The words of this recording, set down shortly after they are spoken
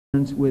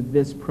with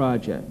this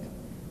project.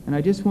 And I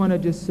just want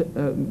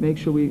to make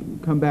sure we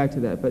come back to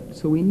that. But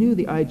so we knew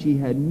the IG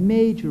had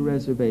major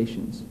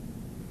reservations.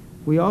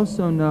 We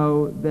also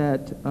know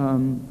that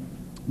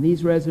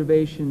these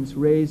reservations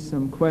raised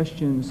some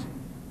questions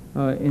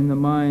in the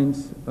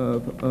minds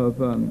of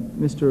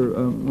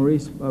Mr.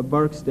 Maurice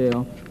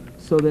Barksdale,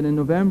 so that in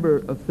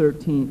November of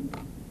 13,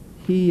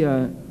 he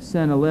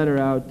sent a letter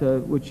out,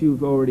 which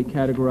you've already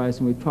categorized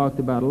and we've talked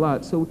about a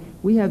lot. So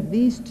we have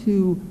these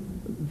two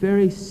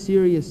very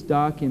serious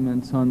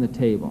documents on the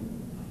table.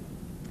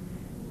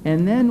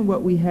 And then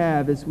what we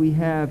have is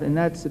and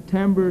that's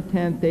September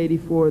 10th,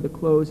 84, the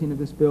closing of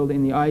this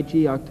building, the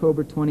IG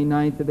October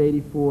 29th of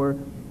 84,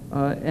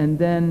 and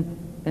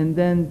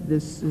then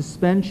this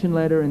suspension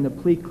letter and the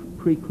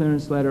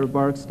pre-clearance letter of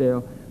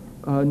Barksdale,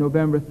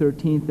 November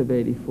 13th of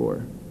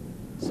 84.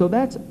 So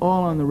that's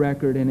all on the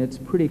record, and it's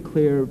pretty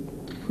clear,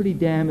 pretty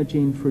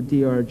damaging for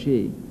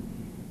DRG.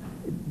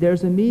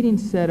 There's a meeting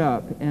set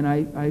up, and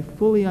I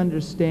fully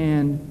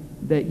understand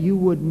that you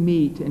would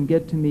meet and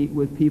get to meet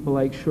with people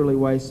like Shirley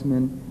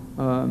Weissman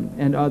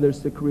and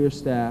others, the career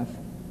staff,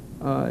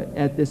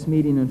 at this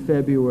meeting in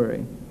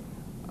February.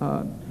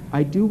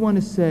 I do want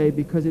to say,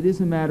 because it is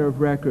a matter of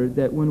record,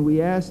 that when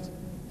we asked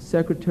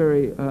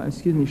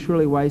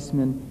Shirley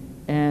Weissman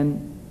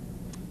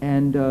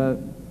and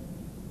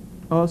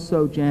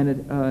also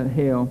Janet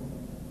Hale,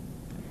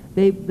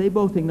 they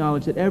both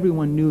acknowledged that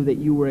everyone knew that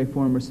you were a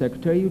former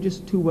secretary. You were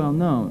just too well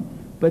known.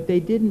 But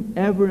they didn't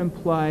ever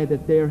imply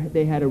that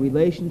they had a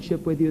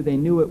relationship with you. They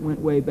knew it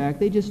went way back.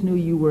 They just knew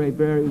you were a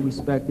very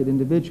respected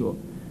individual.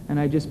 And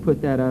I just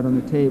put that out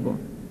on the table.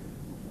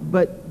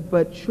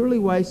 But Shirley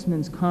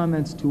Weissman's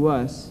comments to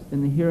us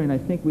in the hearing I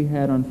think we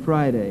had on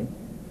Friday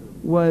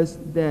was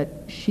that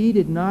she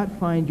did not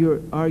find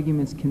your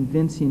arguments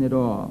convincing at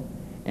all.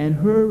 And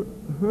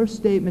her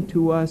statement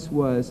to us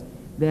was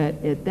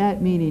that at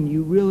that meeting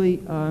you really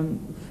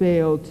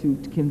failed to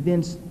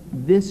convince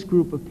this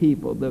group of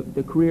people,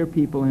 the career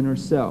people and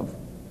herself.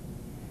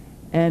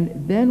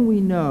 And then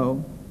we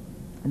know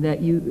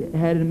that you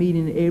had a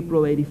meeting in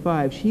April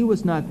 85. She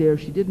was not there.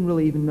 She didn't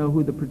really even know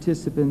who the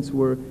participants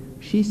were.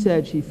 She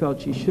said she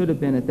felt she should have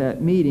been at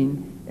that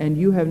meeting, and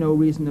you have no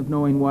reason of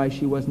knowing why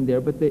she wasn't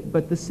there.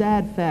 But the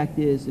sad fact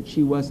is that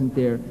she wasn't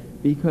there,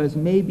 because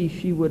maybe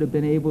she would have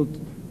been able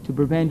to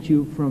prevent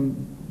you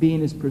from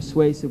being as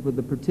persuasive with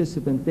the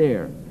participant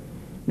there.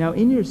 Now,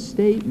 in your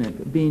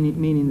statement,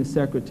 meaning the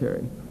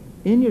secretary,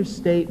 in your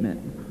statement,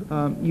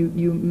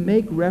 you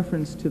make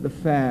reference to the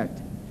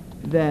fact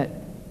that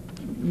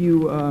we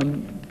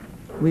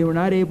were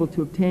not able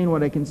to obtain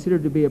what I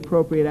considered to be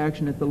appropriate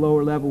action at the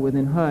lower level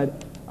within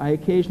HUD. I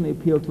occasionally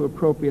appeal to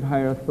appropriate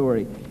higher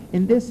authority.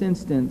 In this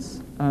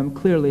instance,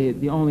 clearly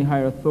the only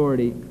higher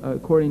authority,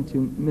 according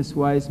to Ms.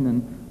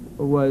 Wiseman,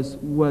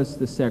 was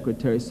the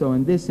secretary. So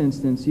in this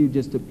instance, you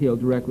just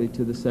appealed directly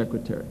to the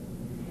secretary.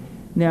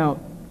 Now,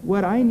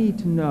 what I need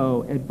to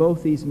know at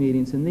both these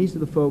meetings, and these are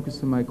the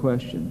focus of my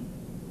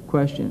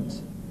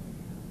questions,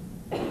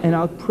 and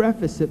I'll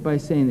preface it by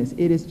saying this: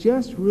 it is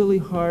just really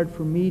hard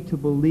for me to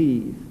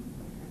believe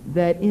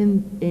that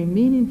in a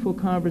meaningful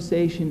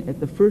conversation at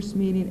the first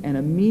meeting and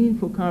a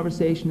meaningful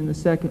conversation in the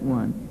second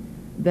one,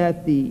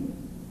 that the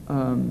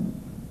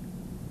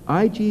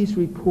IG's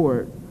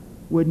report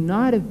would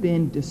not have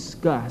been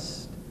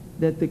discussed,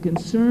 that the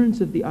concerns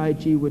of the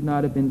IG would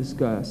not have been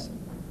discussed.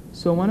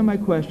 So one of my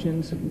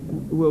questions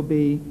will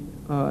be,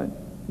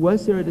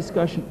 was there a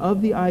discussion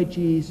of the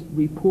IG's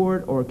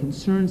report or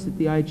concerns that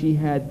the IG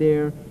had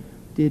there?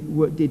 Did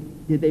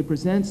they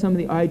present some of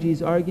the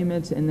IG's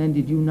arguments and then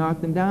did you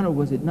knock them down, or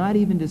was it not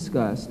even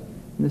discussed?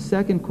 And the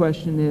second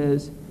question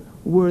is,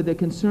 were the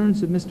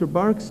concerns of Mr.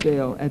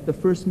 Barksdale at the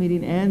first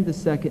meeting and the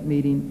second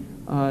meeting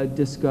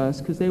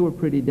discussed? Because they were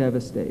pretty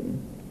devastating.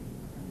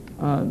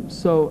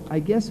 So I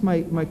guess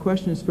my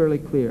question is fairly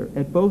clear.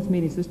 At both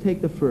meetings, let's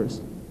take the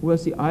first.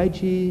 Was the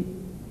IG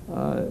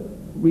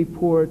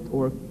report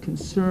or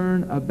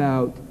concern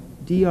about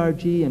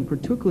DRG and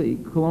particularly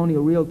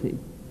Colonial Realty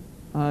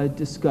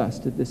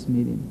discussed at this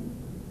meeting?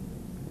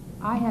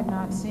 I had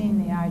not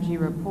seen the IG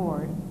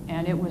report,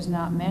 and it was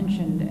not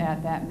mentioned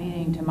at that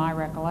meeting to my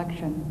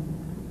recollection.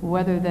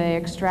 Whether they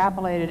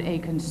extrapolated a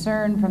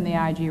concern from the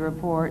IG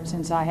report,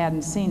 since I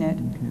hadn't seen it,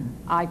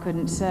 I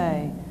couldn't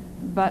say.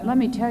 But let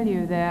me tell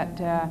you that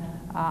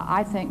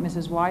I think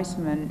Mrs.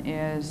 Weissman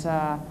is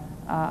a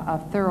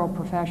thorough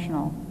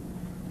professional.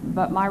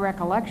 But my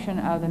recollection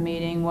of the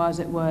meeting was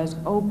it was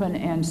open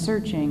and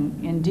searching.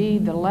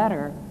 Indeed, the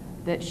letter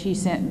that she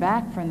sent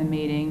back from the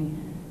meeting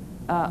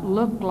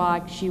looked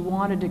like she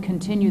wanted to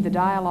continue the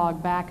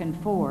dialogue back and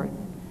forth.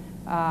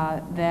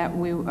 That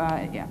we,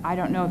 I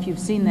don't know if you've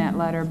seen that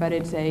letter, but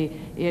it's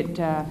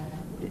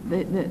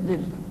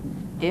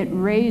it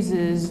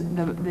raises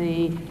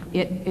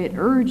it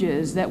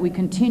urges that we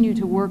continue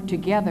to work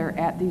together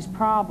at these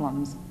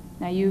problems.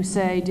 Now you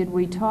say, did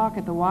we talk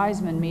at the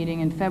Wiseman meeting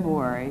in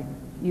February?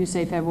 You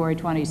say February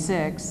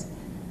 26,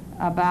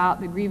 about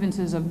the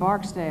grievances of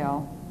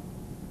Barksdale's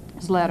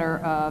letter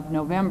of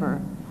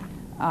November.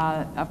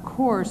 Of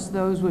course,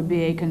 those would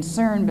be a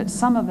concern, but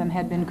some of them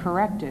had been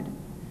corrected.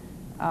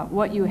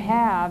 What you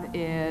have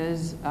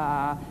is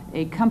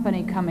a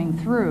company coming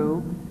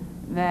through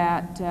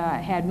that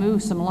had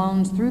moved some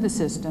loans through the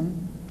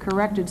system,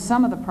 corrected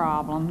some of the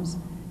problems,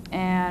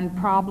 and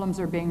problems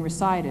are being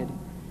recited.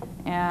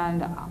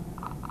 And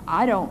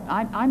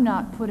I'm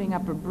not putting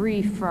up a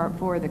brief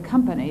for the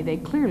company. They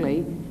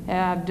clearly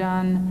have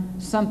done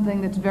something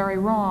that's very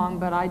wrong,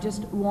 but I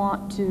just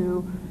want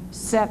to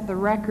set the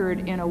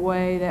record in a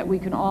way that we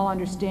can all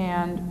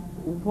understand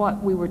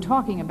what we were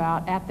talking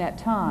about at that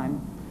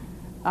time.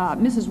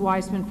 Mrs.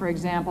 Weissman, for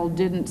example,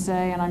 didn't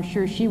say, and I'm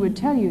sure she would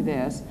tell you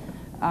this,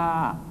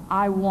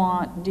 I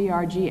want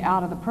DRG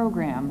out of the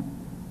program.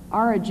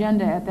 Our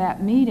agenda at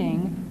that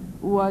meeting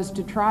was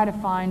to try to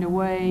find a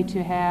way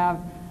to have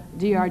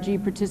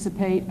DRG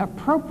participate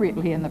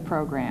appropriately in the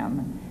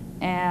program.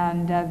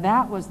 And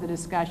that was the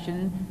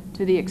discussion,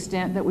 to the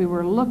extent that we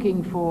were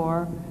looking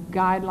for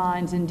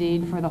guidelines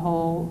indeed for the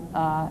whole,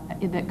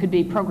 that could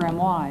be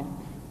program-wide.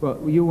 Well,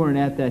 you weren't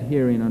at that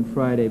hearing on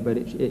Friday, but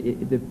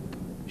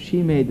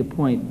she made the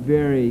point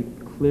very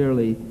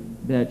clearly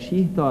that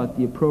she thought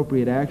the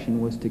appropriate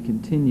action was to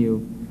continue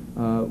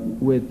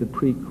with the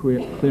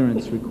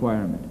pre-clearance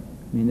requirement.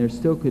 I mean,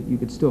 you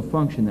could still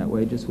function that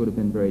way, it just would have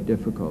been very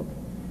difficult.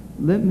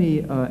 Let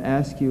me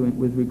ask you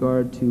with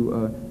regard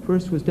to,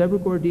 first, was Deborah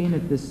Gordine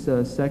at this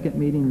second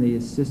meeting, the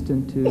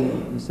assistant to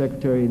the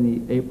secretary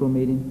in the April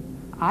meeting?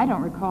 I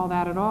don't recall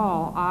that at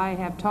all. I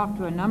have talked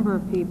to a number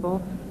of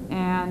people,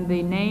 and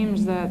the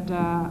names that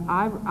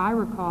I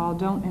recall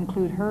don't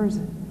include hers.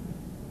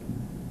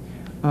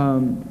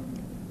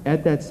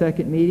 At that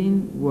second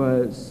meeting,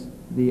 was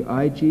the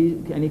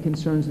IG, any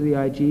concerns of the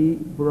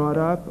IG brought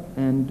up,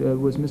 and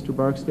was Mr.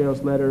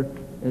 Barksdale's letter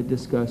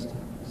discussed?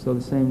 So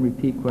the same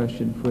repeat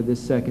question for this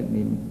second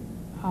meeting.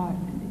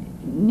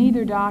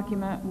 Neither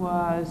document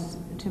was,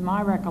 to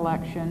my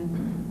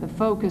recollection, the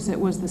focus. It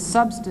was the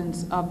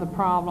substance of the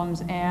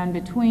problems, and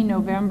between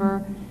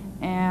November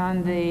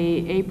and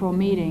the April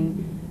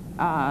meeting,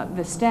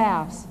 the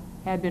staffs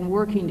had been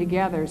working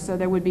together, so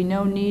there would be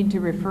no need to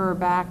refer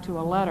back to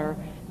a letter.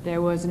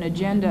 There was an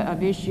agenda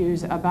of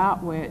issues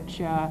about which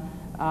the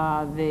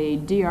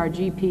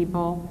DRG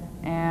people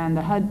and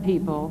the HUD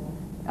people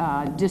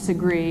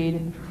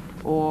disagreed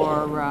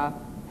or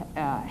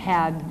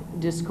had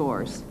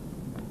discourse.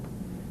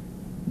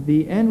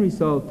 The end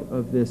result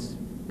of this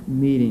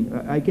meeting,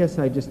 I guess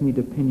I just need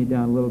to pin you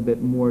down a little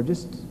bit more,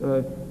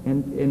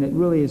 and it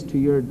really is to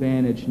your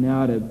advantage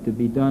now to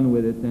be done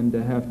with it than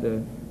to have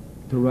to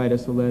write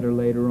us a letter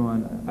later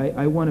on.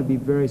 I want to be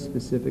very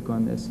specific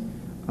on this.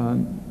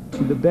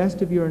 To the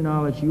best of your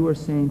knowledge, you are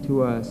saying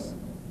to us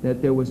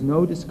that there was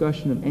no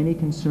discussion of any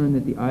concern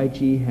that the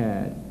IG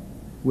had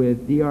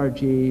with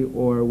DRG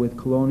or with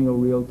Colonial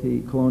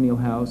Realty, Colonial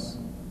House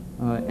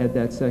at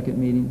that second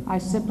meeting? I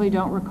simply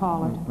don't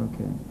recall it.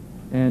 Okay.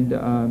 And,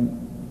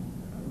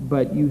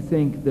 but you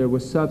think there were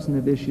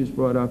substantive issues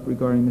brought up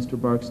regarding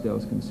Mr.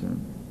 Barksdale's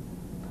concern?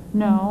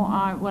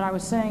 No, what I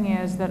was saying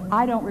is that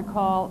I don't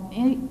recall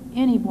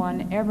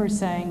anyone ever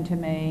saying to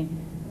me,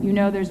 you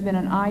know, there's been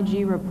an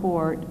IG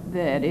report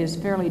that is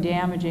fairly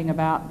damaging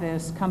about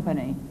this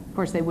company. Of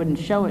course, they wouldn't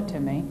show it to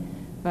me,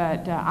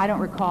 but I don't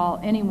recall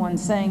anyone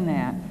saying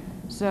that.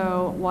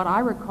 So what I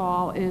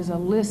recall is a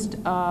list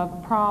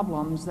of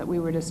problems that we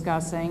were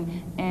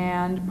discussing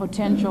and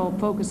potential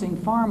focusing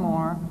far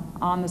more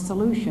on the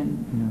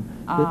solution.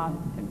 Yeah.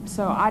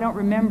 So I don't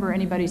remember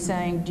anybody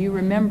saying, do you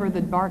remember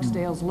the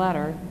Barksdale's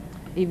letter?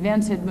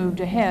 Events had moved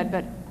ahead,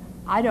 but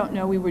I don't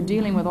know. We were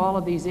dealing with all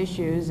of these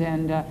issues,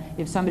 and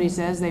if somebody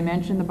says they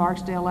mentioned the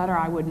Barksdale letter,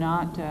 I would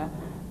not.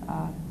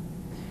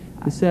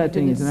 The sad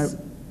thing is,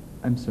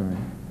 I'm sorry.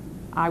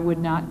 I would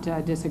not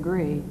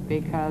disagree,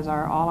 because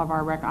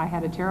I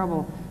had a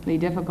terribly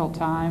difficult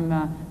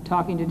time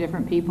talking to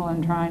different people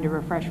and trying to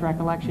refresh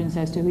recollections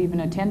as to who even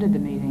attended the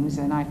meetings,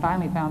 and I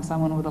finally found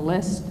someone with a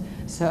list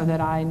so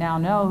that I now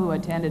know who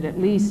attended, at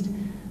least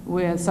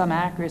with some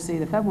accuracy,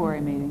 the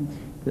February meeting.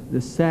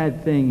 The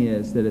sad thing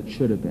is that it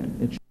should have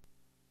been.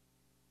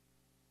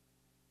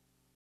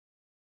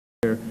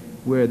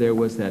 Where there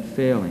was that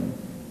failing.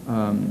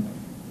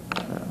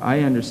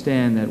 I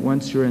understand that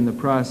once you're in the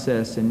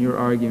process and you're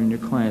arguing your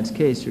client's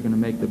case, you're going to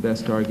make the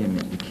best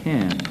argument you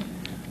can.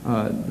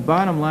 The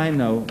bottom line,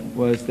 though,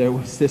 was there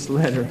was this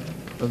letter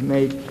of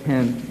May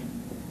 10th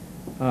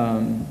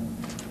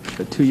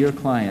to your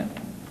client.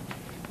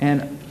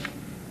 And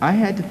I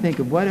had to think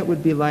of what it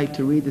would be like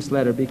to read this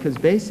letter, because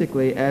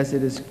basically, as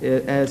it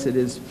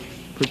is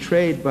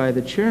portrayed by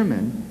the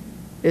chairman,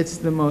 it's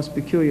the most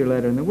peculiar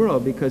letter in the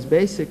world, because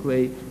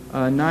basically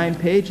 9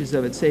 pages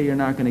of it say you're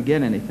not going to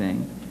get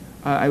anything.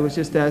 I was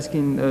just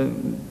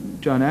asking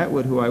John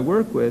Atwood, who I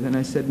work with, and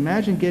I said,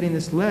 imagine getting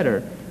this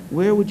letter.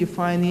 Where would you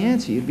find the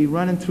answer? You'd be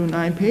running through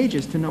 9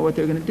 pages to know what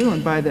they're going to do,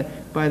 and by the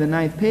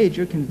 9th page,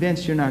 you're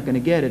convinced you're not going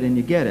to get it, and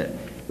you get it.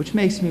 Which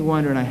makes me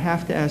wonder, and I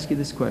have to ask you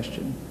this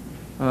question,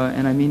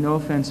 and I mean no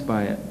offense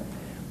by it.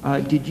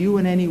 Did you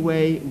in any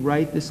way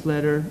write this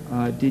letter?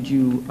 Did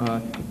you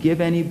give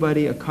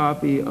anybody a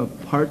copy of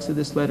parts of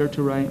this letter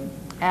to write?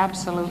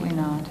 Absolutely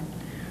not.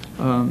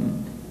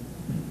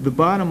 The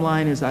bottom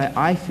line is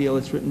I feel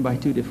it's written by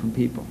two different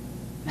people.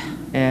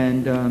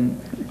 And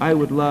I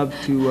would love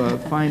to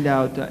find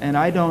out, and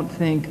I don't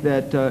think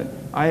that,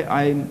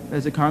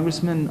 as a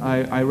congressman,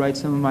 I write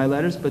some of my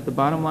letters, but the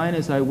bottom line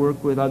is I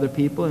work with other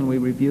people and we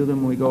review them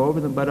and we go over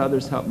them, but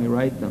others help me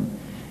write them.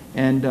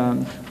 And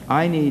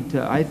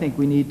I think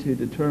we need to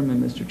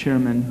determine, Mr.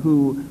 Chairman,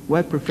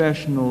 what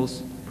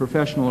professionals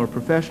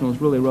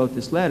really wrote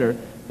this letter,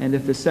 and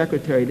if the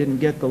secretary didn't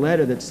get the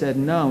letter that said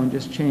no and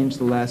just changed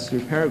the last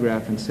 3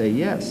 paragraphs and say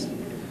yes.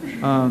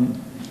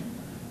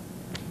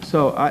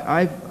 So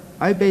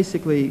I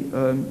basically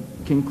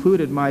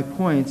concluded my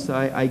points.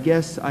 I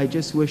guess I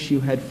just wish you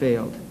had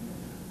failed.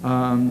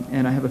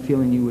 And I have a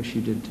feeling you wish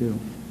you did too.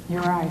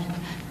 You're right.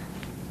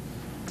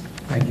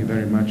 Thank you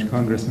very much.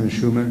 Congressman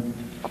Schumer.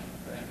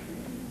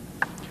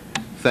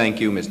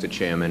 Thank you, Mr.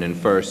 Chairman. And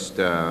first,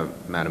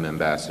 Madam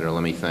Ambassador,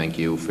 let me thank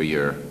you for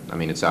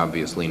it's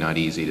obviously not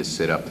easy to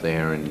sit up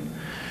there, and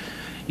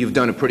you've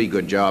done a pretty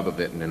good job of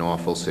it in an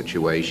awful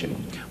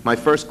situation. My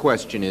first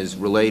question is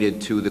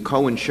related to the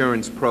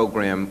co-insurance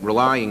program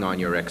relying on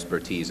your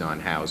expertise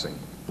on housing,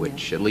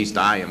 which at least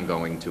I am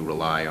going to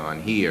rely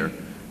on here.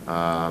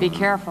 Be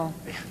careful.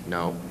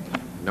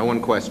 No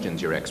one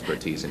questions your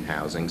expertise in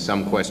housing.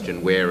 Some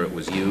question where it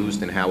was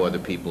used and how other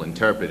people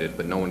interpret it,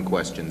 but no one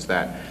questions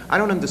that. I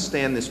don't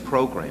understand this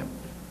program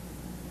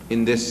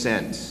in this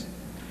sense.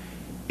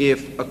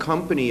 If a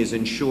company is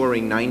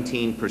insuring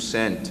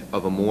 19%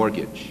 of a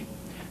mortgage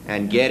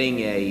and getting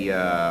a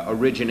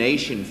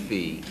origination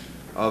fee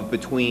of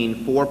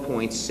between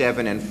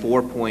 4.7 and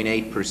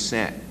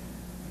 4.8%,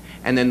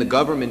 and then the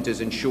government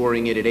is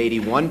insuring it at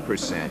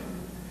 81%,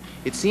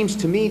 it seems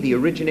to me the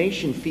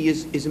origination fee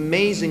is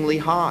amazingly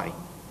high.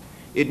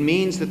 It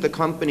means that the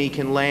company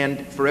can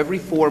land, for every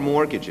 4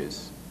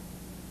 mortgages,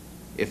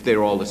 if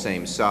they're all the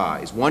same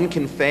size, 1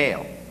 can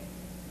fail,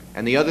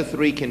 and the other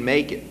 3 can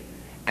make it.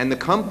 And the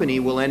company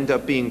will end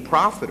up being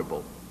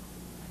profitable,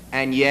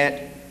 and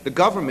yet the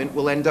government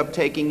will end up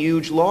taking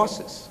huge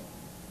losses.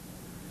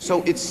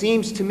 So it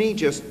seems to me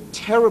just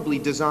terribly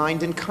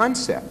designed in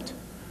concept,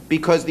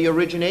 because the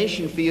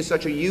origination fee is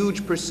such a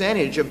huge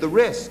percentage of the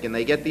risk, and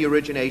they get the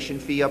origination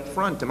fee up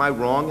front. Am I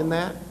wrong in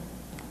that?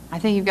 I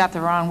think you've got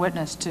the wrong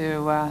witness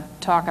to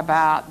talk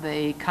about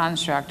the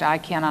construct. I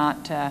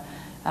cannot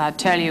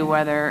tell you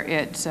whether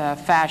it's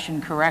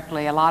fashioned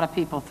correctly. A lot of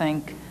people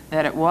think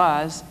that it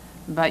was,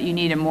 but you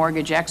need a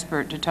mortgage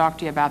expert to talk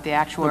to you about the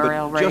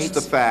actuarial rates. Just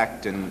the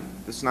fact, and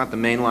this is not the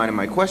main line of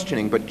my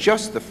questioning, but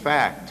just the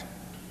fact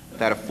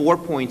that a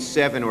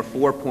 4.7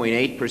 or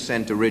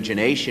 4.8%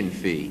 origination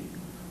fee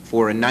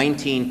for a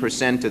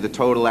 19% of the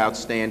total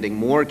outstanding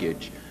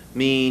mortgage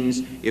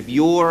means if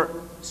you're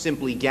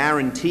simply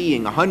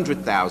guaranteeing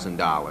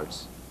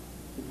 $100,000,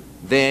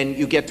 then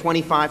you get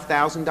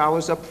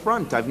 $25,000 up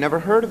front. I've never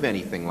heard of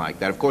anything like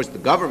that. Of course, the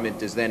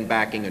government is then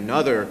backing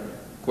another,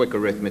 quick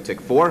arithmetic,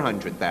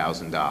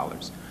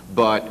 $400,000.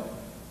 But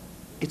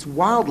it's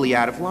wildly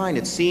out of line.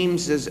 It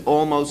seems as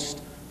almost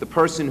the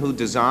person who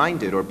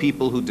designed it, or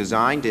people who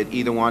designed it,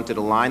 either wanted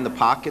to line the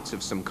pockets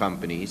of some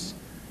companies.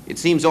 It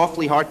seems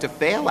awfully hard to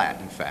fail at,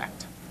 in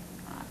fact.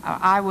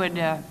 I would,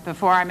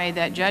 before I made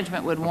that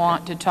judgment, would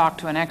want to talk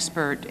to an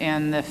expert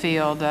in the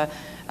field.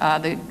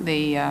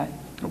 The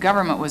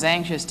government was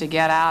anxious to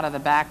get out of the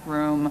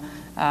backroom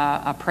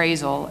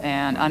appraisal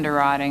and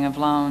underwriting of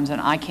loans,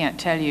 and I can't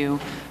tell you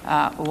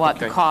what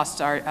the costs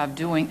are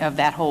of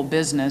that whole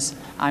business.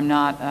 I'm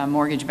not a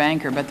mortgage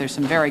banker, but there's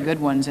some very good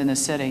ones in the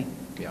city.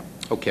 Yeah.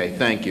 Okay,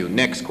 thank you.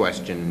 Next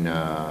question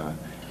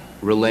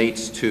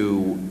relates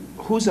to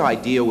whose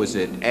idea was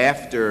it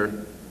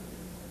after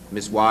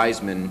Ms.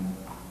 Wiseman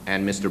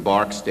and Mr.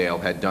 Barksdale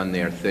had done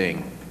their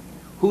thing?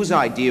 Whose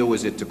idea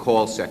was it to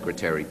call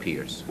Secretary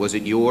Pierce? Was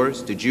it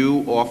yours? Did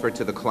you offer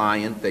to the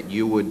client that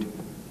you would,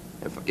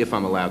 if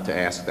I'm allowed to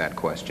ask that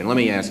question, let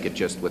me ask it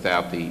just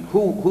without the,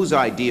 whose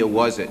idea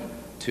was it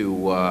to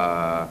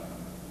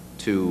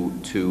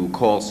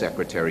call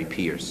Secretary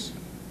Pierce?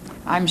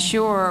 I'm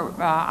sure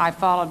I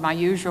followed my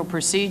usual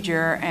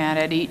procedure, and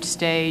at each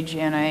stage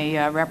in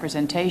a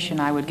representation,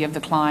 I would give the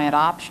client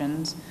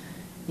options.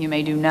 You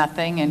may do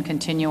nothing and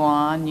continue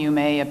on. You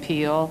may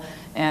appeal,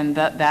 and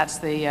that's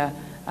the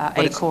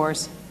a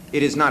course.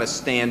 It is not a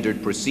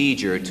standard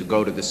procedure to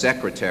go to the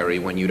secretary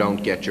when you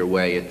don't get your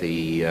way at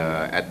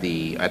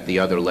the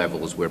other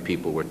levels where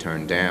people were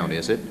turned down,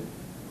 is it?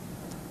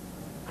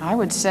 I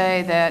would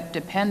say that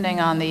depending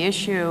on the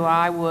issue,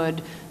 I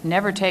would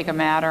never take a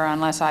matter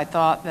unless I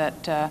thought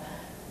that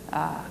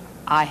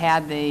I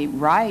had the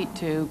right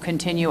to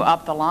continue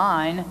up the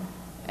line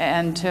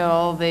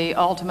until the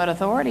ultimate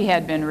authority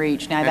had been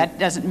reached. Now, that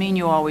doesn't mean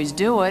you always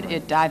do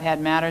it. I've had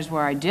matters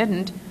where I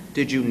didn't.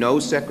 Did you know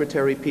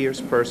Secretary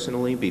Pierce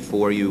personally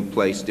before you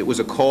placed it? Was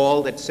a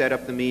call that set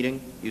up the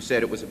meeting? You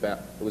said it was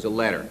a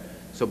letter.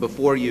 So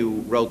before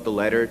you wrote the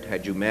letter,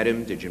 had you met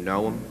him? Did you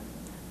know him?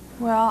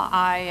 Well,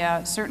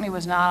 I certainly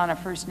was not on a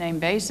first-name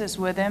basis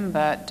with him,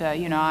 but,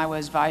 you know, I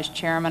was vice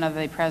chairman of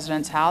the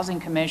President's Housing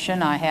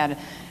Commission. I had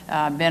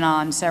been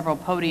on several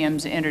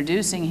podiums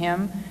introducing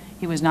him.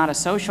 He was not a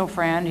social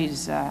friend.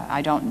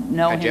 I don't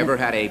know him. Had you ever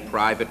had a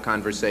private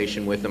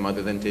conversation with him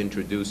other than to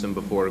introduce him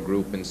before a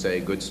group and say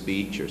good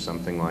speech or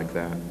something like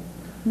that?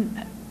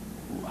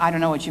 I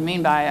don't know what you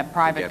mean by a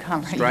private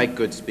conversation. Strike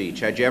good speech.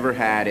 Had you ever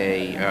had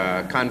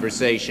a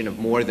conversation of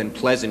more than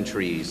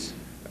pleasantries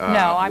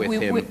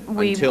with him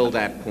until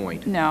that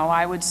point? No,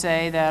 I would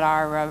say that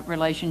our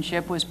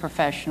relationship was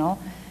professional,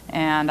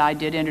 and I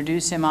did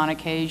introduce him on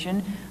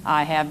occasion.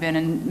 I have been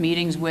in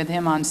meetings with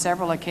him on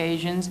several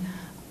occasions.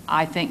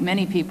 I think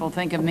many people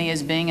think of me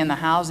as being in the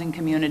housing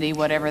community,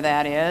 whatever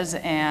that is,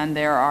 and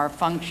there are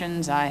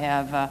functions I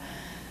have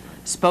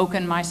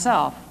spoken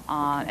myself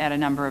on at a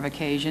number of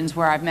occasions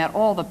where I've met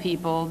all the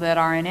people that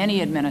are in any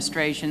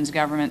administration's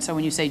government. So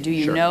when you say, do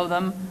you Sure. know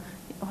them?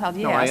 Well,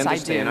 yes, No, I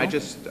understand.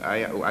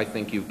 do. I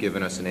think you've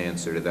given us an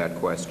answer to that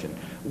question.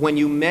 When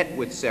you met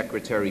with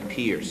Secretary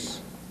Pierce,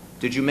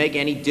 did you make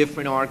any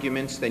different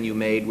arguments than you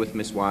made with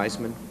Ms.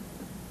 Wiseman?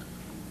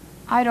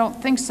 I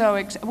don't think so,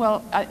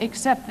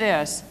 except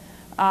this.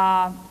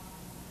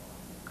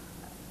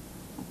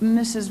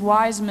 Mrs.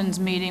 Wiseman's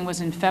meeting was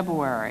in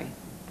February.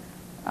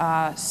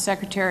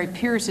 Secretary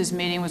Pierce's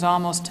meeting was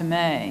almost to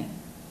May.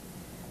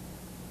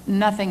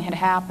 Nothing had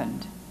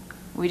happened.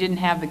 We didn't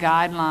have the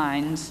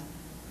guidelines.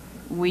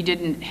 We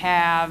didn't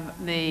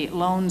have the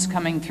loans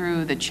coming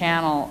through the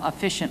channel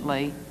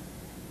efficiently.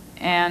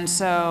 And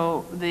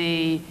so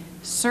the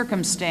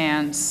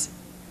circumstance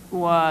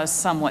was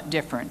somewhat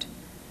different.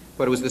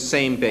 But it was the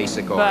same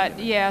basic argument.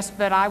 But yes,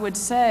 but I would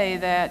say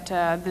that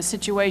the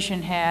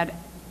situation had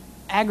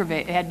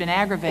been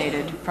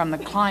aggravated from the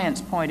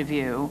client's point of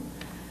view.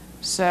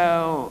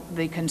 So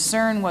the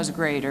concern was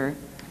greater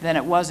than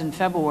it was in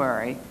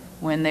February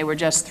when they were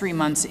just 3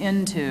 months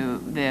into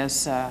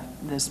this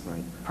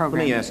program.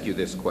 Let me ask you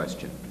this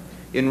question.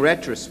 In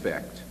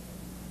retrospect,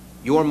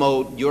 your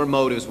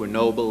motives were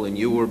noble and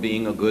you were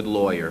being a good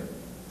lawyer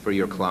for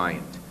your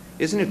client.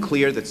 Isn't it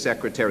clear that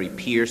Secretary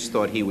Pierce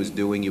thought he was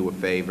doing you a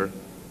favor?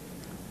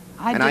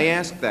 I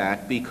ask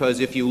that because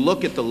if you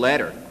look at the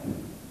letter,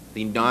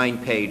 the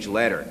 9-page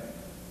letter,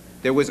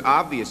 there was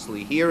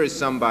obviously, here is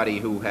somebody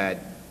who had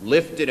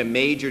lifted a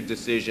major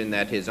decision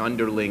that his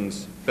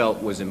underlings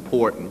felt was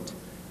important,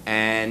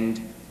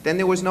 and then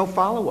there was no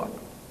follow-up.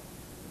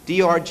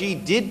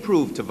 DRG did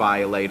prove to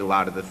violate a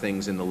lot of the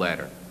things in the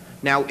letter.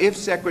 Now, if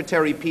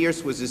Secretary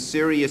Pierce was as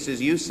serious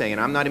as you say, and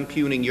I'm not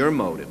impugning your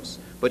motives,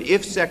 but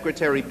if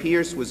Secretary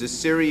Pierce was as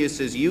serious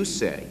as you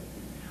say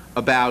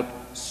about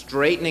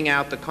straightening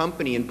out the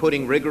company and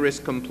putting rigorous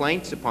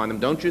complaints upon them,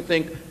 don't you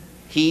think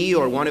he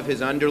or one of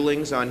his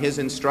underlings on his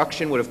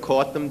instruction would have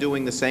caught them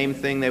doing the same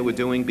thing they were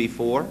doing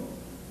before?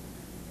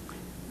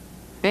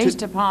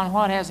 Based upon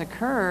what has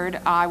occurred,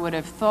 I would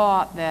have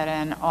thought that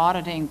an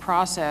auditing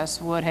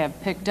process would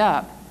have picked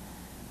up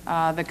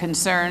the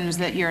concerns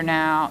that are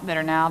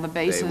now the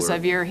basis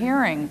of your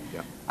hearing.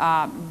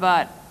 Yeah.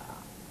 But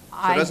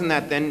So doesn't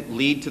that then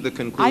lead to the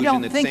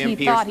conclusion that Sam Pierce I don't think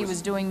he thought he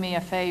was doing me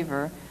a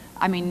favor.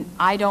 I mean,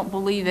 I don't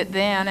believe it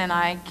then, and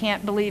I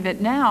can't believe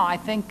it now. I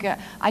think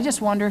I just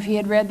wonder if he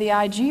had read the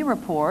IG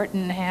report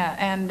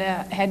and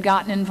had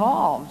gotten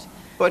involved.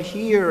 But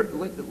here,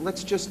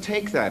 let's just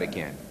take that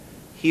again.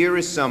 Here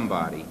is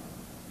somebody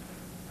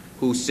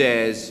who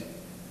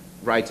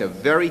writes a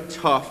very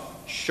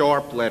tough,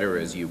 sharp letter,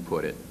 as you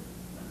put it,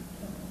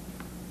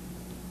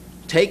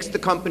 takes the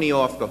company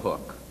off the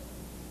hook,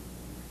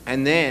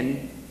 and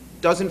then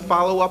doesn't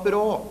follow up at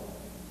all.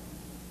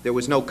 There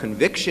was no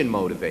conviction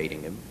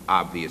motivating him,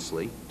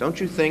 obviously.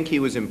 Don't you think he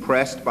was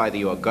impressed by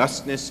the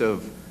augustness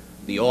of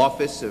the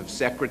office of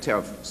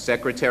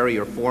secretary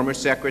or former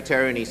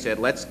secretary, and he said,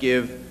 let's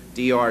give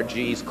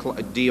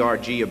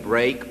DRG a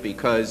break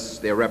because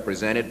they're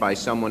represented by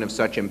someone of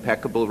such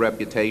impeccable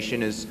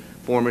reputation as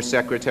former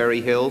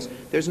Secretary Hills?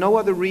 There's no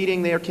other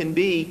reading there can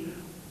be,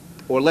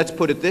 or let's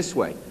put it this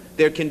way,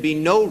 there can be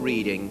no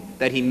reading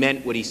that he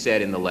meant what he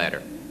said in the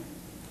letter.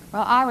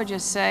 Well, I would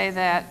just say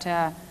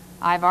that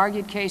I've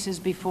argued cases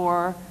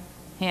before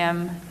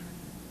him,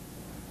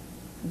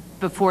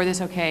 before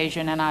this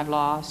occasion, and I've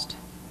lost.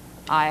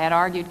 I had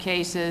argued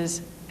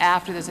cases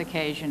after this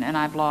occasion, and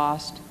I've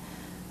lost.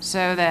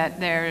 So that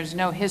there's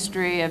no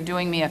history of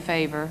doing me a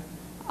favor.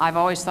 I've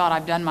always thought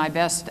I've done my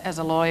best as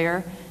a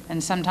lawyer,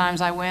 and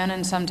sometimes I win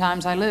and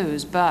sometimes I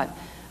lose. But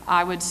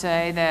I would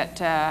say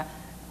that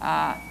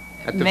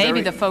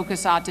maybe the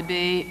focus ought to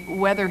be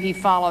whether he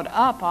followed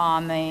up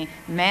on the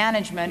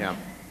management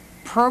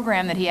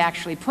program that he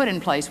actually put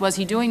in place. Was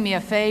he doing me a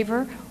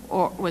favor,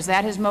 or was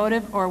that his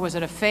motive, or was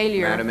it a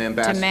failure to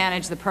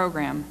manage the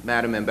program?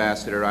 Madam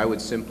Ambassador, I would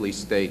simply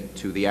state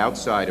to the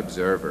outside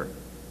observer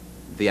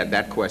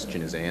that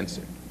question is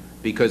answered.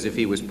 Because if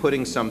he was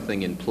putting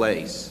something in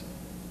place,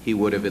 he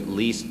would have at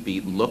least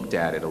looked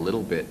at it a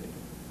little bit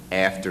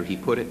after he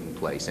put it in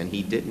place, and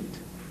he didn't.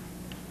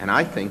 And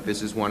I think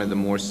this is one of the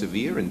more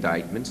severe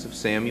indictments of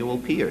Samuel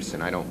Pierce.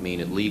 And I don't mean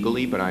it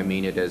legally, but I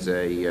mean it as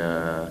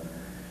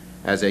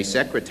a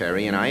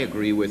secretary, and I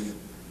agree with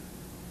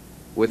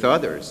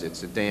others.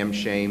 It's a damn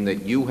shame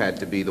that you had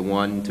to be the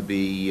one to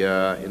be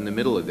in the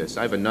middle of this.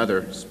 I have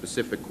another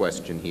specific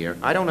question here.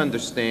 I don't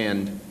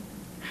understand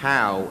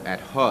how at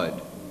HUD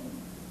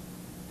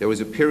there was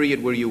a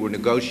period where you were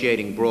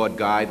negotiating broad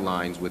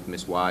guidelines with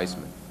Ms.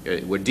 Wiseman,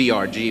 where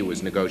DRG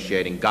was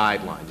negotiating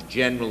guidelines,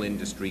 general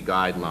industry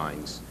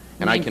guidelines,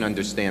 and I can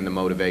understand the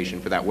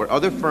motivation for that. Were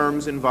other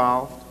firms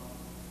involved?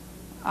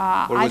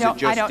 Or was it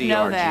just I don't DRG?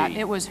 know that.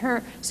 It was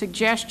her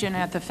suggestion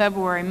at the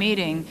February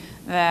meeting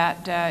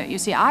that, you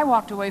see, I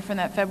walked away from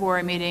that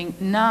February meeting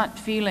not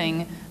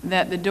feeling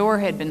that the door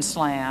had been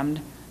slammed,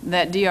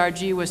 that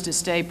DRG was to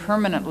stay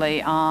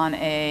permanently on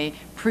a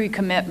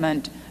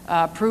pre-commitment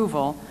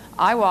approval.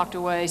 I walked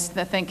away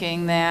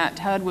thinking that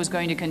HUD was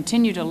going to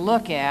continue to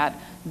look at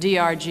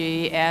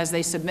DRG as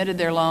they submitted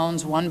their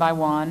loans one by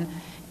one,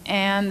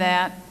 and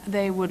that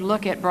they would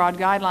look at broad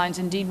guidelines.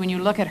 Indeed, when you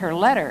look at her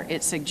letter,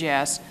 it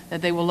suggests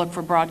that they will look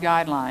for broad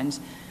guidelines.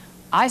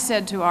 I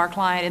said to our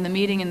client in the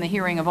meeting, in the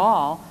hearing of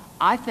all,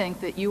 I think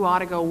that you ought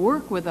to go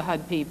work with the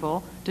HUD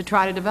people to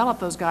try to develop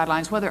those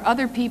guidelines. Whether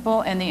other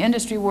people in the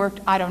industry worked,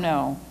 I don't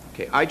know.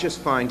 Okay, I just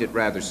find it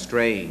rather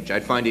strange.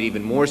 I'd find it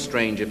even more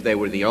strange if they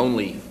were the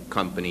only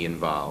company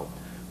involved.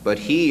 But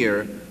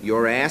here,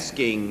 you're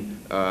asking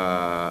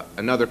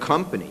another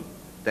company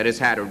that has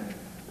had a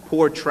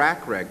poor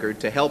track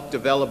record to help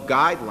develop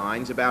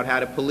guidelines about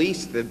how to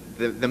police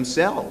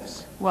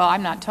themselves. Well,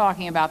 I'm not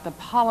talking about the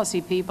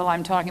policy people.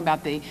 I'm talking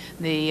about the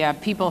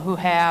people who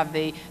have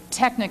the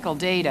technical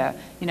data.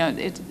 You know,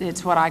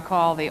 it's what I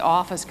call the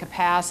office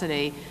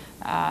capacity.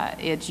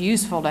 It's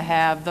useful to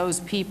have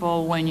those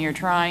people when you're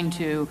trying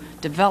to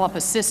develop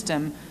a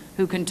system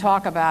who can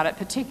talk about it,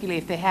 particularly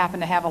if they happen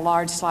to have a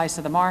large slice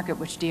of the market,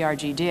 which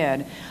DRG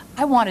did.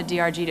 I wanted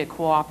DRG to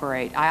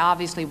cooperate. I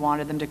obviously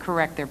wanted them to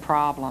correct their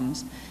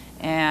problems.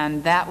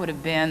 And that would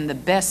have been the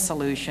best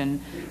solution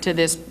to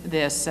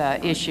this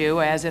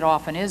issue, as it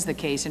often is the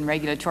case in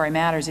regulatory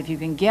matters. If you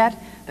can get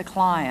the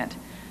client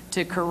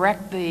to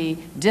correct the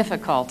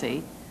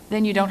difficulty,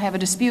 then you don't have a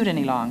dispute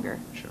any longer.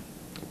 Sure.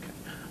 Okay.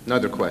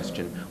 Another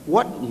question.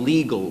 What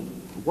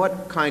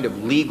kind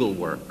of legal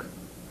work,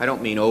 I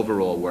don't mean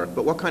overall work,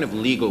 but what kind of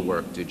legal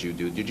work did you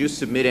do? Did you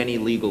submit any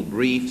legal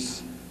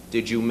briefs?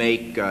 Did you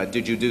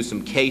do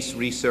some case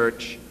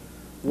research?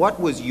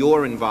 What was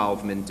your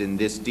involvement in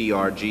this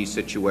DRG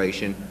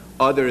situation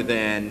other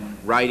than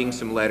writing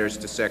some letters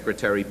to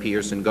Secretary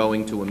Pierce and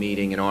going to a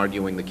meeting and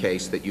arguing the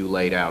case that you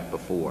laid out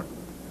before?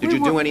 Did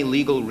you do any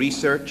legal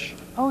research?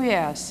 Oh,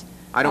 yes.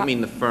 I don't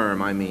mean the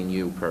firm, I mean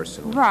you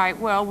personally. Right.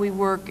 Well, we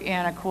work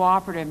in a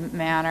cooperative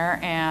manner,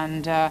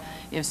 and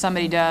if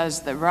somebody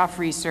does the rough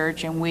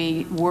research and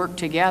we work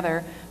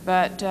together,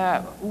 but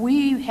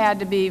we had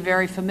to be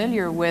very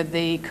familiar with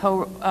the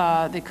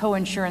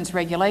co-insurance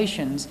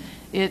regulations.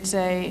 It's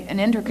an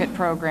intricate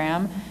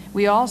program.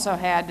 We also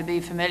had to be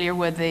familiar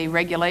with the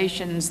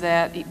regulations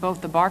that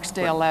both the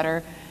Barksdale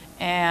letter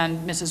and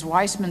Mrs.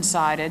 Weissman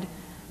cited.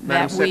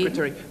 Madam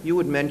Secretary, you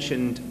had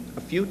mentioned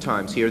a few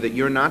times here that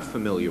you're not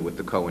familiar with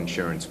the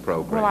co-insurance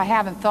program. Well, I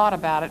haven't thought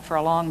about it for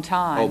a long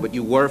time. Oh, but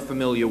you were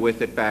familiar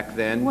with it back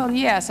then? Well,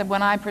 yes, and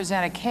when I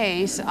present a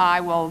case, I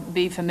will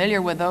be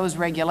familiar with those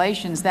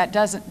regulations. That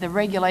doesn't, the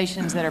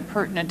regulations that are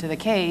pertinent to the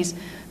case,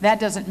 that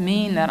doesn't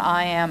mean that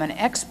I am an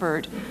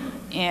expert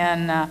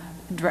in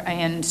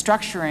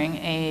structuring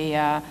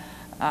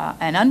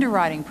an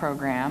underwriting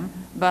program,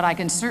 but I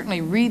can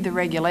certainly read the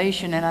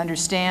regulation and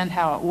understand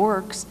how it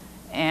works,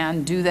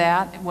 and do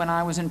that when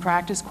I was in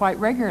practice quite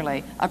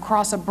regularly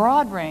across a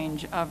broad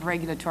range of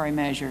regulatory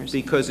measures.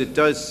 Because it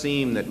does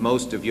seem that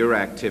most of your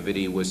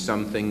activity was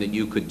something that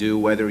you could do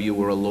whether you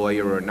were a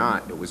lawyer or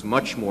not. It was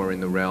much more in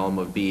the realm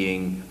of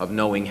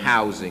knowing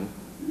housing.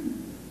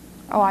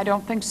 Oh, I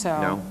don't think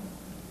so. No?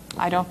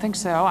 I don't think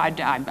so.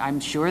 I'm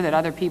sure that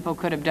other people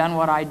could have done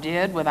what I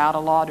did without a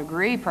law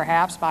degree,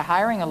 perhaps by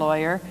hiring a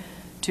lawyer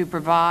to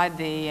provide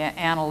the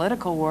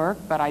analytical work,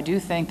 but I do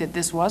think that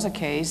this was a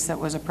case that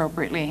was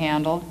appropriately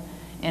handled.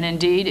 And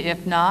indeed,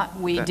 if not,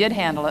 we did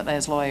handle it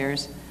as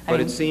lawyers. But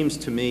it seems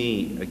to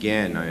me,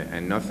 again,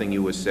 and nothing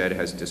you have said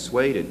has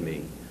dissuaded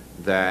me,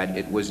 that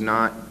it was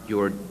not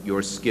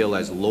your skill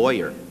as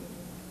lawyer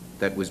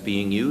that was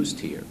being used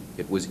here.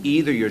 It was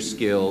either your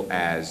skill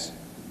as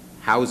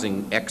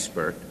housing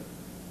expert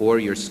or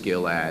your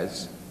skill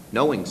as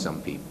knowing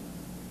some people.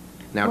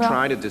 Now, well,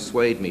 try to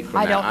dissuade me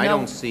from that. I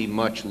don't see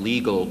much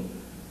legal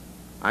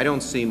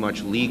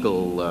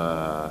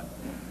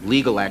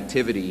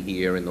activity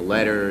here in the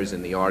letters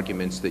and the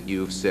arguments that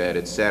you've said,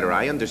 et cetera.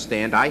 I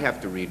understand I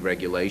have to read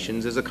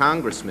regulations as a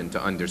congressman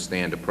to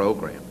understand a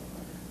program.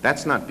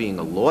 That's not being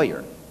a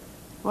lawyer.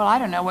 Well, I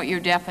don't know what your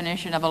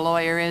definition of a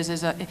lawyer is.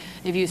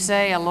 If you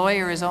say a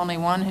lawyer is only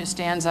one who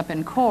stands up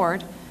in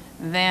court,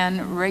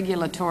 than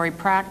regulatory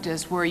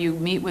practice, where you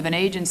meet with an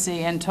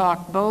agency and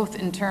talk both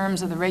in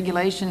terms of the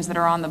regulations that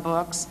are on the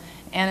books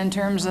and in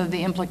terms of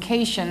the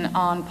implication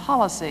on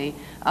policy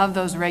of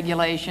those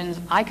regulations.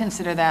 I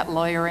consider that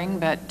lawyering,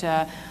 but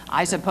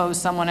I suppose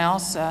someone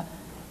else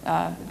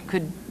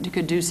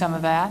could do some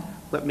of that.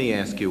 Let me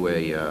ask you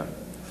a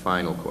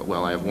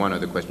well, I have one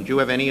other question. Do you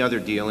have any other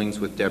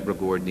dealings with Deborah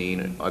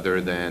Gordine other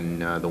than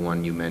the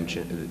one you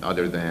mentioned,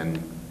 other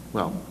than,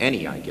 well,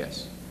 any, I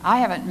guess? I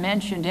haven't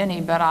mentioned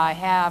any, but I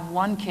have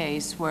one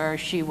case where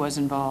she was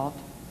involved.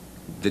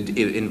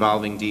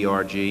 Involving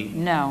DRG?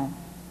 No.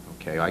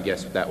 Okay, I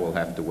guess that will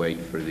have to wait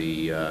for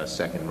the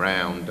second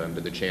round under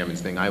the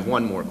chairman's thing. I have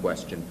one more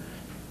question.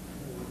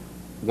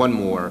 One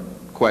more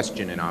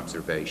question and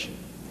observation.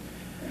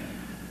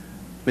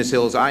 Ms.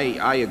 Hills,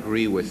 I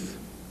agree with,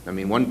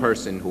 one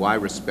person who I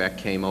respect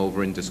came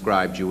over and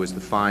described you as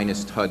the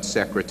finest HUD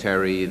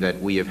secretary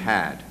that we have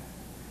had,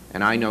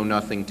 and I know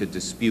nothing to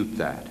dispute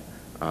that.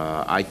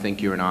 I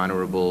think you're an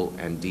honorable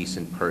and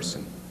decent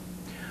person.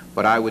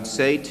 But I would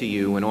say to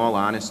you, in all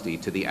honesty,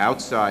 to the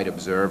outside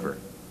observer,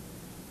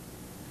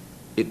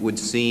 it would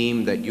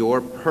seem that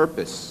your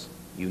purpose,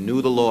 you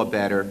knew the law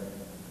better,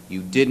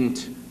 you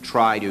didn't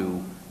try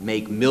to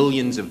make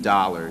millions of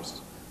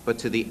dollars, but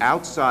to the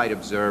outside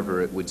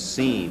observer it would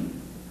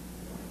seem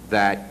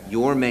that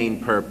your main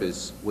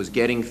purpose was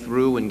getting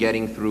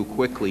through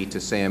quickly to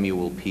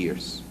Samuel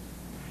Pierce.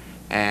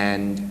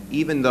 And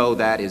even though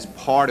that is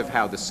part of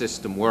how the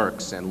system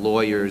works, and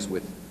lawyers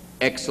with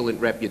excellent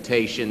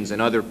reputations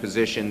and other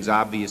positions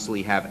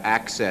obviously have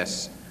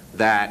access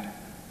that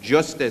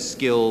just as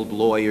skilled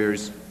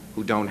lawyers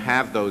who don't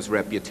have those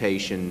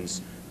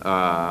reputations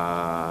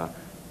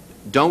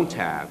don't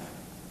have,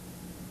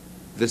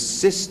 the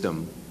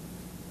system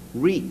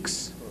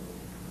reeks.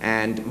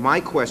 And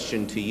my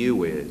question to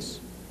you is,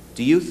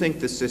 do you think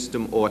the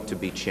system ought to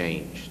be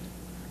changed?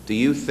 Do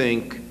you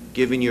think,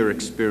 given your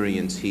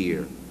experience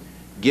here,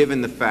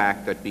 given the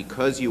fact that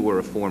because you were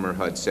a former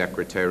HUD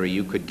secretary,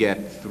 you could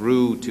get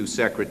through to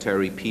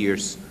Secretary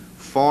Pierce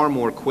far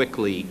more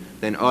quickly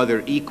than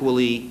other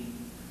equally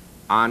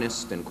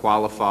honest and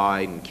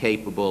qualified and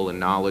capable and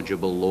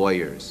knowledgeable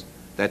lawyers,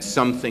 that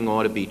something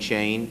ought to be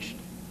changed?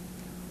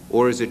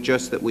 Or is it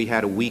just that we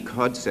had a weak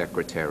HUD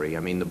secretary?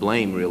 The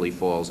blame really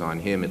falls on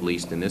him, at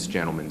least in this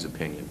gentleman's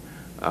opinion.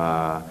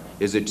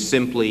 Is it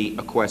simply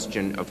a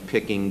question of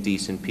picking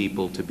decent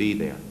people to be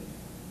there?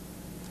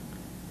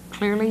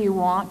 Clearly you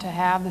want to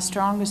have the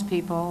strongest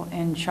people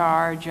in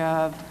charge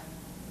of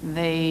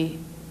the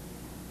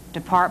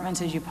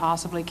departments as you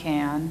possibly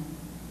can.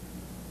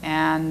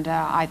 And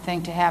I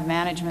think to have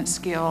management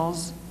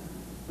skills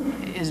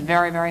is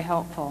very, very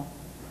helpful.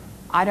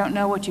 I don't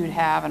know what you'd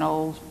have an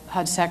old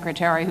HUD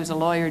secretary who's a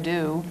lawyer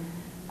do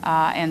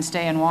and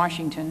stay in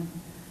Washington.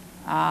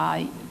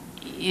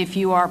 If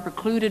you are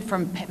precluded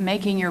from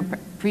making your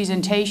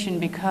presentation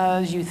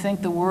because you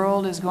think the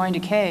world is going to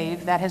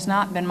cave, that has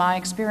not been my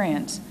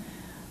experience.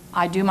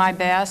 I do my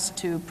best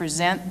to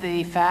present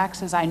the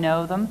facts as I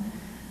know them.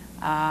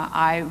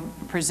 I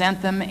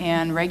present them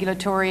in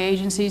regulatory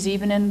agencies,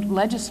 even in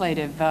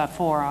legislative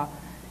fora,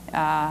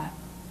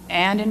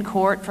 and in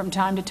court from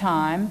time to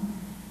time.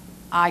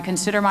 I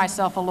consider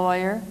myself a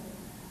lawyer.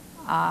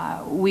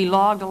 We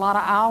logged a lot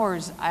of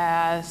hours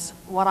as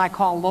what I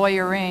call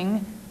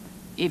lawyering.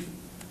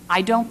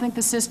 I don't think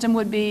the system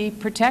would be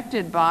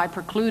protected by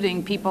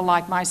precluding people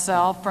like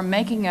myself from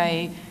making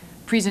a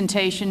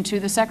presentation to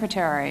the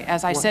Secretary.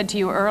 As I said to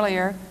you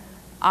earlier,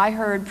 I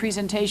heard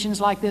presentations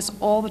like this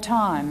all the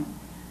time,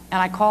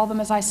 and I called them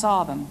as I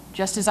saw them,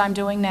 just as I'm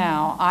doing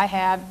now. I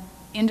have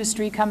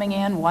industry coming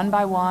in one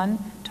by one,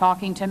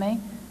 talking to me.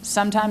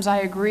 Sometimes I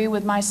agree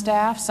with my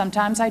staff,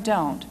 sometimes I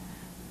don't.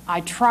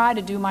 I try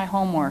to do my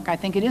homework. I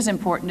think it is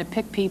important to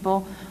pick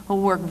people who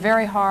work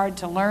very hard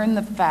to learn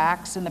the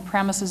facts and the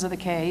premises of the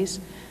case,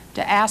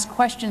 to ask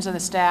questions of the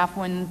staff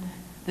when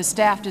the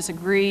staff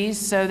disagrees,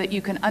 so that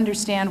you can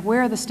understand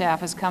where the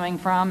staff is coming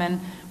from and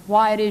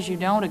why it is you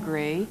don't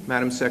agree.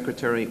 Madam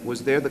Secretary,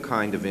 was there the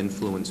kind of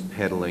influence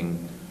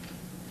peddling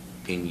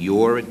in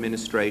your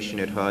administration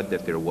at HUD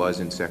that there was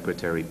in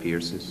Secretary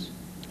Pierce's?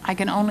 I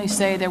can only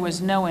say there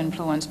was no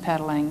influence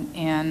peddling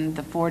in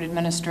the Ford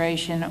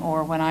administration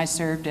or when I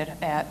served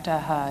at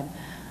HUD.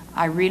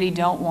 I really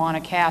don't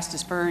want to cast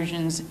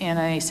aspersions in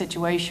a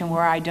situation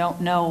where I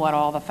don't know what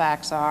all the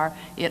facts are.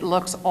 It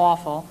looks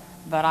awful,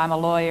 but I'm a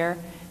lawyer,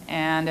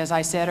 and as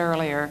I said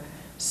earlier,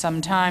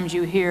 sometimes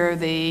you hear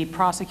the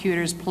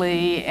prosecutor's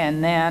plea,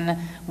 and then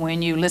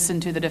when you listen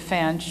to the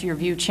defense, your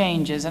view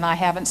changes. And I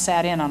haven't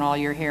sat in on all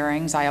your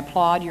hearings. I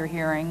applaud your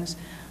hearings.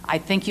 I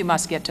think you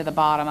must get to the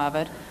bottom of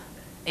it.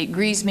 It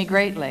grieves me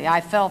greatly. I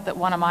felt that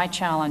one of my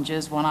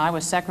challenges when I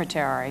was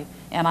secretary,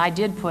 and I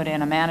did put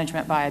in a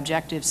management by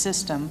objective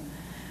system,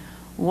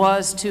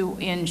 was to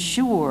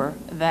ensure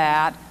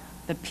that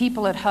the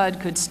people at HUD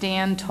could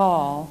stand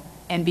tall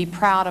and be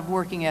proud of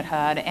working at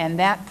HUD, and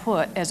that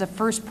put as a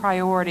first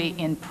priority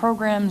in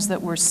programs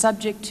that were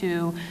subject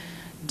to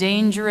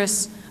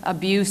dangerous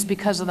abuse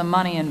because of the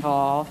money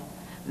involved,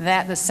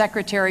 that the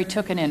Secretary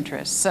took an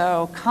interest.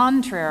 So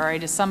contrary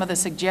to some of the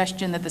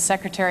suggestion that the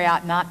Secretary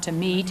ought not to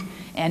meet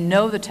and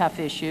know the tough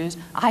issues,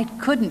 I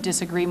couldn't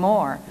disagree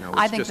more. No,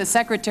 I think the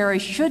Secretary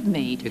should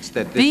meet, It's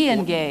that be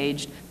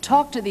engaged,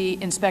 talk to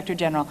the Inspector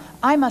General.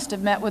 I must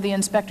have met with the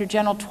Inspector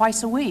General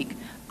twice a week.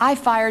 I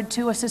fired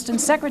 2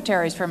 assistant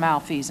secretaries for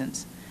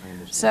malfeasance.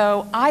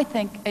 So I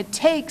think it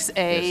takes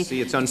a Yes,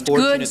 see, it's good,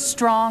 unfortunate.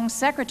 strong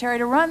secretary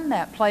to run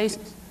that place,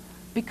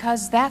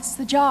 because that's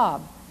the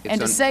job. It's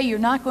And to say you're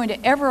not going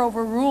to ever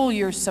overrule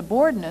your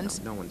subordinates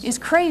No one's- is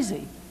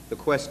crazy. The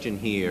question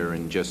here,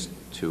 and just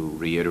to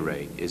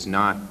reiterate, is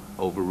not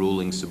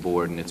overruling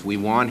subordinates. We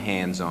want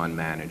hands-on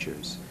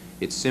managers.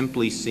 It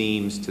simply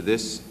seems to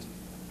this,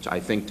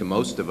 I think to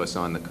most of us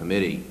on the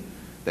committee,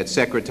 that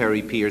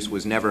Secretary Pierce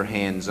was never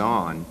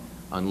hands-on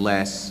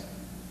unless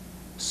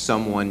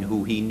someone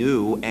who he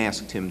knew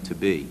asked him to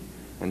be.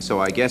 And so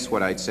I guess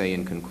what I'd say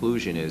in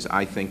conclusion is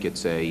I think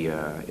it's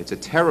a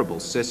terrible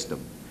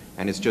system,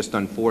 and it's just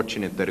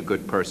unfortunate that a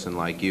good person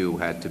like you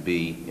had to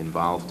be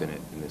involved in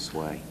it in this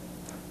way.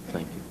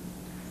 Thank you.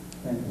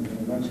 Thank you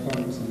very much,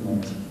 Congressman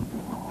Morrison.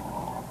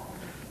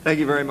 Thank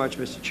you very much,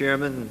 Mr.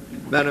 Chairman.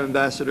 Madam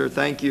Ambassador,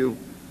 thank you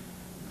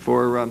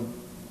for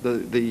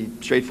the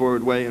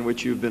straightforward way in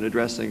which you've been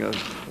addressing a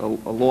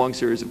long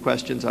series of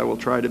questions. I will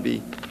try to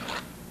be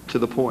to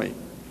the point.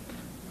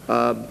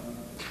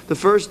 The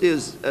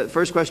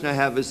first question I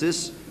have is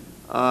this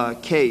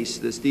case,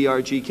 this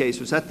DRG case,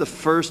 was that the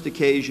first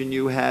occasion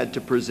you had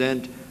to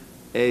present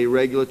a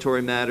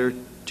regulatory matter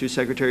to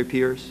Secretary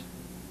Pierce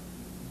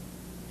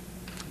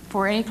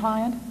For any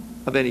client?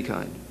 of any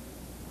kind?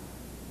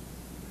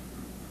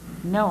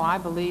 No, I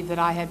believe that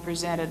I had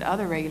presented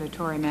other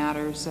regulatory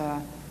matters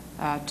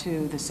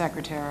to the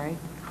Secretary.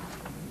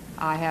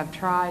 I have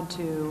tried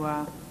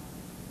to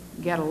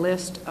get a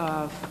list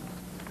of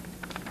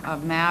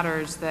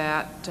matters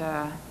that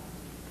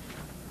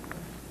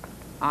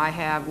I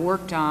have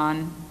worked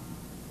on,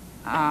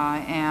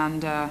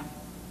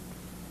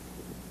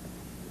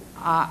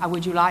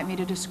 would you like me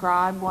to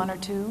describe one or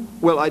two?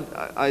 Well,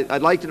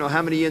 I'd like to know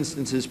how many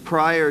instances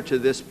prior to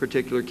this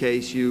particular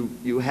case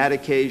you had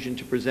occasion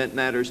to present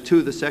matters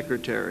to the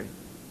Secretary.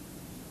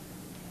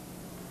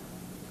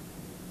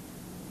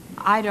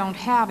 I don't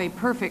have a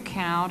perfect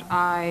count.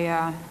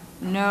 I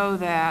know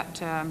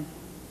that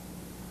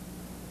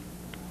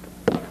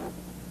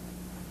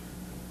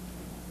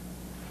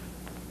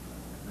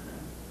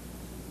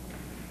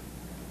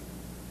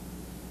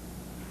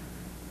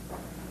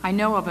I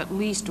know of at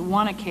least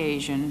one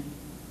occasion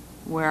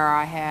where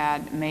I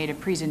had made a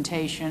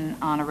presentation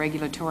on a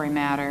regulatory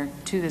matter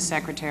to the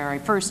Secretary,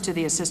 first to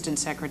the Assistant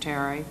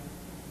Secretary,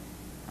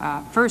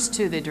 first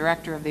to the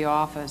Director of the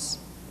Office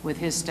with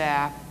his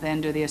staff,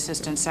 then to the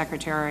Assistant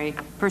Secretary,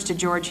 first to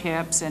George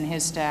Hips and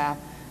his staff,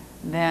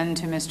 then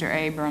to Mr.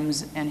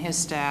 Abrams and his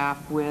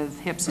staff with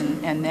Hips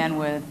and then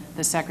with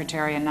the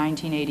Secretary in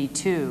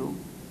 1982.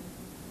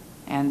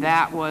 And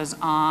that was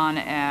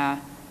on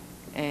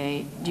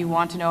do you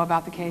want to know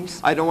about the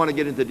case? I don't want to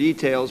get into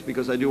details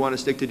because I do want to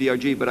stick to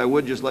DRG, but I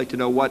would just like to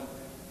know what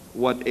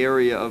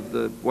area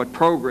of what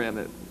program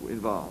it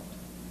involved.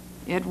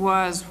 It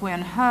was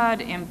when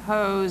HUD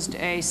imposed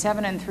a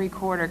 7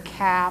 3/4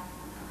 cap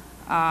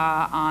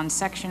on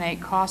Section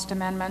 8 cost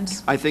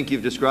amendments. I think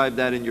you've described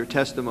that in your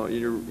testimony,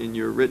 in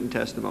your written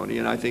testimony,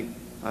 and I think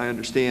I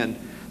understand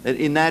that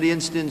in that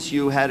instance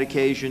you had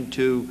occasion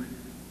to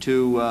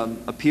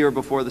appear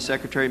before the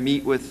Secretary,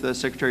 meet with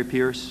Secretary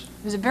Pierce.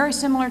 It was very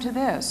similar to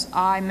this.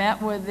 I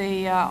met with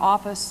the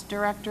office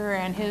director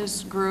and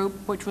his group,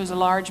 which was a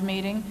large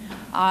meeting.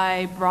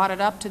 I brought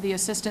it up to the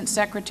Assistant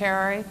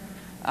Secretary,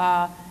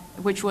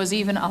 which was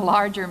even a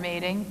larger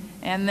meeting,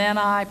 and then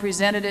I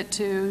presented it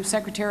to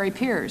Secretary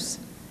Pierce.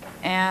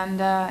 And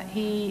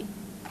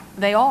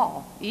they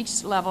all,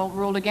 each level,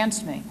 ruled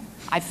against me.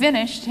 I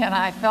finished, and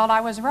I felt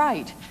I was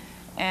right.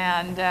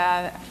 And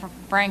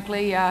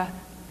frankly,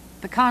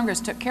 the Congress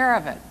took care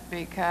of it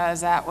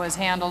because that was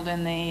handled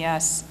in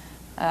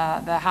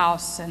the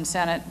House and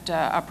Senate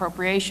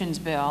appropriations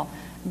bill.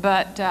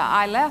 But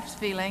I left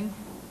feeling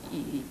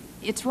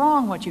it's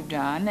wrong what you've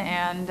done,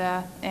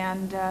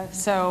 and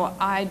so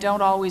I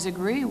don't always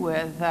agree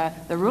with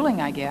the ruling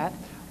I get.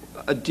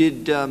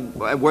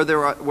 Were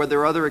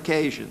there other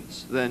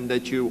occasions then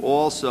that you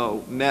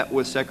also met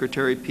with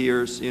Secretary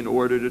Pierce in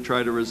order to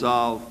try to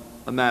resolve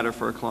a matter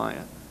for a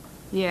client?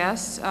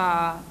 Yes.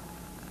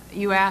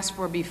 You asked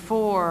for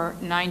before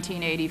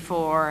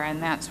 1984,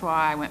 and that's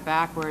why I went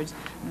backwards.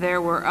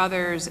 There were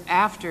others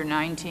after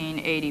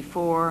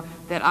 1984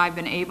 that I've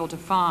been able to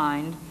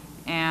find,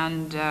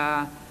 and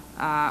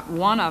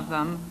one of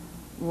them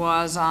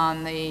was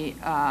on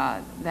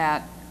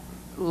that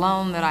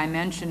loan that I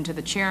mentioned to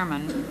the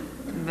chairman.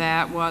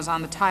 That was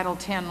on the Title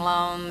X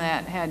loan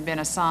that had been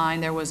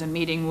assigned. There was a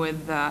meeting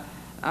with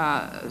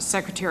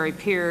Secretary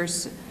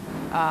Pierce,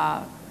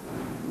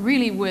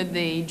 really with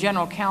the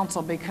General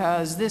Counsel,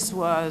 because this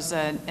was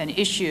an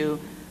issue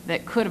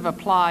that could have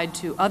applied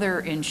to other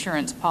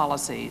insurance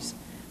policies,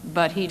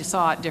 but he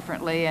saw it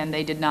differently, and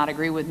they did not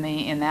agree with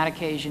me in that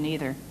occasion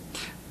either.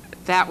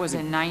 That was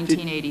in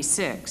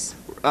 1986.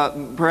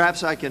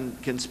 Perhaps I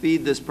can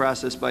speed this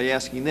process by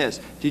asking this.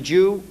 Did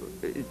you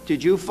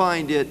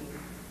find it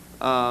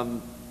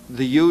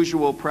the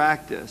usual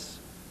practice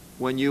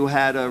when you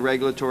had a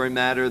regulatory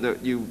matter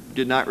that you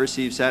did not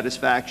receive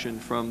satisfaction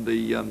from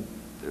the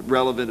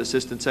relevant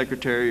assistant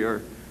secretary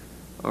or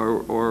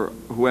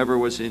whoever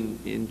was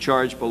in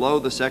charge below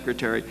the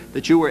secretary,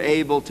 that you were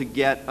able to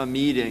get a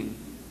meeting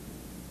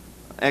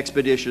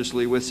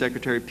expeditiously with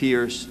Secretary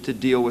Pierce to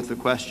deal with the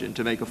question,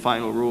 to make a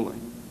final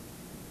ruling?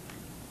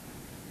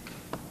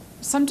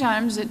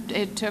 Sometimes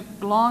it took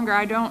longer.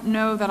 I don't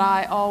know that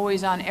I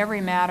always, on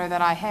every matter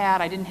that I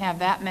had, I didn't have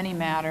that many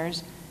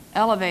matters,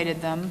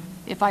 elevated them.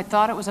 If I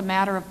thought it was a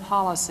matter of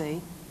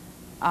policy,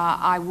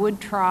 I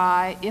would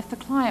try, if the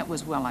client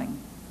was willing.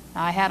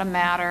 I had a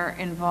matter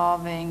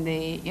involving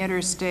the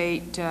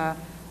Interstate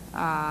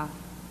Land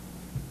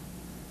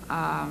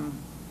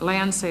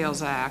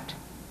Sales Act,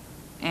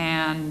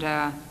 and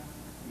I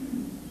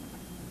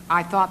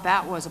thought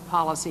that was a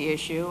policy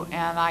issue,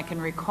 and I can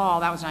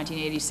recall, that was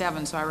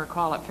 1987, so I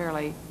recall it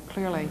fairly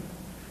clearly.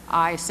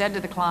 I said to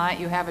the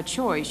client, you have a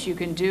choice. You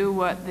can do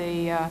what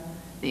the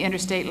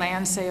Interstate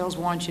Land Sales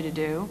want you to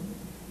do.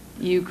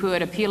 You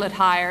could appeal it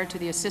higher to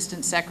the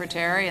Assistant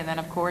Secretary and then,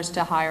 of course,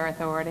 to higher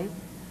authority.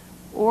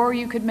 Or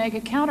you could make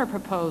a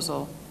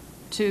counter-proposal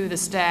to the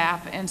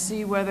staff and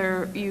see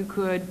whether you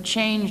could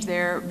change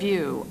their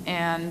view.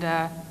 And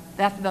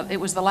it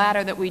was the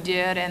latter that we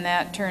did, and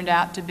that turned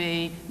out to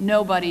be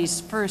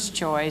nobody's first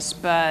choice,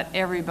 but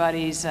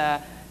everybody's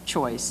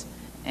choice.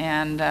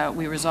 And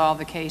we resolved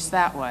the case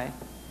that way.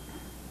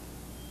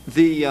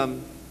 The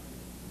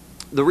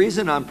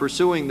reason I'm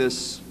pursuing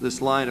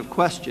this line of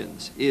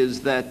questions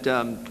is that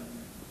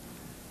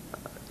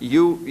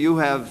you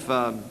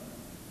have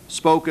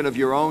spoken of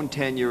your own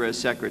tenure as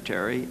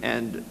secretary,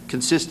 and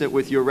consistent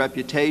with your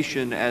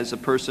reputation as a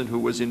person who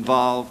was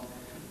involved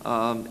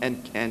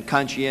and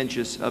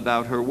conscientious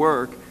about her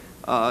work,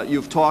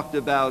 you've talked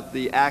about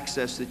the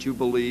access that you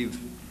believe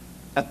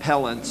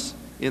appellants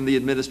in the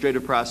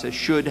administrative process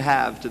should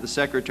have to the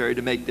secretary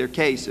to make their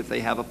case if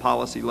they have a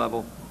policy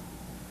level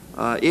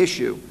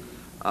issue.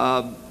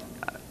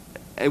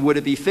 Would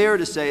it be fair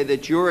to say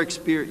that your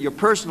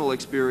personal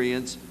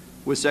experience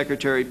with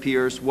Secretary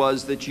Pierce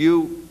was that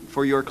you,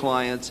 for your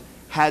clients,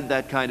 had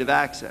that kind of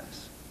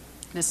access?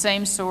 The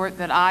same sort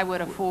that I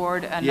would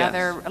afford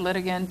another Yes.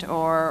 litigant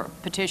or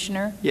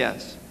petitioner?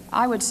 Yes.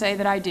 I would say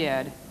that I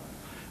did.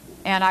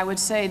 And I would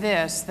say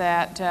this,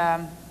 that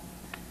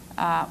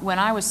when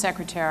I was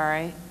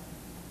secretary,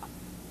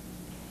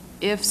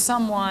 if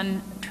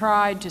someone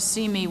tried to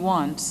see me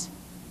once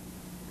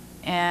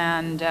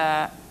and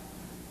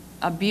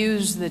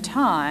abused the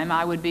time,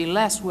 I would be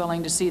less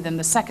willing to see them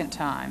the second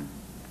time.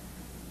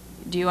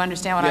 Do you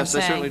understand what I'm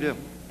saying? Yes, I certainly do.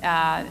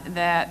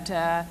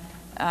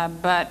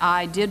 But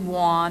I did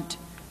want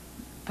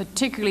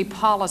particularly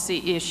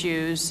policy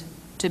issues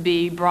to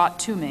be brought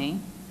to me,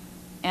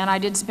 and I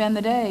did spend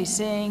the day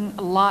seeing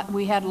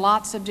we had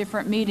lots of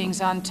different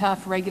meetings on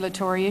tough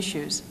regulatory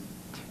issues.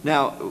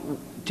 Now,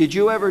 did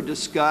you ever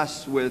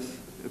discuss with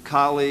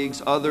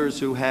colleagues, others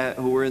who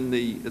were in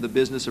the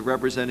business of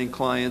representing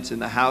clients in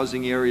the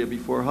housing area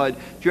before HUD,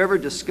 did you ever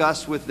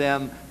discuss with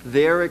them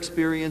their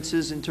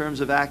experiences in terms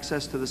of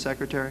access to the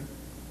secretary?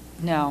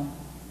 No.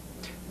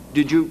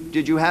 Did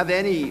you have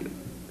any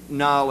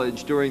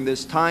knowledge during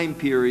this time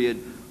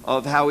period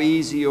of how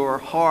easy or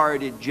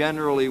hard it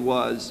generally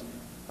was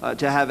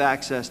to have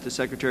access to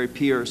Secretary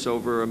Pierce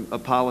over a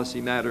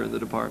policy matter in the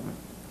department?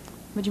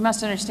 But you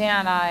must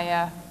understand,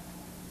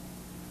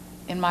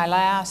 in my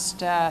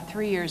last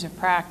 3 years of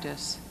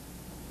practice,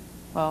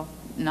 well,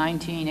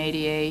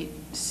 1988,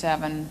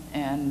 7,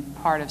 and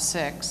part of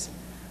 6,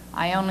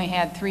 I only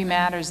had 3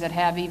 matters that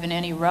have even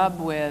any rub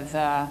with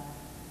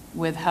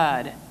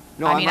HUD.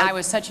 No, I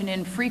was such an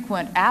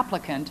infrequent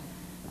applicant,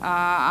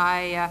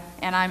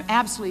 and I'm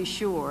absolutely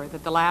sure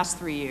that the last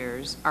 3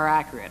 years are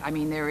accurate. I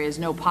mean, there is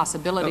no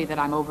possibility that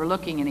I'm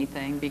overlooking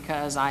anything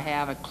because I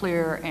have a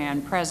clear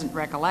and present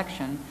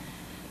recollection,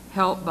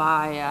 helped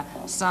by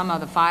some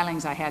of the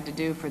filings I had to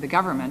do for the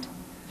government,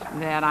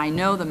 that I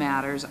know the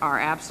matters are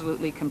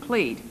absolutely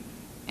complete.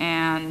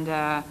 And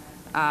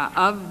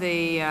of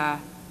the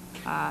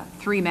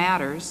 3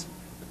 matters,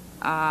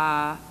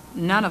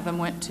 none of them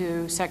went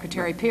to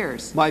Secretary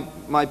Pierce.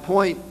 My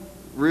point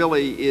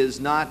really is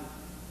not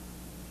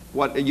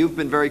what you've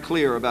been very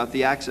clear about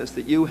the access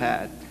that you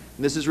had.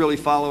 And this is really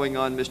following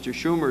on Mr.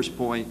 Schumer's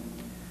point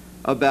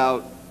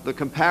about the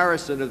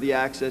comparison of the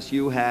access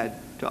you had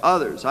to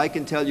others. I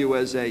can tell you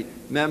as a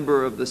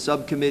member of the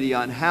subcommittee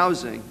on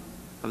housing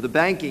of the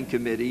banking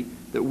committee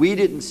that we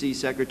didn't see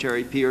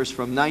Secretary Pierce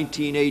from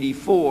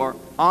 1984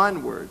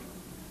 onward,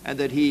 and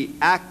that he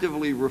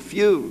actively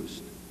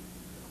refused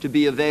to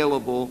be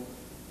available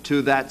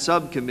to that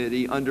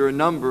subcommittee under a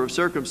number of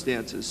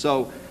circumstances.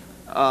 So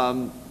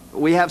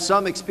we have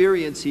some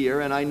experience here,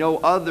 and I know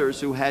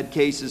others who had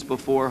cases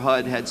before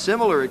HUD had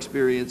similar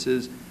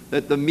experiences,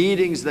 that the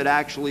meetings that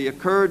actually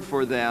occurred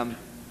for them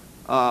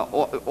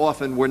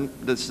often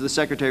the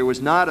secretary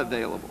was not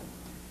available.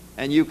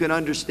 And you can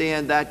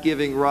understand that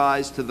giving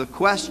rise to the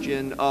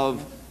question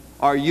of,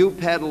 are you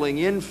peddling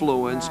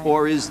influence, Right.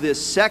 or is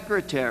this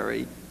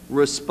secretary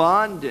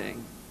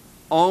responding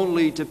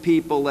only to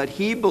people that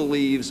he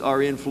believes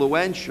are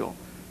influential?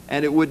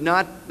 And it would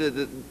not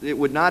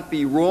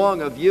be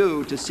wrong of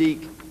you to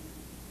seek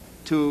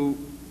to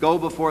go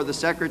before the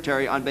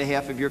secretary on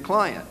behalf of your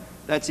client.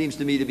 That seems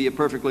to me to be a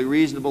perfectly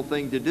reasonable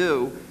thing to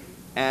do.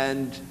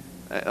 And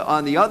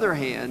on the other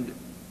hand,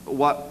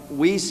 what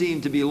we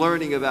seem to be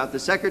learning about the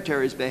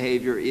secretary's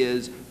behavior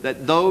is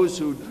that those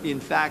who in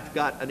fact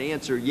got an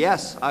answer,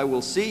 yes, I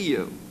will see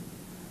you,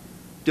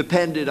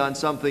 depended on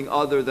something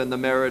other than the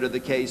merit of the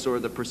case or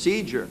the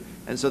procedure.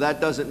 And so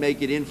that doesn't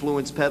make it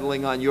influence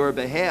peddling on your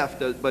behalf,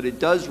 but it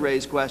does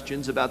raise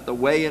questions about the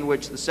way in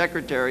which the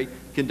secretary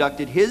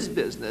conducted his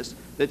business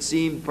that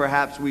seemed,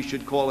 perhaps we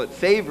should call it,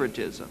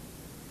 favoritism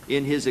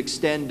in his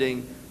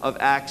extending of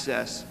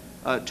access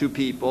to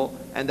people,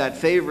 and that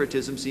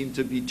favoritism seemed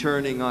to be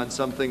turning on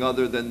something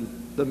other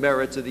than the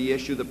merits of the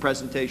issue, the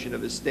presentation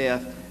of his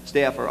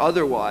staff or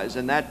otherwise.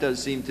 And that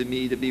does seem to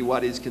me to be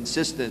what is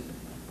consistent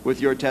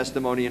with your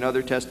testimony and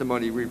other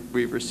testimony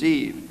we've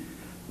received.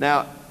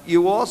 Now,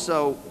 you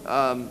also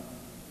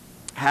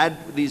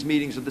had these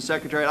meetings with the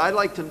secretary. I'd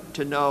like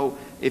to know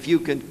if you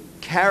can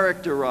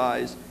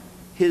characterize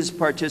his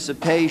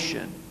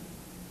participation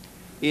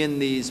in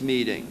these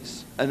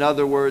meetings. In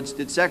other words,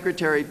 did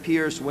Secretary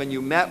Pierce, when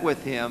you met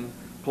with him,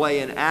 play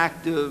an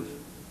active,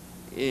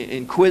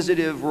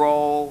 inquisitive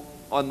role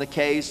on the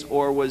case,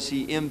 or was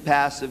he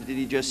impassive? Did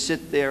he just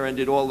sit there, and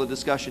did all the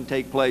discussion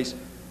take place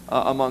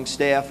among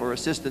staff or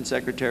assistant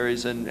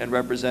secretaries and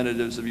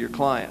representatives of your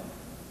client?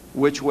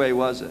 Which way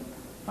was it?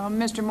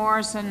 Mr.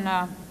 Morrison,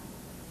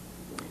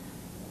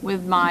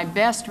 with my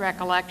best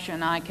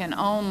recollection, I can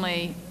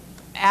only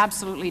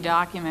absolutely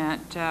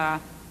document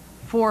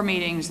 4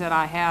 meetings that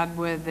I had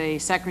with the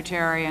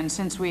secretary, and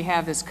since we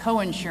have this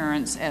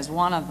coinsurance as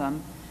one of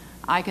them,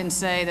 I can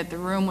say that the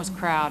room was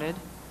crowded,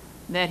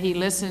 that he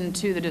listened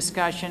to the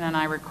discussion, and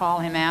I recall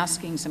him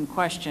asking some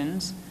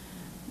questions,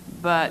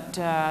 but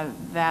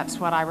that's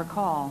what I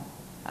recall,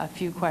 a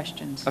few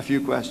questions. A few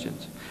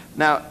questions.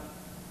 Now,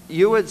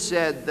 you had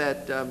said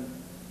that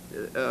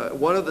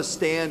one of the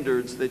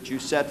standards that you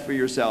set for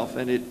yourself,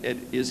 and it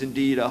is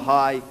indeed a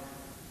high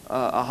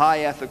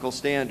ethical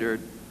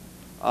standard,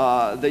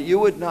 that you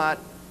would not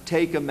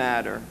take a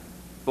matter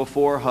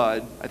before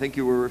HUD, I think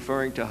you were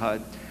referring to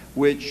HUD,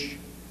 which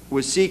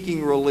was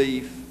seeking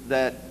relief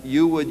that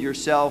you would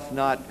yourself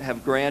not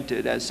have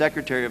granted as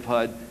Secretary of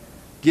HUD,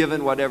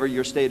 given whatever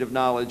your state of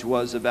knowledge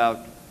was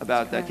about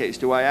that case.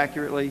 Do I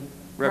accurately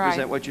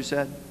represent what you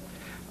said?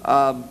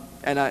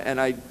 And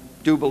I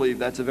do believe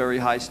that's a very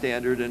high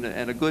standard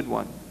and a good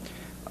one.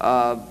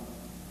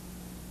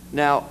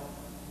 Now,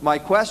 my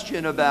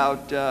question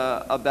about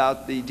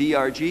the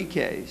DRG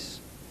case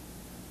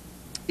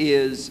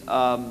is,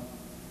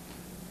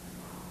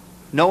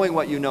 knowing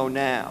what you know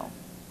now,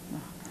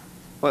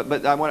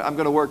 but I'm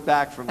going to work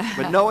back from,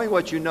 but knowing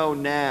what you know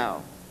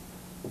now,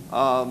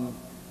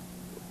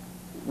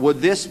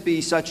 would this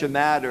be such a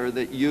matter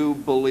that you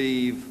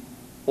believe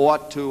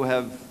ought to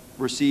have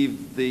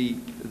received the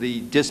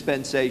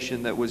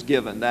dispensation that was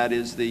given? That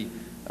is the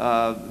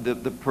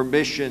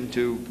permission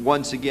to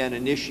once again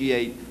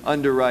initiate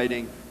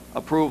underwriting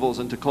approvals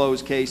and to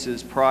close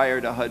cases prior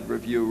to HUD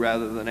review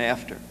rather than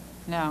after?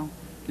 No.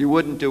 You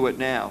wouldn't do it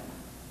now.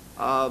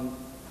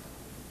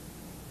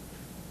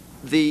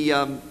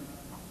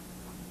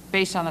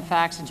 Based on the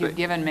facts that you've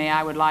given me,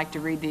 I would like to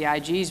read the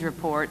IG's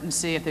report and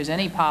see if there's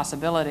any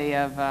possibility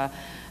of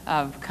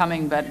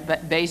coming,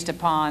 but based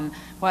upon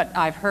what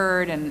I've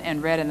heard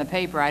and read in the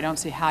paper, I don't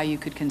see how you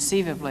could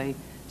conceivably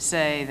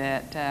say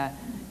that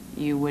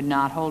you would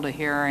not hold a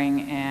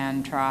hearing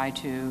and try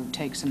to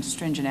take some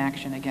stringent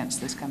action against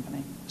this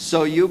company.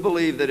 So you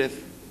believe that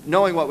if,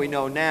 knowing what we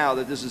know now,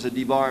 that this is a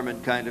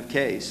debarment kind of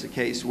case, a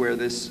case where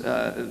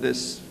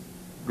this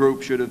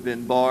group should have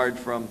been barred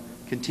from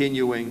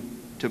continuing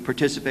to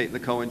participate in the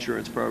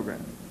coinsurance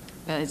program?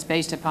 It's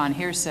based upon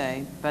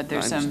hearsay, but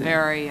there's some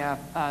very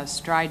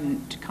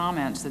strident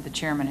comments that the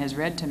chairman has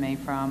read to me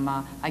from,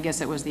 I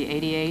guess it was the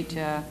 88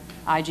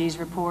 IG's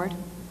report.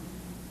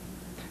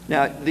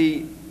 Now,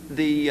 the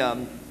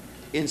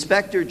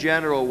Inspector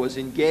General was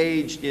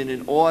engaged in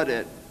an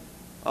audit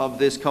of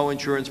this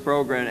coinsurance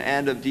program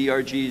and of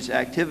DRG's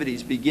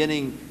activities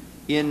beginning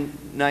in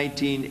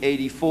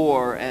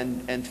 1984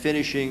 and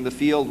finishing the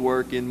field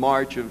work in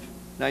March of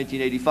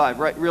 1985,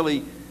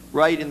 really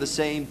right in the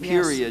same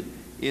period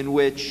in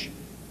which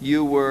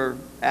you were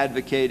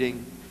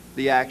advocating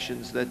the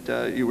actions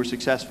that you were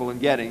successful in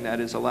getting, that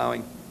is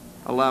allowing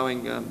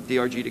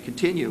DRG to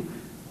continue.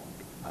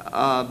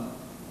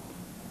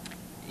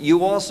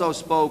 You also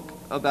spoke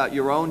about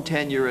your own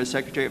tenure as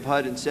Secretary of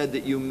HUD and said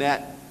that you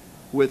met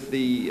with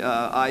the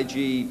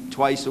IG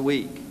twice a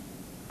week.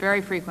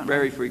 Very frequently.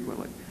 Very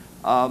frequently.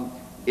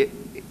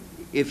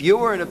 If you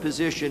were in a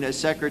position as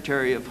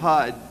Secretary of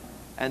HUD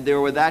and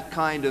there were that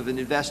kind of an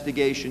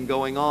investigation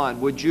going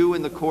on, would you,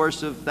 in the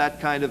course of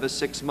that kind of a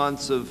 6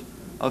 months of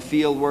of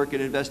field work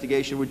and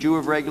investigation, would you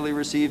have regularly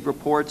received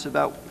reports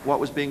about what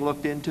was being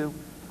looked into?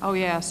 Oh,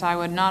 yes. I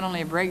would not only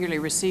have regularly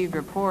received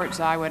reports,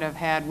 I would have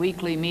had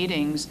weekly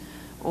meetings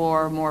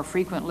or more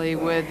frequently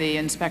with the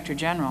Inspector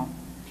General.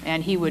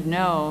 And he would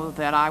know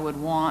that I would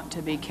want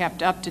to be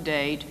kept up to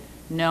date,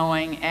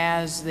 knowing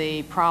as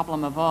the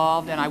problem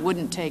evolved, and I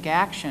wouldn't take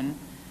action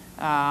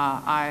until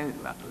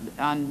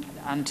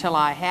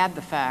I had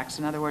the facts.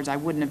 In other words, I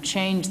wouldn't have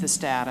changed the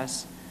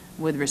status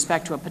with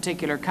respect to a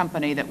particular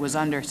company that was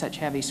under such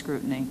heavy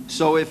scrutiny.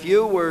 So if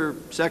you were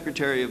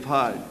Secretary of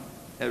HUD,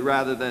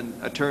 rather than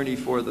attorney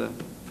for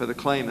the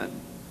claimant,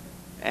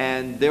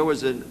 and there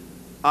was an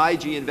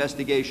IG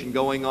investigation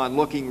going on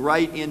looking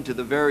right into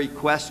the very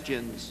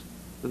questions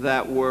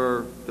that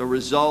were the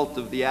result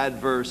of the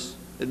adverse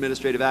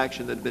administrative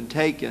action that had been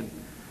taken,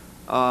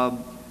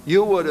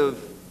 you would have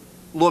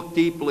looked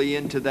deeply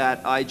into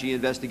that IG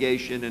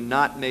investigation and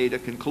not made a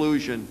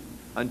conclusion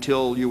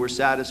until you were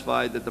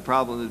satisfied that the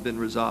problem had been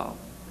resolved.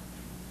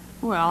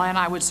 Well, and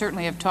I would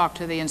certainly have talked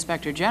to the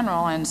Inspector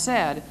General and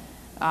said,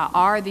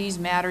 are these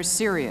matters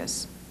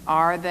serious?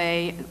 Are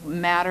they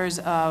matters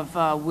of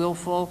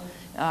willful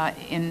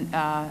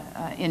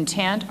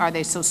intent? Are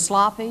they so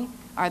sloppy?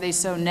 Are they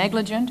so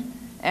negligent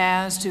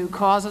as to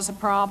cause us a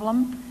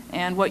problem?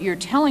 And what you're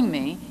telling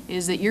me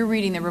is that you're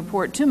reading the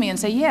report to me and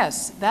say,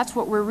 yes, that's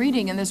what we're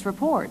reading in this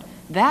report.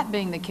 That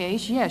being the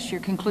case, yes,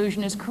 your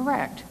conclusion is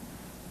correct.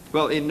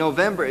 Well, in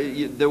November,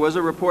 there was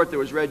a report that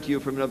was read to you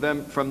from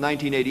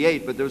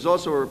 1988, but there was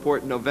also a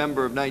report in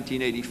November of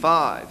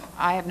 1985.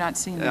 I have not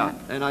seen that.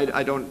 And I'm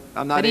not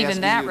But asking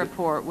even that you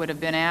report would have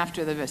been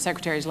after the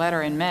Secretary's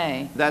letter in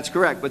May. That's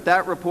correct, but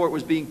that report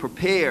was being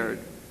prepared.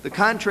 The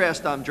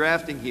contrast I'm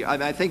drafting here,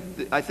 I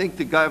think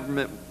the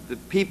government, the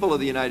people of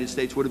the United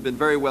States would have been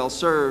very well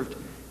served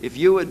if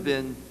you had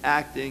been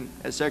acting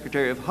as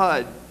Secretary of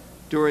HUD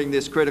during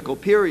this critical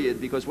period,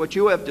 because what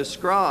you have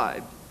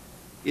described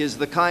is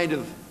the kind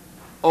of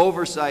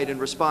oversight and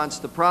response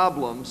to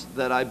problems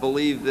that I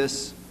believe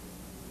this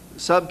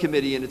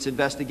subcommittee in its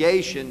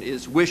investigation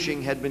is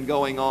wishing had been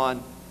going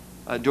on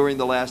during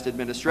the last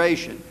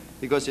administration.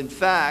 Because in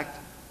fact,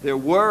 there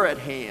were at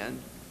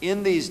hand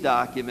in these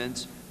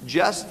documents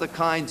just the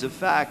kinds of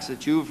facts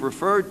that you've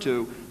referred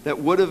to that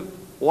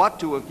ought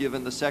to have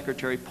given the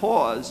Secretary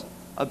pause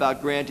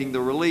about granting the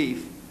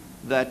relief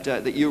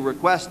that you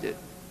requested.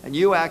 And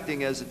you,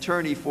 acting as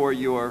attorney for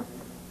your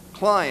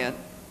client,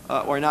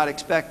 are not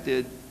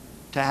expected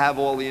to have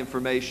all the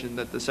information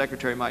that the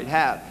Secretary might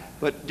have.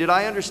 But did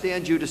I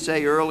understand you to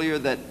say earlier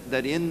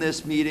that in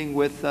this meeting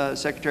with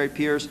Secretary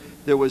Pierce,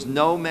 there was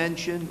no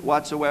mention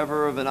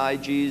whatsoever of an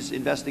IG's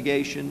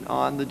investigation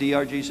on the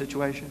DRG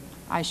situation?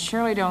 I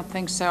surely don't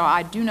think so.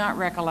 I do not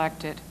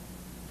recollect it.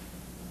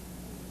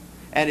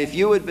 And if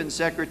you had been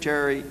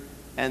Secretary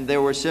and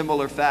there were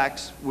similar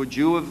facts, would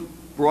you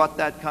have brought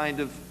that kind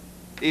of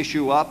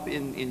issue up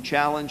in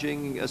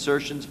challenging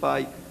assertions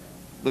by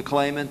the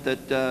claimant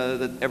that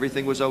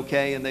everything was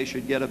okay and they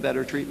should get a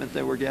better treatment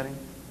they were getting?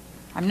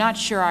 I'm not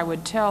sure I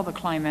would tell the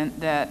claimant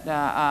that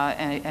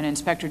an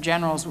Inspector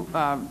General's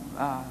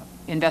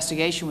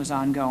investigation was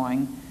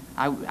ongoing.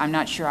 I'm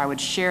not sure I would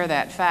share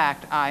that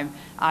fact.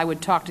 I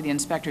would talk to the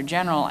Inspector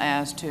General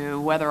as to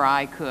whether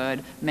I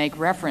could make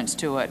reference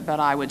to it, but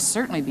I would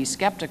certainly be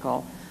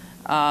skeptical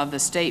of the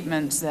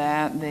statements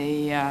that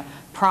the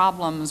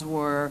problems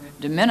were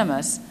de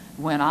minimis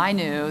when I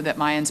knew that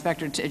my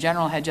Inspector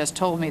General had just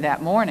told me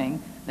that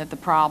morning that the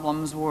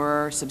problems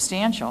were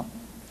substantial.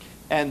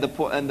 And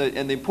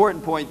the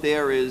important point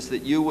there is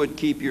that you would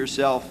keep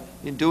yourself,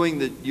 in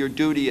doing your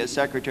duty as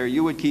Secretary,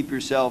 you would keep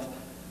yourself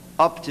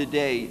up to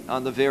date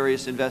on the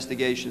various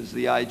investigations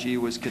the IG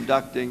was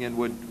conducting and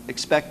would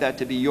expect that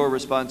to be your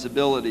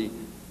responsibility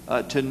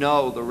to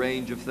know the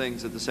range of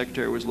things that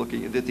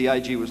the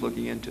IG was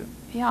looking into.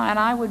 Yeah, and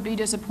I would be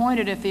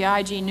disappointed if the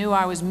IG knew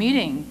I was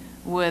meeting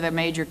with a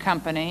major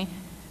company.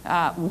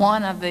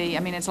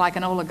 It's like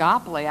an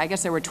oligopoly. I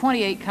guess there were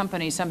 28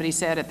 companies, somebody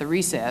said at the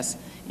recess,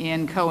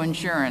 in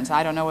co-insurance.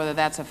 I don't know whether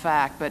that's a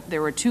fact, but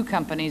there were 2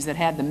 companies that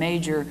had the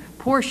major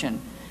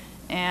portion.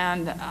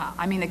 And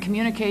the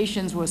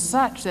communications was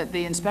such that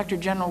the Inspector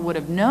General would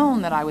have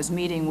known that I was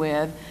meeting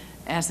with,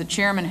 as the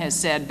chairman has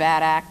said,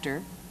 bad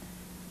actor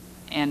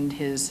and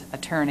his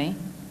attorney,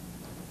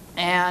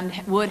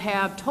 and would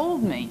have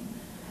told me,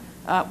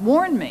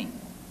 warned me,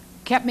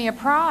 kept me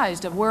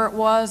apprised of where it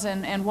was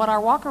and what our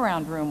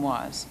walk-around room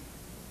was.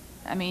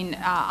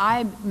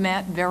 I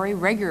met very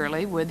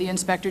regularly with the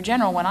Inspector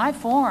General. When I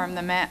formed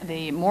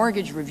the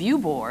Mortgage Review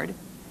Board,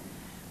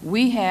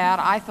 we had,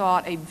 I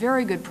thought, a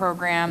very good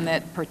program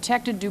that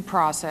protected due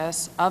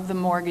process of the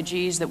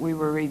mortgagees that we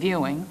were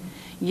reviewing,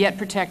 yet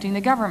protecting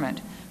the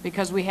government,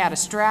 because we had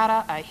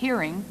a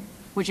hearing,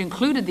 which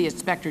included the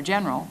Inspector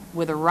General,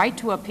 with a right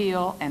to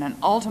appeal and an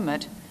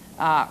ultimate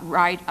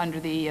right under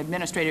the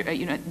administrative,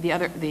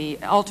 the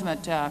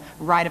ultimate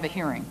right of a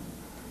hearing.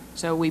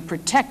 So we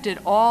protected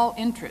all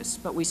interests,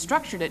 but we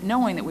structured it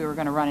knowing that we were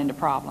going to run into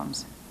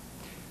problems.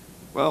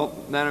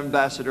 Well, Madam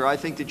Ambassador, I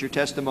think that your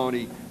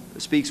testimony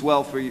speaks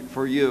well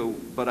for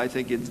you, but I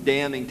think it's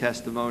damning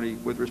testimony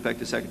with respect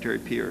to Secretary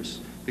Pierce,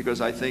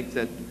 because I think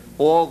that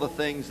all the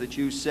things that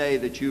you say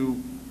that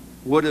you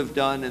would have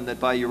done and that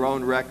by your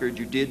own record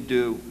you did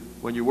do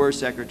when you were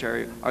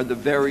Secretary are the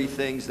very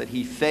things that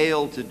he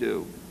failed to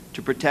do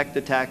to protect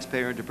the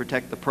taxpayer and to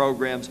protect the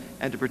programs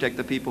and to protect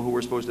the people who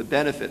were supposed to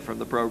benefit from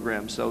the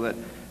programs, so that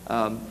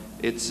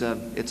it's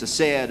a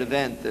sad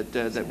event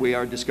that we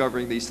are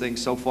discovering these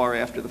things so far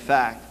after the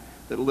fact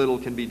that little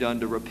can be done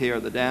to repair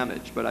the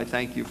damage. But I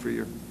thank you for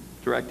your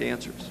direct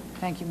answers.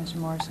 Thank you, Mr.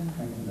 Morrison.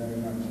 Thank you very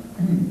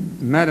much.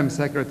 Madam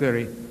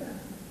Secretary,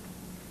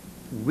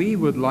 we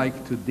would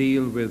like to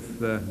deal with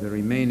the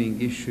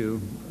remaining issue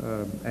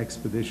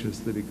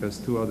expeditiously because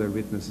 2 other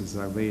witnesses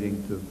are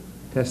waiting to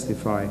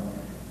testify.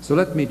 So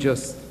let me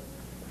just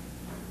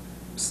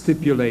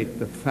stipulate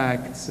the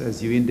facts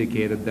as you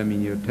indicated them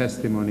in your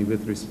testimony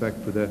with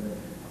respect to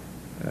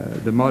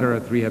the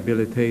moderate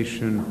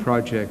rehabilitation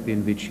project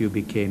in which you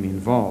became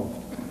involved.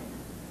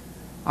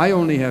 I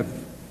only have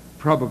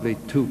probably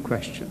 2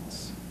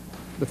 questions.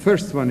 The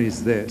first one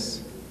is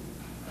this.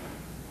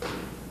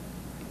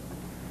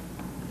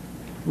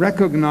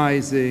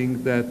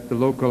 Recognizing that the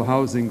local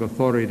housing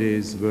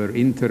authorities were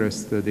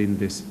interested in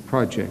this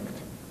project,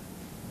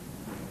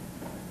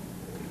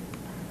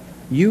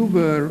 you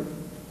were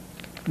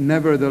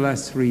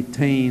nevertheless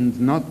retained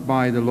not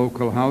by the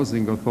local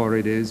housing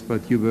authorities,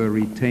 but you were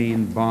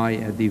retained by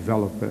a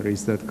developer.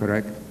 Is that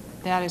correct?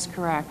 That is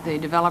correct. The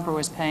developer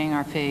was paying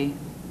our fee.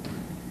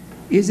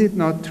 Is it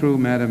not true,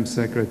 Madam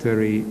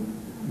Secretary,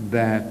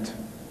 that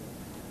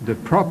the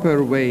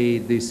proper way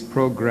this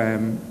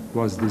program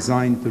was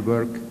designed to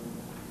work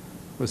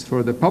was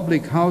for the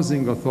public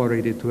housing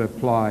authority to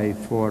apply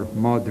for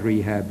mod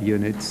rehab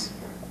units,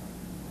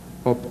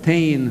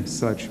 obtain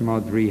such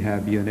mod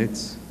rehab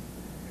units,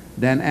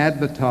 then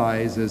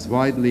advertise as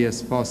widely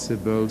as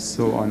possible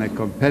so on a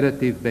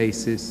competitive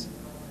basis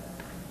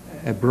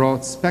a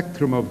broad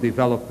spectrum of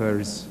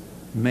developers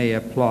may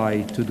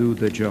apply to do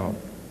the job?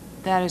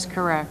 That is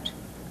correct.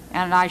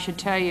 And I should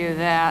tell you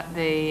that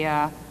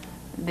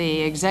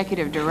the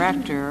executive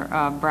director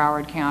of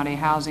Broward County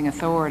Housing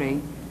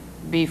Authority,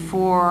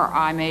 before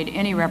I made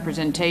any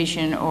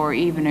representation or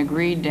even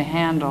agreed to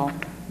handle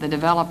the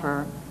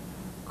developer,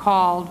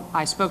 called.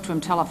 I spoke to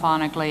him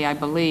telephonically, I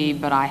believe,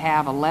 but I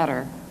have a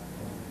letter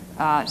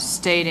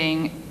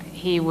stating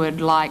he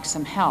would like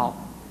some help,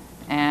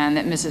 and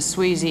that Mrs.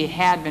 Sweezy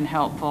had been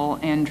helpful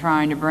in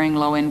trying to bring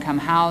low-income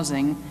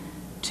housing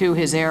to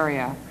his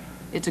area.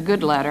 It's a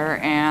good letter,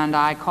 and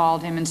I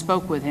called him and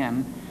spoke with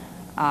him.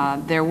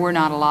 There were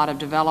not a lot of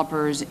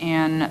developers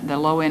in the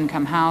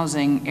low-income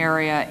housing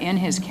area in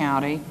his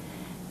county,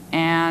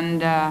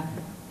 and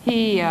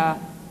he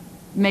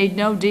made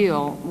no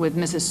deal with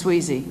Mrs.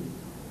 Sweezy.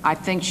 I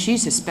think she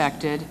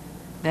suspected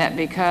that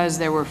because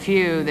there were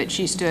few that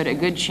she stood a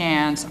good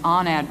chance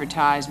on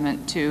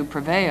advertisement to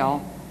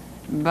prevail,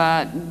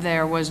 but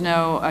there was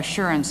no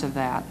assurance of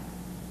that.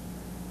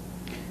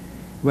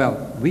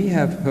 Well, we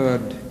have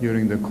heard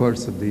during the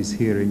course of these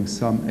hearings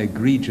some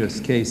egregious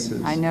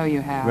cases. I know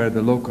you have. Where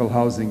the local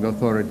housing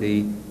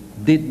authority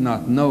did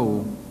not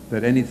know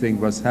that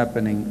anything was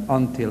happening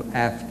until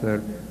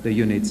after the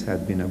units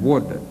had been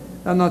awarded.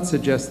 I'm not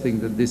suggesting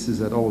that this is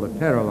at all a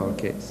parallel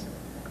case.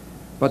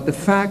 But the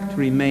fact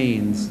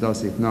remains,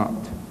 does it not,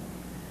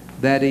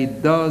 that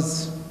it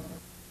does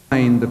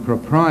find the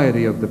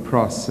propriety of the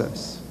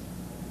process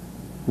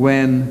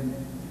when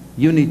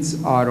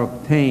units are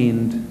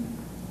obtained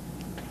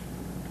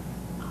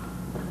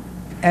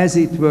as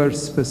it were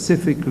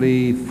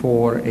specifically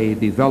for a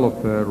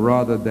developer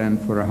rather than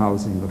for a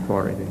housing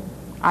authority?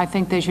 I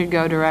think they should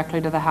go directly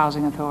to the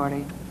housing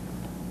authority.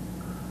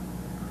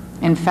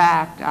 In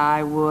fact,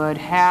 I would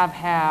have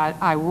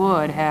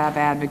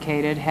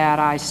advocated, had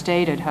I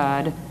stayed at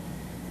HUD,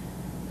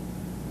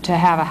 to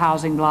have a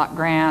housing block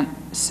grant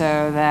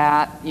so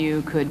that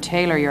you could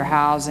tailor your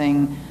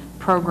housing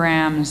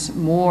programs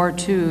more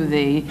to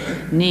the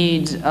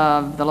needs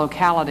of the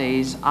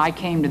localities. I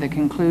came to the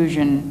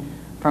conclusion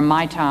from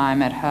my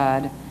time at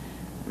HUD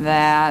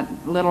that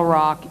Little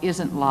Rock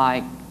isn't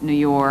like New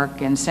York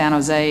and San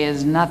Jose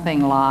is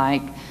nothing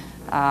like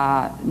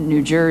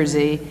New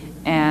Jersey,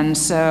 and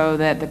so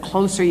that the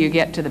closer you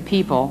get to the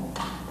people,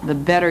 the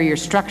better your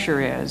structure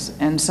is.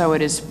 And so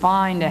it is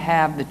fine to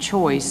have the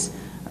choice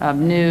of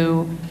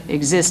new,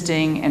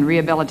 existing, and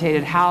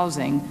rehabilitated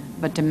housing,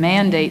 but to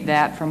mandate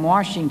that from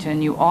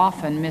Washington, you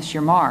often miss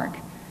your mark.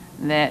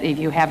 That if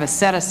you have a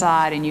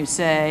set-aside and you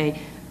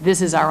say,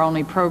 this is our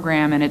only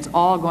program and it's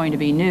all going to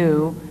be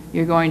new,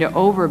 you're going to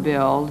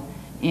overbuild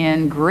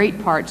in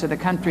great parts of the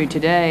country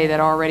today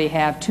that already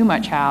have too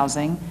much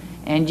housing.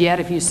 And yet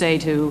if you say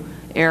to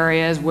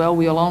areas, well,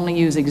 we'll only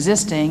use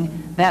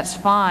existing, that's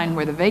fine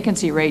where the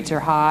vacancy rates are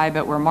high,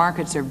 but where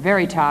markets are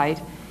very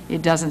tight,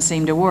 it doesn't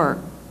seem to work.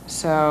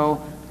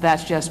 So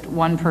that's just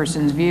one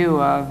person's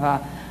view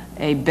of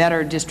a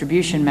better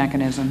distribution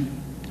mechanism.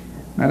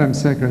 Madam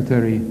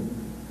Secretary,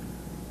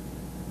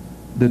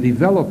 the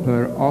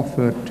developer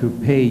offered to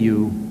pay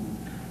you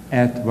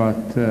at what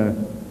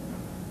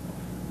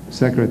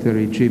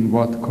Secretary Jim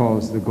Watt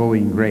calls the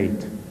going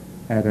rate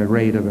at a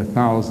rate of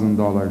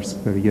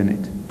 $1,000 per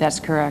unit. That's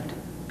correct.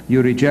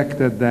 You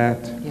rejected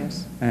that,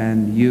 Yes.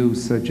 and you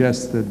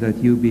suggested that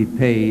you be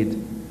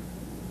paid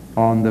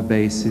on the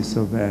basis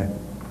of a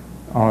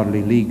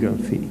hourly legal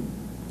fee.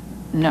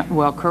 No,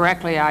 well,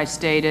 correctly, I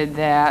stated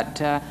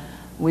that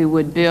we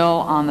would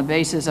bill on the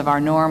basis of our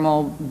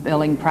normal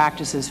billing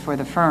practices for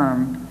the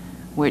firm,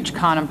 which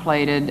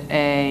contemplated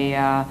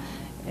an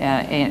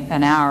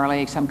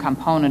hourly, some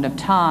component of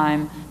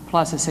time,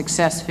 plus a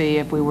success fee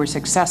if we were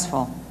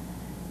successful.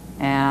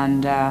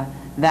 And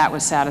that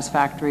was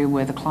satisfactory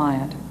with the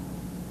client.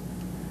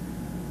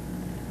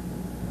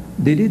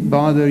 Did it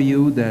bother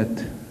you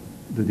that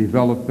the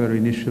developer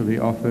initially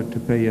offered to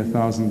pay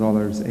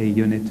 $1,000 a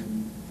unit?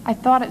 I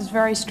thought it was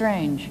very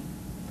strange.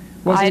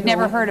 Was I had it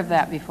never all- heard of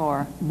that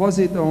before. Was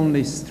it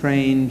only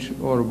strange,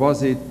 or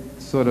was it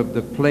sort of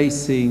the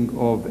placing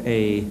of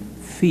a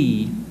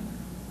fee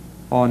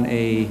on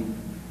a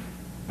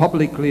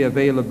publicly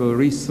available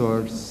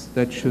resource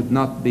that should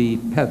not be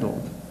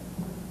peddled?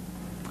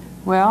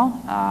 Well,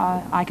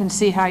 I can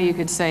see how you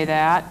could say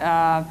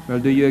that. Well,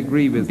 do you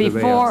agree with the way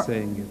Before- of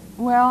saying it?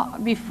 Well,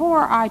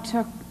 before I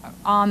took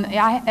on,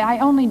 I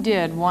only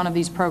did one of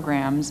these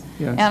programs,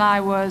 Yes. and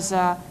I was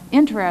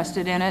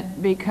interested in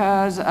it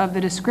because of the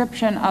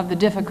description of the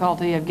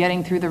difficulty of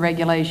getting through the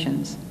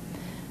regulations.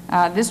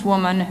 This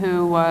woman,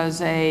 who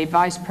was a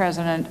vice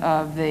president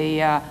of the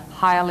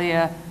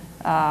Hialeah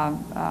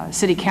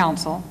City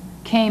Council,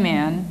 came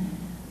in.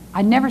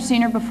 I'd never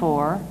seen her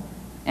before,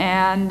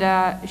 and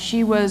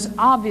she was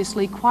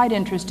obviously quite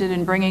interested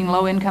in bringing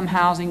low-income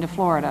housing to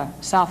Florida,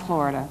 South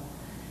Florida.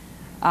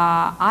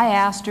 I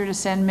asked her to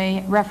send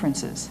me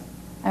references.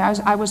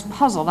 I was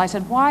puzzled. I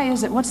said, why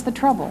is it? What's the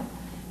trouble?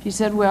 She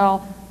said,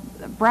 well,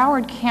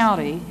 Broward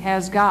County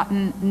has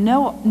gotten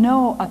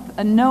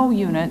no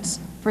units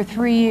for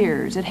 3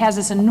 years. It has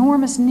this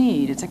enormous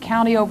need. It's a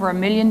county over 1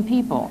 million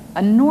people,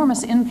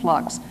 enormous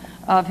influx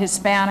of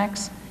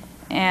Hispanics,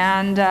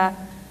 and I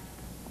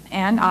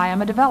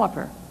am a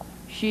developer.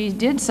 She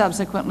did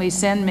subsequently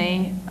send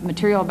me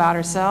material about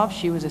herself.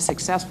 She was a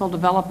successful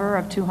developer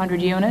of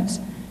 200 units.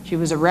 She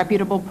was a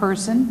reputable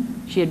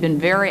person. She had been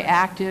very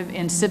active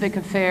in civic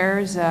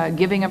affairs,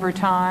 giving of her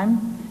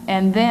time.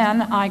 And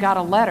then I got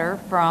a letter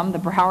from the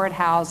Broward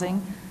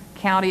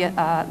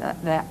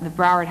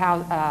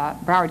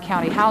Broward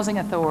County Housing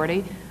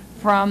Authority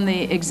from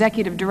the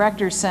executive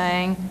director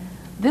saying,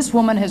 this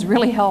woman has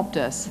really helped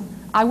us.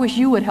 I wish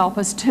you would help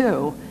us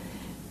too.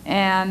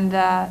 And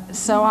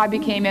so I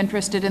became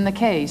interested in the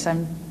case.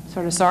 I'm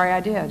sort of sorry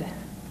I did.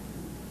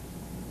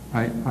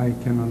 I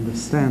can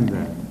understand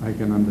that. I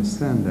can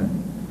understand that.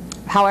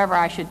 However,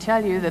 I should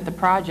tell you that the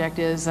project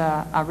is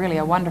really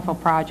a wonderful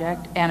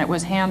project, and it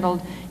was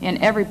handled in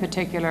every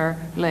particular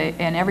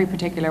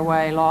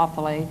way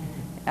lawfully.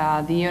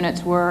 The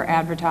units were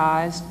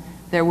advertised.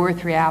 There were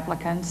 3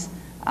 applicants.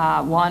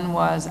 One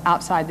was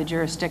outside the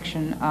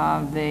jurisdiction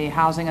of the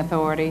Housing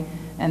Authority,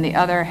 and the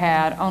other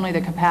had only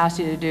the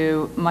capacity to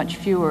do many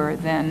fewer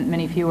than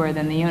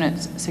the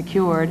units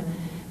secured.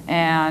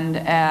 And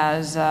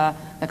as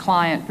the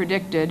client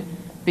predicted,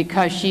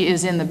 because she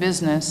is in the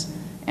business,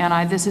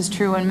 and this is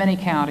true in many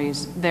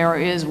counties, there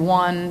is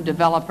one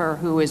developer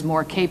who is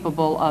more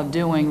capable of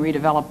doing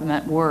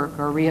redevelopment work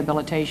or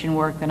rehabilitation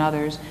work than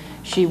others.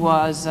 She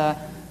was the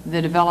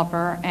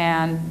developer,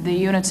 and the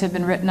units have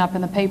been written up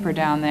in the paper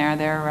down there.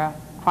 They're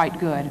quite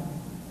good.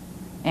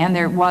 And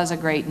there was a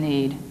great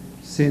need.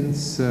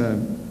 Since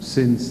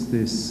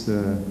this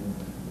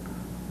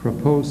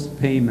proposed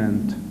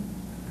payment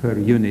per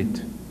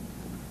unit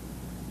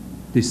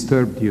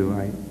disturbed you,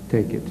 I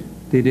take it,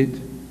 did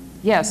it?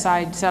 Yes,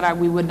 I said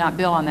we would not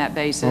bill on that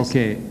basis.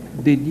 Okay.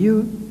 Did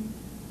you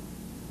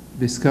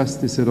discuss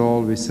this at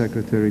all with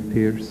Secretary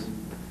Pierce?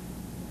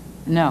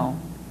 No.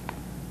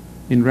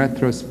 In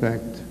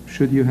retrospect,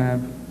 should you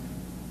have?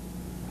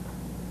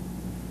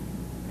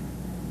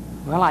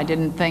 Well, I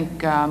didn't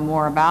think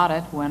more about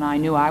it when I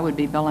knew I would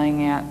be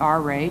billing at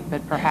our rate,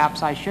 but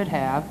perhaps I should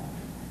have.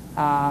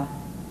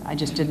 I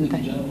just didn't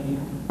think.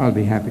 I'll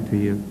be happy to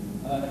yield.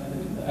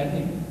 I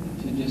think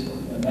to just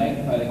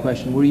magnify the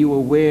question, were you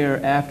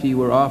aware after you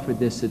were offered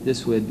this that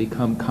this would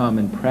become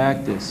common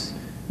practice?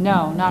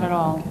 No, not at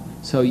all.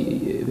 So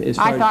as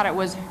far I thought it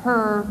was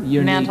her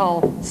Your need-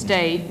 mental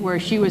state where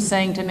she was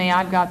saying to me,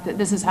 I've got,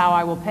 this is how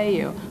I will pay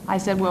you. I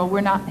said, well,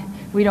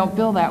 we don't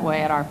bill that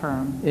way at our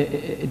firm.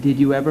 Did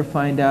you ever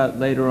find out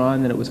later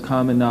on that it was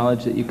common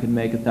knowledge that you could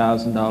make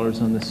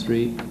 $1,000 on the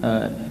street?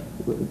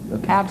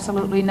 Okay.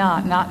 Absolutely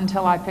not. Not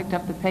until I picked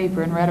up the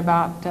paper and read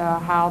about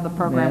how the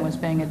program was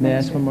being administered. May I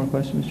ask one more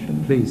question, Mr.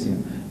 Chairman? Please.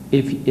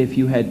 If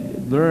you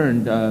had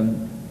learned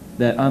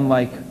that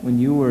unlike when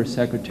you were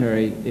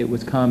secretary, it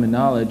was common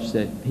knowledge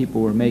that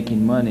people were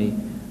making money,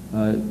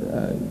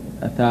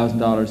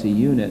 $1,000 a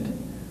unit,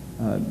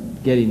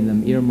 getting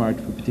them earmarked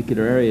for a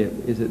particular area,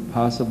 is it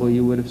possible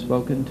you would have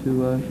spoken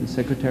to the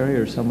secretary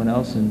or someone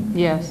else?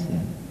 Yes.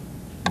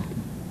 Yeah.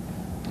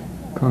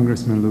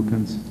 Congressman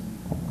Lukens.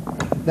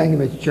 Thank you,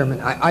 Mr. Chairman.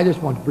 I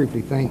just want to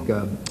briefly thank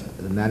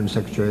Madam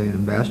Secretary and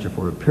Ambassador,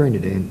 for appearing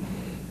today. And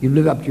you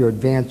live up to your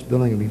advanced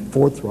billing and be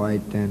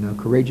forthright and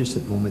courageous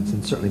at moments,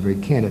 and certainly very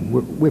candid.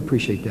 We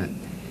appreciate that.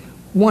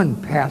 One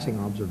passing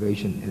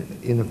observation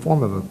in the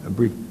form of a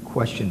brief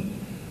question.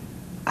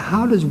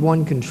 How does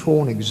one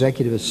control an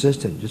executive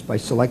assistant? Just by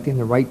selecting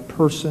the right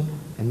person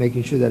and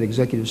making sure that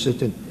executive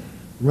assistant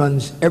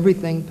runs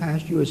everything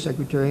past you as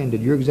secretary? And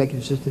did your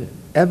executive assistant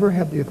ever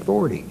have the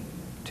authority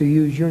to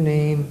use your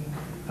name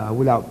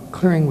without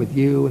clearing with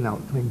you and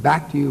without coming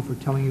back to you for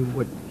telling you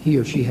what he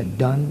or she had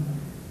done?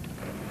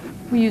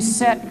 Well, you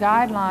set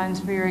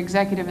guidelines for your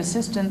executive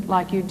assistant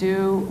like you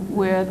do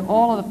with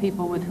all of the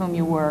people with whom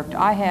you worked.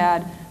 I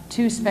had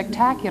 2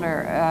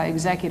 spectacular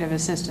executive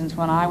assistants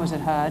when I was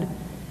at HUD,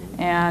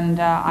 and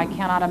I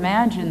cannot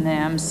imagine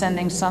them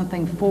sending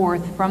something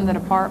forth from the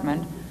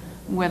department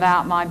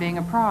without my being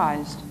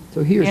apprised.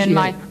 So he or she in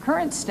my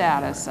current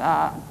status,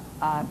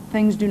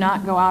 things do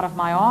not go out of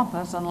my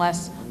office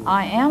unless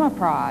I am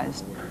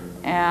apprised.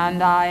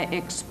 And I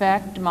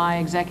expect my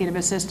executive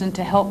assistant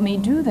to help me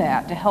do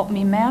that, to help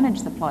me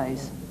manage the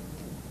place.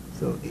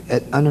 So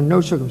under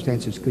no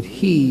circumstances could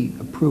he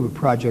approve a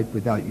project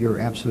without your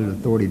absolute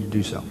authority to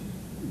do so?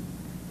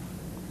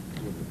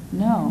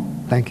 No.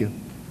 Thank you.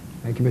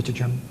 Thank you, Mr.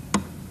 Chairman.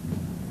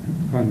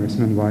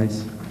 Congressman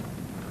Weiss.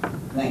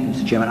 Thank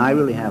you, Mr. Chairman. I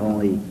really have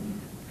only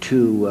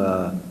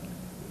 2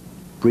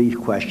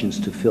 brief questions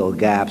to fill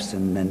gaps,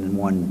 and then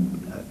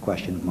one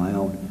question of my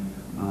own.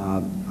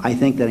 I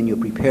think that in your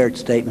prepared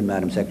statement,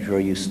 Madam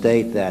Secretary, you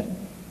state that,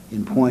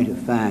 in point of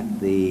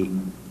fact, the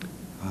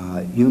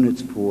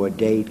units for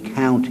Dade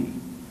County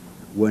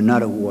were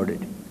not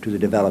awarded to the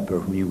developer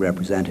whom you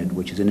represented,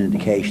 which is an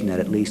indication that,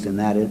 at least in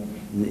that in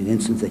the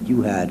instance that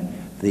you had,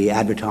 the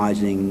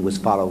advertising was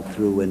followed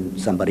through and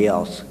somebody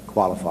else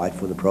qualified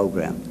for the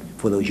program,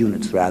 for those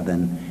units, rather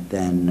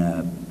than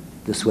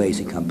the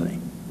Swayze company.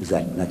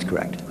 That's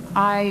correct?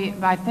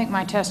 I think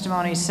my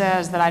testimony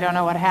says that I don't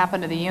know what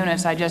happened to the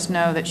units. I just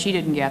know that she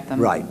didn't get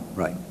them. Right,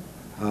 right.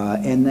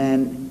 And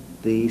then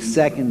the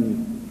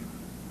second,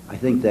 I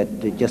think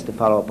that just to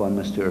follow up on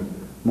Mr.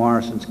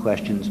 Morrison's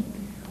questions,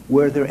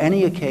 were there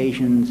any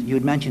occasions, you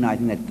had mentioned, I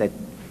think, that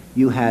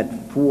you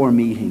had 4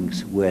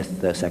 meetings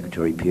with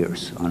Secretary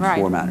Pierce on right.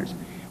 4 matters.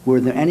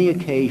 Were there any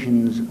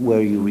occasions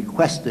where you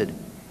requested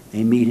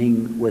a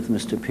meeting with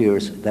Mr.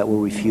 Pierce that were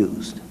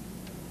refused?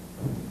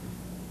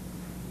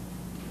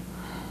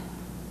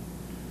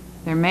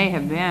 There may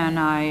have been.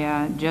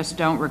 I just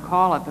don't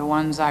recall it. The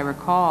ones I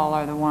recall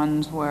are the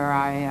ones where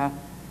I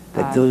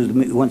those are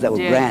the ones that were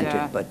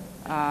granted, but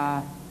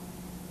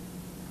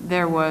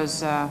there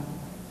was.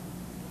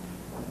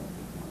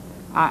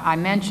 I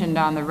mentioned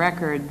on the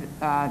record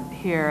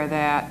here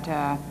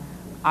that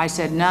I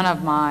said none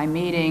of my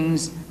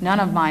meetings,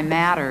 none of my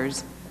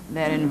matters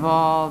that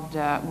involved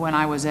when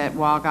I was at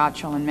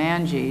Walgatchel and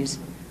Manges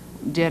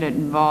did it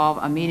involve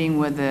a meeting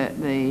with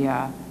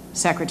the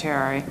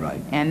secretary,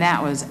 right. And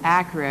that was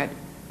accurate.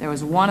 There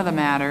was one of the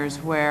matters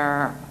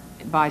where,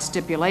 by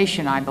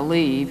stipulation, I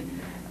believe,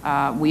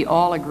 we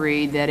all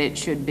agreed that it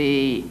should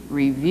be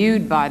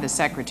reviewed by the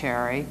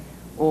secretary,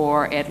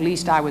 or at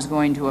least I was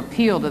going to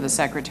appeal to the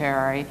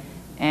secretary,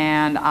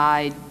 and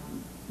I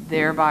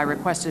thereby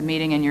requested a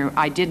meeting, and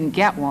I didn't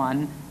get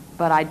one,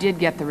 but I did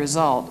get the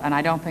result, and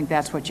I don't think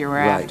that's what you were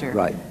after.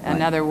 Right.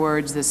 In other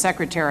words, the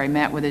secretary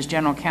met with his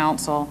general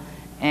counsel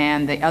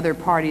and the other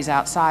parties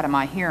outside of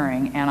my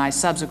hearing, and I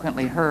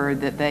subsequently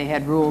heard that they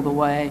had ruled the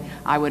way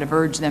I would have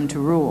urged them to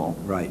rule.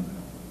 Right.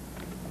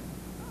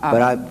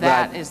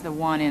 That is the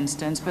one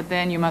instance, but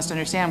then you must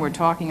understand we're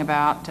talking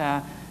about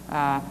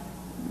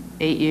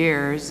 8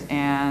 years,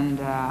 and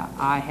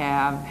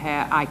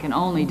I can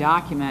only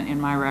document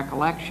in my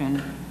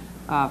recollection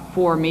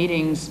 4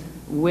 meetings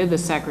with the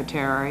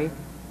secretary,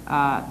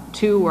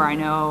 2 where I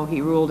know he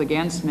ruled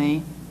against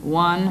me,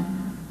 1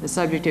 the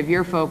subject of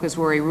your focus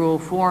where he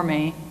ruled for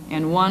me,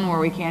 and 1 where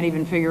we can't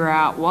even figure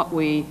out what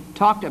we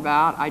talked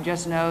about. I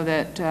just know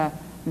that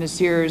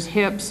Messrs.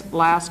 Hips,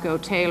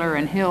 Lasko, Taylor,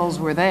 and Hills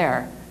were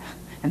there.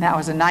 And that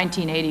was in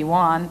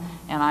 1981,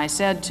 and I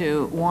said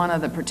to one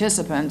of the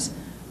participants,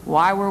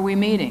 why were we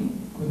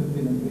meeting? Could have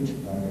been a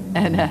witch party.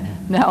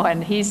 And no,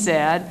 and he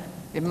said,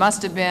 it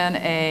must have been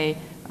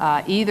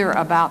either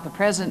about the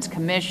President's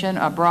Commission,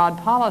 a broad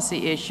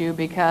policy issue,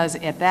 because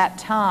at that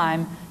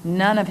time,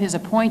 none of his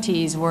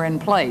appointees were in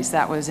place.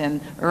 That was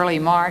in early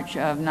March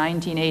of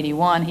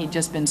 1981. He'd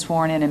just been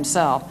sworn in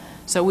himself.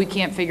 So we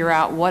can't figure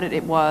out what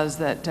it was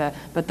that,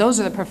 but those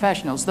are the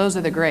professionals. Those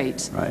are the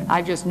greats. Right.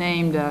 I've just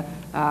named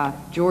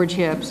George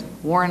Hips,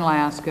 Warren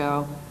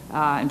Lasko,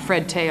 and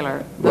Fred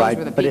Taylor. Those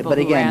were the people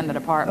who ran the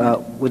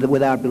department.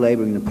 Without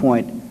belaboring the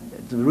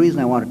point, the reason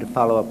I wanted to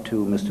follow up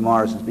to Mr.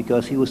 Morris is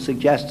because he was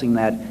suggesting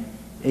that,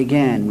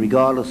 again,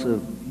 regardless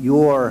of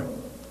your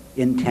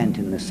intent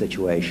in this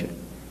situation,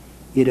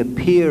 it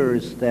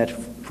appears that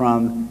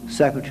from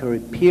Secretary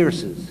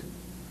Pierce's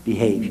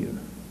behavior,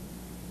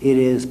 it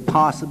is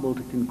possible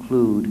to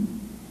conclude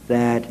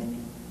that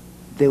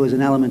there was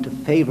an element of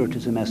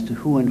favoritism as to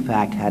who, in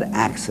fact, had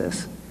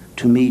access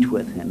to meet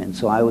with him. And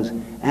so I was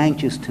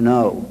anxious to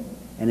know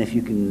and if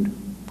you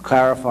can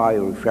clarify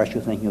or refresh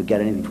your thinking or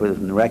get anything further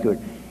from the record,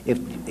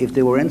 if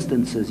there were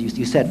instances,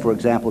 you said, for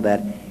example,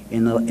 that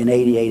in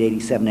 88,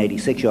 87,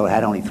 86, you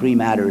had only 3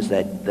 matters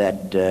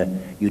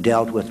that you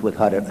dealt with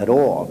HUD at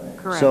all.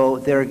 Correct. So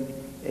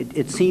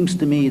it seems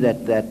to me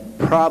that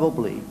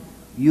probably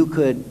you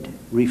could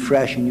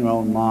refresh in your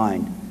own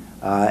mind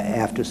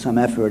after some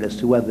effort as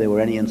to whether there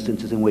were any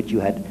instances in which you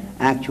had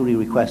actually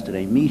requested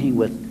a meeting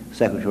with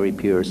Secretary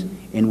Pierce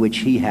in which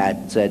he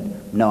had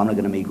said, no, I'm not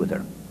going to meet with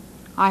her.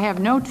 I have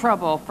no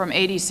trouble from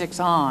 86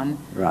 on,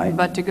 Right.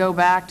 but to go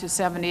back to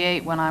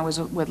 78 when I was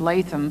with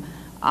Latham,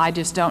 I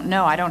just don't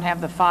know. I don't have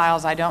the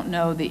files. I don't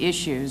know the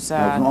issues.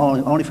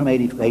 No, only from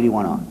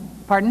 81 on.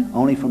 Pardon?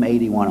 Only from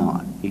 81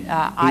 on. He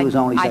was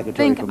only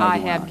secretary from 81 I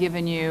think I have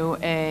given you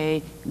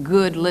a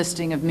good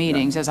listing of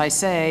meetings. As I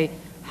say,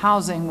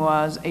 housing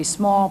was a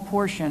small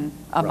portion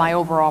of my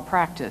overall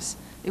practice.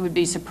 It would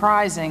be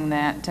surprising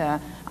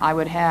that I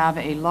would have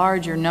a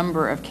larger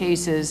number of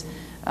cases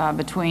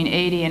between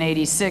 80 and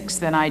 86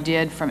 than I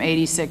did from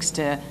 86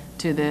 to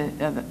the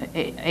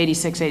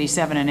 86,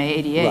 87, and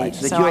 88. Right,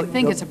 so I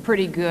think it's a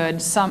pretty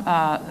good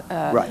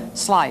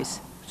slice.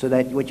 So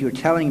that what you're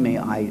telling me,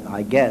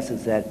 I guess,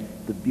 is that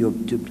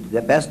to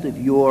the best of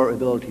your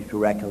ability to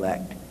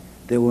recollect,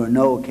 there were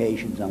no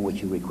occasions on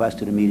which you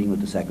requested a meeting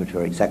with the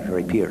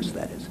Secretary Pierce,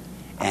 that is,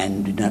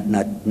 and did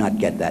not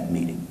get that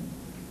meeting.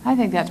 I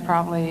think that's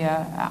probably,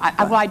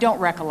 well, I don't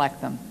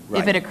recollect them.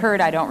 Right. If it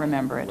occurred, I don't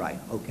remember it. Right,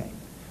 okay.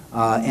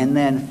 And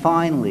then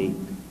finally,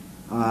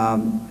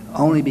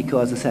 only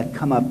because this had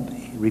come up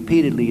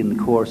repeatedly in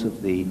the course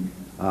of the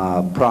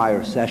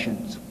prior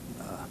sessions,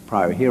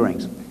 prior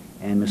hearings,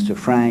 and Mr.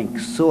 Frank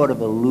sort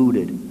of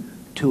alluded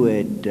to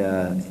it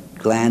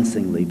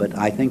glancingly, but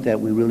I think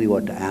that we really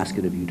ought to ask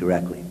it of you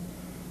directly.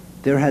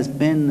 There has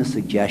been the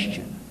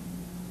suggestion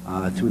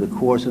through the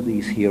course of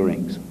these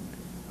hearings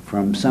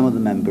from some of the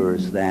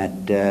members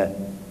that there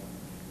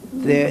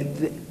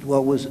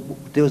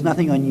was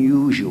nothing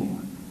unusual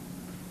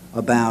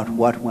about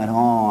what went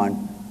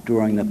on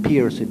during the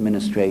Pierce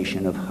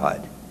administration of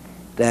HUD,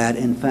 that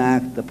in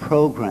fact the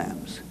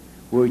programs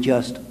were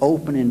just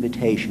open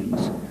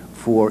invitations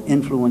for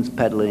influence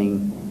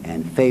peddling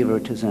and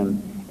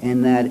favoritism,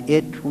 and that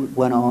it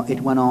went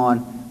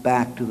on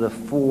back to the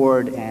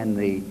Ford and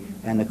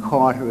the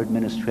Carter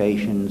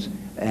administrations,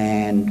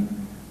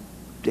 and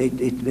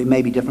it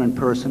may be different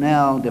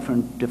personnel,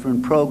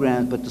 different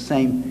programs, but the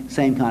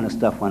same kind of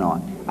stuff went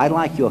on. I'd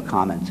like your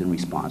comments in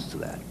response to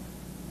that.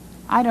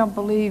 I don't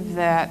believe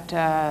that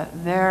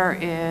there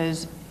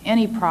is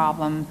any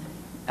problem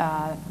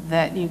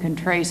that you can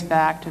trace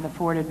back to the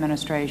Ford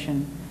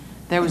administration.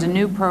 There was a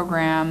new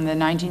program, the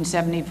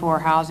 1974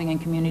 Housing and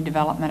Community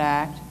Development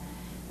Act,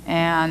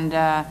 and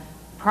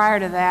prior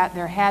to that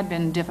there had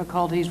been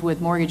difficulties with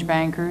mortgage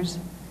bankers,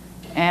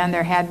 and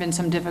there had been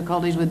some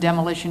difficulties with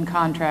demolition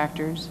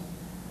contractors.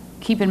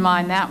 Keep in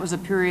mind that was a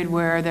period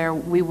where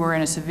we were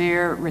in a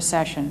severe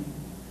recession.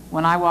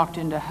 When I walked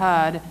into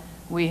HUD,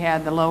 we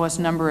had the lowest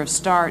number of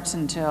starts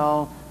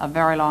until a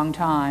very long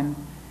time.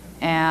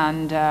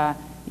 And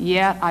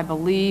yet I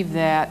believe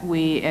that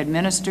we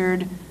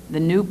administered the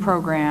new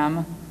program,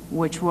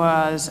 which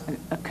was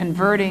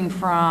converting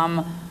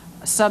from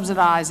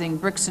subsidizing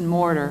bricks and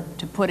mortar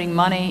to putting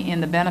money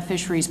in the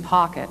beneficiary's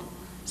pocket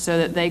so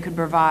that they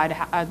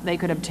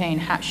could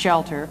obtain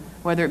shelter,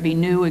 whether it be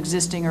new,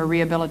 existing, or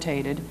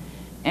rehabilitated.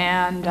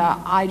 And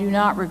I do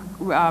not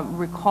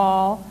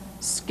recall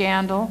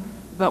scandal,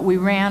 but we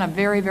ran a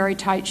very, very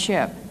tight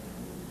ship.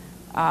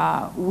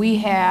 We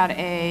had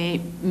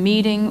a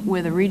meeting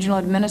with the regional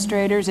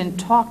administrators and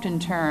talked in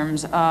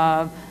terms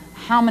of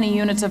how many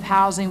units of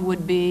housing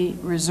would be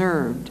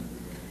reserved,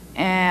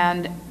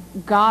 and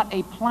got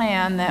a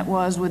plan that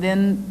was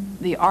within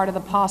the art of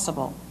the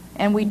possible,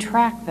 and we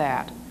tracked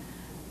that.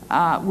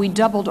 We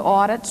doubled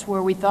audits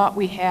where we thought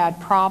we had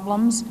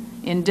problems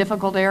in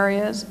difficult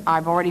areas.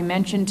 I've already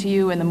mentioned to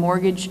you in the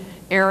mortgage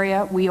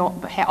area, we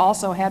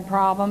also had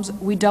problems.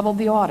 We doubled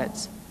the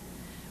audits.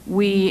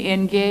 We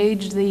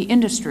engaged the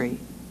industry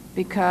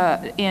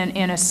because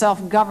in a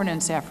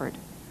self-governance effort.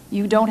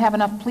 You don't have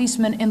enough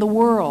policemen in the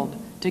world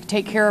to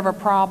take care of a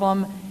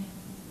problem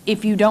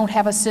if you don't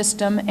have a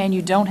system and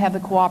you don't have the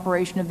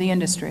cooperation of the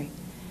industry.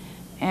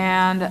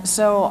 And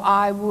so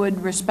I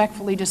would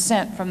respectfully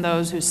dissent from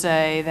those who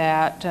say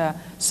that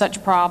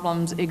such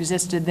problems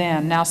existed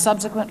then. Now,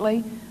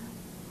 subsequently,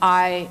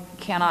 I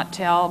cannot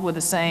tell with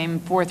the same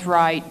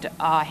forthright,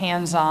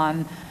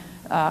 hands-on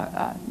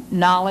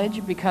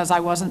knowledge because I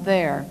wasn't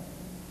there.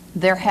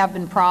 There have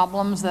been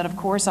problems that, of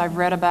course, I've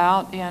read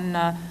about in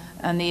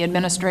the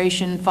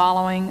administration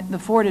following the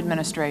Ford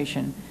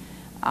administration.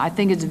 I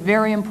think it's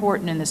very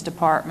important in this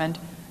department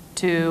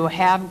to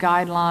have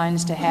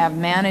guidelines, to have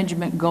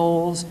management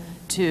goals,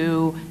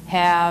 to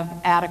have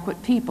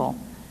adequate people.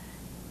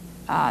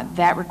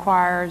 That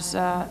requires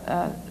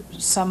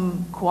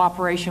some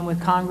cooperation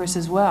with Congress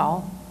as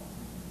well.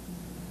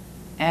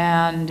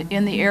 And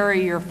in the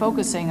area you're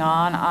focusing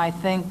on, I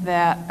think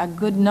that a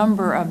good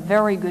number of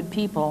very good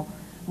people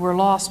were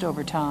lost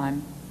over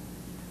time.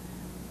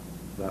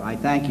 Well, I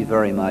thank you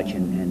very much,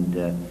 and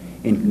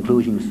in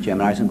conclusion, Mr.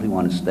 Chairman, I simply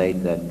want to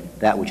state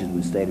that which has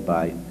been stated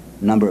by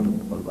a number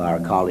of our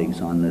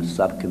colleagues on this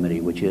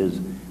subcommittee, which is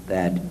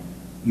that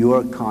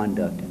your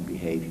conduct and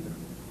behavior,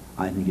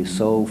 I think, is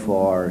so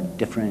far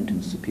different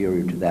and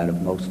superior to that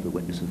of most of the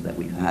witnesses that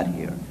we've had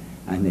here.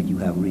 I think you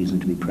have reason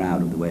to be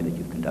proud of the way that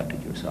you've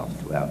conducted yourself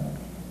throughout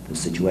the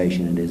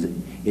situation. And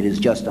it is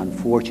just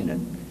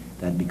unfortunate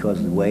that because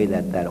of the way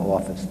that that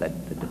office,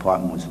 that the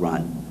department was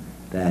run,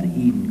 that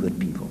even good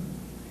people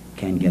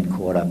can get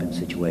caught up in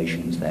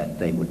situations that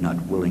they would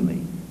not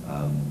willingly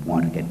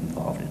want to get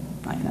involved in.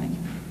 I thank you.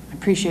 I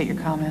appreciate your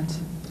comments.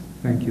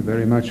 Thank you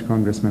very much,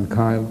 Congressman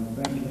Kyle.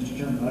 Thank you, Mr.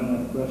 Chairman. I don't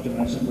have a question.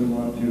 I simply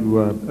want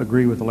to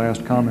agree with the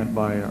last comment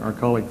by our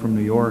colleague from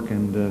New York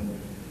and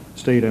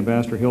state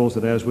Ambassador Hills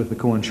that as with the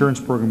co-insurance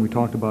program we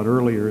talked about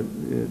earlier,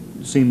 it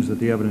seems that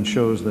the evidence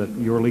shows that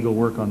your legal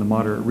work on the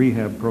moderate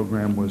rehab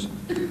program was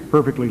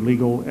perfectly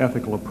legal,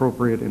 ethical,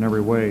 appropriate in every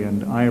way,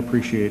 and I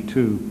appreciate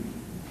too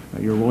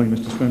your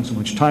willingness to spend so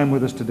much time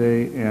with us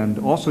today, and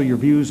also your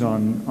views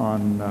on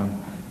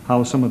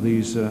how some of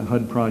these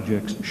HUD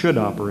projects should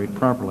operate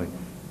properly.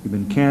 You've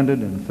been candid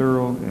and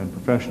thorough and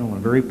professional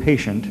and very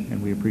patient,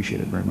 and we appreciate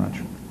it very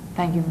much.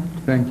 Thank you.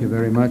 Thank you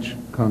very much,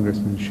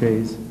 Congressman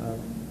Shays.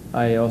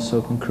 I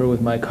also concur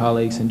with my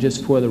colleagues, and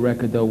just for the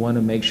record, though, want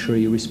to make sure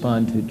you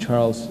respond to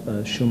Charles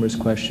Schumer's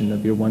question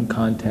of your one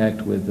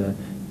contact with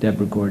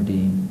Deborah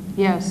Gordine.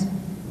 Yes.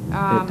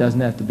 It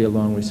doesn't have to be a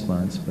long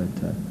response, but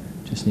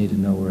just need to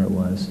know where it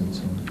was and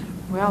so on.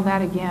 Well,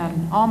 that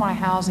again, all my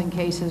housing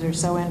cases are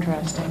so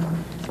interesting.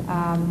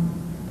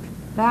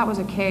 That was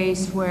a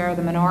case where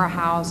the Menorah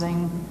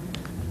Housing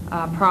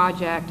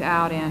project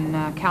out in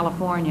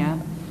California,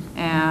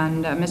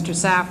 and Mr.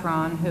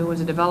 Saffron, who was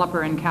a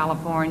developer in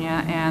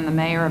California, and the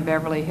mayor of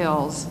Beverly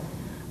Hills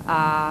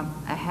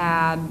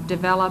had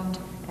developed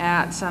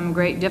at some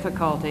great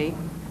difficulty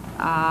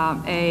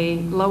a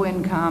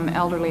low-income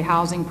elderly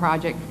housing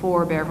project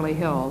for Beverly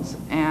Hills.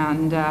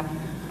 And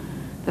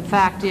the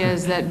fact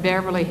is that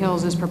Beverly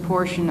Hills'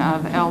 proportion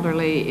of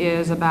elderly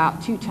is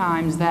about 2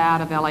 times that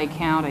of LA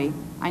County.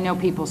 I know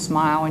people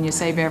smile when you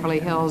say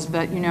Beverly Hills,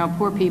 but you know,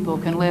 poor people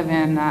can live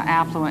in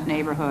affluent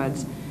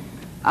neighborhoods.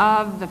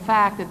 Of the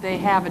fact that they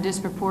have a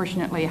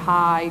disproportionately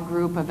high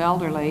group of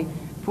elderly,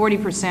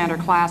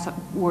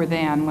 40% were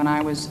then, when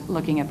I was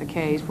looking at the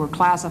case, were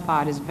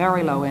classified as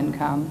very low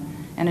income,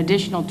 an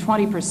additional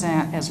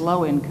 20% as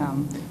low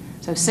income.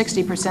 So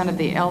 60% of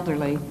the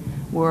elderly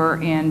were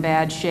in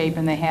bad shape,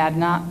 and they had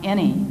not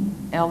any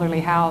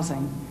elderly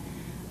housing.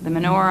 The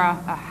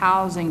Menorah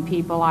housing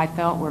people, I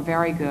felt, were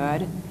very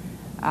good.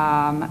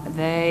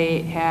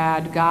 Beverly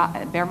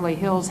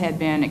Hills had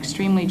been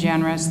extremely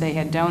generous. They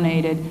had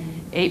donated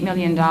 $8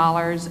 million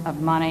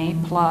of money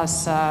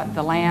plus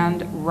the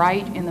land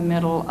right in the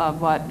middle of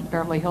what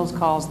Beverly Hills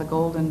calls the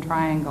Golden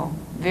Triangle.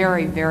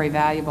 Very, very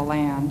valuable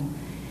land.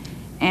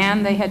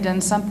 And they had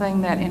done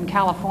something that in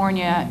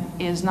California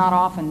is not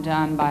often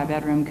done by a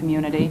bedroom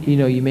community. You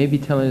know, you may be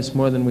telling us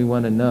more than we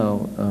want to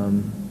know.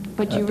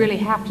 But you really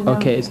have to know.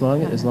 Okay, as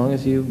long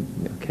as you,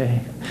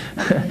 okay.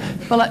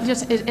 Well,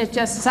 it's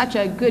just such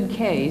a good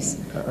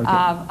case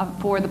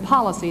for the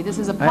policy. This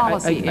is a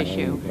policy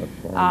issue.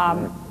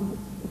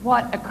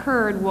 What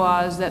occurred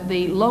was that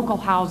the local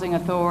housing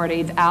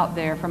authorities out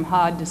there from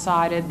HUD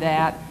decided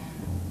that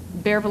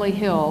Beverly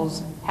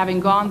Hills, having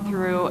gone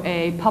through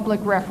a public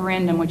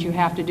referendum, which you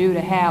have to do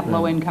to have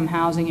low-income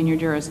housing in your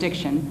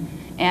jurisdiction,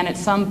 and at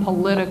some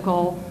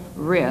political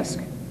risk,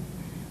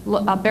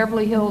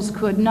 Beverly Hills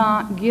could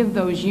not give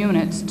those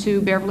units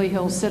to Beverly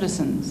Hills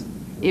citizens.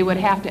 It would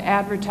have to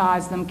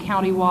advertise them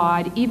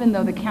countywide, even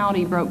though the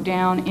county broke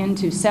down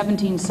into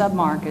 17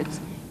 submarkets,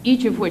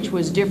 each of which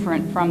was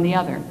different from the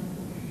other.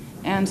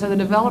 And so the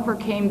developer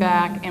came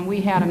back, and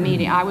we had a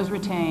meeting. I was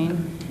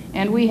retained,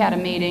 and we had a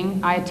meeting.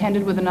 I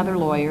attended with another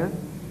lawyer.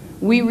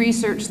 We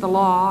researched the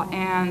law,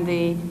 and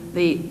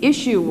the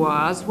issue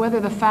was whether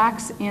the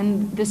facts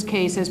in this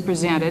case as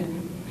presented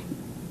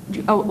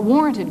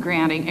warranted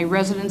granting a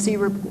residency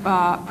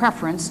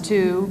preference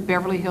to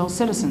Beverly Hills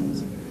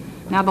citizens.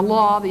 Now the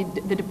law,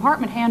 the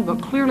department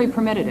handbook clearly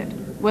permitted it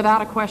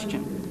without a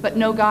question, but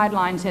no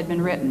guidelines had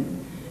been written.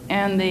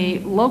 And the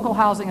local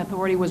housing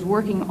authority was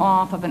working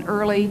off of an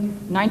early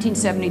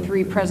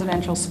 1973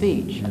 presidential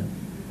speech.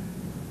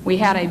 We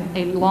had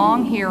a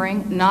long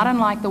hearing, not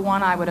unlike the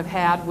one I would have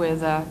had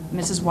with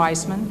Mrs.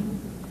 Weissman.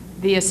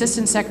 The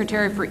Assistant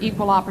Secretary for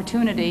Equal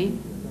Opportunity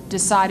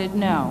decided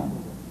no.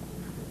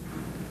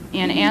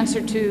 In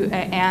answer to,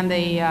 and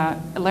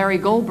Larry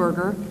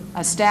Goldberger,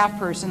 a staff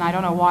person, I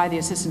don't know why the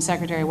Assistant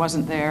Secretary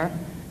wasn't there,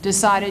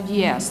 decided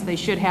yes, they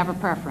should have a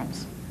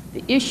preference.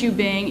 The issue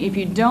being, if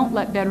you don't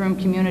let bedroom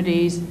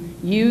communities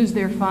use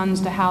their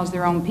funds to house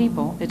their own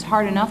people, it's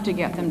hard enough to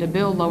get them to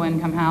build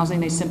low-income housing,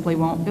 they simply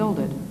won't build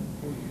it.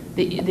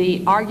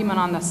 The argument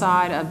on the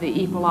side of the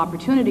equal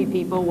opportunity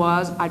people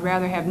was, I'd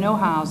rather have no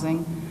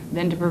housing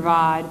than to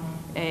provide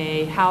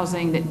a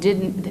housing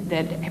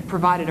that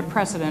provided a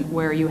precedent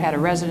where you had a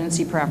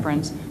residency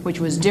preference, which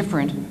was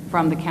different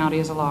from the county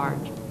as a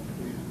large.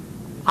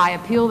 I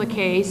appealed the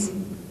case.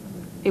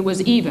 It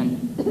was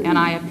even, and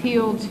I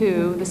appealed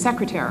to the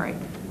secretary.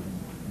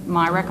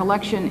 My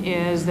recollection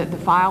is that the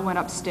file went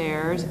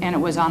upstairs, and it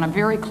was on a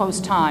very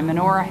close time.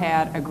 Menorah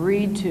had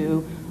agreed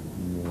to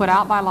put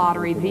out by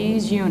lottery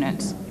these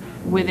units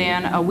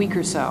within a week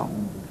or so,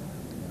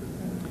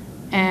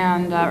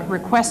 and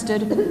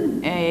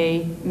requested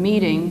a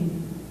meeting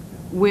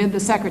with the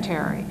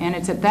secretary. And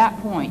it's at that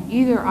point,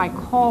 either I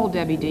call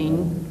Debbie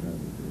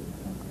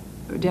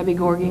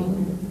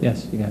Gorgine,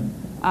 Yes, you got it.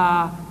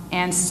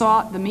 And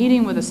sought the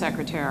meeting with the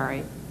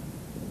secretary,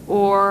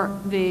 or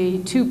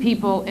the two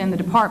people in the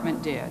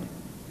department did.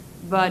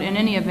 But in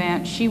any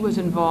event, she was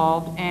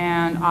involved,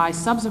 and I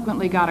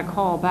subsequently got a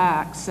call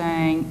back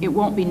saying it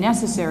won't be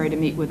necessary to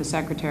meet with the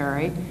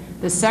secretary.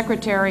 The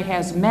secretary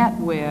has met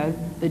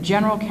with the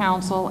general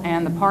counsel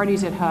and the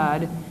parties at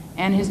HUD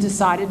and has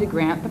decided to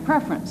grant the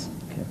preference.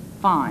 Okay.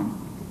 Fine.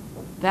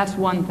 That's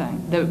one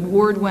thing. The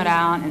word went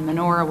out, and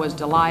Menorah was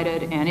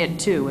delighted, and it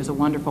too was a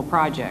wonderful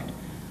project.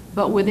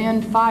 But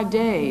within 5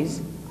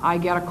 days, I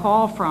get a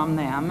call from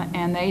them,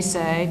 and they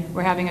say,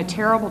 we're having a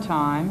terrible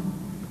time.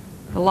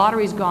 The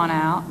lottery's gone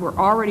out. We're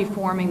already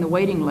forming the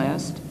waiting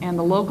list, and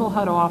the local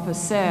HUD office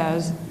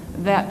says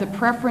that the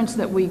preference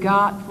that we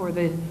got for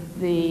the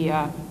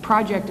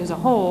project as a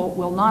whole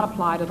will not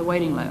apply to the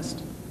waiting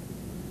list.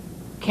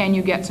 Can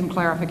you get some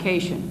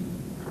clarification?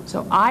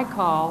 So I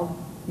called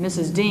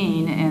Mrs.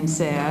 Dean and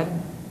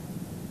said,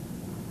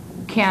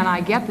 can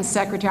I get the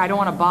secretary? I don't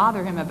want to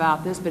bother him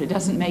about this, but it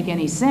doesn't make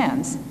any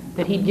sense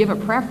that he'd give a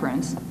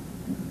preference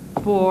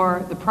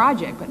for the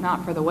project, but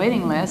not for the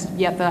waiting list,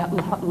 yet the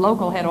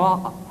local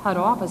HUD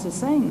office is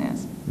saying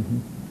this.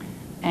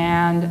 Mm-hmm.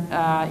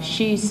 And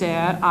she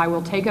said, I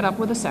will take it up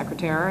with the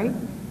secretary,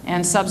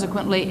 and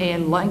subsequently a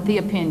lengthy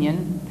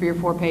opinion, 3 or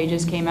 4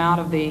 pages, came out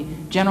of the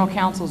general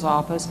counsel's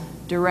office,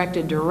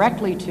 directed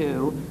directly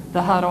to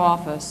the HUD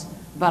office,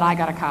 but I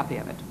got a copy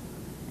of it.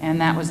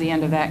 And that was the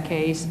end of that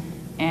case.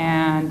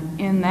 And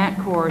in that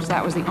course,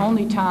 that was the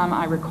only time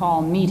I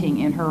recall meeting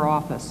in her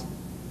office.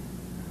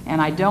 And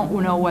I don't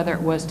know whether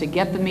it was to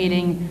get the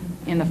meeting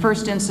in the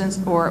first instance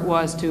or it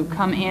was to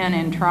come in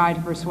and try to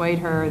persuade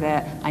her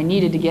that I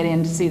needed to get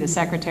in to see the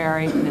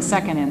secretary in the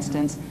second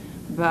instance.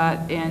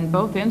 But in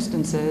both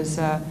instances,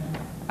 that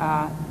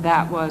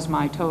was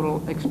my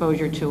total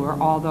exposure to her,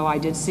 although I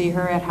did see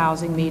her at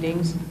housing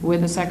meetings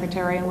with the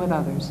secretary and with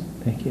others.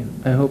 Thank you.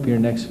 I hope your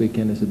next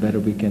weekend is a better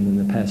weekend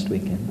than the past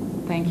weekend.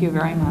 Thank you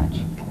very much.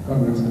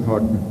 Congressman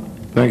Horton.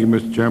 Thank you,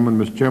 Mr. Chairman.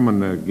 Mr.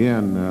 Chairman,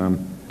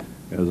 again,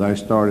 as I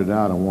started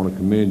out, I want to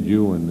commend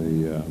you and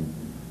the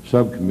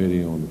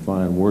subcommittee on the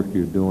fine work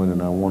you're doing,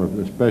 and I want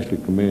to especially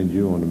commend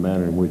you on the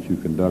manner in which you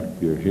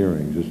conduct your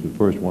hearings. This is the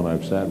first one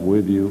I've sat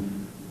with you.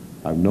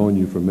 I've known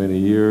you for many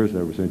years,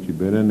 ever since you've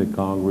been in the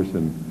Congress,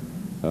 and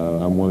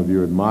I'm one of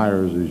your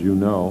admirers, as you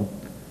know,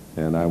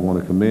 and I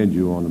want to commend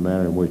you on the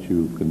manner in which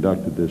you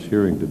conducted this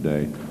hearing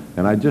today.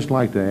 And I'd just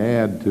like to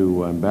add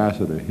to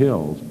Ambassador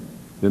Hills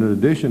that in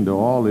addition to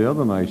all the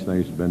other nice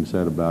things that have been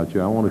said about you,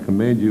 I want to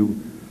commend you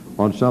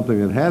on something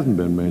that hasn't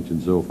been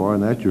mentioned so far,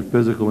 and that's your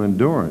physical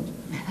endurance.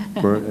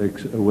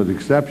 With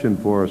exception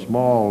for a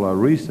small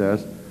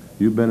recess,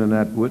 you've been in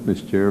that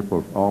witness chair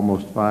for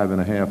almost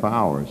 5.5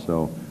 hours.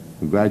 So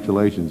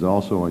congratulations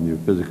also on your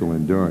physical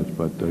endurance.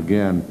 But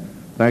again,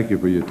 thank you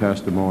for your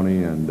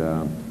testimony,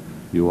 and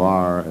you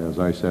are, as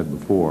I said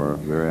before, a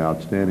very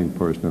outstanding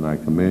person, and I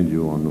commend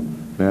you on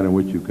the manner in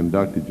which you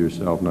conducted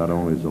yourself, not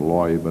only as a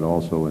lawyer, but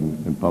also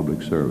in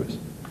public service.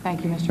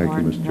 Thank you, Mr.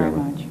 Horton, very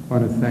much. I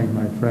want to thank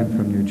my friend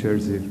from New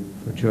Jersey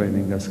for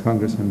joining us,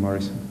 Congressman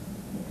Morrison.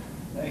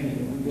 Thank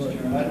you, Mr.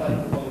 Chairman. I'd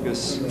like to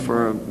focus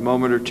for a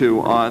moment or two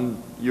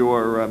on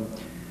your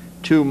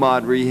 2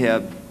 mod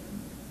rehab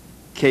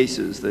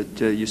cases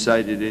that you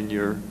cited in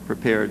your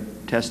prepared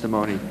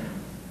testimony.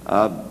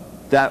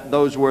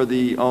 Those were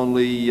the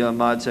only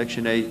mod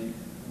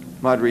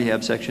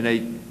rehab Section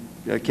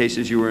 8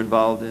 cases you were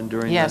involved in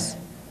during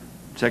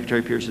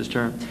Secretary Pierce's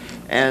term.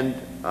 And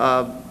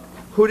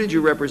who did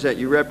you represent?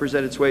 You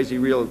represented Swayze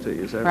Realty,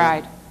 is that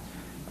right? Right.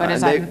 But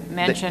as I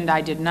mentioned, I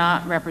did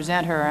not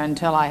represent her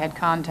until I had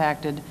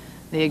contacted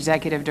the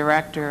executive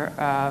director.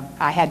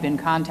 I had been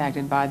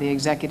contacted by the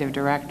executive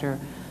director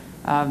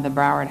of the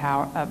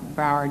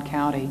Broward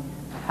County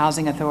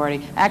Housing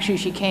Authority. Actually,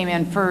 she came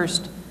in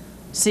first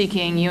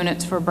seeking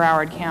units for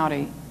Broward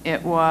County.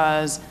 It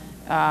was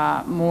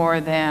more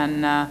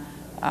than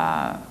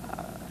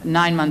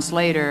 9 months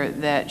later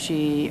that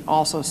she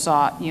also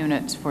sought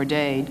units for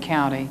Dade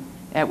County,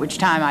 at which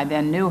time I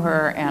then knew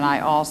her, and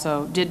I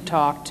also did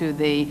talk to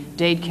the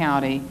Dade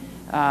County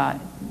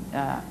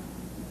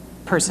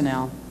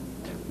personnel.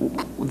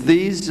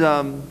 These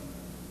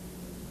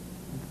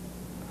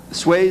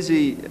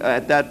Swayze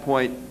at that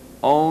point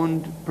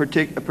owned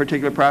a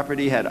particular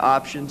property, had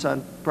options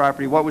on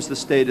property. What was the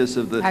status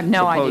of the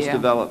proposed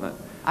development?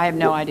 I have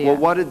no idea. Well,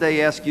 what did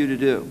they ask you to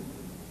do?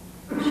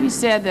 She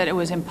said that it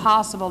was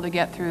impossible to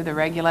get through the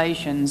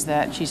regulations,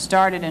 that she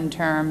started in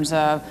terms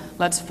of,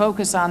 let's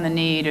focus on the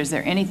need. Is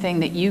there anything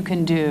that you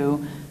can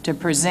do to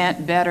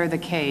present better the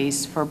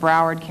case for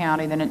Broward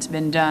County than it's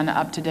been done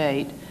up to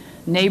date?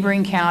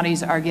 Neighboring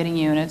counties are getting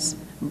units.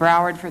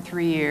 Broward for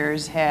 3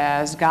 years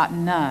has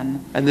gotten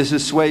none. And this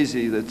is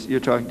Swayze that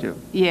you're talking to?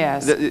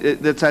 Yes.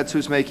 That's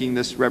who's making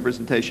this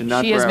representation,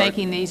 not Broward? She is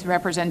making these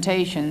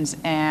representations,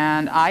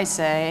 and I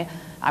say,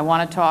 I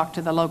want to talk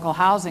to the local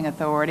housing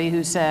authority,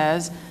 who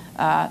says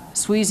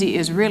Swayze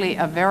is really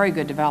a very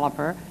good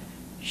developer.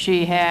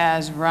 She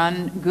has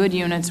run good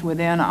units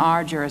within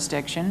our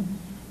jurisdiction,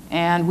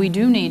 and we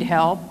do need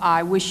help.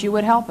 I wish you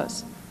would help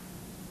us.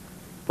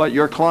 But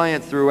your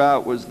client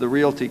throughout was the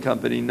realty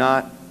company,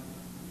 not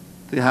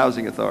the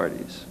housing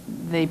authorities.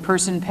 The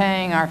person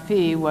paying our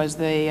fee was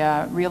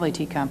the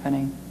realty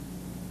company.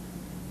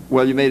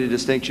 Well, you made a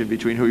distinction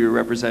between who you're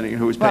representing and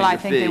who was paying Well, your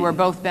I think fee. they were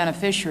both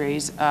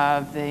beneficiaries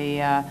of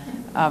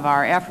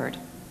our effort.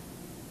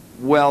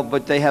 Well,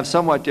 but they have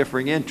somewhat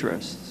differing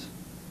interests.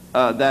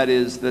 That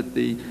is, that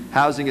the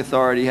housing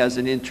authority has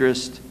an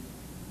interest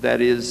that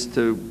is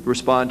to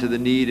respond to the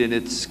need in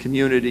its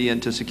community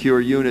and to secure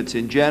units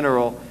in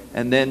general,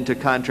 and then to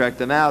contract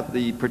them out.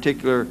 The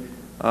particular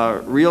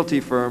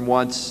realty firm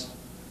wants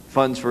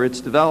funds for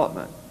its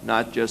development,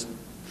 not just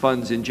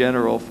funds in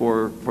general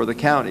for the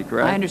county,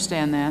 correct? I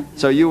understand that.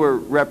 So you were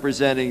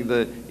representing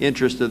the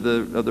interest of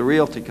the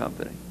realty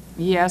company?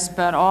 Yes,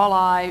 but all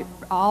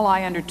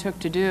I undertook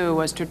to do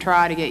was to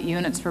try to get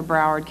units for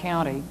Broward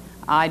County.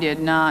 I did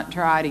not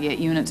try to get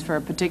units for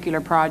a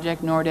particular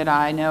project, nor did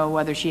I know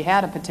whether she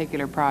had a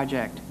particular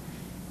project.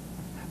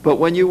 But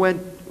when you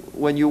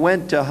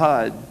went to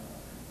HUD,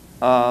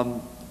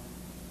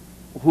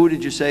 who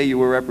did you say you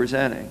were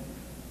representing?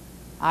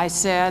 I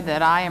said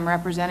that I am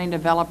representing a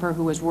developer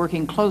who was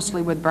working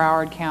closely with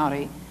Broward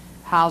County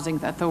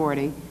Housing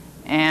Authority,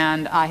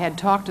 and I had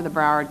talked to the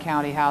Broward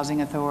County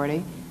Housing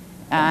Authority,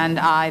 and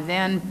I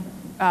then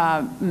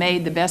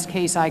made the best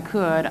case I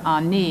could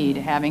on need,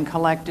 having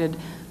collected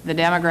the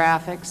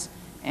demographics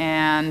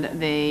and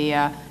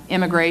the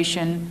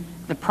immigration,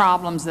 the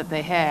problems that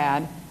they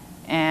had,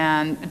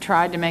 and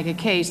tried to make a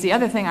case. The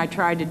other thing I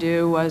tried to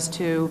do was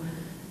to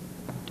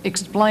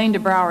explain to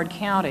Broward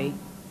County,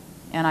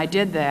 and I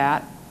did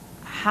that,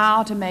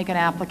 how to make an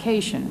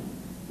application.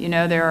 You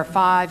know, there are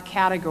 5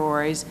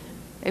 categories.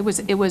 It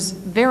was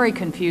very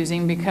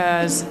confusing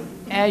because,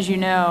 as you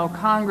know,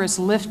 Congress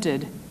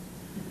lifted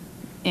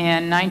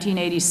in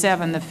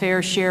 1987 the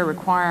fair share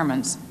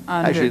requirements.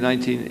 Actually,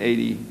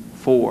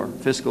 1984,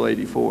 fiscal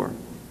 84.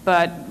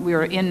 But we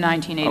were in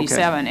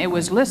 1987. Okay. It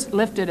was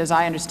lifted, as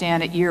I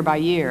understand it, year by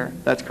year.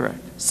 That's correct.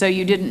 So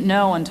you didn't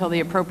know until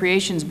the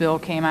appropriations bill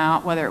came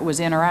out whether it was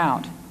in or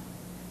out.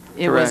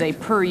 It was a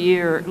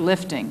per-year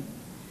lifting.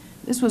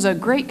 This was a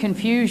great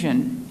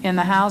confusion in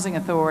the Housing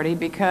Authority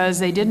because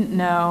they didn't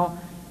know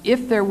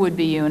if there would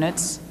be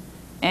units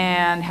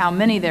and how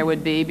many there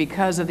would be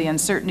because of the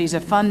uncertainties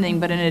of funding,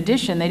 but in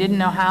addition, they didn't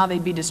know how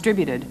they'd be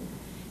distributed.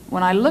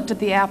 When I looked at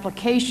the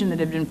application that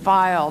had been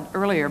filed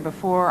earlier,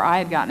 before I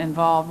had gotten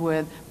involved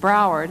with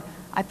Broward,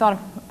 I thought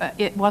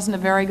it wasn't a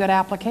very good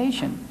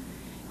application.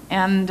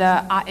 And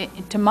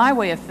to my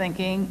way of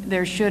thinking,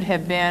 there should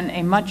have been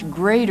a much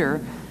greater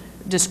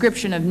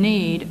description of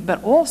need,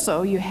 but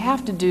also you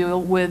have to deal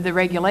with the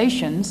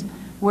regulations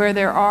where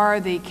there are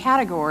the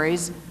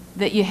categories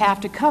that you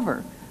have to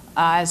cover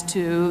as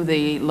to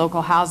the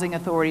local housing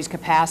authority's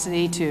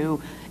capacity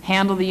to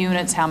handle the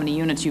units, how many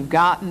units you've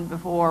gotten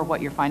before,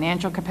 what your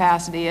financial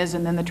capacity is,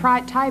 and then the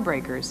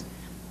tiebreakers.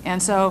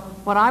 And so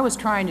what I was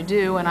trying to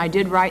do, and I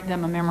did write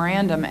them a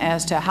memorandum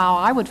as to how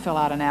I would fill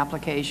out an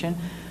application,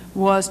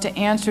 was to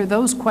answer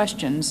those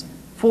questions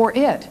for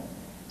it.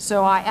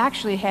 So I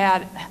actually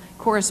had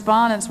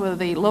correspondence with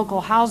the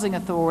local housing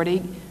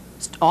authority,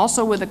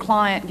 also with the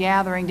client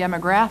gathering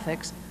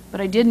demographics,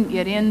 but I didn't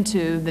get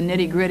into the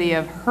nitty-gritty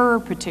of her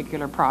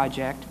particular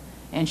project,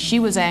 and she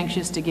was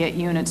anxious to get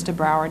units to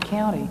Broward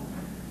County.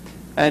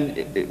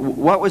 And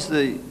what was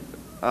the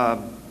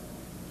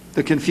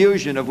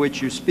confusion of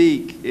which you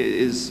speak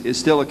is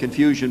still a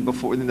confusion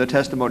in the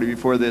testimony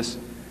before this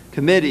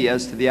committee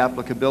as to the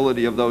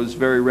applicability of those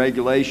very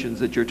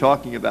regulations that you're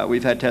talking about.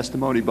 We've had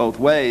testimony both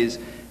ways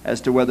as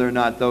to whether or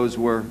not those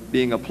were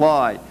being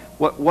applied.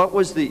 What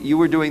was you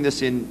were doing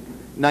this in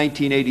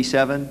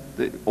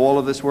 1987, all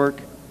of this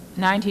work?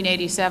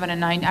 1987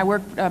 and I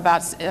worked about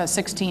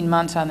 16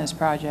 months on this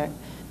project.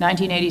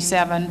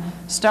 1987,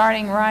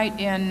 starting right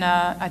in,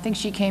 I think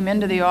she came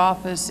into the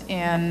office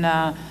in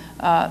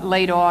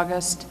late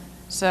August.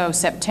 So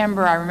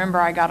September, I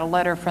remember I got a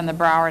letter from the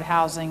Broward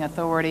Housing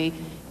Authority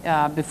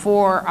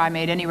before I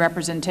made any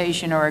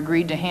representation or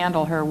agreed to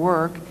handle her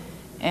work.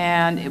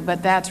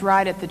 But that's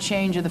right at the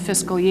change of the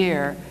fiscal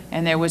year,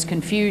 and there was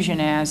confusion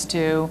as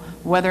to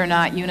whether or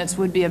not units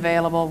would be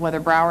available,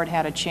 whether Broward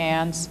had a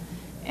chance,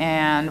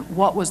 and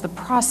what was the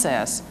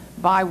process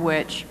by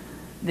which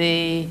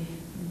the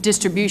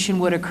distribution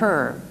would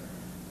occur.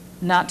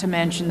 not to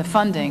mention the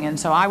funding. And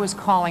so I was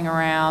calling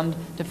around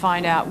to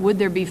find out, would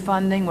there be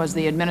funding? Was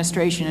the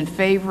administration in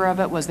favor of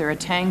it? Was there a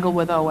tangle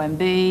with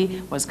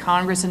OMB? Was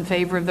Congress in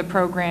favor of the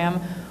program?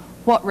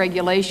 What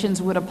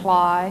regulations would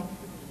apply?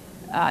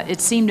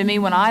 It seemed to me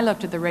when I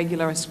looked at the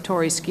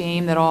regulatory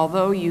scheme that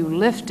although you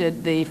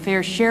lifted the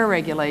fair share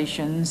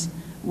regulations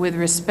with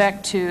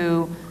respect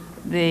to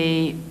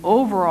the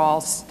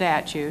overall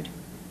statute,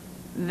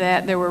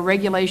 that there were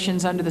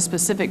regulations under the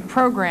specific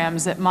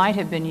programs that might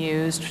have been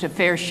used to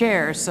fair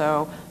share.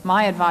 So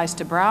my advice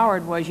to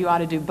Broward was you ought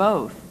to do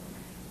both.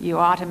 You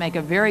ought to make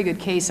a very good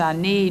case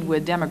on need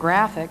with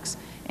demographics,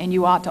 and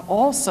you ought to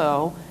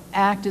also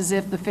act as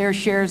if the fair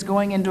share is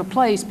going into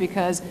place,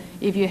 because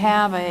if you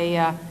have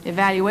a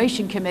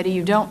evaluation committee,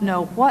 you don't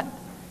know what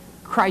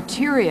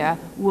criteria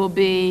will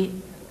be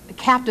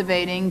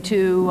captivating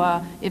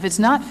to, if it's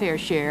not fair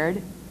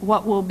shared,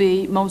 what will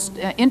be most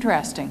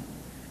interesting.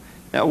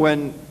 Now,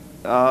 when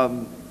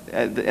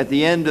at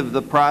the end of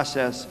the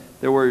process,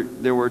 there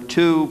were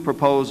two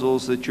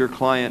proposals that your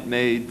client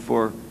made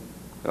for,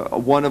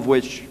 one of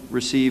which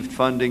received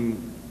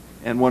funding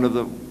and one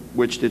of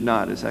which did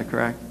not. Is that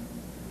correct?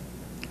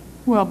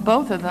 Well,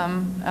 both of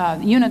them,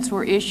 units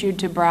were issued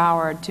to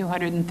Broward,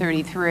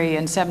 233,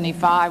 and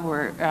 75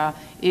 were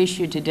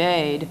issued to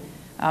Dade.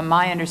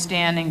 My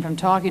understanding from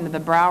talking to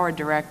the Broward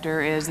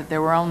director is that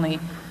there were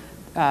only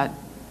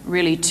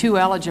really two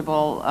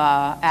eligible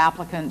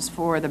applicants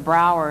for the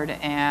Broward,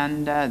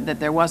 and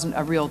that there wasn't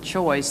a real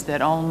choice,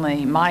 that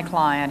only my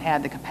client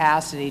had the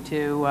capacity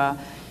to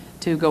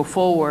go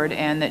forward,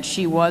 and that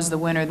she was the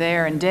winner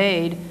there. In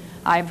Dade,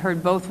 I've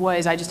heard both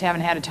ways. I just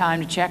haven't had a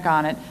time to check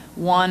on it.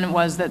 One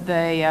was that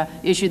they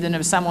issued them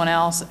to someone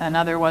else.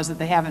 Another was that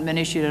they haven't been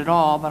issued at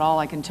all. But all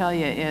I can tell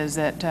you is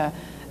that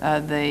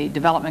the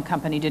development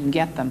company didn't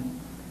get them.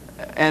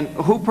 And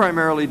who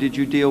primarily did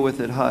you deal with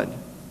at HUD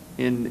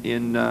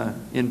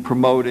in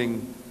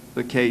promoting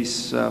the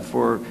case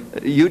for?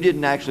 You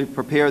didn't actually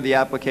prepare the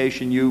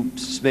application. You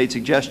made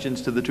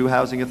suggestions to the two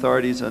housing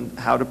authorities on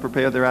how to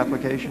prepare their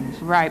applications?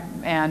 Right,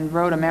 and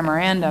wrote a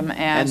memorandum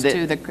as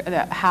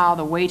to how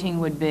the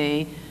weighting would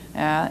be,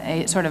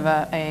 a sort of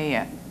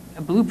a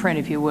blueprint,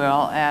 if you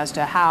will, as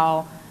to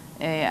how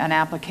an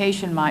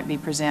application might be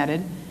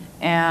presented.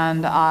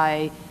 And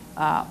I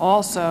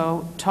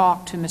also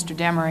talked to Mr.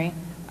 Demery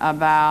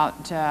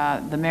about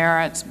the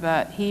merits,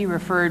 but he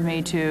referred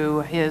me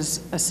to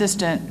his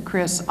assistant,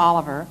 Chris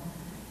Oliver,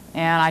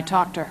 and I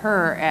talked to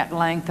her at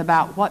length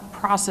about what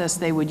process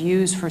they would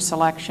use for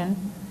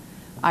selection.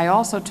 I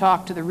also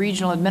talked to the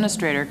regional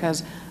administrator,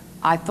 because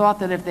I thought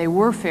that if they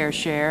were fair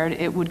shared,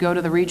 it would go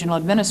to the regional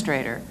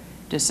administrator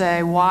to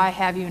say, why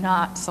have you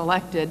not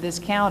selected this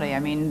county? I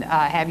mean,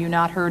 have you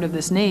not heard of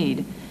this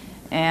need?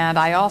 And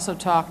I also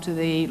talked to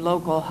the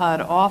local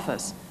HUD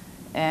office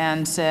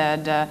and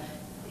said,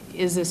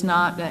 is this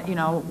not, you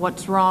know,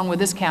 what's wrong with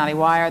this county?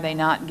 Why are they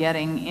not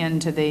getting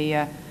into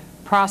the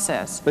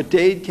process? But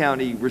Dade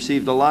County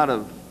received a lot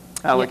of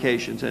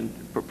allocations and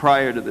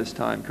prior to this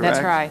time, correct?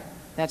 That's right.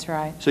 That's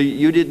right. So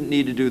you didn't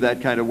need to do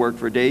that kind of work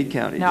for Dade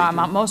County, No,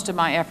 most of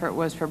my effort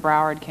was for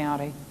Broward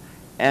County.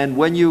 And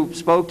when you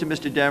spoke to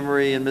Mr.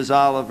 Demery and Ms.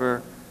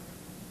 Oliver,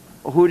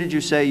 who did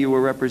you say you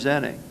were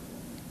representing?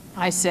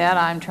 I said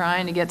I'm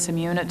trying to get some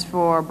units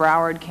for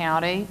Broward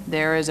County.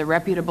 There is a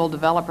reputable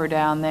developer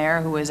down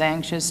there who is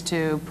anxious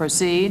to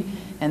proceed,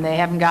 and they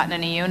haven't gotten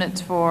any units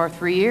for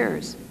 3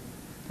 years.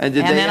 And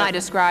then I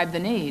described the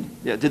need.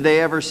 Yeah, did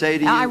they ever say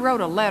to you? I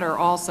wrote a letter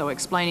also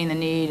explaining the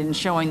need and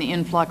showing the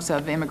influx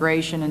of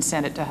immigration and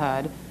sent it to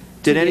HUD.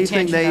 Did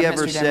anything they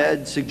ever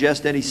said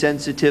suggest any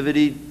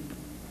sensitivity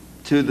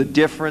to the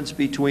difference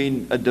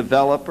between a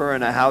developer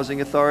and a housing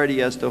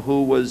authority as to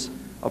who was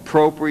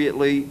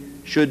appropriately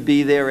should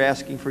be there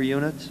asking for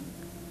units?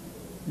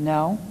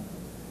 No.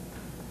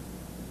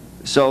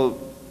 So,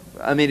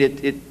 I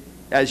mean,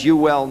 as you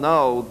well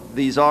know,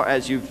 these are,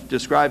 as you've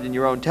described in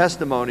your own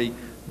testimony,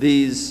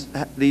 these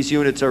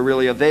units are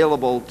really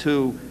available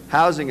to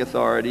housing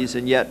authorities,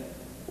 and yet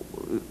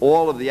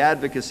all of the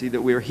advocacy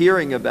that we're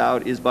hearing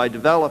about is by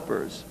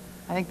developers.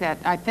 I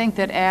think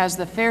that as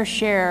the fair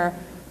share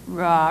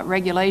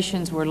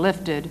regulations were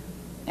lifted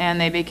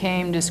and they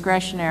became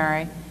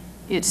discretionary,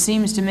 it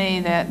seems to me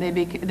that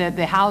that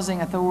the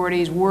housing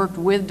authorities worked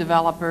with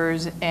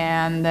developers,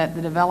 and that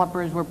the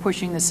developers were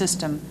pushing the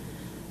system.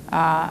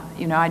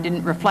 You know, I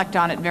didn't reflect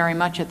on it very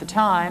much at the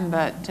time,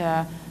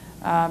 but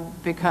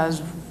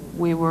because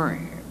we were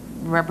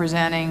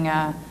representing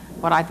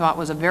what I thought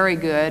was a very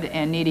good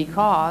and needy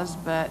cause,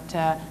 but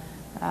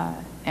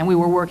and we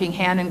were working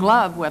hand in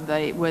glove with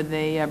the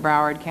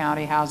Broward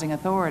County Housing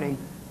Authority.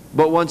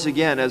 But once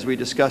again, as we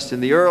discussed in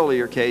the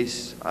earlier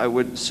case, I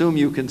would assume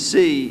you can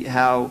see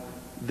how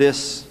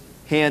this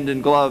hand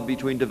in glove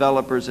between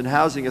developers and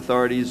housing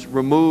authorities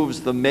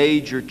removes the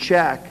major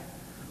check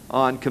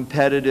on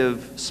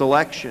competitive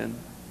selection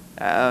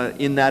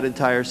in that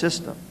entire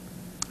system.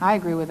 I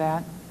agree with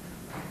that.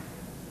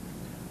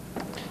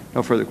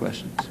 No further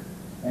questions.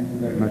 Thank you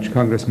very much,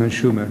 Congressman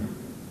Schumer.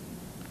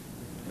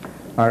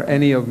 Are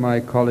any of my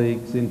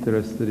colleagues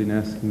interested in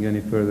asking any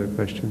further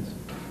questions?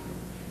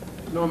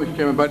 No, Mr.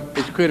 Chairman, but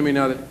it's clear to me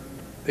now that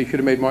they should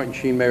have made Martin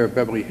Sheen mayor of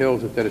Beverly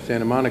Hills instead of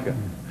Santa Monica,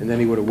 and then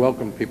he would have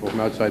welcomed people from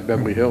outside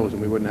Beverly Hills,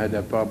 and we wouldn't have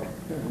had that problem.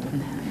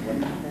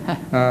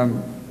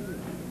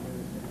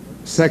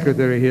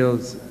 Secretary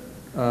Hills,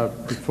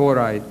 before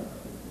I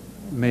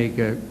make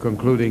a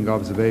concluding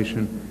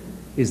observation,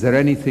 is there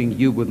anything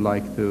you would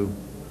like to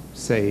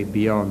say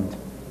beyond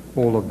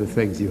all of the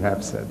things you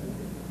have said?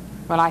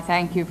 Well, I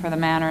thank you for the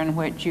manner in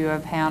which you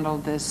have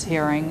handled this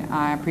hearing.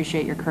 I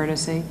appreciate your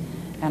courtesy,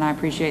 and I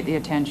appreciate the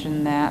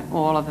attention that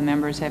all of the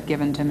members have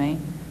given to me.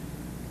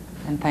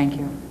 And thank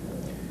you.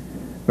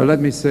 Well, let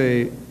me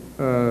say,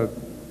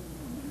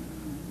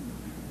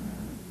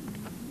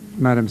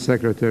 Madam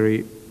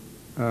Secretary,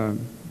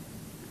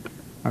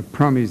 I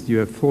promised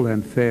you a full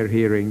and fair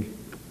hearing.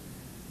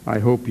 I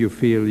hope you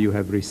feel you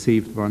have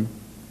received one.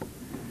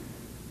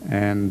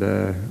 And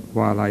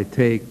while I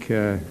take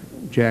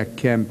Jack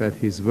Kemp at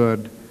his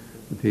word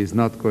that he's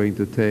not going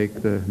to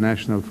take the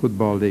National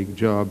Football League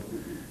job,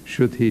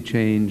 should he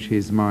change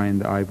his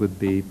mind, I would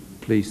be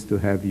pleased to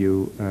have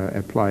you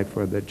apply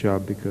for that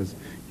job, because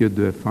you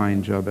do a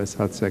fine job as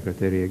HUD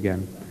Secretary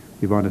again.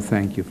 We want to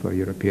thank you for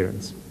your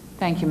appearance.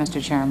 Thank you,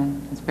 Mr.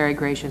 Chairman. It's very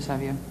gracious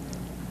of you.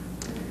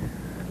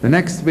 The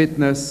next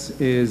witness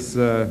is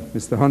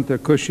Mr. Hunter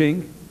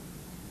Cushing,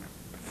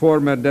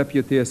 former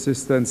Deputy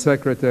Assistant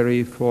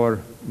Secretary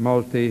for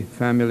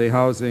Multi-Family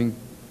Housing,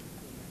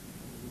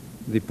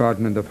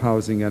 Department of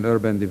Housing and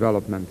Urban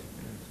Development.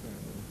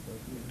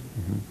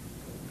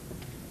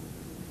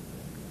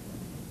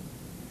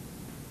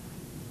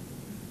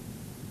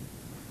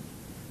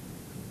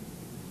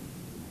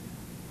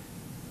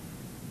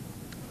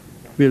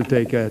 We'll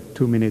take a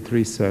 2-minute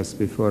recess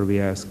before we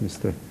ask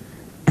Mr.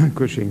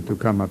 Cushing to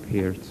come up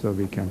here so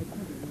we can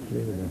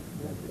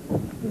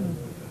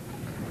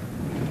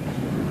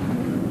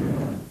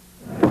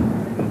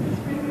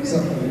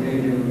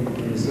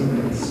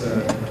resume its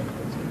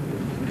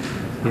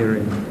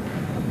hearing.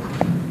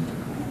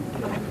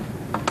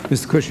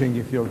 Mr. Cushing,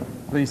 if you'll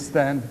please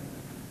stand.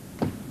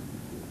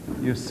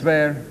 You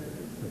swear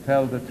to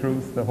tell the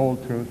truth, the whole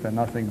truth, and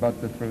nothing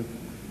but the truth?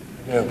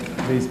 Yeah.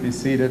 Please be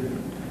seated.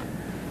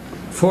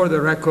 For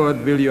the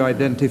record, will you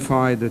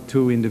identify the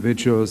two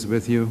individuals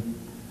with you?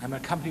 I'm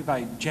accompanied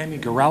by Jamie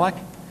Gorelick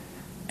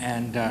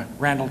and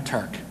Randall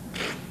Turk.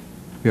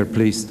 We are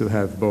pleased to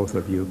have both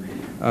of you.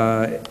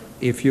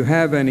 If you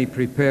have any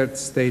prepared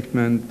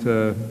statement,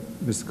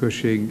 Ms.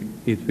 Cushing,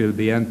 it will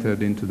be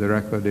entered into the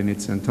record in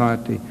its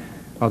entirety.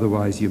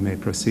 Otherwise, you may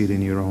proceed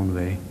in your own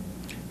way.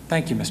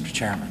 Thank you, Mr.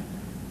 Chairman.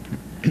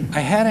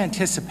 I had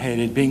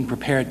anticipated being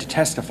prepared to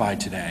testify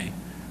today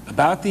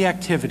about the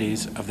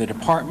activities of the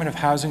Department of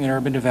Housing and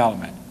Urban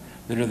Development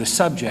that are the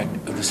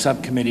subject of the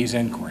subcommittee's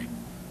inquiry.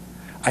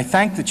 I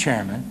thank the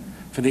chairman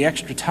for the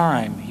extra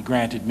time he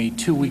granted me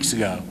 2 weeks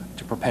ago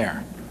to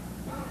prepare.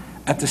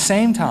 At the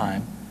same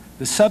time,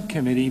 the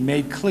subcommittee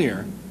made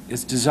clear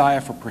its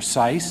desire for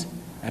precise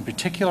and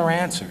particular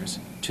answers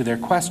to their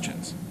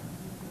questions.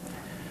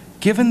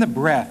 Given the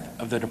breadth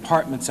of the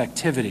department's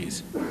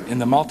activities in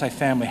the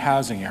multifamily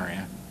housing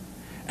area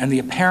and the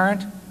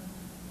apparent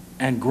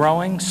and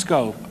growing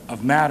scope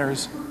of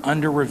matters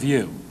under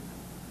review,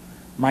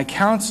 my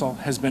counsel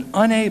has been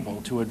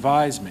unable to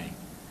advise me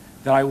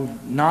that I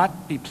would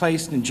not be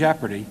placed in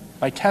jeopardy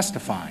by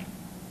testifying.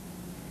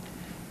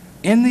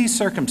 In these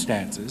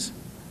circumstances,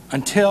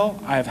 until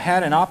I have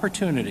had an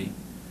opportunity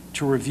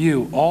to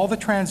review all the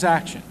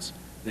transactions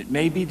that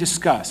may be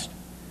discussed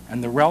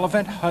and the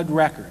relevant HUD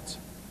records,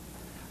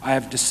 I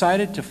have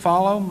decided to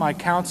follow my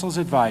counsel's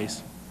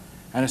advice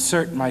and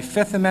assert my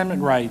Fifth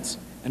Amendment rights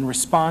in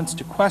response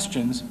to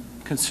questions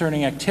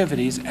concerning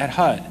activities at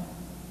HUD.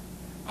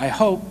 I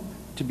hope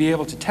to be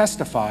able to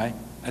testify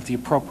at the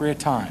appropriate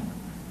time.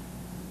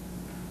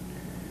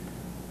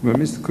 Well,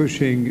 Mr.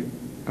 Cushing,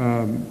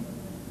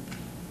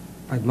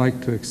 I'd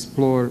like to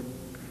explore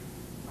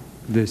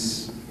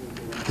this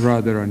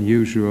rather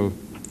unusual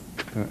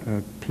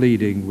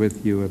pleading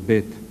with you a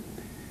bit.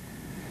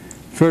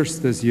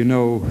 First, as you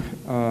know,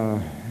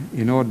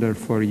 in order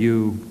for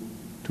you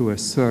to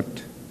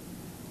assert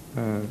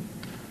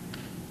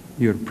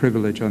your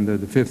privilege under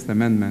the Fifth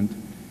Amendment,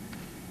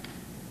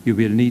 you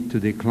will need to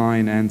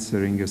decline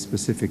answering a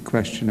specific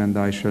question, and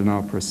I shall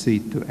now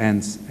proceed to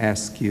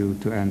ask you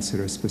to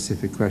answer a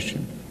specific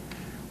question.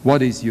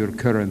 What is your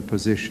current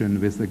position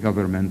with the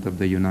government of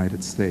the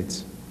United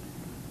States?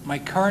 My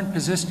current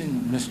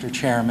position, Mr.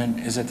 Chairman,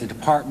 is at the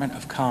Department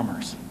of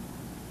Commerce.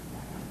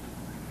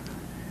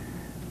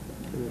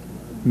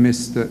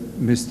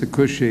 Mr.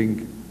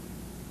 Cushing,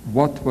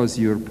 what was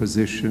your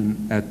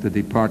position at the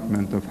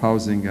Department of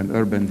Housing and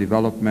Urban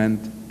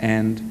Development,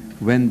 and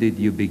when did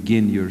you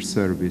begin your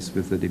service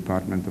with the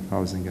Department of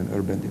Housing and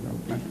Urban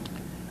Development?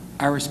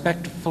 I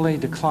respectfully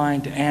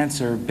decline to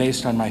answer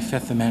based on my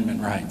Fifth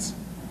Amendment rights.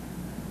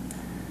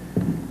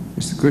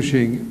 Mr.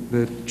 Cushing,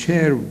 the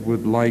chair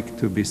would like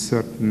to be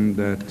certain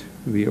that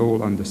we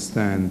all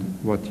understand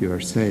what you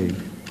are saying.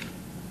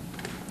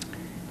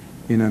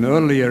 in an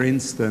earlier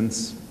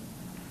instance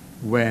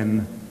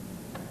when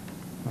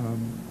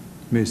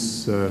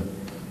Ms.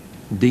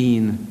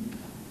 Dean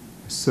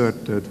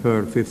asserted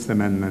her Fifth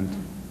Amendment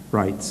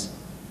rights.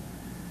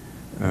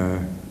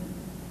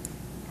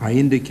 I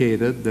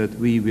indicated that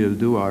we will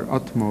do our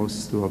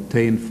utmost to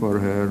obtain for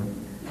her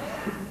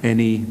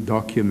any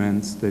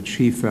documents that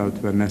she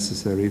felt were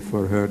necessary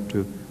for her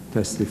to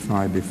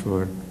testify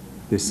before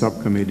this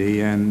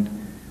subcommittee, and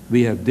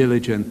we have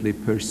diligently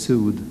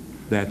pursued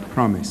that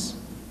promise.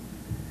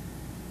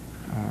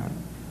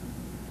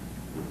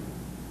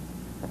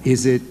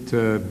 Is it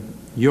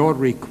your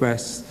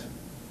request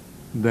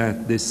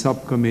that this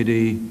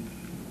subcommittee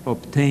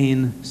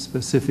obtain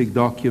specific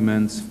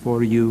documents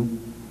for you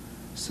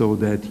so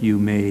that you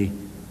may,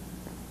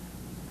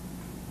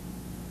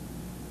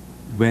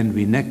 when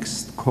we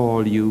next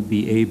call you,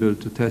 be able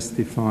to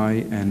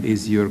testify? And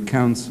is your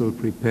counsel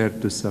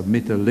prepared to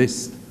submit a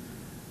list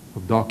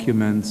of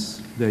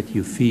documents that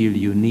you feel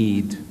you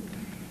need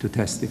to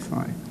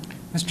testify?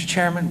 Mr.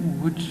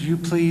 Chairman, would you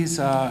please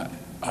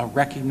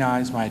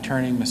recognize my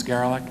attorney, Ms.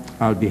 Gerlich?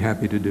 I'll be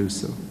happy to do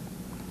so.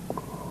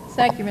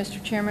 Thank you,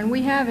 Mr. Chairman.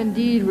 We have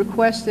indeed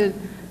requested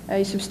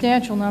a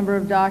substantial number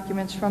of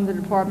documents from the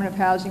Department of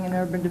Housing and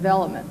Urban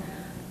Development.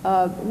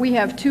 We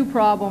have two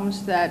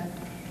problems that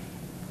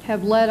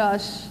have led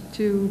us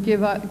to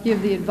give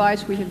the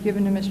advice we have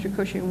given to Mr.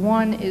 Cushing.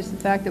 One is the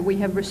fact that we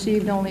have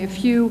received only a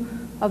few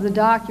of the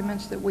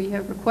documents that we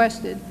have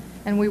requested,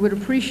 and we would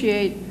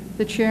appreciate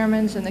the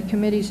chairman's and the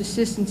committee's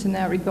assistance in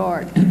that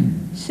regard.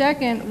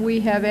 Second,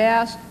 we have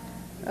asked,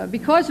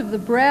 because of the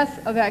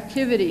breadth of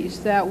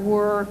activities that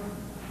were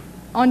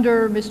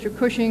under Mr.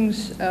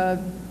 Cushing's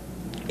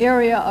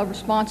area of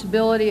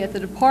responsibility at the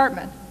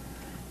department,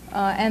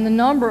 and the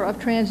number of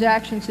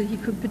transactions that he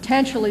could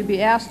potentially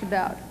be asked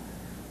about,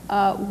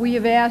 we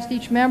have asked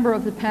each member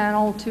of the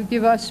panel to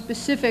give us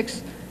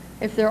specifics,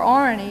 if there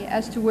are any,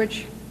 as to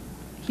which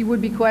he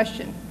would be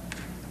questioned.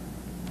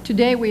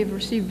 Today we have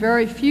received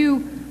very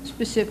few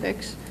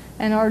specifics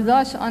and are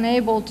thus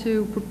unable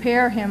to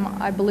prepare him,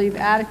 I believe,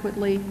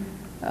 adequately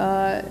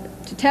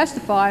to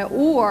testify,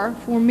 or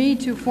for me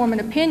to form an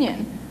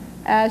opinion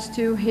as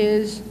to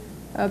his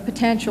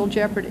potential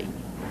jeopardy.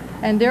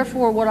 And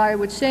therefore, what I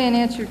would say in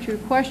answer to your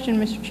question,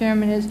 Mr.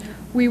 Chairman, is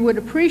we would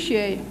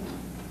appreciate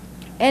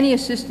any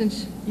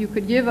assistance you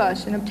could give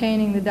us in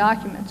obtaining the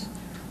documents.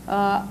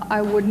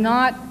 I would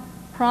not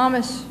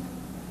promise,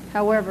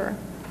 however,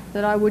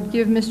 that I would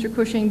give Mr.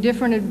 Cushing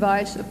different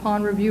advice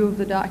upon review of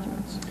the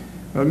documents.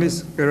 Well,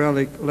 Ms.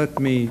 Gerlich, let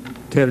me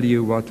tell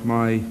you what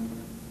my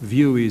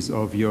view is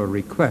of your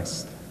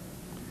request.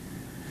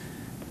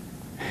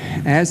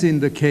 As in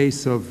the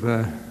case of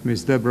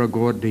Ms. Deborah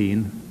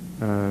Gordine,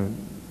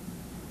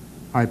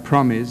 I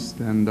promised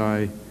and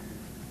I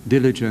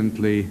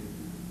diligently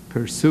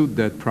pursued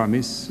that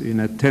promise in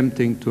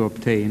attempting to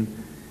obtain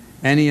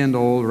any and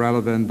all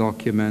relevant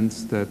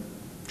documents that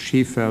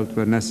she felt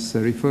were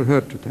necessary for her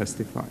to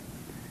testify.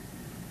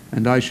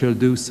 And I shall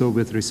do so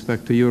with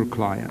respect to your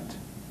client.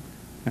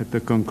 At the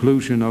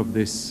conclusion of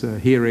this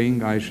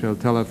hearing, I shall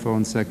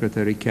telephone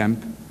Secretary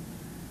Kemp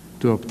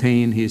to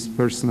obtain his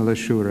personal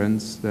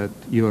assurance that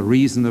your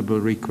reasonable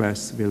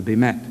requests will be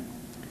met.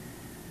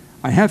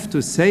 I have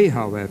to say,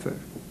 however,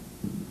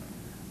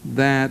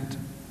 that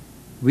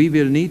we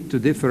will need to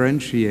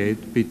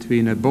differentiate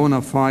between a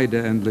bona fide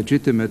and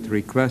legitimate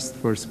request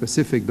for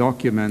specific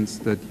documents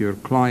that your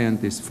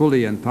client is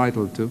fully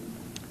entitled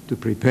to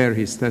prepare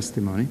his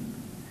testimony,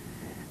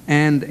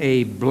 and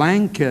a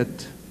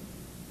blanket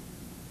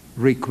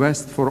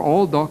request for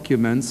all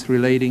documents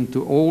relating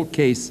to all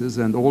cases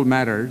and all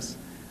matters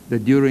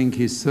that during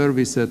his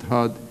service at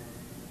HUD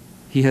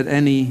he had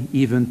any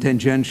even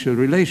tangential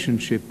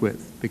relationship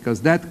with,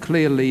 because that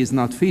clearly is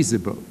not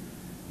feasible.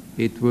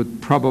 It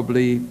would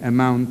probably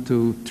amount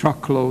to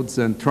truckloads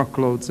and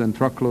truckloads and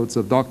truckloads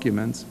of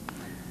documents.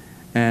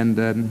 And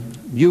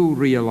you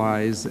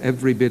realize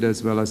every bit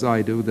as well as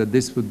I do that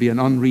this would be an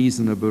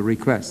unreasonable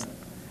request.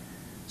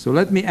 So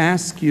let me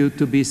ask you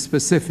to be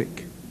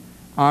specific.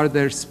 Are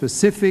there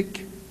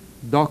specific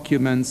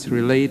documents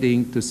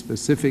relating to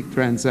specific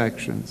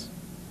transactions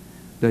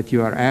that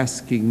you are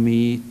asking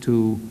me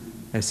to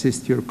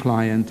assist your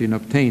client in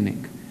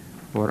obtaining?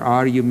 Or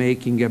are you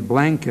making a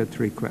blanket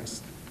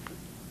request?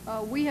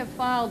 We have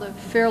filed a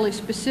fairly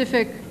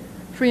specific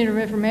Freedom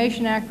of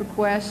Information Act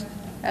request,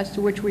 as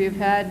to which we have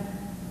had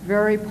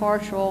very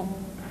partial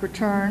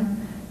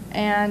return.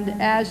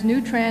 And as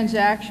new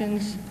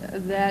transactions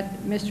that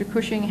Mr.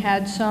 Cushing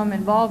had some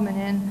involvement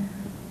in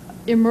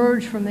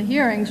emerge from the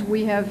hearings,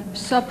 we have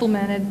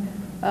supplemented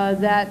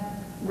that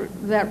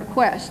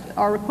request.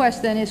 Our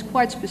request then is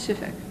quite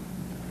specific.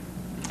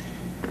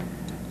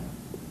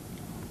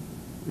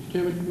 Mr.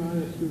 Chairman, can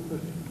I ask you a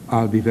question?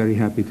 I'll be very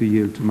happy to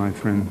yield to my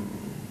friend.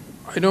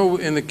 I know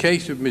in the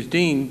case of Ms.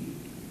 Dean,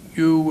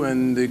 you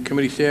and the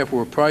committee staff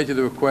were apprised of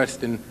the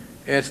request and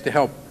asked to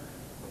help.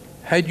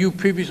 Had you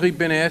previously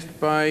been asked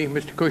by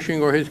Mr.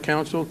 Cushing or his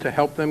counsel to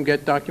help them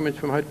get documents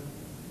from HUD?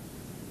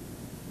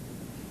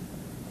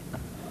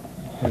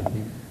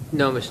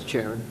 No, Mr.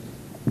 Chairman.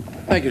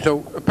 Thank you.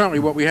 So apparently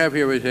what we have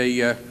here is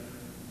a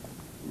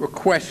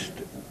request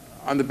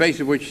on the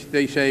basis of which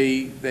they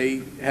say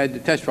they had to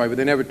testify, but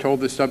they never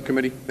told the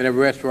subcommittee. They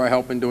never asked for our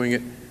help in doing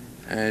it.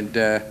 And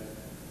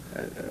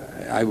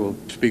I will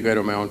speak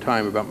later on my own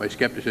time about my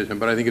skepticism,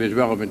 but I think it is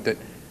relevant that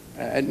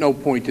at no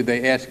point did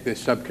they ask this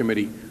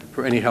subcommittee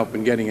for any help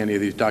in getting any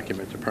of these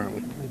documents,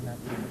 apparently.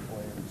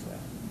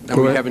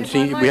 And we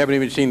haven't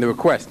even seen the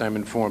request, I'm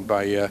informed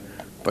by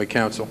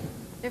counsel.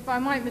 If I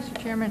might,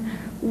 Mr. Chairman,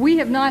 we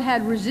have not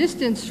had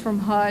resistance from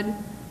HUD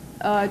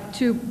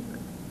to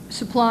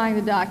supplying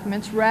the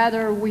documents.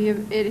 Rather, we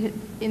have,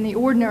 in the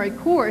ordinary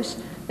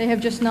course, they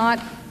have just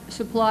not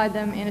supplied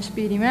them in a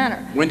speedy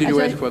manner. When did you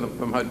ask for them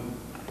from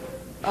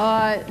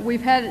HUD?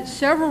 We've had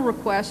several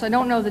requests. I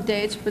don't know the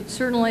dates, but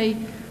certainly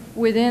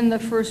within the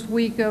first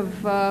week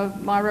of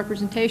my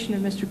representation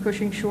of Mr.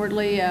 Cushing,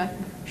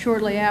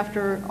 shortly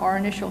after our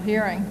initial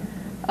hearing.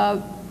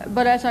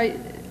 But as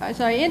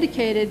I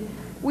indicated,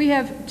 we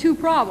have two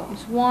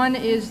problems. One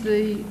is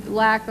the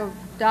lack of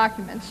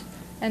documents,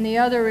 and the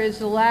other is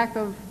the lack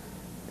of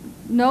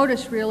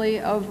notice, really,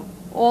 of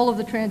all of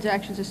the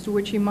transactions as to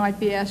which he might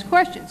be asked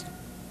questions.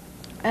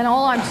 And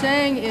all I'm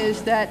saying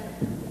is that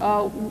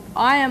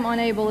I am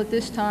unable at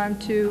this time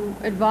to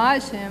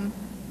advise him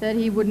that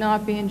he would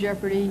not be in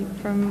jeopardy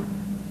from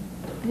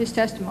his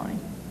testimony.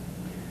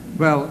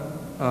 Well,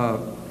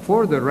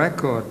 for the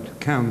record,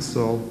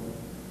 counsel,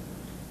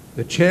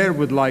 the chair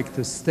would like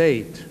to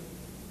state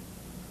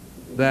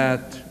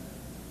that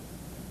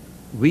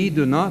we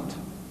do not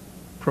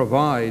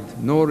provide,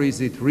 nor is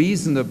it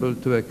reasonable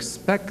to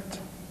expect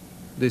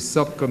this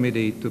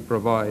subcommittee to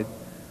provide,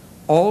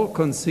 all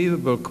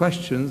conceivable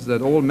questions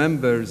that all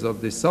members of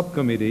this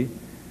subcommittee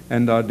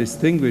and our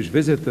distinguished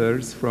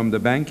visitors from the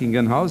Banking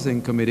and Housing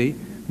Committee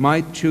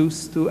might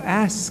choose to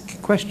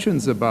ask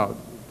questions about.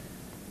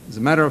 As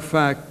a matter of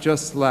fact,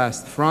 just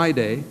last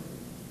Friday,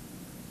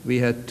 we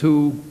had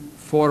two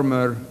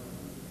former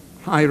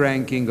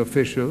high-ranking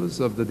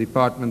officials of the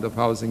Department of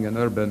Housing and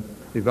Urban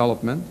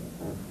Development,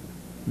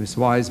 Ms.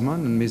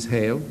 Wiseman and Ms.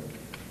 Hale,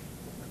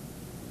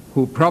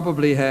 who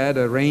probably had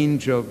a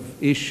range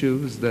of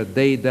issues that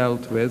they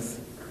dealt with,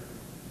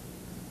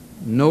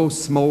 no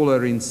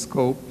smaller in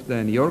scope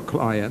than your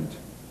client,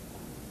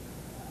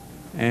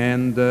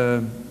 and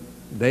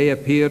they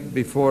appeared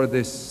before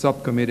this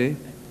subcommittee,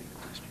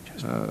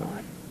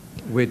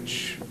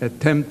 which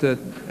attempted,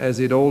 as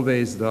it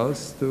always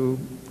does, to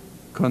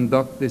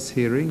conduct this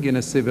hearing in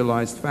a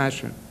civilized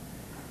fashion.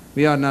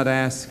 We are not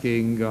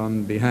asking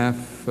on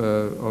behalf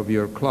of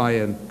your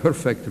client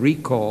perfect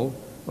recall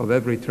of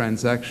every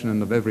transaction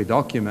and of every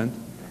document,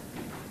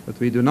 but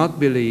we do not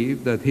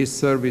believe that his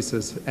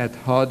services at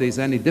HUD is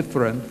any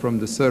different from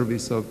the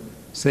service of,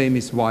 say,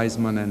 Ms.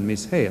 Wiseman and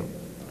Ms. Hale.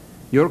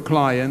 Your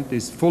client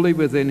is fully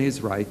within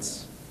his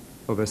rights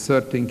of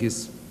asserting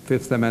his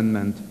Fifth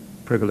Amendment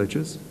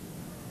privileges,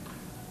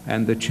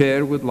 and the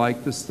chair would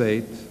like to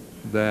state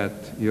that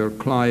your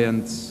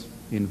client's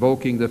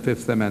invoking the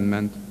Fifth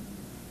Amendment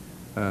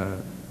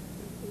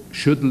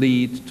should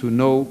lead to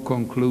no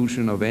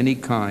conclusion of any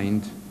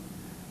kind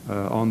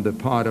on the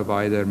part of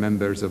either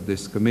members of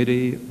this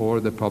committee or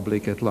the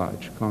public at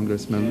large.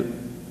 Congressman,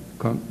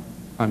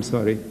 I'm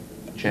sorry.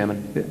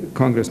 Chairman.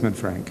 Congressman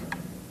Frank.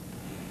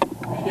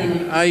 Mr.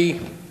 Chairman, I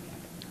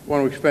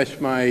want to express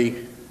my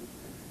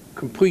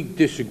complete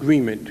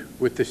disagreement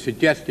with the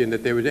suggestion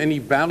that there was any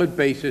valid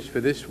basis for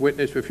this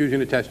witness refusing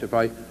to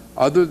testify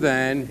other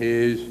than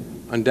his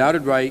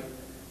undoubted right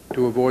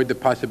to avoid the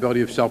possibility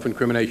of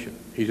self-incrimination.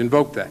 He's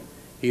invoked that.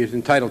 He is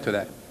entitled to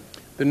that.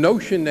 The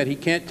notion that he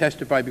can't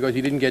testify because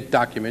he didn't get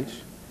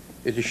documents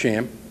is a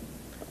sham,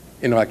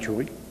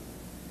 intellectually.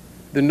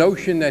 The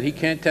notion that he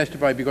can't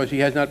testify because he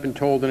has not been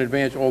told in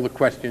advance all the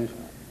questions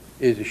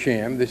is a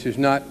sham. This is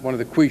not one of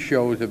the quiz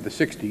shows of the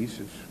 60s,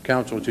 as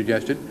counsel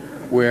suggested,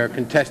 where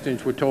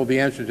contestants were told the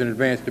answers in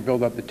advance to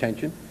build up the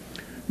tension.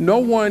 No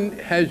one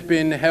has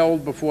been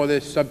held before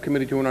this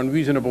subcommittee to an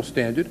unreasonable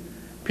standard.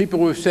 People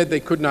who have said they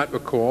could not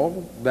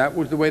recall, that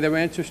was the way their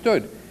answer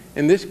stood.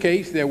 In this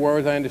case, there were,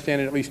 as I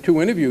understand it, at least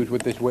 2 interviews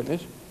with this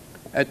witness.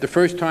 At the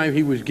first time,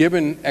 he was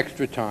given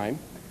extra time.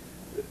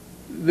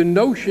 The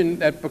notion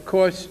that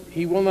because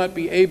he will not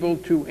be able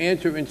to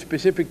answer in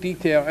specific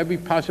detail every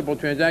possible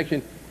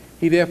transaction,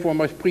 he therefore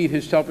must plead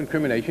his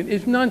self-incrimination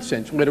is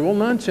nonsense, literal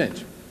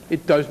nonsense.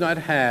 It does not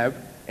have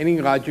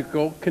any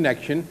logical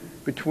connection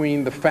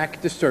between the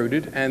fact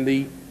asserted and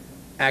the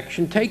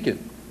action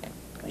taken.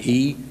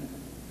 He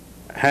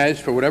has,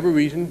 for whatever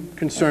reason,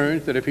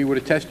 concerns that if he were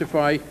to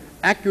testify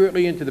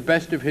accurately and to the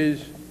best of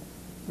his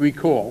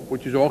recall,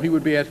 which is all he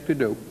would be asked to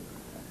do,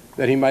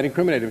 that he might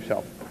incriminate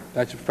himself.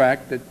 That's a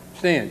fact that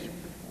stands.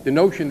 The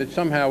notion that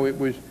somehow it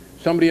was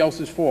somebody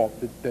else's fault,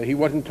 that he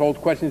wasn't told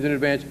questions in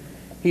advance.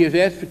 He has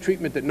asked for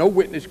treatment that no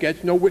witness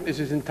gets, no witness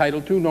is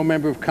entitled to, no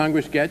member of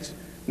Congress gets.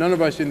 None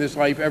of us in this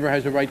life ever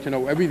has a right to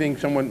know everything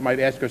someone might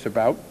ask us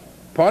about.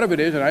 Part of it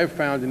is, and I have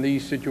found in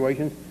these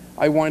situations,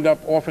 I wind up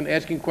often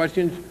asking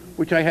questions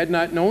which I had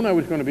not known I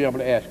was going to be able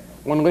to ask.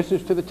 One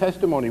listens to the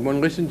testimony,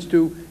 one listens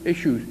to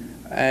issues,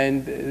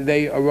 and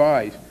they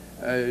arise.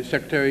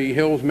 Secretary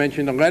Hills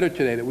mentioned a letter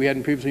today that we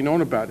hadn't previously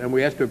known about, and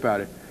we asked her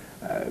about it.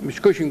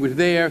 Mr. Cushing was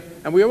there,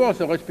 and we are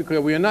also, let's be clear,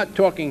 we are not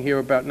talking here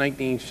about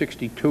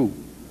 1962.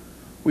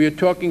 We are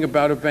talking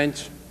about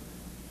events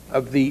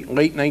of the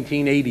late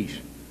 1980s,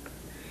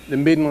 the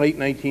mid and late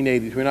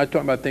 1980s. We're not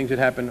talking about things that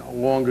happened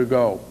long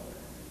ago.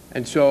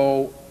 And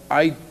so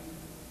I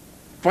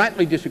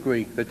flatly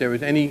disagree that there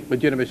is any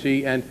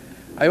legitimacy, and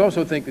I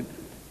also think that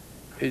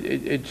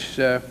it's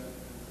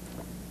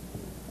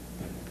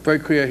very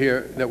clear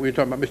here that we're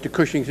talking about Mr.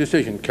 Cushing's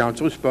decision.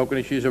 Counsel has spoken,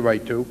 and she has a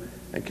right to,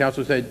 and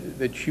counsel said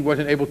that she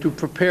wasn't able to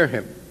prepare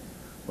him.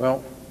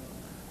 Well,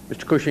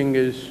 Mr. Cushing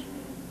is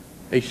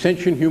a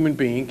sentient human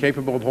being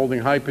capable of holding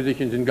high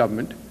positions in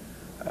government.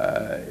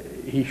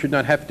 He should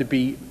not have to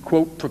be,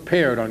 quote,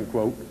 prepared,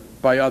 unquote,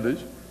 by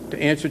others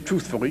to answer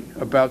truthfully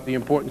about the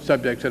important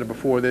subjects that are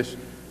before this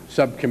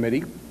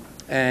subcommittee.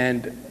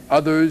 And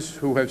others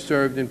who have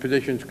served in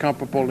positions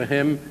comparable to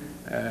him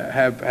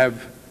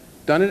have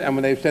done it, and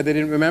when they've said they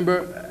didn't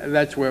remember,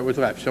 that's where it was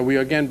left. So we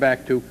are again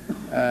back to,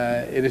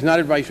 it is not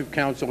advice of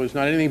counsel, it's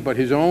not anything but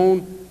his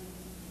own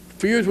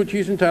fears, which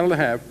he's entitled to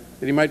have,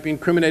 that he might be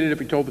incriminated if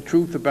he told the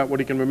truth about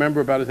what he can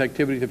remember about his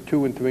activities of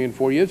 2 and 3 and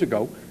 4 years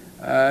ago,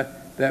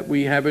 that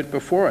we have it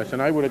before us.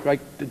 And I would like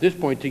at this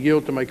point to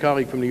yield to my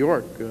colleague from New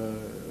York,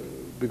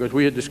 because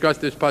we had discussed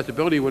this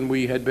possibility when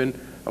we had been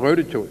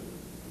alerted to it.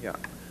 Yeah.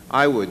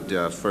 I would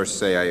first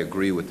say I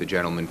agree with the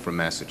gentleman from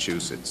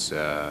Massachusetts.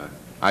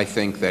 I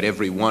think that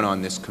everyone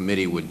on this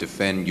committee would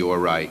defend your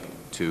right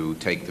to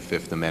take the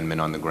Fifth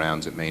Amendment on the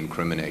grounds it may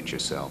incriminate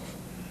yourself.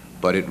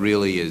 But it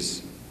really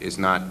is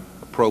not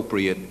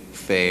appropriate,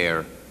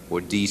 fair, or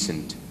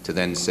decent to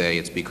then say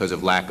it's because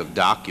of lack of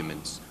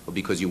documents or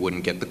because you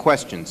wouldn't get the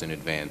questions in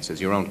advance.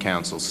 As your own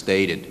counsel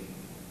stated,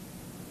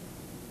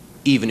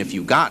 even if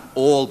you got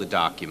all the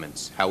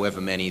documents,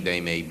 however many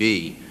they may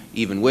be,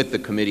 even with the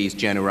committee's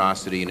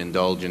generosity and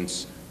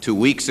indulgence 2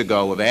 weeks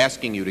ago of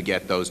asking you to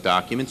get those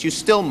documents, you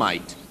still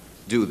might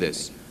do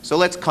this. So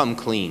let's come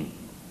clean.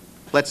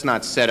 Let's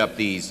not set up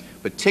these,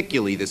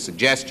 particularly the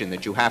suggestion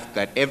that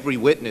that every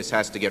witness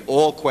has to get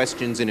all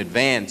questions in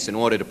advance in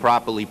order to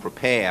properly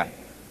prepare.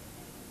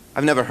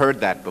 I've never heard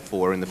that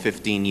before in the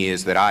 15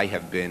 years that I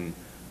have been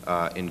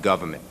in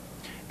government.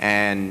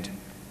 And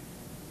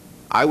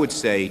I would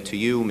say to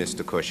you,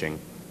 Mr. Cushing,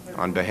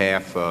 on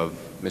behalf of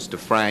Mr.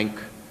 Frank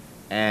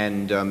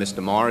and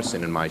Mr.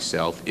 Morrison and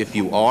myself, if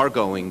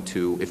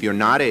you're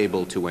not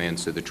able to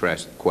answer the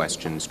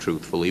questions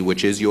truthfully,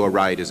 which is your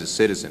right as a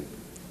citizen,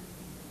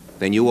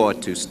 then you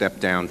ought to step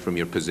down from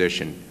your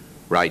position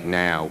right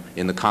now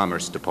in the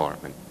Commerce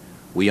Department.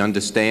 We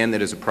understand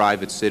that as a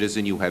private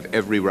citizen you have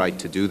every right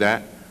to do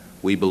that.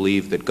 We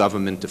believe that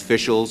government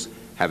officials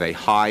have a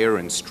higher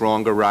and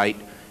stronger right,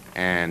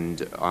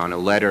 and on a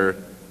letter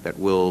that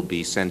will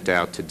be sent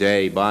out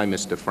today by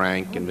Mr.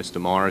 Frank and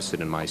Mr.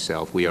 Morrison and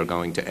myself, we are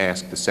going to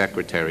ask the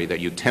Secretary that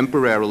you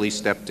temporarily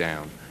step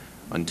down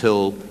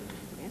until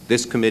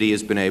this committee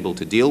has been able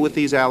to deal with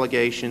these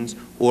allegations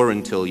or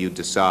until you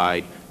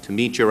decide to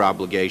meet your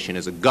obligation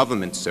as a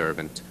government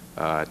servant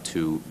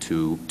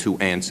to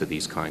answer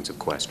these kinds of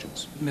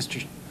questions.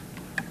 Mr.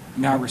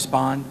 May I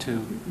respond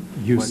to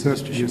You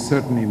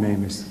certainly may,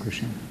 Mr.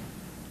 Cushing.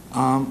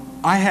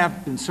 I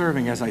have been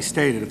serving, as I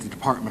stated, at the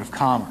Department of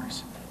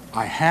Commerce.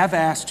 I have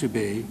asked to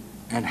be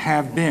and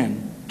have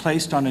been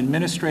placed on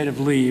administrative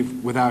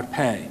leave without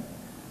pay.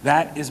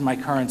 That is my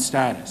current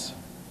status.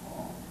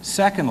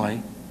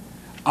 Secondly,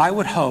 I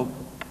would hope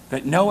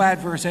that no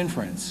adverse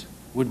inference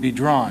would be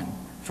drawn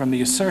from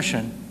the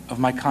assertion of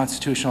my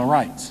constitutional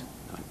rights.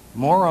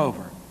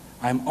 Moreover,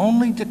 I'm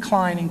only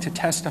declining to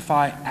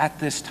testify at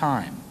this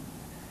time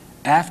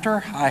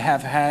after I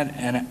have had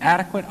an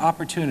adequate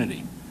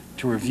opportunity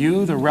to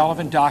review the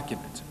relevant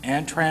documents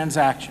and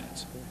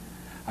transactions.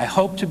 I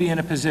hope to be in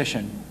a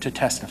position to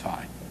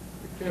testify.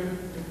 The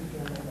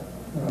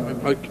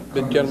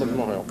gentleman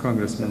from Ohio.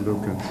 Congressman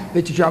Lucas.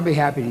 Mr. Chair, I'll be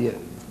happy to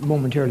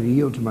momentarily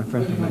yield to my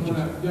friend from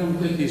Manchester.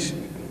 He's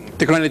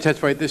declined to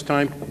testify at this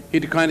time. He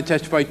declined to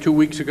testify 2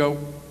 weeks ago,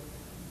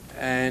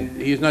 and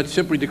he has not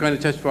simply declined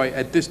to testify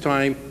at this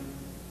time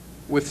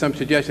with some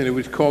suggestion it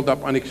was called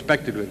up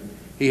unexpectedly.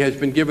 He has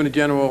been given a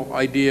general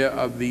idea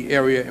of the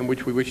area in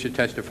which we wish to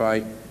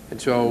testify,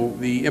 and so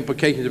the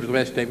implications of his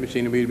last statement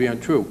seem to me to be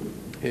untrue.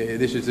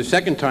 This is the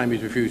second time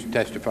he's refused to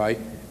testify,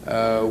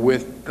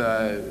 with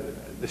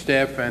the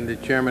staff and the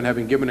chairman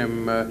having given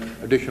him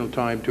additional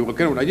time to look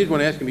into it. I just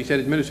want to ask him, he said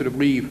administrative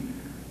leave.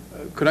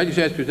 Could I just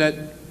ask,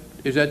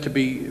 is that to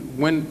be,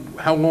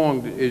 how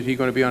long is he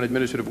going to be on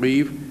administrative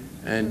leave,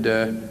 and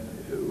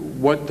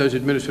what does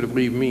administrative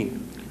leave mean?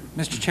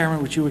 Mr.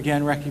 Chairman, would you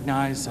again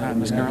recognize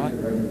Ms. Gurley?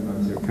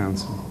 Recognize your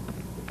counsel.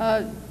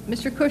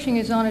 Mr. Cushing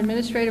is on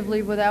administrative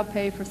leave without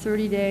pay for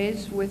 30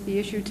 days, with the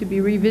issue to be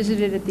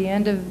revisited at the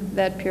end of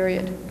that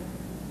period.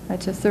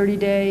 That's a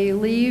 30-day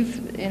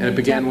leave. And it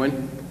began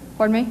when?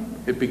 Pardon me?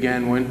 It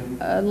began when?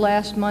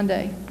 Last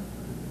Monday.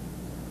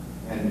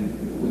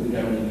 And would the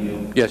gentleman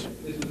yield? Yes.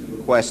 This was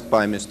request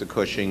by Mr.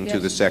 Cushing to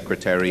Yes. the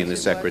Secretary, and the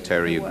Yes, it was.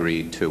 Secretary It was.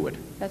 agreed to it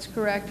That's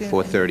correct.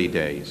 for 30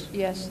 days.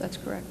 Yes, that's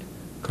correct.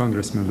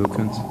 Congressman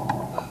Lukens.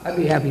 I'd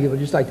be happy, but I'd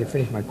just like to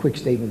finish my quick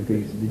statement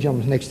because the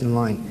gentleman's next in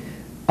line.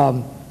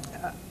 I'm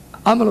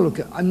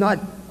not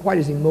quite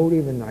as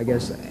emotive and I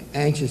guess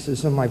anxious as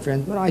some of my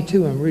friends, but I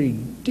too am really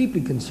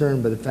deeply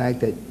concerned by the fact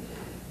that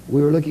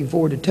we were looking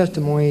forward to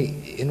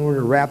testimony in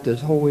order to wrap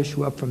this whole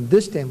issue up. From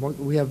this standpoint,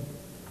 we have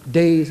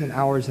days and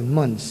hours and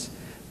months.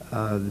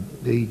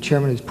 The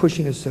chairman is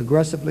pushing us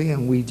aggressively,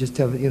 and we just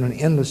have an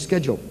endless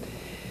schedule.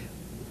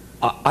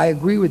 I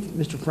agree with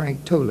Mr.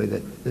 Frank totally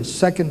that the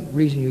second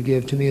reason you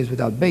give to me is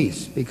without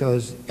base,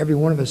 because every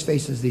one of us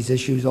faces these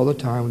issues all the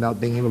time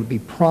without being able to be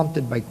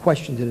prompted by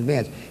questions in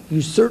advance.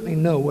 You certainly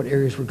know what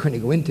areas we're going to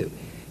go into.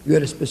 You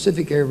had a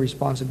specific area of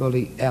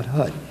responsibility at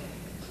HUD.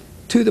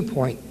 To the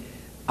point,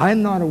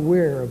 I'm not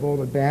aware of all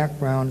the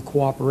background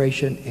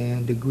cooperation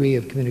and degree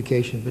of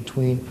communication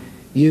between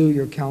you,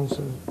 your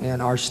counsel,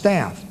 and our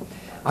staff.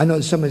 I know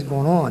that something's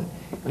going on.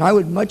 And I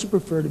would much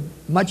prefer to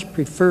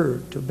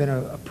have been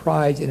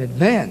apprised in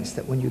advance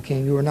that when you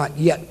came, you were not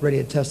yet ready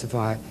to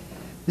testify,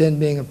 than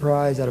being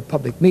apprised at a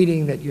public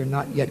meeting that you're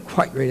not yet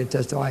quite ready to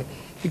testify,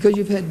 because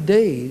you've had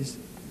days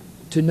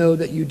to know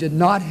that you did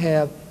not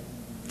have,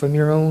 from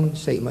your own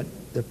statement,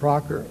 the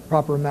proper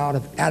amount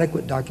of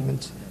adequate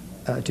documents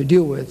to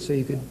deal with so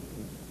you could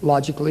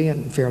logically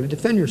and fairly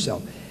defend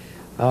yourself.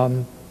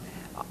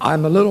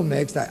 I'm a little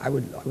mixed. I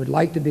would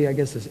like to be, I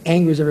guess, as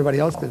angry as everybody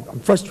else, because I'm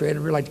frustrated.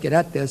 I'd really like to get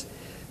at this.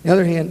 On the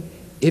other hand,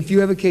 if you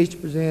have a case to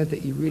present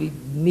that you really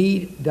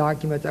need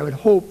documents, I would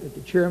hope that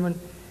the chairman,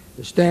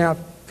 the staff,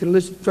 could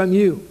elicit from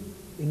you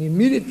in the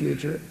immediate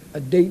future a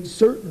date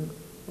certain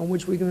on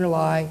which we can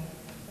rely.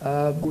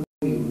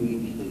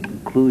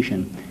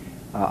 Conclusion.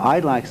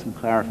 I'd like some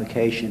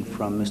clarification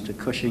from Mr.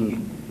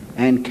 Cushing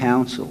and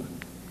counsel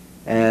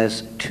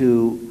as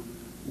to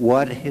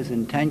what his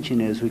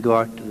intention is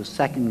regard to the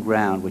second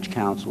ground which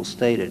counsel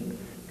stated,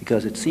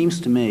 because it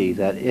seems to me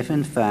that if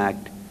in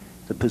fact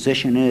the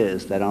position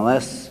is that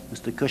unless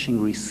Mr.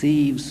 Cushing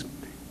receives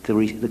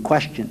the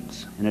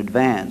questions in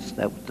advance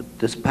that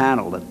this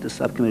panel, that this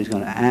subcommittee is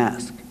going to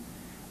ask,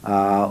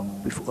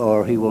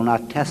 or he will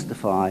not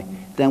testify,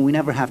 then we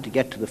never have to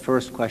get to the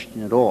first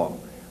question at all.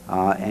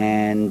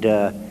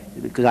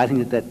 Because I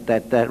think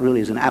that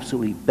really is an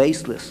absolutely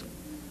baseless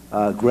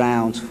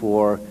grounds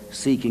for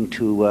seeking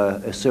to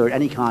assert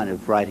any kind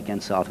of right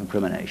against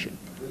self-incrimination.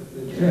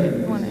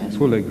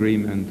 Full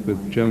agreement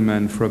with the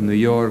gentleman from New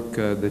York.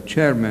 The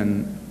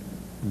chairman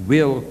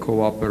will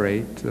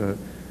cooperate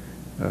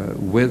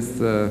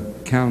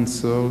with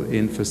counsel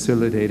in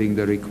facilitating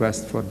the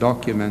request for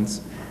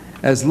documents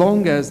as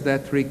long as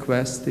that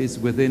request is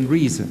within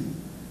reason.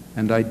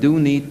 And I do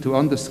need to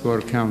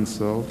underscore,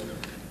 counsel,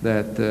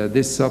 that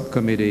this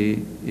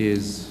subcommittee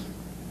is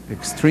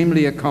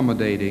extremely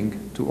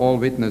accommodating to all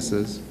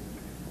witnesses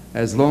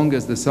as long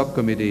as the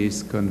subcommittee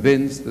is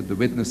convinced that the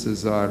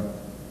witnesses are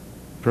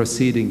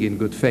proceeding in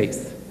good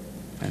faith.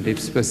 And if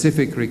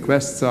specific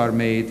requests are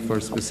made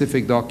for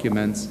specific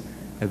documents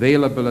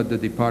available at the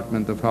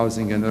Department of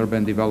Housing and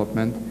Urban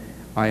Development,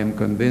 I am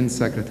convinced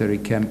Secretary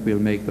Kemp will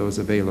make those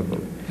available.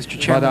 Mr.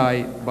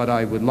 Chairman. But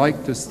I would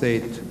like to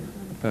state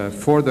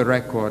for the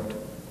record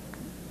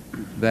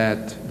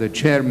that the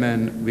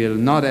chairman will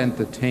not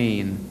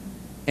entertain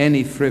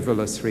any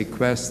frivolous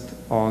request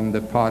on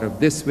the part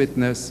of this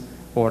witness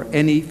or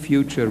any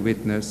future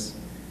witness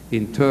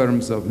in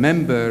terms of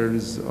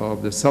members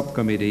of the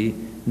subcommittee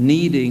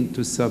needing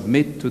to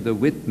submit to the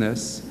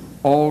witness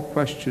all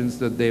questions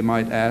that they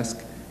might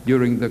ask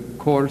during the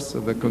course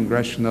of a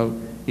congressional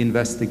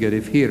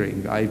investigative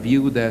hearing. I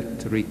view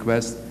that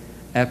request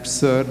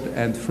absurd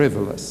and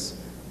frivolous,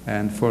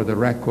 and for the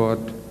record,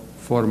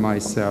 for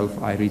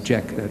myself, I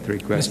reject that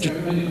request.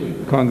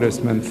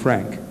 Congressman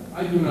Frank.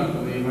 I do not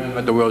believe I'm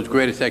not the world's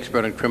greatest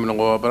expert on criminal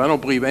law, but I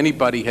don't believe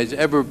anybody has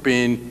ever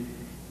been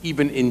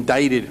even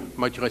indicted,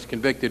 much less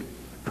convicted,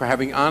 for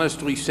having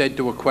honestly said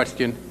to a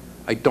question,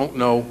 I don't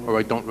know or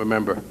I don't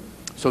remember.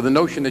 So the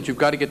notion that you've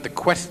got to get the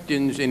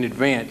questions in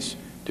advance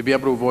to be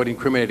able to avoid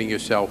incriminating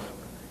yourself,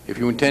 if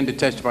you intend to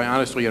testify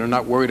honestly and are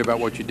not worried about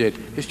what you did,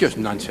 it's just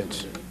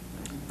nonsense.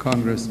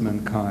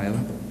 Congressman Kyle.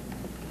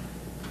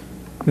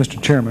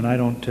 Mr. Chairman, I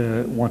don't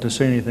want to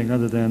say anything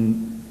other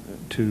than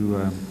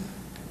to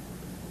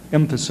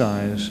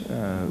emphasize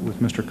with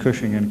Mr.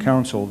 Cushing and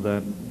counsel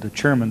that the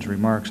chairman's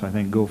remarks, I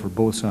think, go for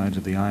both sides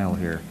of the aisle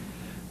here.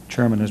 The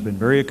chairman has been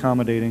very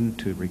accommodating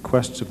to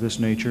requests of this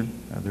nature.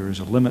 There is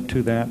a limit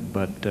to that,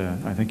 but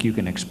I think you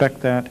can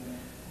expect that,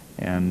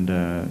 and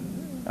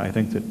I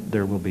think that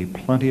there will be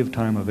plenty of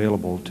time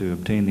available to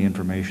obtain the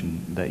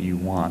information that you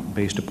want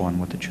based upon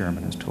what the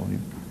chairman has told you.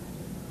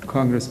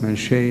 Congressman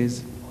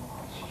Shays.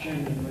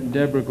 When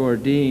Deborah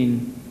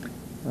Gordine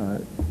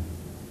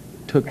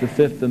took the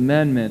Fifth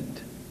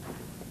Amendment,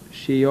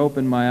 she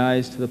opened my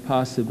eyes to the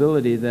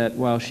possibility that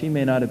while she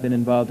may not have been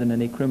involved in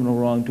any criminal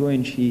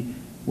wrongdoing, she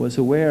was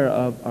aware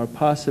of, or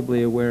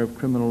possibly aware of,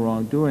 criminal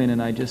wrongdoing,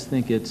 and I just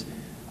think it's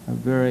a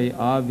very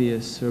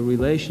obvious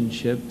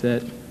relationship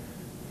that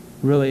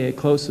really a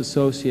close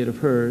associate of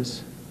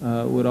hers,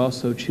 would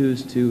also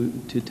choose to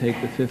take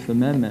the Fifth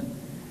Amendment.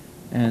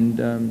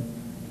 And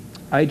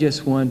I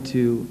just want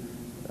to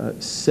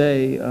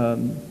say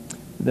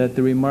that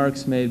the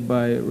remarks made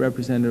by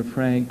Representative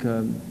Frank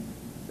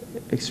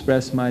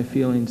express my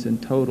feelings in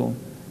total,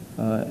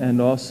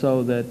 and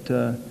also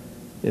that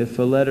if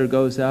a letter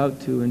goes out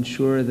to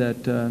ensure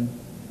that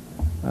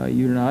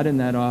you're not in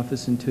that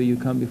office until you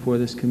come before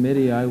this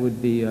committee, I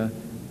would be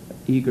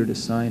eager to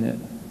sign it.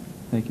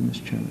 Thank you,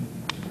 Mr. Chairman.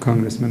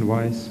 Congressman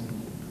Weiss.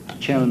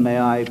 Chairman, may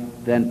I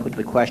then put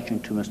the question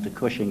to Mr.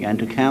 Cushing and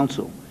to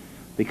counsel,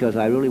 because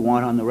I really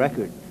want on the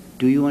record,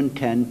 do you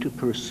intend to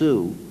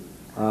pursue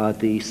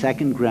the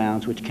second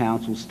grounds which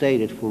counsel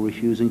stated for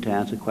refusing to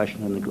answer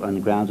questions on the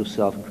grounds of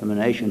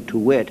self-incrimination, to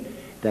wit,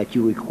 that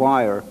you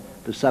require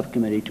the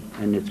subcommittee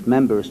and its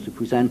members to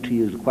present to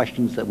you the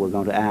questions that we're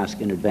going to ask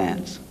in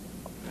advance?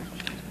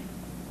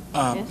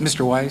 Yes.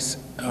 Mr. Weiss,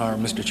 or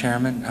Mr.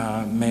 Chairman,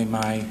 may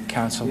my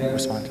counsel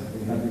respond to that?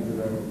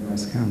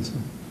 Yes, counsel.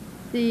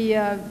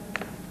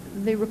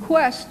 The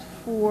request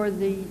for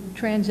the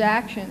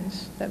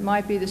transactions that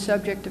might be the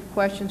subject of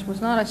questions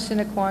was not a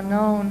sine qua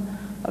non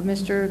of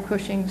Mr.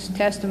 Cushing's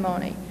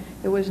testimony.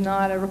 It was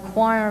not a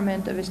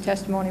requirement of his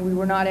testimony. We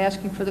were not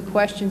asking for the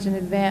questions in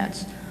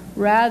advance.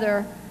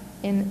 Rather,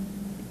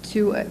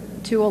 to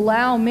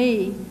allow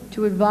me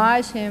to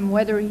advise him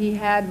whether he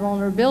had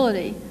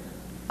vulnerability,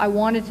 I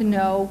wanted to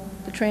know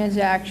the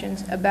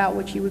transactions about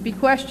which he would be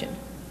questioned.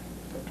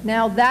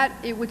 Now that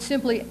it would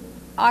simply,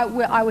 I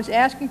was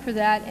asking for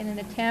that in an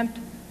attempt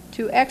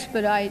to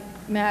expedite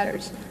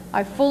matters.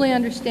 I fully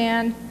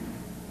understand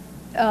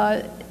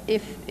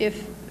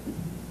if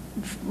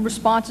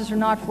responses are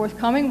not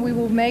forthcoming, we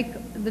will make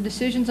the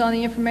decisions on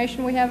the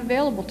information we have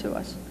available to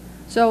us.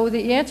 So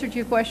the answer to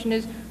your question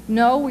is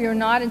no, we are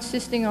not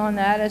insisting on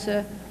that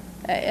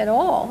at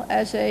all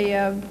as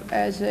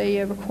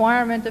a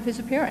requirement of his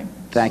appearing.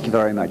 Thank you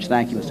very much.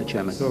 Thank you, Mr.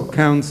 Chairman. So,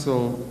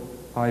 counsel,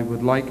 I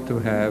would like to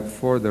have,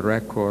 for the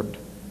record,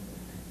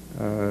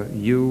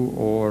 you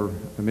or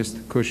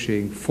Mr.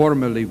 Cushing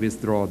formally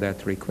withdraw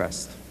that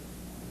request.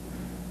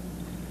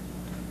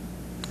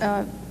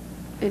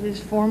 It is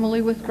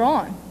formally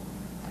withdrawn.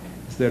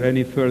 Is there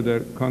any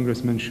further,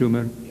 Congressman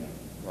Schumer?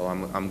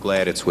 Well, I'm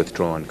glad it's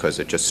withdrawn, because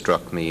it just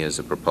struck me as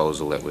a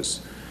proposal that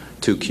was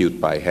too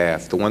cute by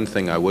half. The one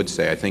thing I would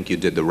say, I think you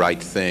did the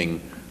right thing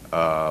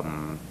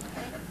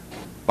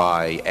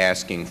by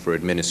asking for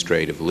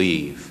administrative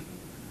leave.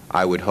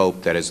 I would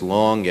hope that as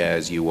long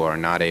as you are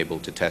not able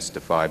to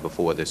testify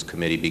before this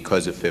committee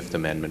because of Fifth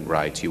Amendment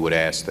rights, you would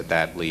ask that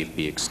that leave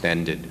be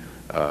extended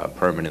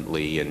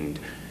permanently. And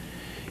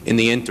in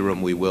the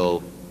interim, we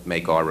will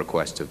make our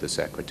request of the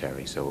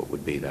Secretary, so it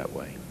would be that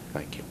way.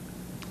 Thank you.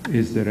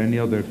 Is there any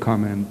other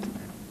comment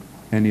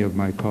any of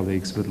my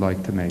colleagues would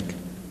like to make?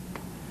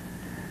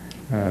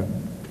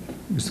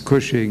 Mr.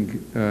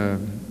 Cushing,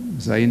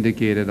 as I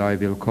indicated, I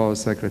will call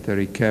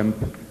Secretary Kemp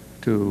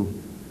to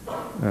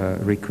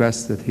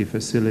request that he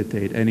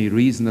facilitate any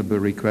reasonable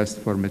request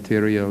for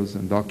materials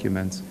and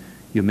documents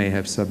you may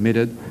have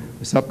submitted.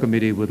 The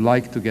subcommittee would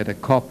like to get a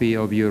copy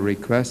of your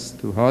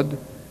request to HUD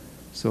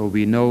so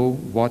we know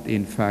what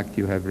in fact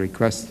you have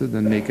requested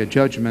and make a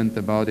judgment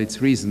about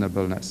its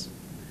reasonableness.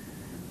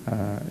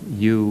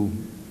 You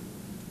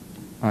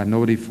are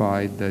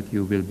notified that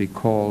you will be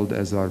called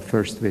as our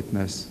first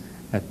witness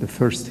at the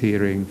first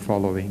hearing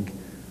following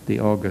the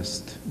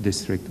August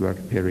district work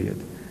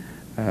period.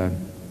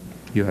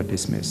 You are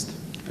dismissed.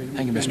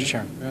 Thank you, Mr.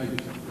 Chairman.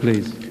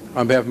 Please.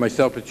 On behalf of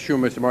myself, Mr.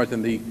 Schumer, Mr.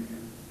 Martin, the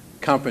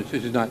conference,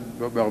 this is not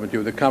relevant to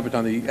you, the conference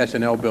on the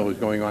S&L bill is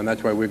going on.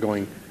 That's why we're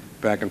going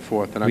back and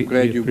forth. And I'm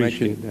glad you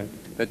mentioned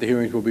that the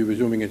hearings will be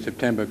resuming in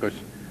September, because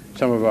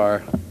some of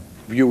our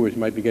viewers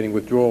might be getting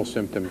withdrawal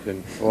symptoms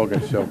in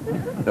August, so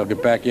they'll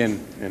get back in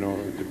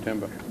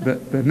September.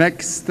 The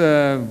next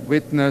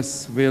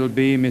witness will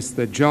be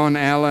Mr. John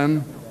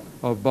Allen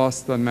of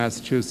Boston,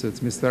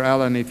 Massachusetts. Mr.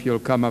 Allen, if you'll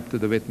come up to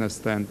the witness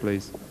stand,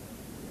 please.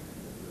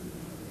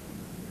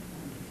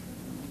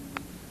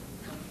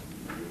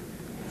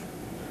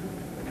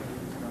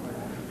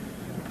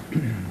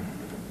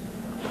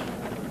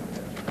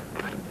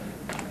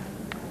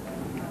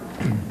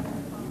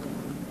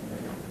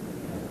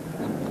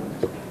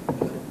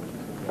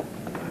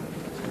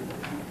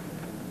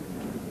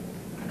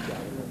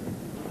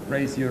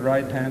 Raise your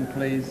right hand,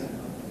 please.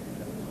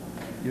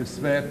 You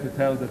swear to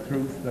tell the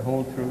truth, the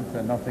whole truth,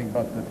 and nothing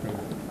but the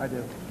truth. I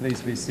do.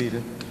 Please be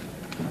seated.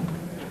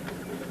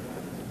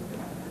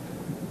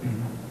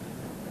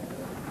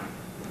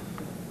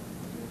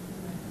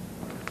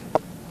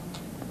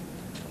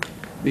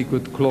 We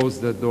could close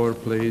the door,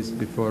 please,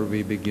 before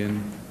we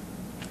begin.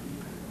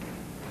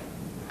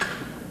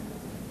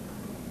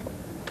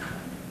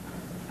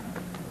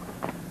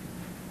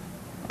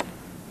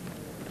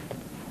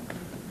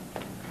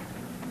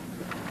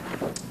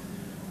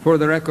 For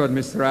the record,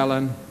 Mr.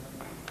 Allen,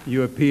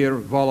 you appear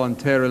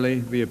voluntarily.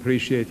 We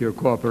appreciate your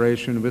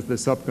cooperation with the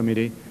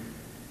subcommittee.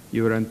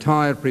 Your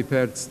entire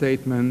prepared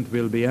statement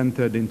will be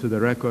entered into the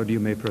record.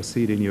 You may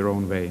proceed in your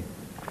own way.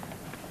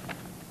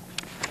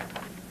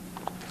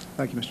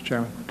 Thank you, Mr.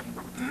 Chairman.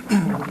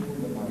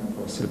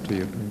 Closer to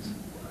you, please.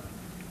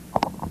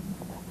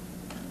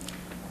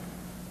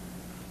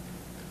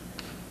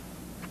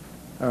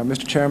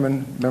 Mr.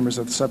 Chairman, members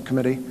of the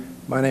subcommittee,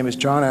 my name is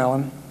John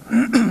Allen.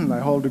 I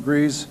hold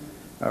degrees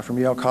from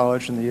Yale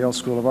College and the Yale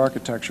School of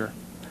Architecture.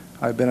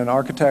 I've been an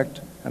architect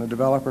and a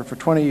developer for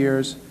 20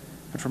 years,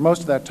 and for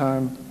most of that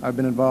time, I've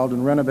been involved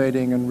in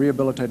renovating and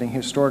rehabilitating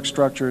historic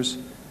structures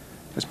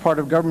as part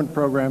of government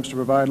programs to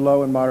provide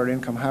low and moderate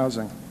income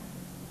housing.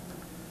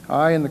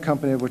 I and the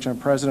company of which I'm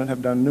president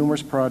have done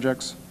numerous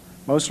projects,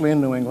 mostly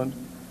in New England.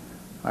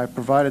 I've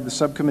provided the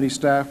subcommittee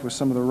staff with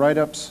some of the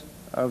write-ups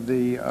of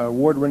the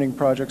award-winning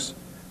projects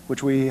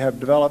which we have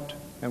developed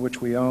and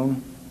which we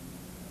own.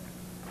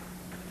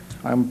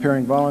 I'm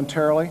appearing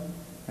voluntarily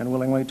and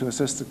willingly to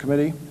assist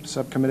the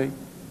subcommittee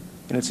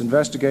in its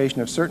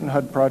investigation of certain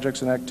HUD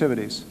projects and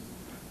activities.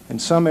 In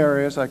some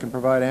areas, I can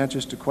provide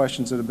answers to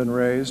questions that have been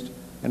raised.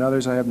 In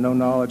others, I have no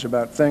knowledge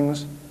about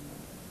things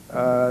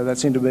that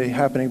seem to be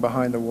happening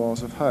behind the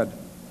walls of HUD.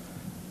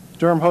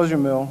 Durham Hosiery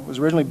Mill was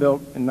originally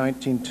built in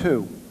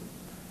 1902.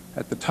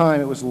 At the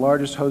time, it was the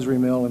largest hosiery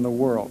mill in the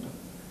world.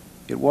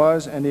 It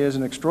was and is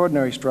an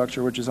extraordinary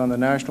structure which is on the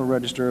National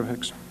Register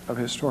of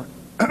Historic,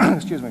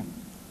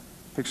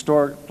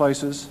 historic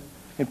places,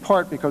 in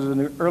part because of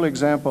an early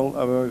example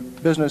of a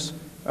business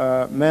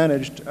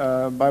managed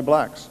by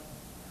blacks.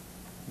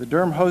 The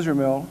Durham Hosiery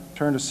Mill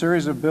turned a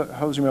series of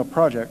hosiery mill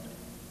project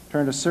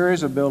turned a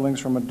series of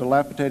buildings from a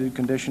dilapidated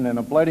condition and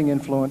a blighting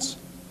influence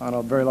on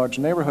a very large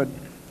neighborhood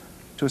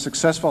to a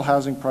successful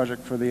housing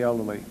project for the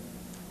elderly.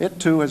 It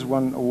too has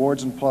won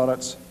awards and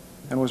plaudits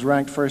and was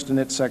ranked first in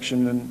its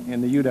section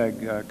in the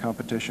UDAG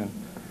competition.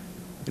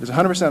 It is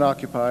 100%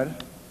 occupied.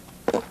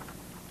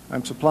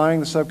 I'm supplying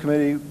the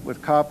subcommittee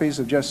with copies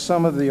of just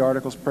some of the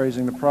articles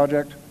praising the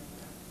project.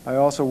 I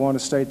also want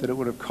to state that it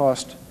would have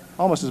cost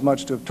almost as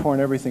much to have torn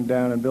everything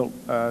down and built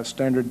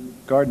standard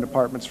garden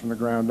apartments from the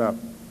ground up.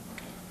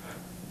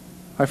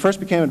 I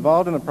first became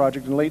involved in the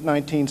project in late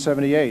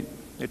 1978.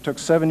 It took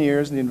 7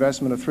 years and the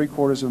investment of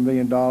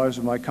 $750,000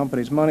 of my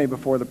company's money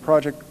before the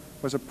project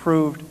was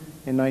approved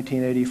in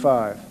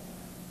 1985.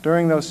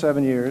 During those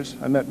 7 years,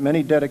 I met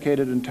many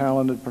dedicated and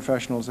talented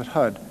professionals at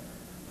HUD.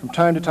 From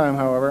time to time,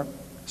 however,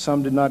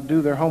 some did not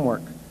do their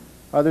homework.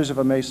 Others, if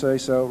I may say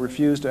so,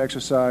 refused to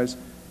exercise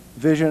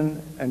vision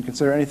and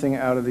consider anything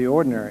out of the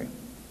ordinary.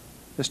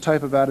 This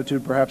type of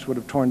attitude perhaps would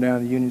have torn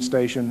down the Union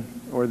Station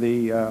or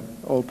the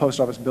old post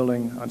office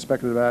building on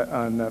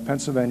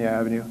Pennsylvania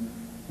Avenue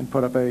and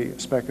put up a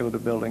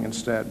speculative building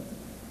instead.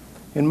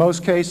 In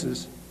most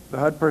cases, the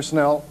HUD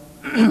personnel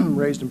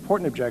raised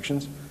important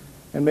objections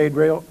and made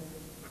real,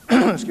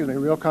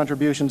 real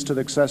contributions to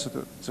the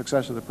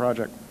success of the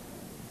project.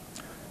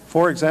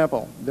 For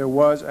example, there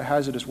was a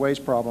hazardous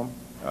waste problem.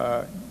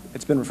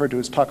 It's been referred to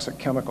as toxic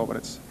chemical, but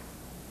it's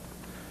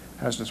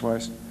hazardous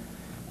waste.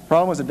 The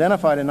problem was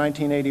identified in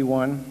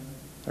 1981.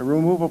 A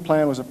removal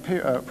plan was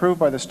approved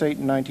by the state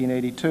in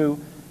 1982,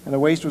 and the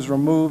waste was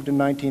removed in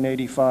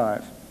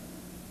 1985.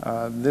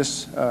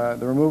 The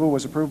removal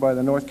was approved by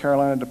the North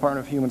Carolina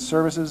Department of Human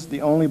Services,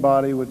 the only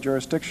body with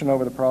jurisdiction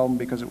over the problem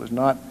because it was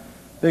not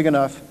big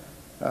enough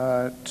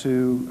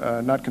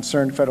to not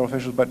concern federal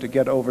officials, but to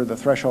get over the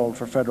threshold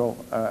for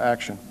federal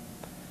action.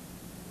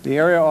 The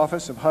area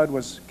office of HUD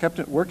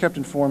were kept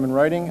informed in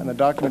writing, and the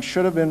document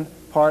should have been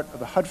part of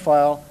the HUD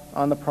file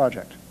on the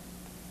project.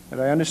 As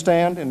I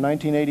understand, in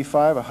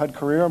 1985, a HUD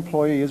career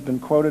employee has been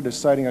quoted as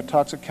citing a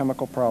toxic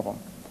chemical problem.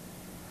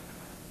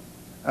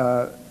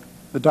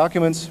 The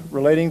documents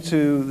relating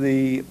to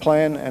the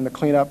plan and the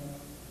cleanup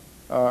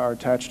are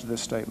attached to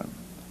this statement.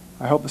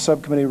 I hope the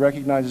subcommittee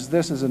recognizes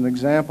this as an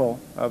example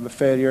of the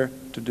failure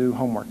to do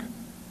homework.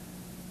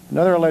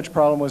 Another alleged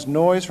problem was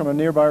noise from a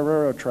nearby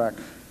railroad track.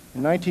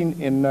 In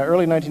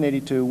early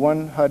 1982,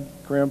 one HUD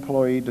career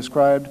employee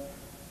described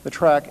the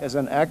track as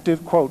an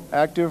active, quote,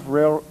 active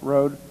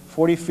railroad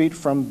 40 feet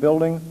from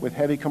building with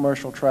heavy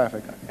commercial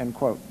traffic, end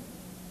quote.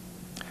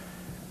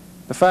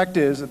 The fact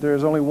is that there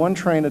is only one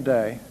train a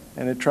day,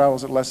 and it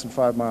travels at less than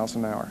 5 miles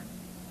an hour.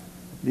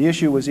 The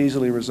issue was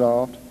easily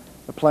resolved.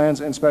 The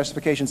plans and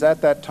specifications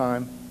at that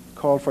time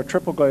called for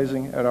triple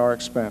glazing at our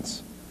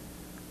expense.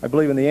 I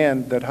believe in the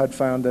end that HUD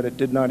found that it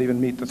did not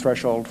even meet the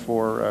threshold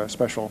for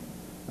special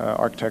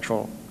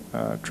architectural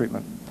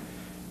treatment.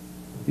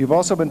 You've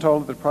also been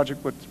told that the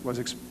project was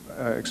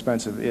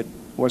expensive. It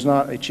was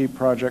not a cheap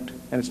project,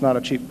 and it's not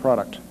a cheap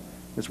product.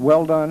 It's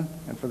well done,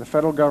 and for the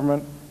federal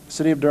government, the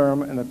city of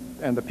Durham,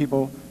 and the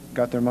people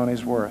got their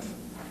money's worth.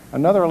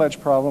 Another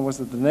alleged problem was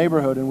that the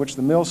neighborhood in which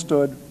the mill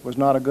stood was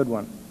not a good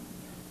one.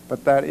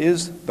 But that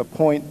is the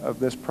point of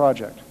this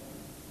project.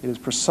 It is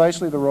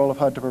precisely the role of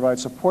HUD to provide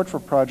support for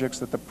projects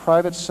that the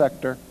private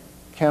sector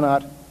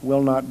cannot,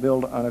 will not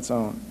build on its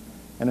own.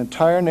 An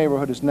entire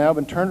neighborhood has now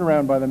been turned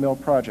around by the mill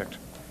project.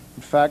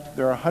 In fact,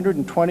 there are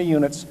 120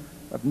 units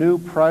of new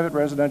private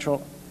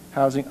residential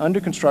housing under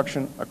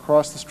construction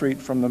across the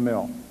street from the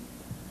mill.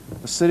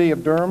 The city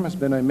of Durham has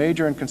been a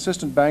major and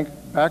consistent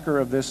backer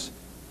of this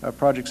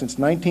project since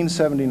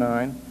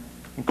 1979,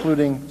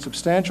 including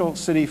substantial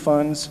city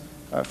funds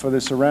for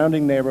the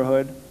surrounding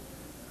neighborhood,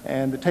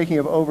 and the taking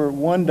of over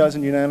 12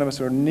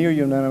 unanimous or near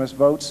unanimous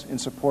votes in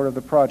support of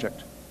the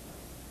project.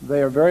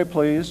 They are very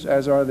pleased,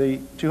 as are the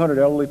 200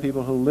 elderly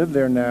people who live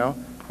there now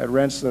at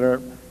rents that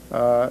are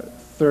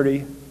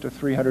 $30 to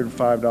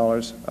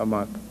 $305 a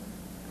month.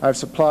 I've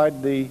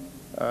supplied the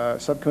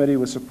subcommittee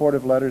with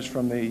supportive letters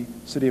from the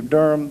City of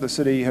Durham. The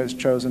city has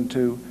chosen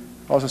to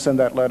also send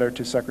that letter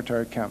to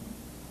Secretary Kemp.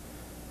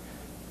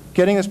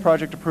 Getting this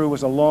project approved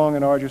was a long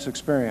and arduous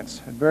experience.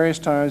 At various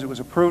times it was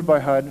approved by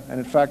HUD and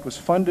in fact was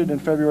funded in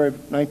February of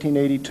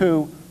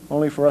 1982,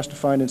 only for us to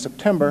find in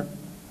September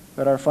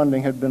that our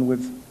funding had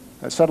been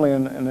suddenly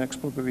and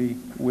inexplicably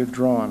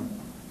withdrawn.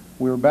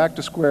 We were back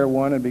to square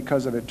one, and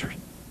because of a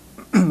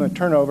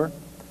turnover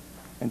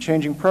and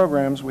changing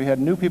programs, we had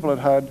new people at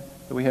HUD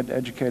that we had to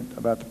educate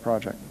about the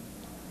project.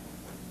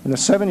 In the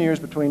 7 years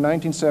between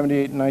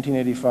 1978 and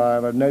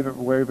 1985, I've never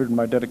wavered in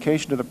my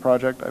dedication to the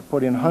project. I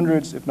put in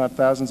hundreds, if not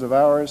thousands of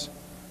hours,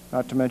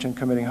 not to mention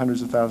committing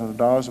hundreds of thousands of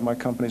dollars of my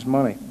company's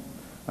money.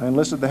 I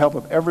enlisted the help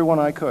of everyone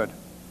I could.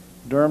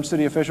 Durham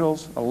city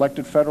officials,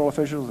 elected federal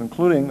officials,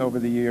 including, over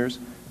the years,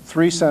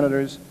 3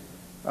 senators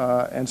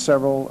and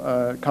several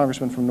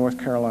congressmen from North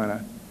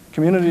Carolina,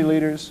 community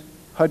leaders,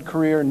 HUD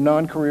career,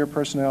 non-career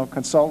personnel,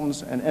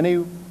 consultants, and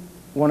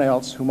anyone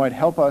else who might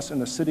help us in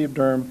the city of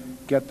Durham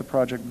get the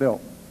project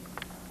built.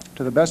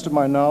 To the best of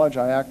my knowledge,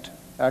 I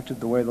acted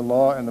the way the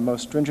law and the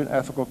most stringent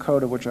ethical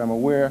code of which I'm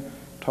aware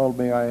told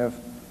me I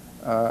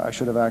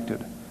should have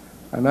acted.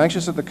 I'm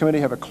anxious that the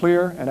committee have a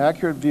clear and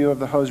accurate view of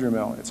the hosiery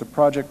mill. It's a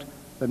project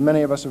that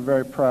many of us are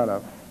very proud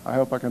of. I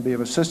hope I can be of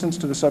assistance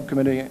to the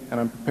subcommittee, and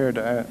I'm prepared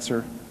to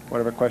answer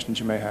whatever questions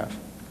you may have.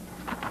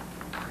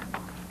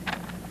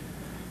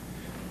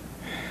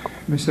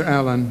 Mr.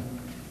 Allen,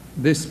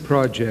 this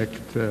project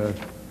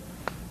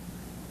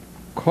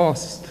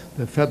cost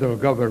the federal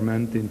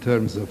government, in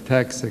terms of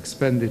tax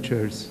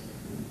expenditures,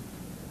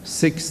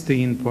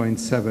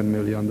 $16.7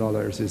 million.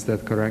 Is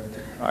that correct?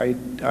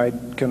 I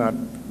cannot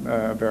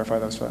verify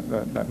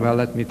that. Well,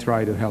 let me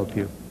try to help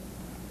you.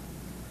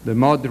 The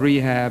MUD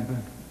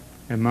rehab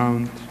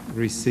amount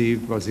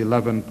received was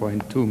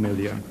 $11.2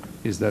 million.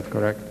 Is that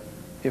correct?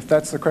 If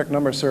that's the correct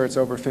number, sir, it's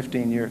over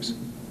 15 years.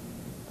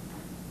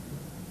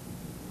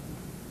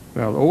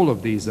 Well, all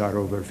of these are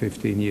over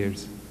 15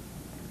 years.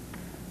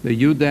 The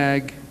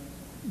UDAG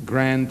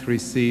grant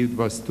received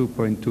was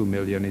 $2.2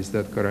 million. Is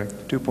that correct?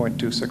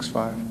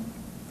 2.265.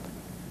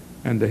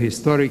 And the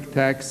historic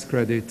tax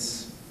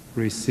credits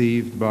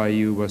received by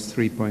you was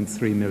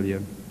 $3.3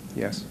 million.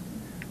 Yes.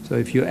 So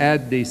if you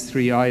add these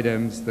 3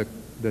 items, the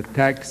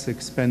tax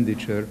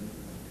expenditure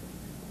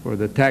for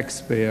the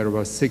taxpayer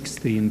was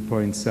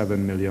 $16.7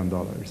 million.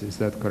 Is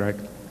that correct?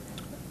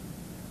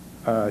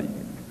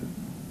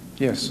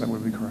 Yes, that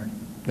would be correct.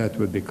 That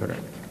would be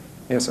correct.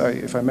 Yes,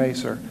 if I may,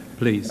 sir.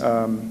 Please.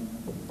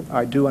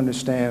 I do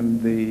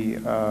understand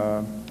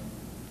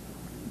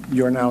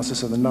your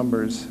analysis of the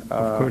numbers.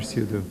 Of course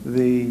you do.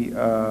 The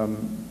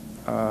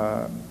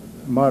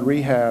MUD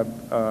rehab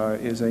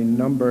is a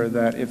number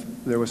that, if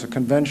there was a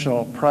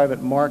conventional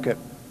private market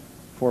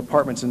for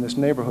apartments in this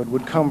neighborhood,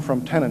 would come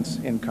from tenants'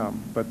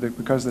 income. But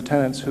because the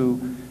tenants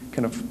who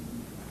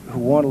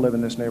want to live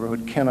in this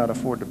neighborhood cannot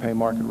afford to pay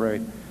market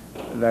rate,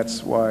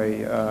 that's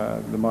why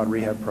the MUD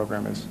rehab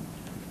program is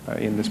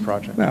in this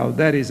project. Well,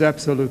 that is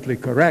absolutely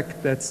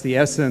correct. That's the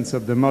essence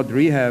of the MUD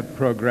rehab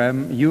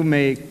program. You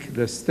make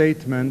the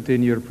statement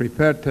in your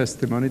prepared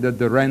testimony that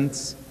the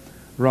rents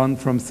run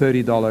from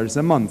 $30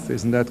 a month.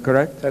 Isn't that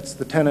correct? That's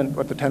the tenant,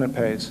 what the tenant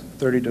pays,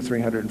 $30 to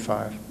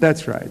 $305.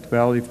 That's right.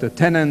 Well, if the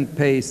tenant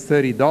pays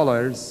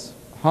 $30,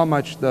 how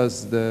much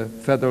does the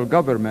federal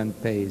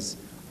government pays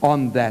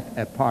on that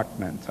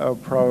apartment? Oh,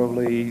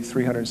 probably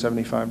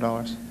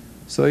 $375.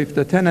 So if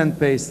the tenant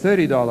pays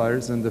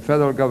 $30 and the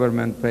federal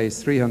government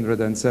pays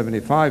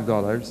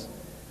 $375,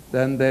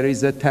 then there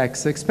is a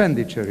tax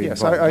expenditure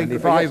involved. Yes, and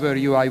if I were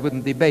you, I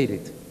wouldn't debate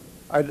it.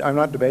 I'm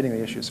not debating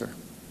the issue, sir.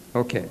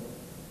 Okay.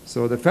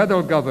 So the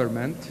federal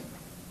government,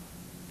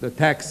 the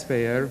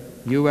taxpayer,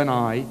 you and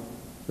I,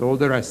 all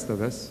the rest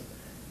of us,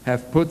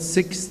 have put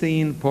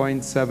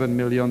 $16.7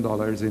 million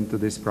into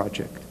this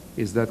project.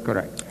 Is that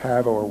correct?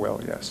 Have or will,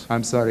 yes.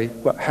 I'm sorry?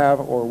 Well, have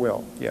or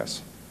will,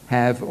 yes.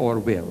 Have or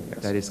will. Yes.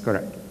 That is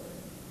correct.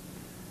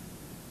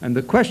 And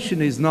the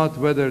question is not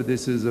whether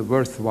this is a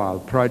worthwhile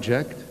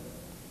project.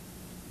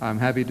 I'm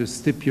happy to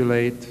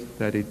stipulate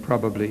that it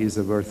probably is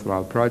a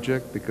worthwhile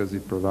project because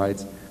it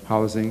provides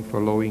housing for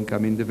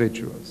low-income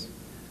individuals.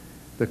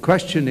 The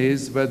question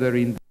is whether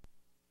in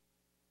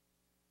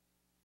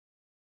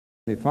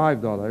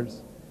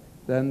 $25,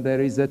 then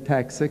there is a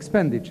tax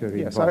expenditure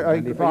involved. Yes,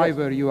 and if I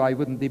were you, I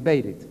wouldn't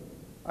debate it.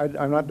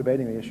 I'm not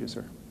debating the issue,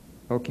 sir.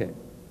 Okay.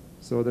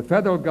 So the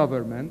federal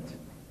government,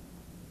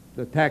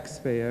 the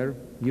taxpayer,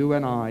 you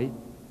and I,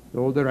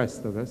 all the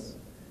rest of us,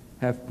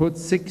 have put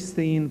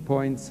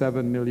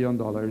 $16.7 million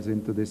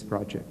into this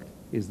project.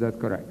 Is that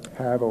correct?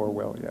 Have or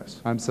will, yes.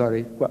 I'm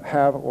sorry? Well,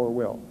 have or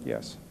will,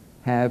 yes.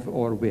 Have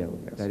or will,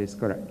 yes. That is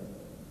correct.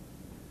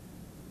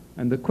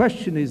 And the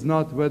question is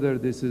not whether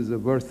this is a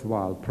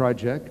worthwhile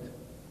project.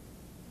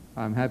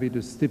 I'm happy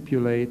to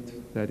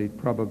stipulate that it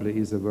probably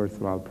is a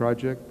worthwhile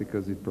project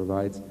because it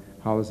provides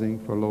housing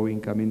for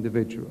low-income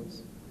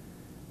individuals.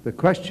 The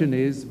question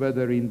is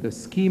whether in the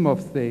scheme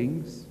of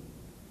things,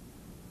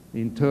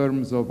 in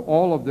terms of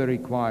all of the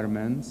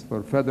requirements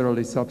for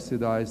federally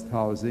subsidized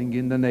housing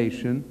in the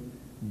nation,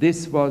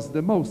 this was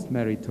the most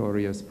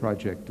meritorious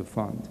project to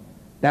fund.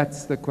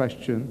 That's the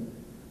question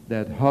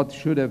that HUD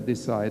should have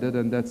decided,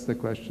 and that's the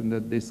question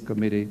that this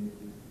committee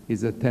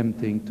is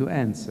attempting to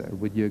answer.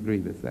 Would you agree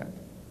with that?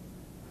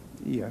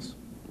 Yes.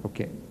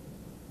 Okay.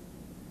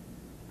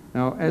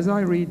 Now, as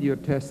I read your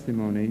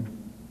testimony,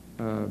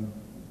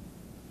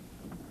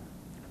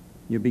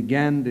 you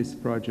began this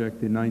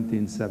project in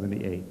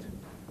 1978.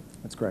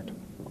 That's correct.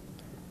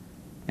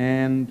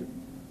 And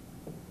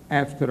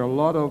after a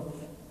lot of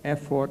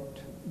effort,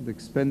 the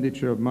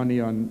expenditure of money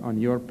on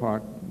your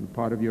part, the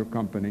part of your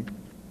company,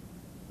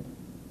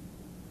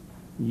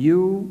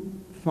 you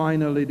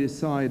finally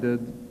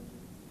decided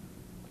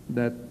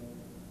that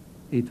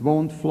it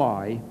won't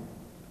fly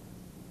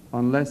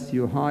unless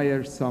you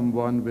hire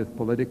someone with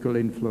political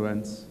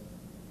influence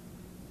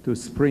to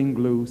spring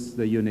loose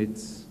the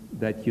units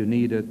that you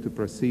needed to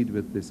proceed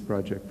with this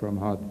project from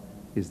HUD.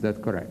 Is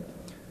that correct?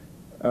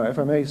 If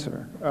I may,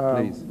 sir.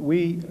 Please.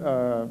 We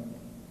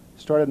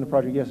started in the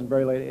project, yes, in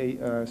very late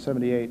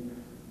 78.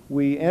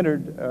 We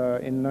entered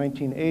in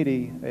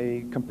 1980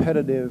 a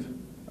competitive,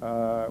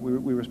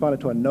 we responded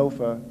to a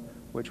NOFA,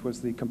 which was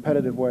the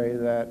competitive way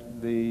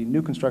that the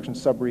new construction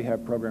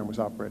sub-rehab program was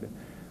operated.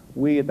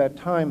 We, at that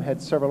time,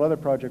 had several other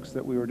projects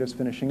that we were just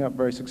finishing up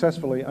very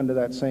successfully under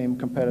that same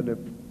competitive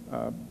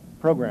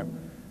program.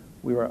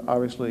 We were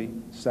obviously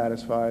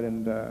satisfied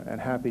and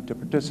happy to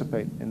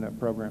participate in that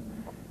program.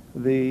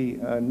 The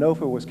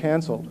NOFA was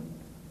canceled,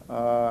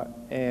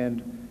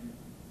 and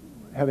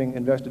having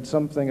invested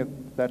something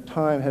at that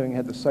time, having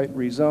had the site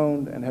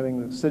rezoned, and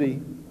having the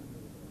city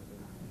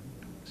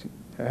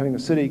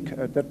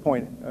at that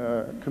point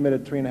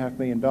committed $3.5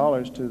 million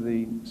to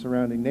the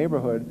surrounding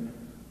neighborhood,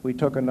 we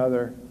took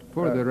another.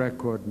 For the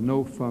record,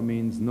 NOFA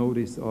means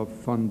Notice of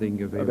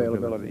Funding Availability.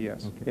 Availability,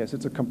 yes. Okay. Yes,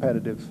 it's a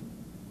competitive.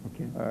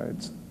 Okay.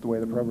 It's the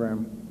way the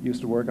program used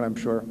to work, and I'm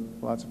sure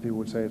lots of people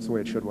would say it's the way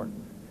it should work.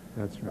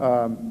 That's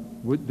right.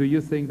 Do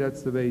you think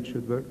that's the way it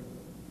should work?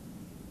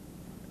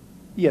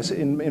 Yes,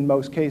 in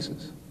most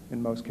cases.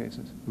 In most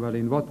cases. Well,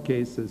 in what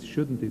cases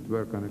shouldn't it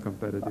work on a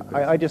competitive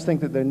basis? I just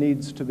think that there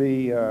needs to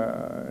be,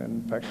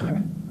 in fact,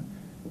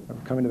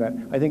 I'm coming to that.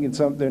 I think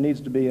there needs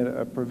to be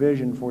a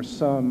provision for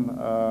some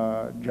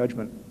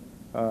judgment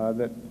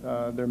that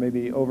there may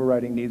be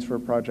overriding needs for a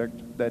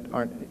project that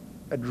aren't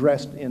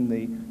addressed in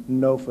the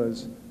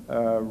NOFA's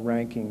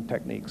ranking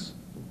techniques.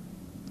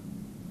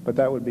 But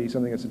that would be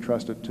something that's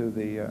entrusted to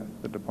the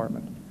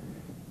department.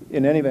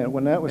 In any event,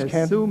 when that was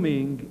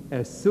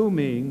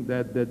assuming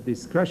that the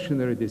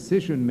discretionary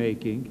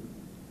decision-making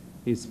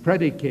is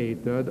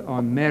predicated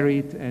on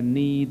merit and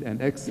need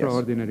and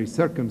extraordinary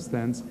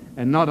circumstance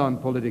and not on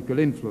political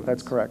influence.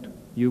 That's correct.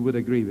 You would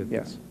agree with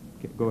yes. that?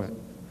 Okay, go ahead.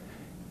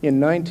 In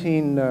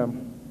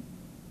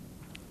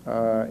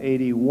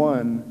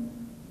 1981,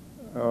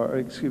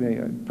 excuse me,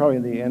 probably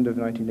in the end of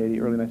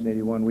 1980, early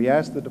 1981, we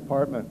asked the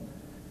department,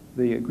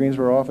 the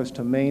Greensboro office,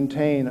 to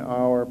maintain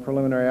our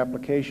preliminary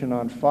application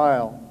on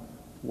file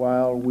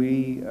while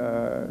we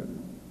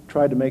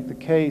tried to make the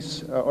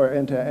case,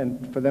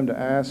 and for them to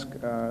ask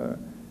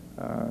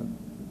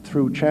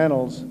through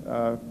channels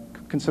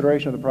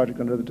consideration of the project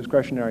under the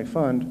discretionary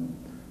fund,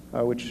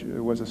 which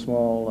was a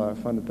small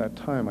fund at that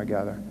time, I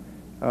gather.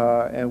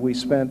 And we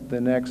spent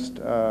the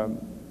next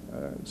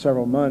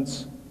several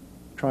months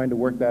trying to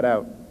work that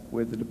out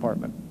with the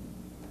department,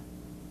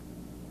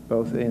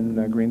 both in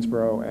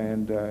Greensboro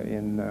and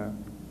in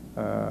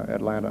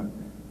Atlanta.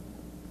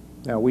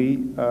 Now, we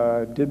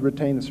did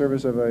retain the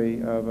service of a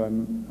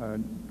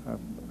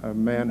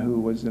man who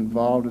was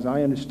involved, as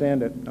I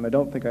understand it, and I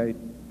don't think I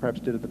perhaps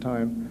did at the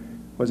time,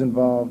 was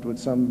involved with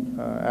some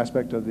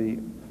aspect of the,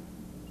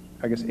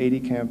 I guess, 80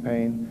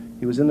 campaign.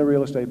 He was in the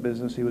real estate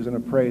business. He was an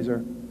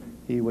appraiser.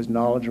 He was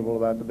knowledgeable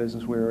about the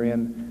business we were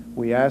in.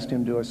 We asked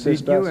him to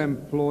assist us. Did you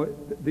employ,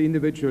 the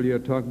individual you're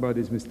talking about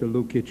is Mr.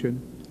 Lou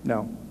Kitchen?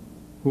 No.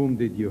 Whom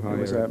did you hire?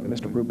 It was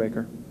Mr.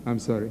 Brubaker. I'm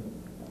sorry?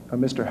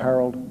 Mr.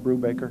 Harold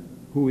Brubaker.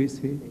 Who is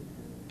he?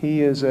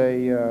 He is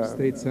a...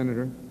 state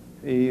senator?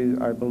 He,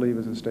 I believe,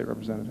 is a state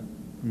representative.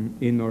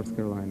 In North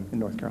Carolina? In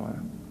North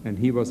Carolina. And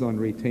he was on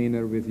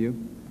retainer with you?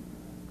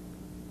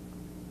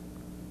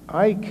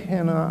 I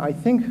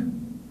think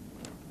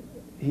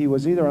he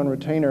was either on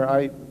retainer.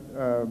 A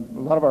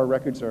lot of our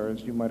records are,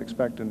 as you might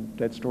expect, in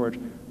dead storage,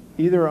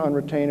 either on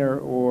retainer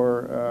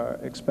or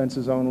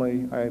expenses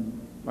only.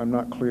 I'm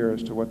not clear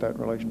as to what that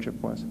relationship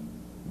was.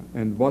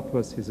 And what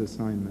was his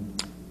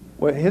assignment?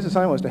 Well, his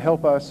assignment was to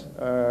help us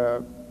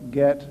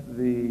get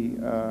the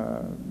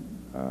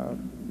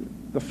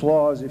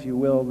flaws, if you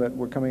will, that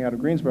were coming out of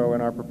Greensboro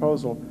in our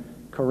proposal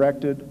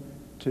corrected,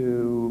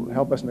 to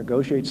help us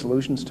negotiate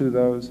solutions to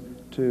those,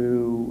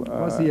 to...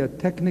 was he a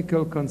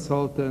technical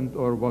consultant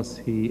or was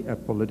he a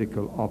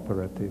political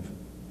operative?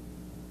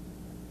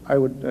 I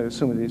would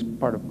assume that he's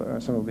part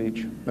of some of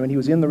each. I mean, he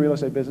was in the real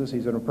estate business.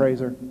 He's an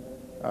appraiser.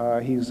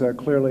 He's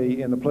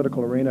clearly in the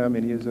political arena. I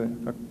mean, he is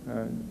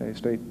a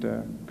state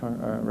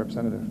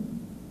representative.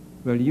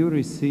 Well, you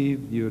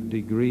received your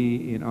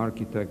degree in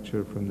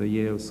architecture from the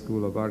Yale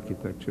School of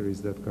Architecture,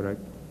 is that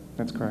correct?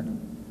 That's correct.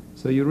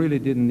 So you really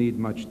didn't need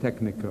much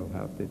technical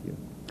help, did you?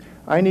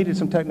 I needed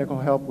some technical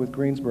help with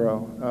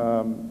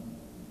Greensboro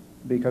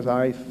because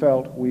I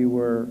felt we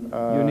were...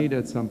 you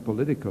needed some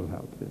political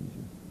help, didn't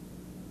you?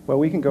 Well,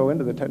 we can go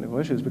into the technical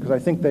issues because I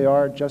think they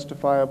are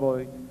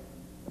justifiably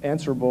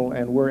answerable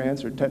and were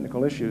answered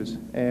technical issues.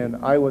 And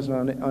I was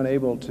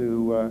unable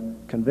to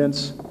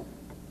convince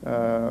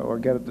or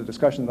get at the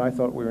discussion that I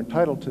thought we were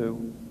entitled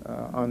to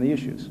on the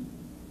issues.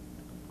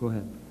 Go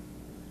ahead.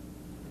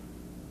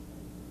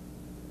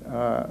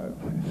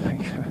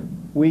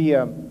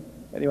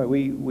 Anyway,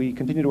 we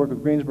continue to work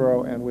with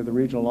Greensboro and with the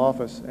regional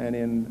office, and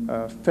in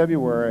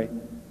February,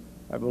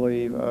 I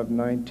believe, of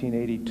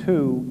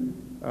 1982,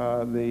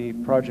 the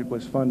project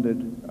was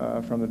funded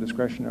from the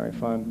discretionary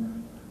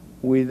fund.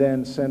 We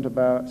then set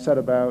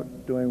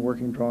about doing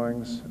working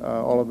drawings,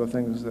 all of the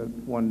things that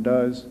one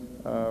does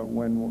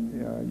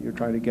when you're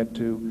trying to get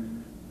to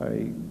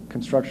a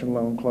construction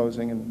loan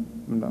closing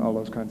and all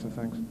those kinds of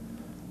things.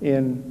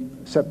 In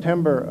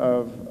September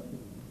of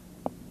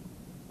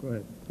Go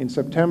ahead. In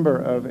September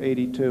of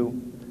 '82,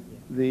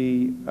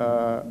 the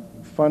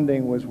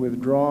funding was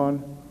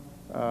withdrawn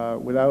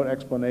without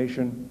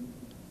explanation,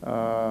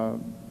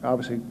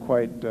 obviously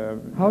quite...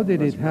 How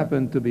did it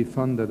happen to be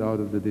funded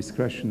out of the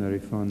discretionary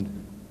fund?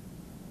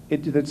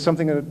 It's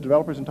something that a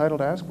developer is entitled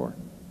to ask for.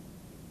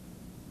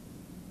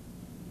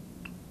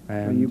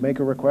 And you make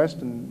a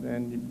request, and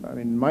I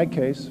mean, in my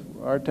case,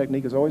 our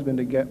technique has always been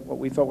to get what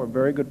we thought were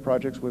very good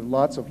projects with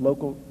lots of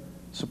local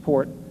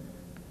support.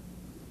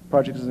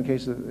 Projects in the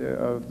case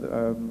of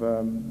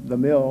the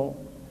mill,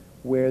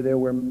 where there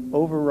were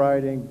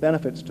overriding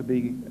benefits to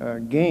be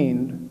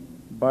gained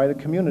by the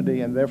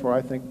community and therefore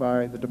I think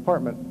by the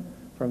department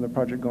from the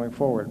project going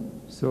forward.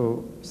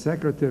 So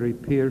Secretary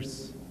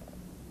Pierce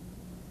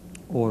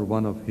or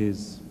one of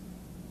his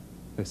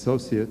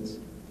associates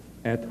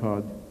at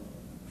HUD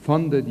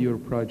funded your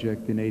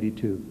project in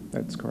 '82.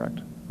 That's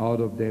correct.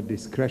 Out of their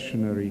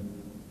discretionary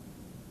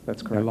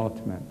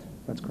allotment.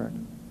 That's correct.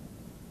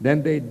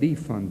 Then they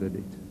defunded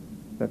it.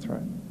 That's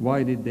right.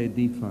 Why did they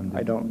defund it?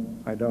 I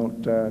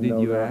don't know. Did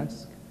you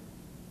ask?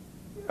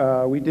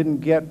 We didn't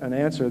get an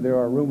answer. There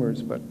are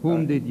rumors, but...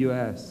 Whom did you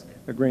ask?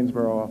 The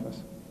Greensboro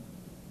office.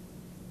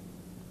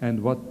 And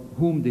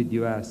whom did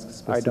you ask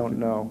specifically? I don't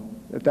know.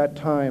 At that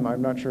time,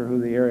 I'm not sure who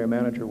the area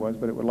manager was,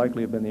 but it would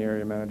likely have been the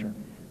area manager.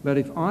 But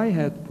if I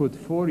had put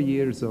 4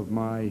 years of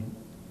my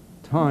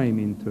time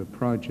into a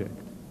project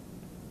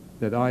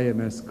that I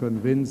am as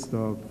convinced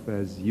of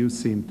as you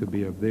seem to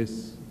be of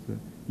this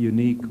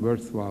unique,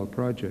 worthwhile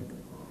project,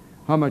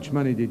 how much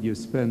money did you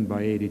spend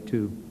by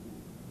 '82?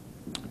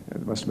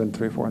 It must have been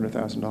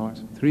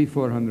 $300,000 or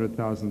 $400,000.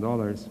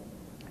 $300,000.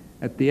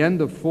 At the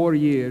end of 4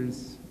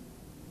 years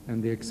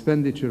and the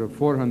expenditure of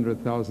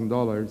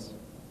 $400,000,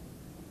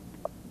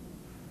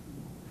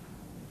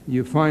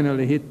 you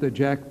finally hit the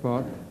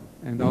jackpot,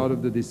 and out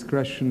of the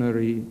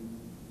discretionary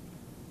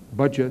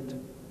budget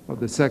of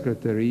the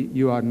Secretary,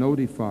 you are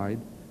notified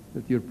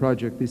that your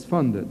project is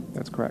funded.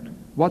 That's correct.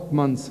 What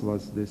month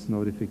was this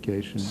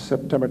notification?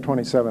 September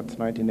 27th,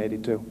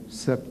 1982.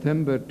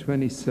 September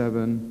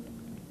 27,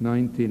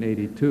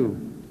 1982.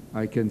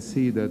 I can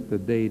see that the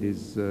date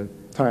is...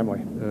 timely.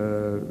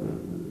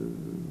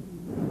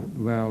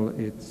 Well,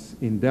 it's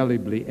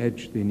indelibly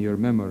etched in your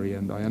memory,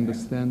 and I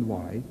understand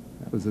why.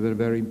 It was a very,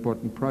 very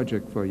important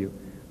project for you.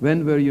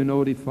 When were you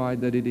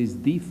notified that it is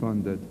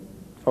defunded?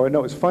 Oh, no,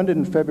 it was funded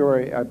in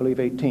February, I believe,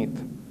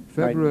 18th.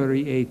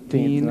 February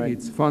 18,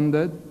 it's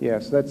funded?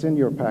 Yes, that's in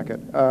your packet.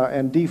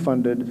 And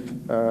defunded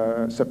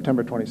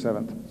September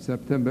 27th.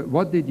 September.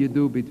 What did you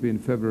do between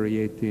February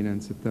 18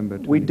 and September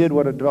 27? We did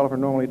what a developer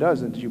normally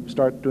does. You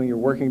start doing your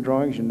working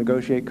drawings, you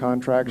negotiate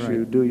contracts, Right.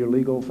 You do your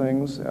legal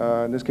things.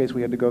 In this case,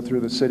 we had to go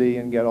through the city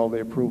and get all the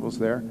approvals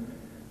there.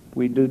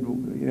 We did,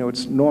 you know,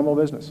 it's normal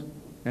business.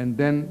 And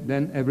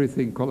then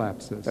everything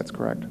collapses. That's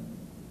correct.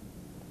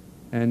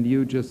 And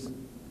you just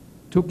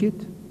took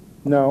it?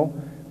 No.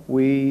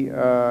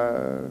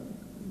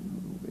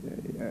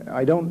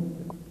 I don't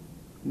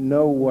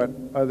know what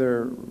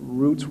other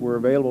routes were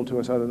available to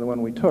us other than the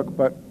one we took,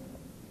 but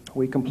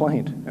we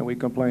complained, and we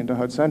complained to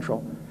HUD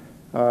Central.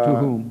 To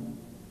whom?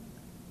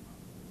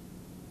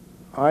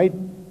 I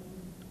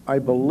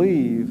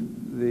believe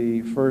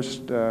the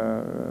first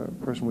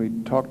person we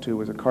talked to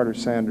was a Carter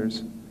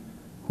Sanders.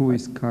 Who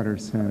is Carter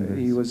Sanders?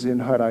 He was in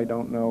HUD. I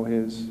don't know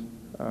his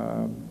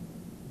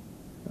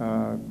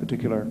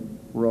particular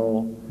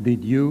role.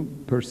 Did you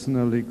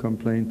personally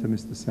complain to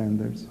Mr.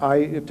 Sanders? I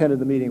attended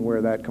the meeting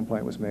where that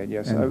complaint was made,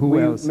 yes. And who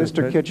else?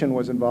 Mr. Kitchen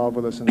was involved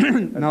with us. At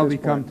Now this we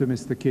come point. to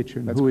Mr.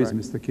 Kitchen. That's Who is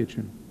correct. Mr.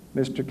 Kitchen?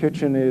 Mr.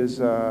 Kitchen is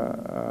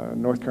a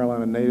North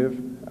Carolina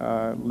native,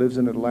 lives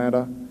in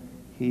Atlanta.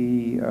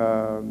 He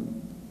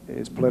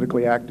is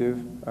politically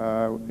active.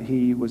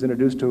 He was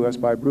introduced to us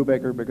by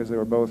Brubaker because they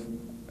were both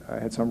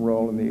had some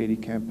role in the 80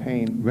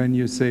 campaign. When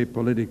you say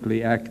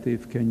politically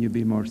active, can you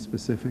be more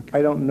specific?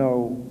 I don't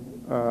know.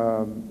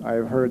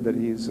 I've heard that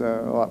he's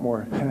a lot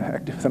more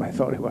active than I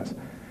thought he was.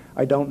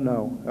 I don't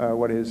know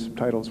what his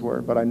titles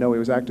were, but I know he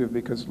was active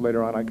because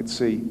later on I could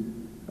see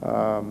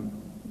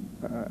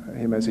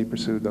him as he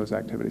pursued those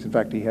activities. In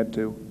fact, he had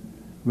to.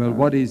 Well,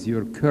 what is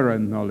your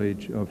current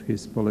knowledge of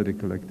his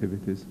political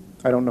activities?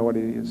 I don't know what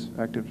his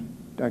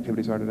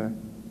activities are today.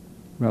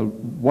 Well,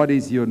 what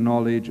is your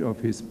knowledge of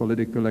his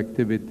political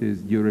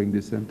activities during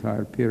this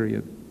entire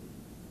period?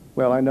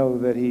 Well, I know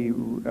that he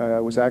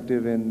was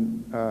active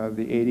in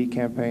the 80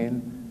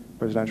 campaign,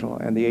 presidential,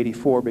 and the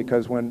 84,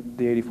 because when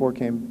the 84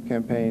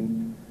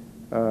 campaign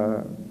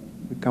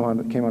came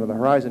onto the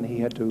horizon, he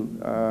had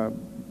to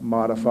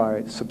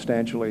modify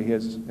substantially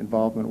his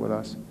involvement with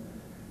us.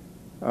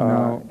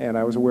 And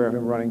I was aware of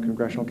him running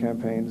congressional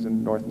campaigns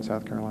in North and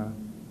South Carolina.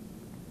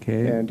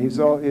 Okay. And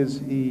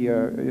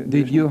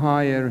did you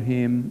hire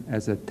him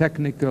as a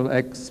technical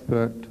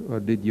expert, or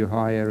did you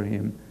hire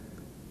him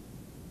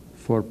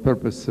for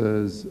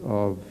purposes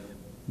of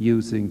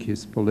using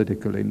his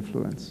political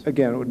influence?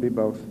 Again, it would be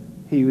both.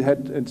 He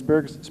had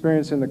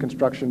experience in the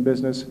construction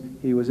business.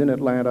 He was in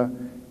Atlanta.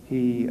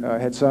 He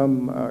had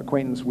some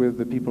acquaintance with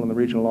the people in the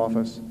regional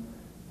office.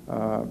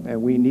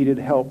 And we needed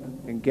help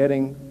in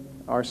getting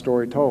our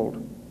story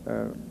told.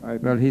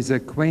 Well, his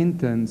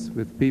acquaintance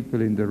with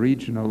people in the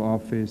regional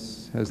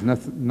office has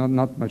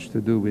not much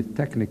to do with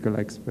technical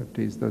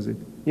expertise, does it?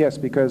 Yes,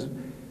 because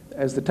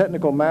as the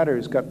technical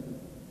matters got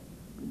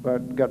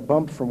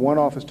bumped from one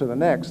office to the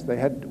next,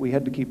 we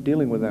had to keep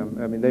dealing with them.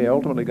 I mean, they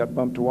ultimately got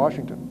bumped to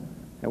Washington,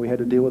 and we had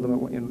to deal with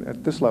them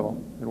at this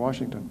level in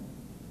Washington.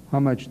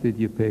 How much did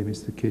you pay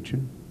Mr.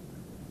 Kitchen?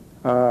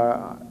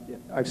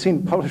 I've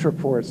seen published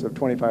reports of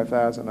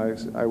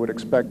 $25,000. I would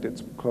expect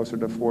it's closer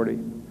to 40.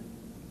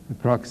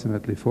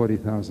 Approximately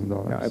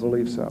 $40,000. Yeah, I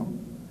believe so.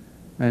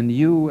 And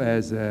you,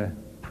 as a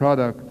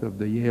product of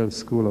the Yale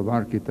School of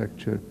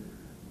Architecture,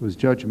 whose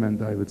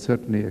judgment I would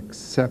certainly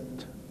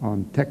accept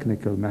on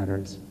technical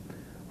matters,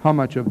 how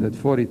much of that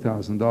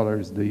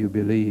 $40,000 do you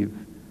believe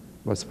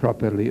was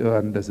properly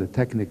earned as a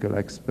technical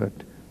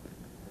expert?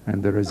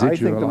 And the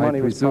residual, I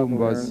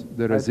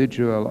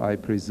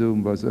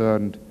presume, was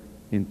earned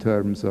in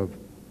terms of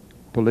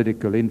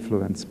political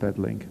influence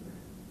peddling.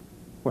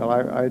 Well,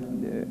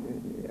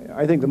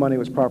 I think the money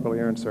was properly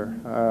earned, sir.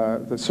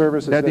 The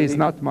services that is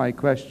not my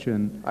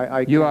question.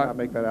 I cannot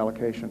make that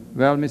allocation.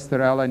 Well, Mr.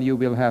 Allen, you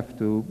will have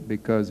to,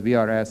 because we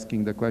are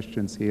asking the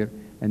questions here,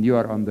 and you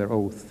are under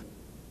oath.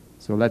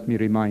 So let me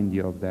remind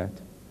you of that.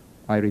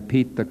 I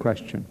repeat the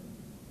question.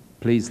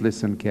 Please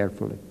listen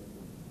carefully.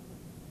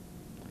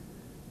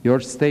 Your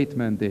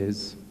statement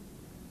is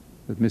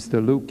that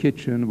Mr. Lou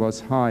Kitchen was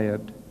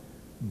hired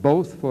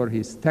both for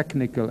his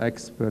technical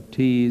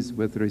expertise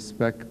with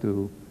respect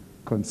to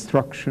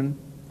construction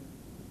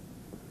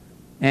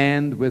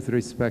and with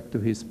respect to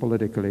his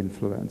political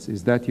influence.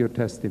 Is that your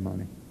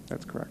testimony?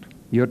 That's correct.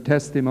 Your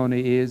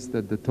testimony is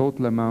that the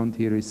total amount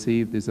he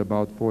received is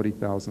about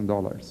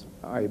 $40,000.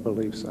 I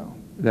believe so.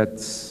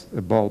 That's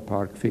a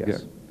ballpark figure.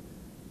 Yes.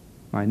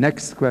 My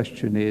next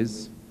question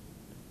is,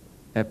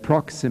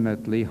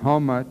 approximately how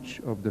much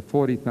of the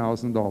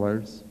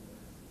 $40,000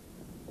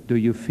 do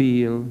you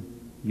feel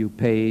you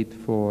paid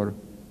for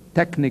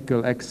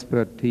technical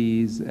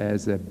expertise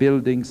as a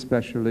building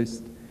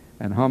specialist,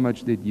 and how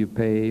much did you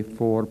pay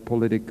for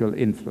political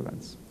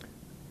influence?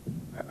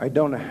 I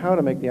don't know how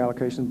to make the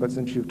allocation, but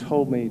since you've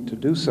told me to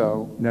do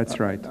so... That's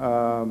right.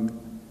 50-50?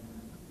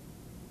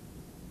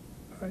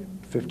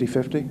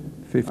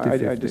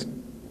 50-50.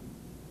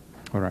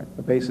 All right.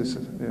 The basis,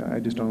 I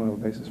just don't know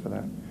the basis for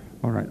that.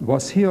 All right.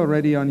 Was he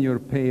already on your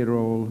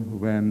payroll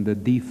when the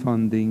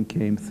defunding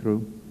came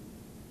through?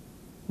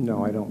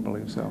 No, I don't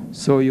believe so.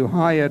 So you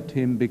hired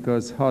him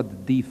because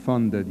HUD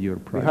defunded your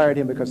project? We hired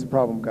him because the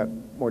problem got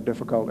more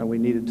difficult and we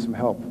needed some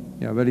help.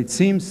 Yeah, well, it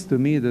seems to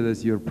me that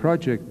as your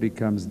project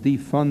becomes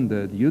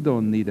defunded, you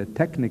don't need a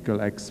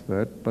technical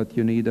expert, but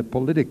you need a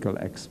political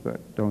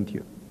expert, don't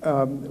you?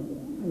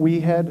 We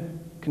had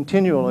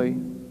continually,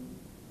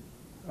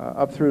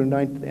 up through the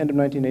end of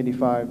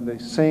 1985, the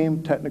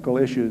same technical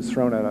issues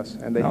thrown at us.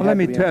 And they now let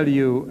me tell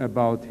you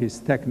about his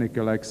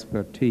technical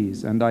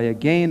expertise, and I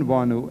again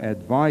want to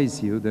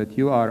advise you that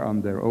you are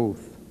under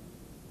oath.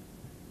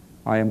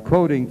 I am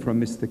quoting from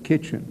Mr.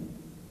 Kitchen.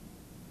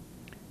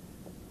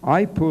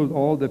 I pulled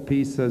all the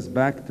pieces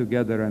back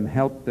together and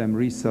helped them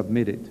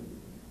resubmit it.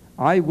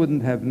 I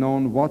wouldn't have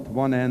known what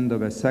one end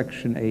of a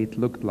Section 8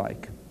 looked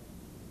like.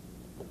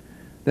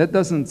 That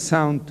doesn't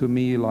sound to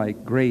me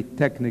like great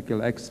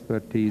technical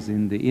expertise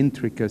in the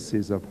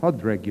intricacies of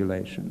HUD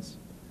regulations.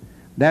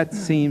 That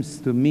seems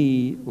to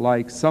me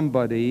like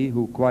somebody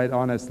who quite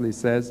honestly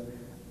says,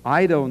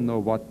 I don't know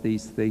what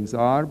these things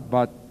are,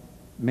 but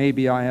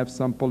maybe I have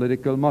some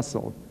political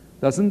muscle.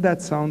 Doesn't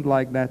that sound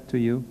like that to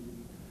you?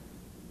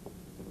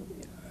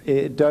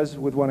 It does,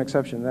 with one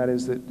exception. That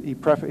is that he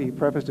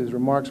prefaced his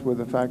remarks with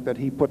the fact that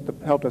he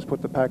helped us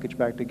put the package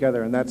back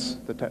together, and that's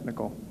the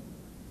technical.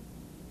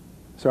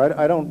 So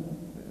I don't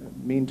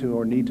mean to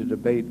or need to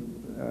debate,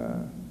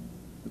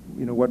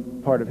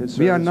 what part of his service.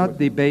 We are not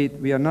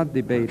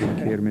debating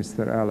here,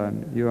 Mr.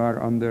 Allen. You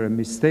are under a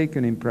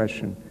mistaken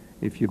impression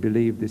if you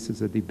believe this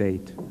is a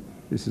debate.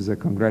 This is a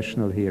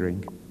congressional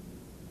hearing.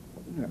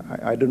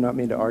 I do not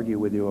mean to argue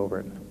with you over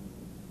it.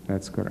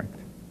 That's correct.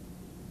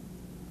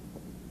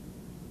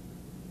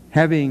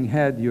 Having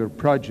had your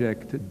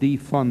project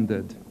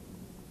defunded,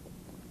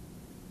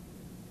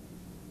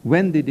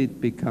 when did it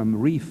become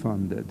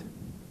refunded?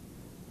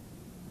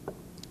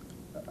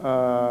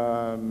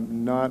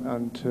 Not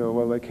until,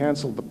 well, they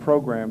canceled the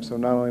program, so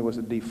not only was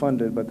it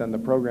defunded, but then the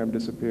program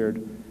disappeared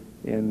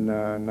in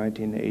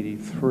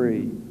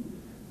 1983.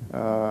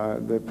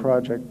 The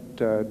project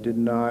did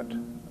not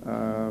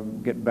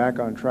get back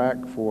on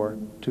track for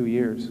 2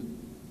 years.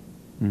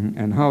 Mm-hmm.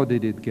 And how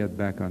did it get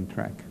back on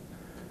track?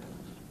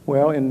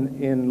 Well,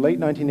 in late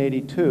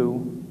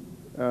 1982,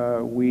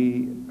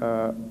 we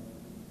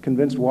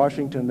convinced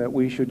Washington that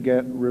we should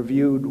get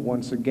reviewed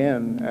once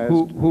again. As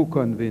who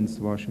convinced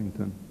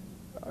Washington?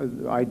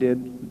 I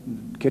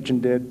did, Kitchen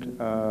did,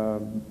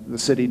 the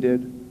city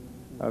did,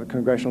 the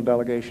congressional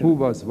delegation. Who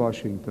was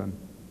Washington?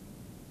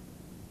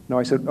 No,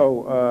 I said,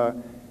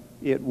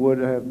 it would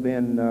have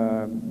been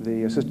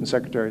the Assistant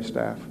Secretary of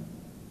Staff.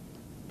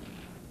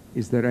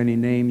 Is there any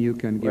name you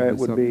can give It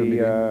the would be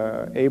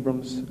subcommittee?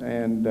 Abrams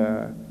and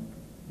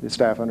the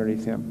staff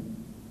underneath him.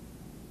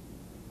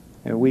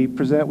 And we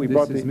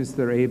brought This is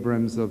Mr.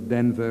 Abrams of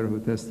Denver who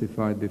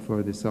testified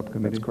before the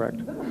subcommittee? That's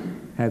correct.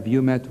 Have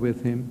you met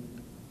with him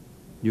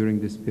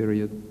during this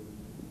period?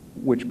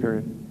 Which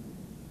period?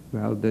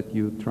 Well, that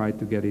you tried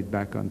to get it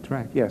back on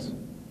track. Yes.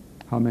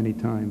 How many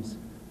times?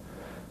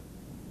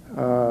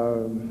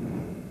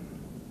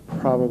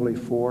 Probably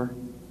 4.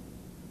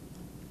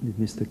 Did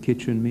Mr.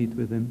 Kitchen meet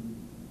with him?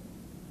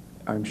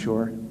 I'm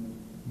sure.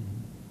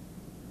 Mm-hmm.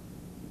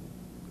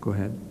 Go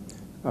ahead.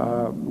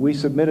 We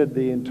submitted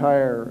the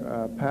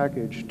entire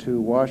package to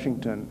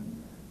Washington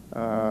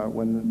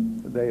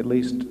when they at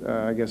least,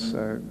 I guess,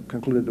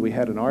 concluded that we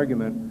had an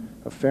argument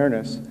of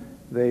fairness.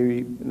 They,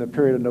 in the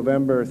period of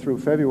November through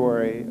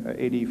February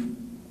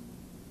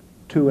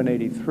 82 and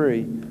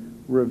 83,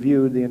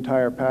 reviewed the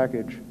entire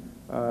package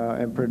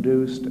and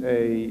produced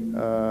a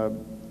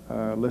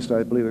list,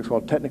 I believe it's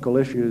called technical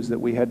issues, that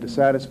we had to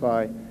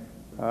satisfy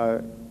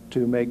to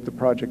make the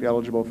project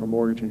eligible for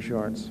mortgage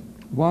insurance.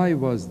 Why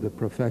was the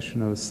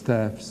professional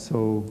staff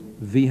so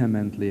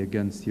vehemently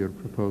against your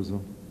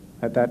proposal?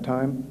 At that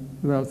time?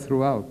 Well,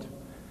 throughout.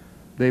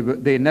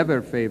 They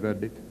never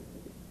favored it.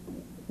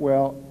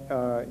 Well,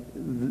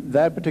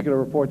 that particular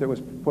report that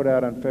was put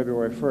out on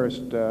February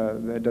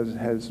 1st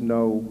has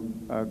no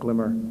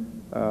glimmer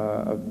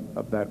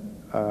of that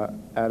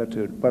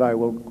attitude. But I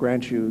will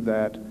grant you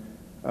that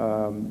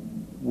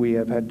we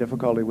have had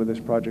difficulty with this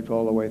project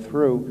all the way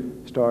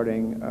through,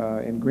 starting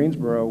in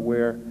Greensboro,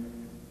 where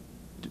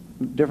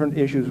different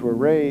issues were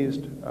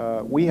raised.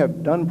 We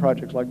have done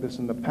projects like this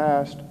in the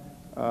past.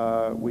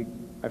 I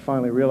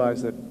finally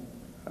realized that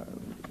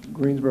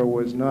Greensboro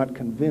was not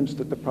convinced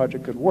that the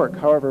project could work.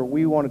 However,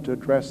 we wanted to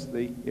address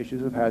the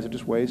issues of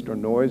hazardous waste or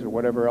noise or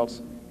whatever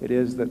else it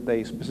is that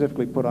they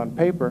specifically put on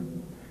paper,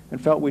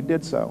 and felt we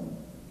did so.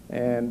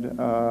 And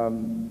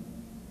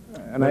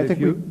I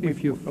think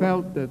if you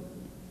felt that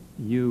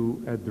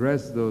you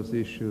addressed those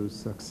issues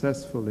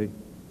successfully,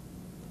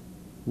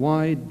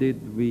 why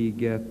did we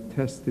get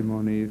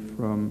testimony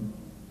from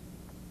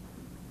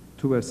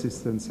 2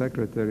 assistant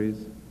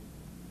secretaries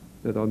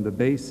that on the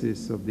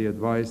basis of the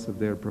advice of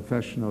their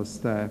professional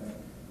staff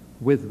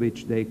with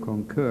which they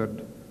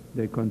concurred,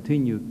 they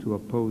continued to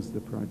oppose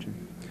the project?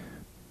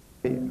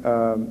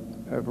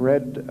 I've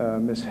read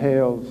Ms.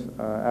 Hale's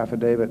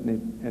affidavit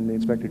in the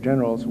Inspector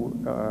General's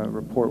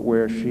report,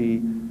 where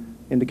she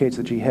indicates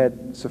that she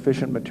had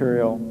sufficient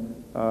material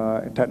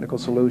and technical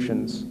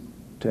solutions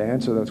to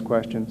answer those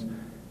questions.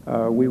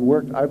 We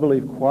worked, I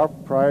believe,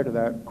 prior to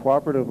that,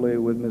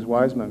 cooperatively with Ms.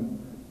 Wiseman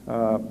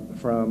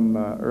from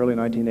early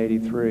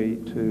 1983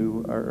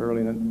 to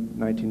early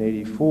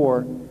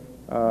 1984.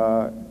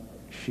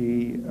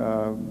 She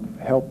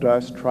helped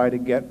us try to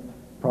get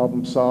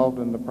problems solved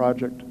and the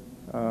project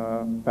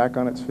back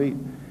on its feet.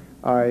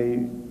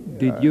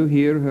 Did you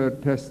hear her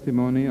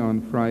testimony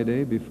on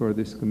Friday before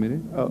this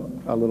committee?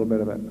 A little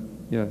bit of it.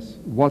 Yes.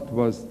 What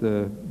was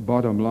the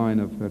bottom line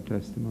of her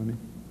testimony?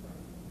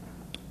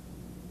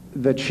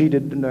 That she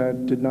did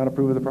not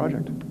approve of the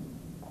project.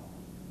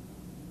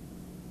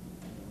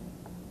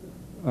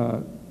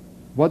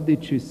 What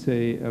did she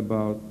say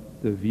about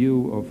the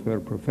view of her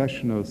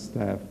professional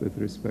staff with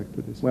respect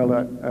to this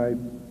project? Well, I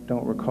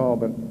don't recall,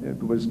 but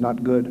it was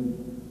not good.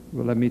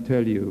 Well, let me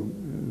tell you,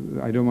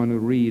 I don't want to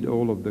read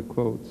all of the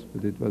quotes,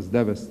 but it was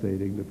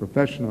devastating. The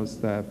professional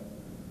staff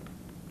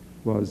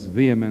was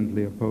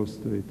vehemently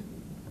opposed to it.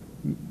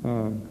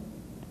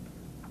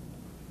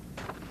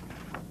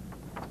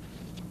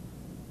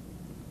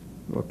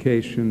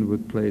 location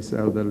would place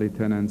elderly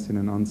tenants in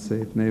an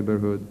unsafe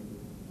neighborhood,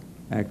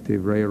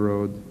 active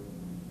railroad,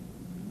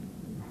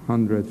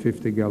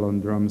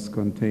 150-gallon drums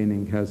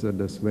containing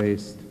hazardous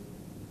waste.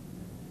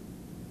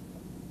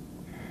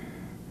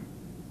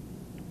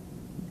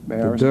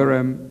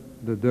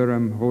 The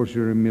Durham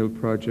hosiery mill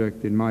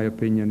project, in my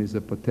opinion, is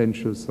a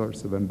potential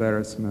source of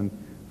embarrassment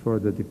for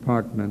the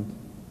department.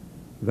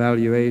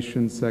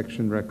 Valuation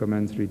section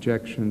recommends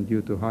rejection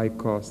due to high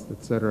cost,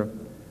 etc.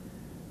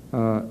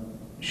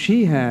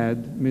 She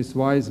had, Ms.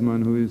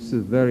 Wiseman, who is a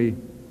very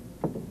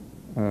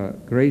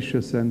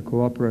gracious and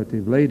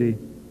cooperative lady,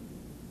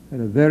 had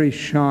a very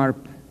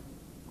sharp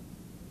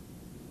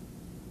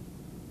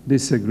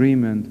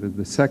disagreement with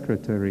the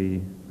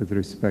secretary with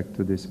respect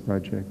to this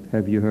project.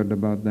 Have you heard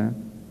about that?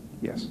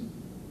 Yes.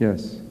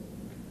 Yes.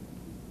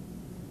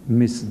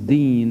 Ms.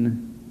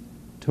 Dean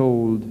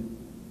told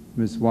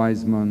Ms.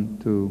 Wiseman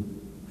to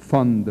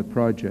fund the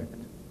project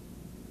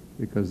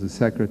because the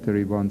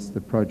secretary wants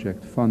the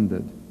project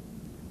funded.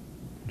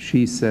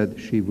 She said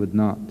she would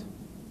not.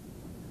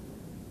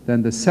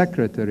 Then the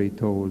secretary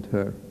told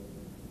her,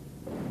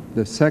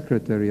 the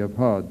secretary of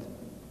HUD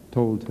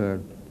told her,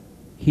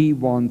 he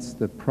wants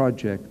the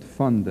project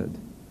funded.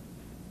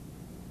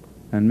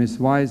 And Ms.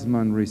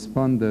 Wiseman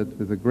responded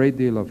with a great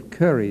deal of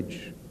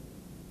courage,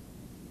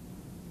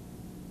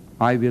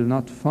 I will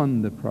not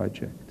fund the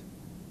project.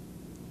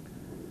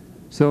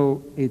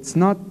 So it's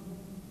not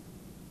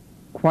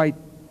quite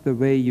the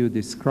way you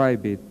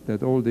describe it,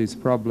 that all these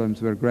problems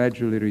were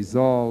gradually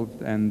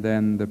resolved and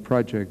then the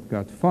project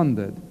got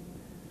funded.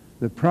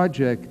 The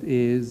project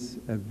is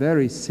a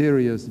very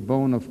serious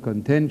bone of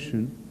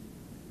contention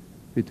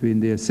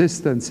between the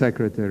assistant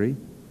secretary,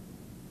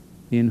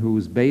 in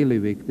whose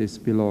bailiwick this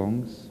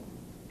belongs,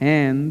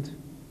 and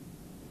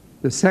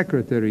the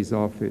secretary's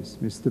office,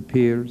 Mr.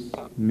 Pierce,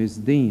 Ms.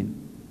 Dean.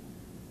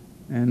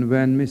 And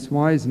when Ms.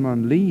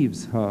 Wiseman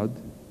leaves HUD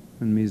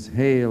and Ms.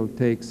 Hale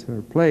takes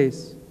her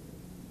place,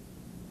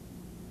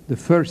 the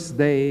first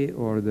day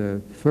or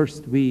the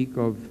first week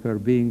of her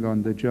being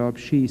on the job,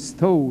 she's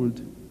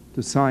told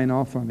to sign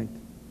off on it.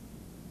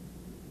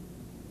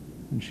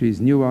 And she's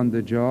new on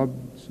the job,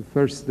 so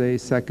first day,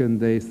 second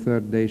day,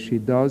 third day she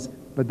does,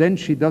 but then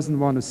she doesn't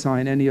want to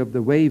sign any of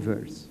the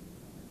waivers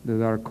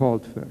that are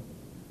called for.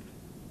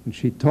 And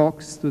she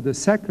talks to the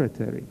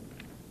secretary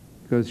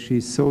because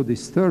she's so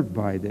disturbed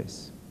by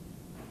this.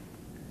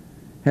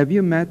 Have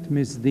you met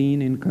Ms.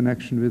 Dean in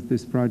connection with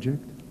this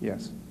project?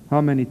 Yes.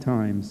 How many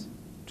times?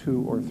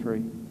 2 or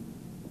 3.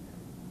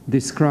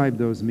 Describe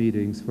those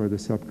meetings for the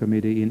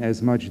subcommittee in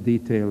as much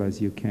detail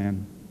as you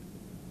can.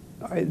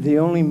 The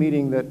only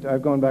meeting that,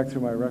 I've gone back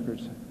through my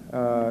records,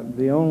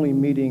 the only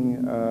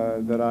meeting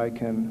that I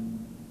can,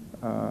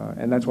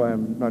 and that's why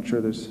I'm not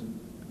sure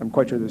I'm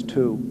quite sure there's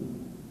 2,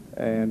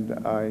 and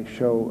I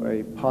show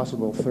a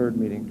possible 3rd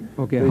meeting.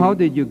 Okay, how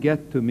did you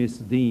get to Ms.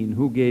 Dean?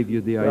 Who gave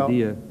you the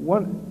idea?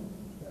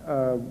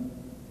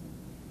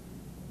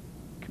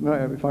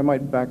 If I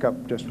might back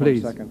up just for a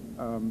second.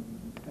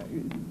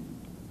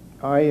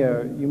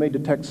 You may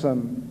detect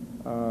some,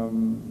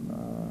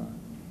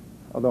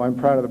 although I'm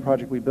proud of the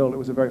project we built, it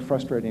was a very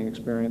frustrating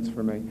experience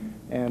for me.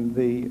 And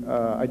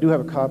I do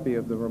have a copy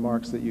of the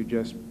remarks that you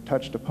just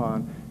touched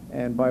upon.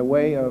 And by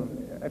way of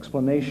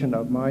explanation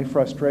of my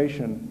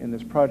frustration in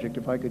this project,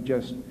 if I could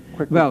just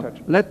quickly touch.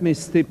 Well, let me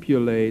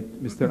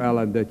stipulate, Mr.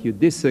 Allen, that you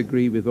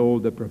disagree with all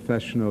the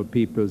professional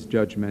people's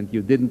judgment.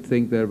 You didn't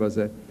think there was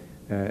a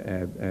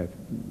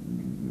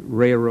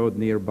railroad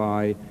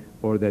nearby,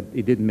 or that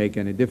it didn't make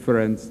any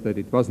difference, that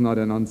it was not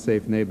an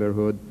unsafe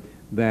neighborhood,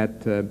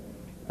 that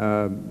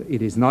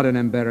it is not an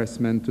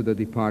embarrassment to the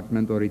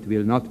department, or it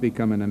will not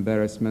become an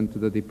embarrassment to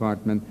the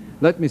department.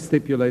 Let me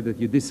stipulate that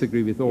you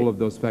disagree with all of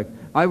those facts.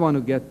 I want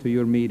to get to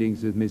your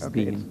meetings with Ms.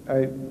 Dean.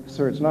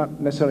 Sir, it's not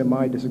necessarily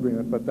my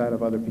disagreement, but that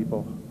of other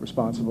people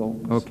responsible,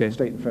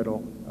 state and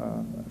federal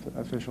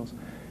officials.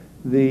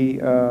 The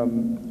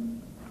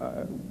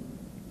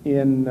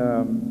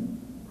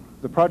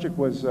project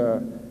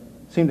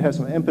seemed to have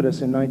some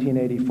impetus in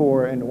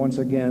 1984, and once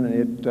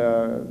again,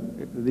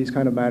 these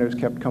kind of matters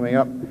kept coming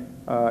up.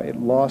 It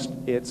lost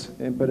its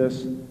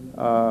impetus.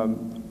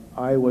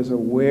 I was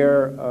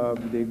aware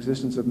of the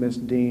existence of Ms.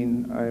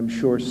 Dean, I am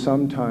sure,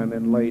 sometime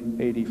in late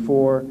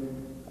 '84.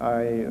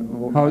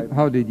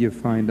 How did you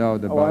find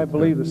out about I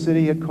believe the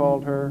city had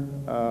called her,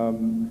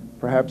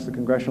 perhaps the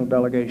congressional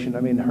delegation.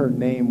 I mean, her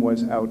name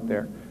was out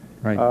there.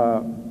 Right.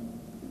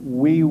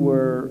 We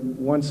were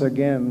once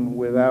again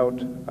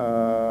without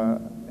a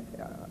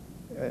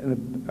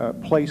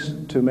place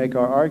to make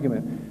our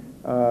argument.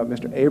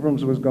 Mr.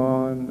 Abrams was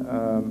gone.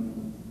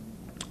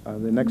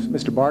 The next,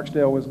 Mr.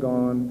 Barksdale was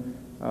gone.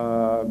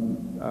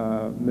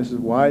 Mrs.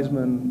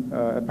 Wiseman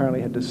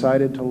apparently had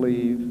decided to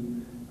leave.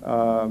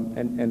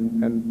 And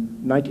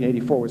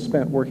 1984 was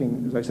spent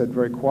working, as I said,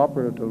 very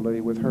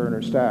cooperatively with her and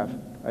her staff.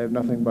 I have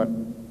nothing but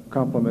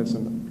compliments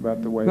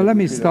about the way. Well, let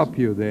me stop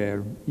you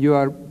there. You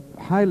are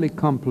highly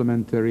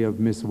complimentary of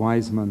Ms.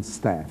 Wiseman's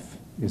staff.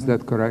 Is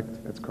that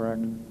correct? That's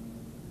correct.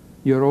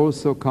 You're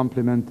also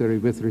complimentary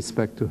with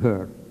respect to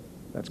her.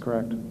 That's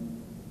correct.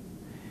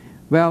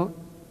 Well,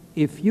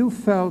 if you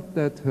felt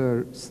that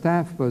her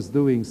staff was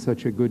doing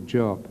such a good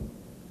job,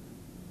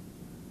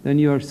 then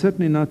you are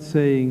certainly not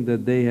saying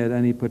that they had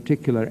any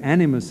particular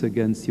animus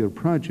against your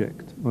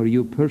project or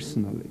you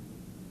personally.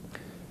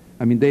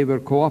 I mean, they were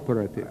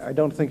cooperative. I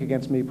don't think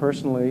against me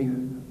personally.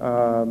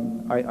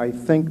 I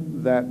think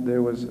that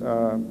there was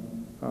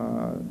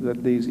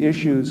that these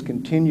issues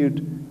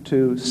continued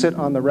to sit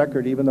on the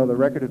record, even though the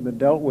record had been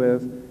dealt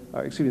with.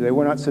 Excuse me, they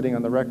were not sitting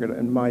on the record,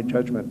 in my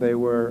judgment. They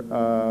were.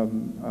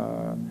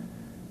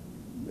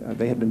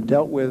 They had been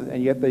dealt with,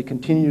 and yet they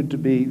continued to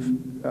be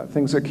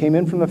things that came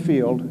in from the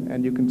field,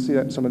 and you can see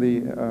that in some of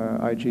the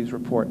IG's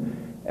report,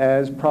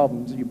 as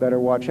problems you better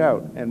watch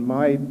out. And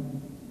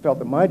felt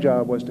that my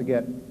job was to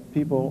get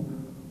people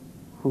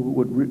who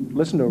would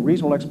listen to a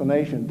reasonable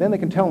explanation. Then they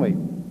can tell me,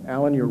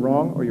 Alan, you're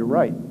wrong or you're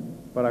right.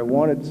 But I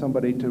wanted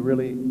somebody to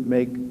really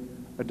make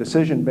a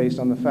decision based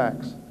on the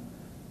facts.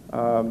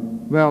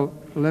 Well,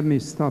 let me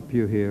stop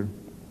you here.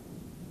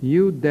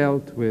 You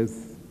dealt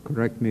with,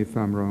 correct me if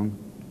I'm wrong,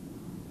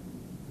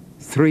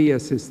 3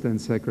 assistant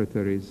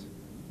secretaries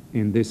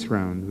in this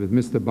round with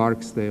Mr.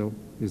 Barksdale.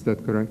 Is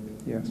that correct?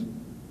 Yes.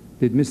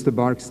 Did Mr.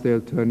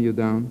 Barksdale turn you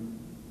down?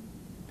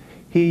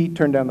 He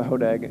turned down the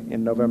HODAG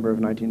in November of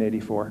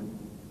 1984.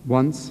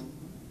 Once?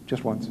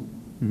 Just once.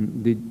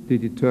 Did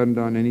he turn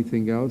down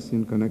anything else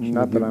in connection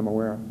Not with that you? I'm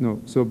aware of. No.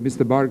 So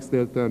Mr.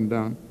 Barksdale turned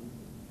down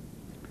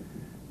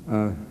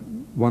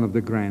one of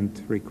the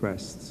grant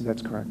requests.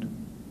 That's correct.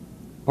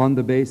 On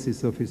the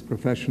basis of his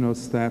professional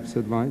staff's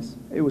advice?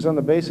 It was on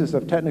the basis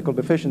of technical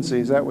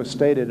deficiencies. That was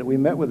stated. We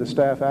met with the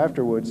staff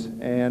afterwards,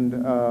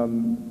 and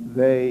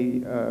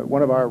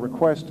one of our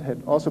requests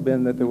had also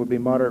been that there would be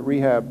moderate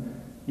rehab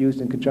used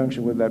in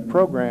conjunction with that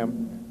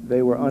program.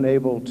 They were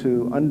unable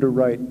to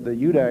underwrite the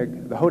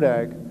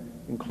HODAG,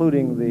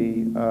 including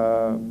the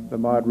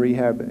mod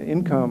rehab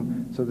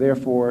income, so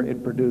therefore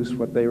it produced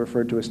what they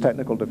referred to as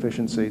technical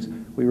deficiencies.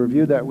 We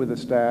reviewed that with the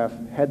staff.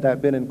 Had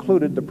that been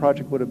included, the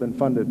project would have been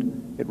funded.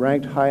 It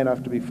ranked high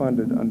enough to be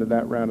funded under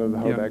that round of the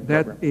HODAG program.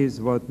 That is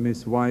what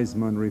Ms.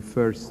 Wiseman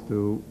refers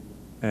to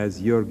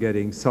as you're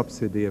getting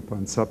subsidy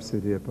upon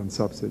subsidy upon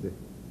subsidy.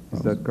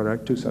 Is that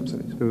correct? 2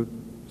 subsidies. 2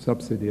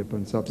 subsidy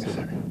upon subsidy.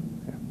 Yes,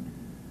 yeah.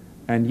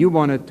 And you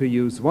wanted to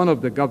use one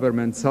of the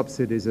government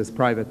subsidies as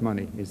private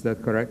money. Is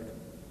that correct?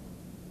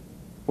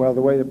 Well,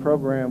 the way the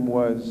program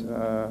was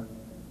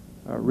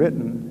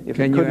written, if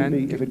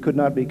it could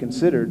not be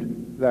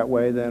considered that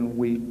way, then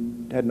we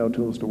had no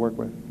tools to work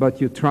with.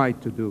 But you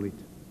tried to do it.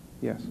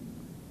 Yes.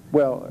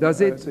 Well, let's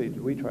see,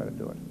 we try to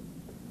do it.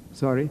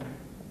 Sorry?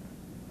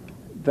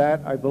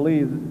 That, I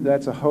believe,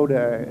 that's a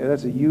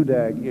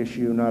UDAG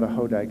issue, not a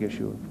HODAG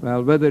issue.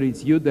 Well, whether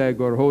it's UDAG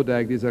or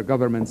HODAG, these are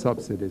government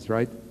subsidies,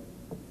 right?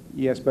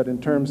 Yes, but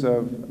in terms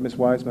of Ms.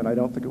 Wiseman, I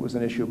don't think it was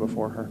an issue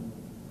before her.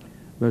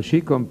 Well,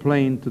 she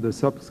complained to the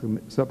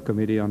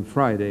subcommittee on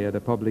Friday at a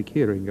public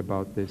hearing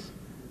about this,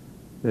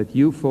 that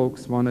you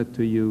folks wanted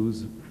to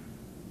use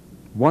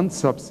one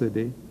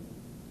subsidy,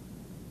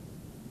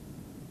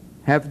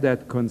 have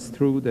that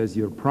construed as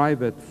your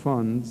private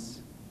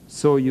funds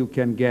so you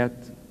can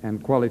get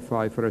and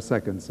qualify for a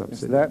second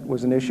subsidy. Yes, that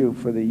was an issue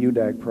for the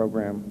UDAG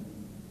program,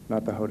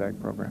 not the HODAG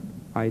program.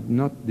 I'm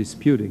not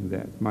disputing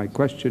that. My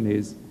question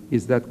is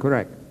that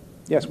correct?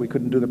 Yes, we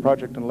couldn't do the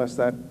project unless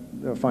that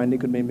finding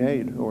could be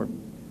made, or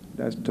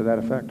as to that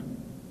effect.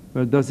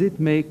 Well, does it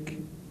make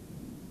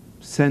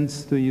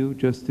sense to you,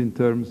 just in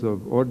terms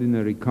of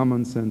ordinary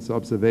common sense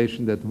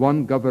observation, that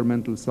one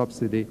governmental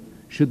subsidy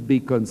should be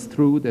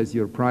construed as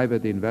your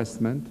private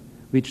investment,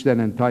 which then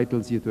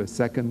entitles you to a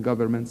second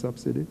government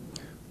subsidy?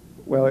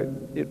 Well,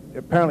 it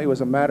apparently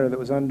was a matter that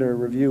was under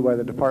review by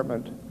the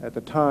department at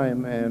the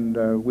time, and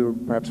we were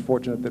perhaps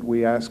fortunate that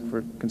we asked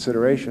for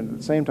consideration at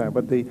the same time.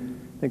 But I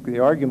think the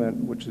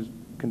argument, which is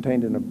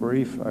contained in a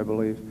brief, I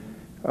believe,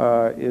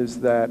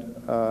 is that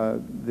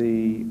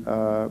the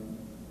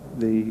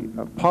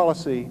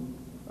policy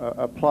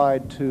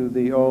applied to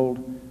the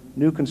old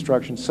new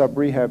construction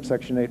sub-rehab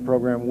Section 8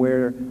 program,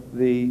 where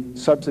the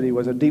subsidy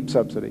was a deep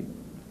subsidy.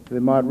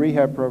 The mod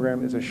rehab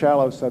program is a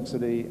shallow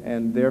subsidy,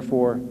 and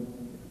therefore,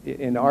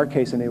 in our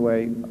case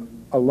anyway,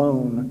 a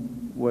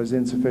loan was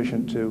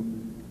insufficient to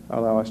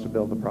allow us to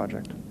build the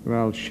project.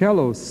 Well,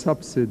 shallow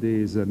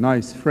subsidy is a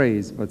nice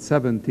phrase, but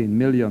 $17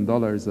 million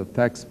of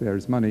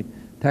taxpayers' money,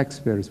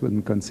 taxpayers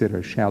wouldn't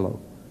consider shallow.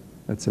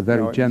 That's a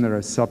very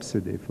generous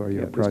subsidy for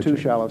your project. There's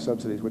 2 shallow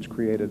subsidies which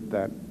created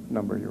that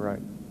number, you're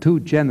right. 2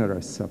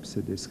 generous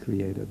subsidies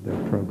created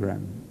that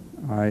program.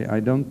 I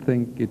don't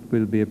think it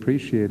will be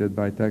appreciated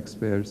by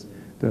taxpayers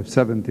to have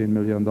 $17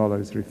 million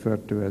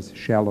referred to as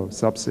shallow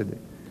subsidy.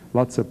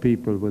 Lots of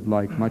people would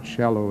like much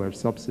shallower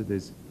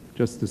subsidies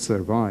just to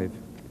survive.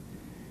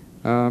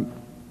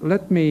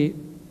 Let me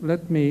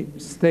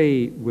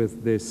stay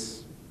with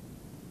this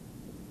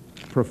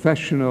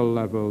professional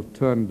level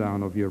turn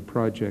down of your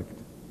project.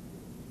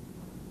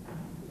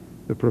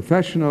 The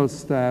professional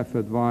staff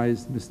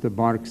advised Mr.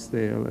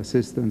 Barksdale,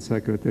 Assistant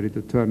Secretary,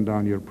 to turn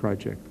down your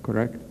project,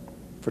 correct?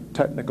 For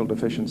technical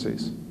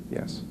deficiencies,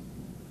 yes.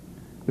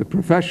 The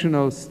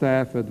professional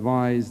staff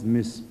advised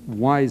Ms.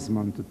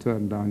 Wiseman to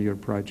turn down your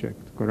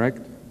project,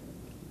 correct?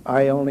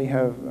 I only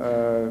have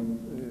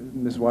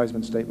Ms.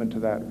 Wiseman's statement to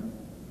that.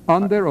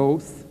 Under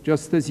oath,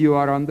 just as you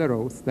are under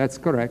oath, that's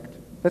correct.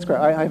 That's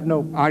correct. I have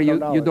no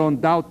knowledge. You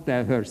don't doubt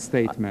that her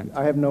statement?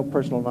 I have no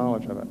personal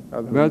knowledge of it.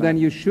 Well, then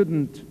you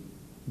shouldn't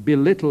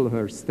belittle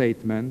her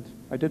statement.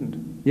 I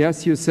didn't.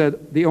 Yes, you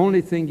said the only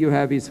thing you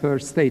have is her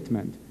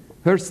statement.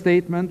 Her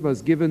statement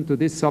was given to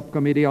this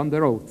subcommittee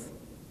under oath.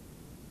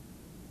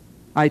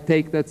 I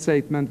take that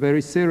statement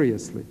very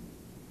seriously.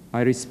 I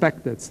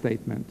respect that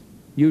statement.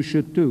 You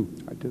should too.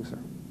 I do, sir.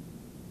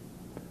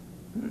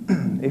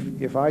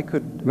 If I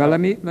could... Well, let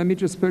me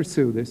just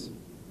pursue this.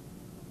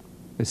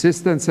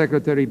 Assistant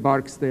Secretary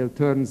Barksdale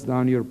turns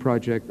down your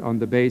project on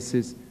the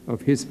basis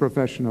of his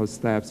professional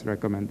staff's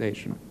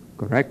recommendation,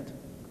 correct?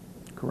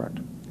 Correct.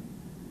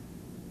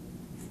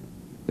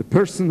 The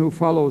person who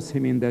follows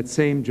him in that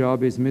same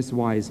job is Ms.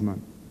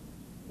 Wiseman.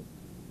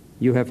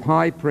 You have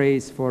high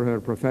praise for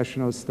her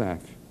professional staff.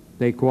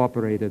 They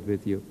cooperated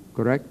with you,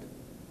 correct?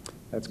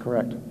 That's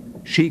correct.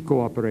 She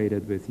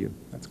cooperated with you.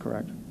 That's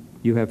correct.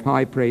 You have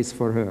high praise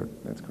for her.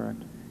 That's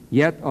correct.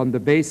 Yet, on the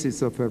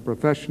basis of her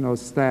professional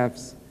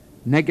staff's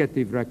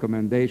negative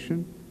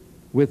recommendation,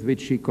 with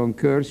which she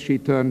concurs, she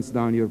turns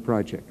down your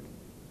project.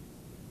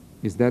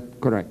 Is that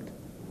correct?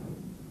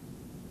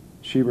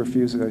 She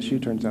refuses, she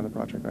turns down the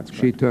project, that's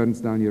correct. She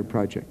turns down your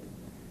project.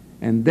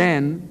 And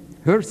then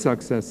her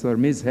successor,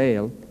 Ms.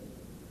 Hale,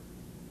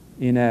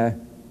 in a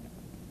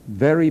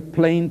very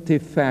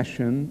plaintive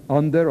fashion,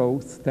 under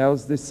oath,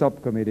 tells this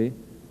subcommittee,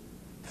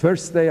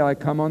 first day I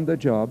come on the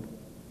job,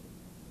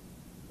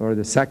 or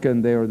the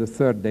second day or the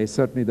third day,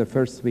 certainly the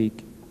first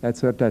week, that's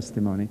her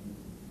testimony.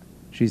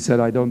 She said,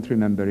 I don't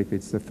remember if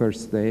it's the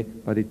first day,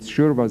 but it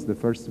sure was the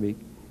first week.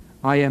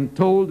 I am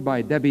told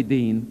by Debbie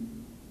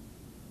Dean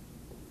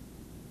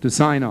to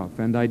sign off,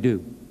 and I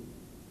do.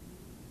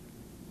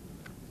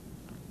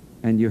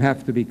 And you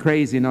have to be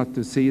crazy not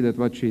to see that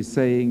what she's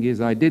saying is,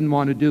 I didn't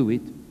want to do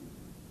it,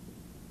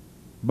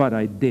 but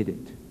I did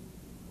it.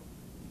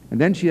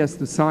 And then she has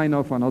to sign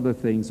off on other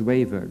things,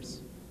 waivers.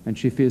 And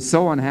she feels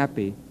so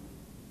unhappy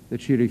that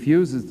she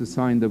refuses to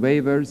sign the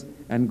waivers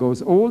and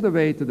goes all the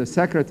way to the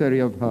Secretary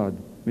of HUD,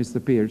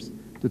 Mr. Pierce,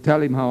 to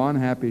tell him how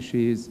unhappy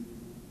she is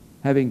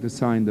having to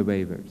sign the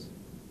waivers.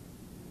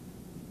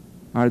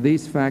 Are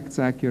these facts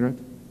accurate?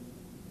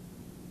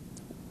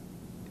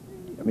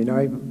 I mean,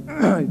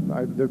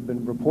 they've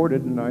been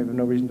reported, and I have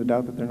no reason to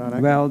doubt that they're not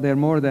accurate. Well, they're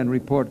more than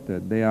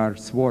reported. They are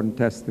sworn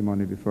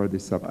testimony before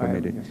this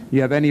subcommittee. Yes.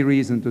 You have any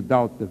reason to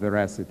doubt the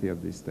veracity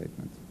of these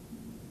statements?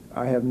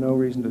 I have no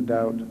reason to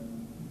doubt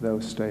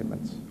those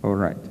statements. All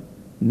right.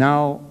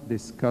 Now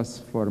discuss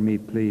for me,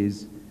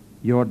 please,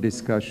 your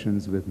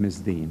discussions with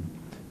Ms. Dean.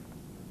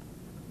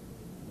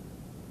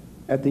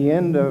 At the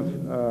end of,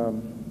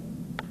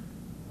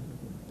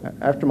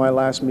 after my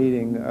last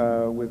meeting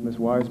with Ms.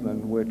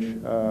 Wiseman, which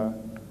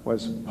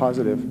was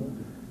positive,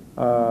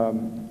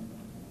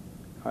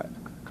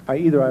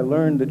 either I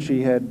learned that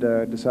she had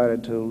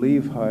decided to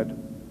leave HUD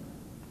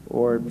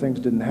or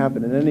things didn't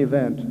happen. In any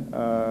event,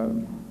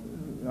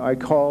 I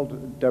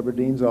called Deborah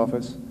Dean's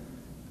office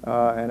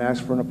and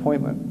asked for an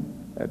appointment.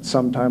 At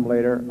some time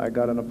later, I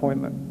got an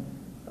appointment.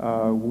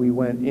 We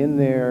went in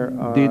there.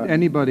 Did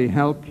anybody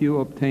help you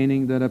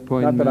obtaining that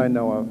appointment? Not that I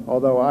know of,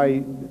 although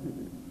I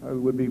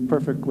would be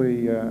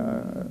perfectly,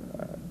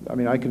 I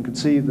mean, I can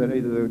conceive that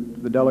either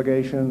the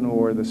delegation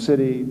or the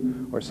city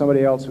or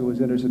somebody else who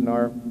was interested in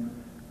on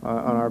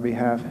our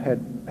behalf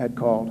had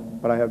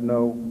called, but I have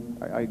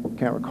I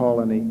can't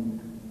recall any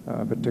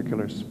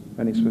particulars,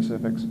 any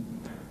specifics.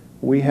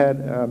 We had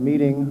a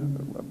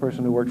meeting, a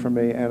person who worked for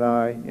me and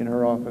I, in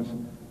her office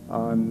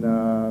on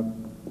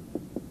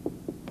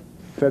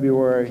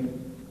February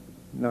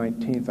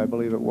 19th, I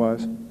believe it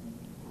was.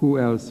 Who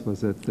else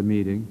was at the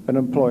meeting? An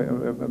employee,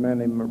 a man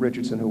named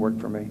Richardson who worked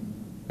for me.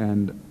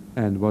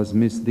 And was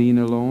Miss Dean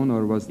alone,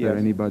 or was there Yes.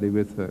 anybody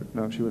with her?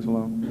 No, she was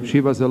alone. She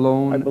was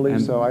alone? I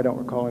believe so. I don't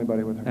recall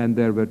anybody with her. And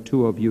there were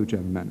two of you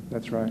gentlemen?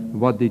 That's right.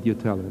 What did you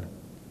tell her?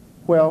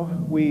 Well,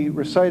 we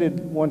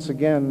recited once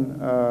again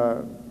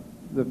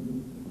the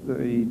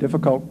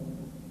difficult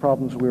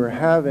problems we were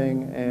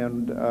having,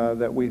 and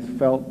that we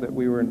felt that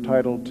we were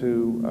entitled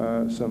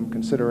to some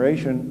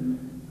consideration,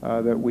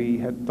 that we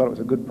had thought it was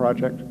a good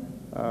project.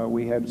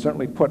 We had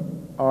certainly put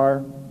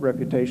our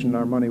reputation and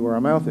our money where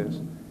our mouth is.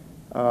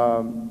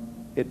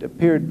 It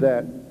appeared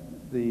that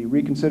the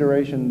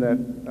reconsideration that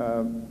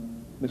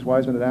Ms.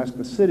 Wiseman had asked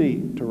the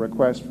city to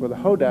request for the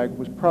HODAG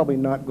was probably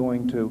not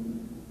going to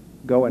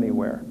go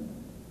anywhere.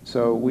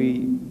 So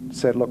we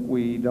said, look,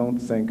 we don't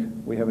think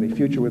we have any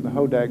future with the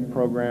HODAG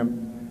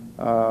program.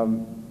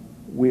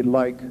 We'd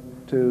like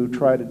to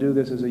try to do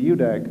this as a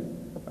UDAG,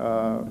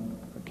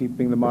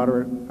 keeping the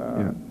moderate...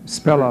 Yeah.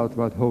 Spell out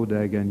what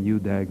HODAG and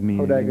UDAG mean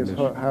in HODAG is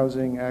English.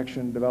 Housing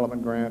Action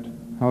Development Grant.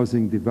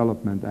 Housing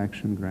Development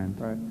Action Grant.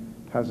 Right,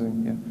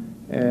 housing, yeah.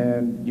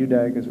 And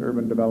UDAG is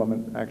Urban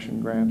Development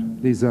Action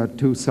Grant. These are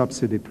two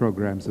subsidy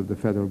programs of the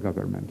federal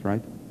government,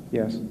 right?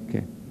 Yes.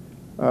 Okay.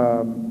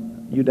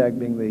 UDAG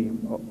being the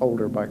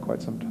older by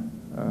quite some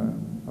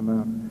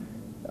amount.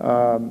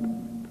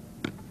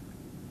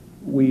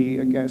 We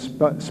again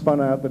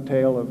spun out the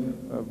tale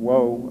of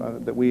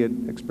woe that we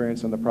had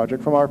experienced on the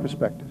project from our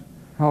perspective.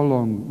 How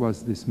long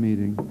was this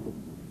meeting?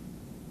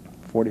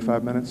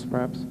 45 minutes,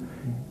 perhaps.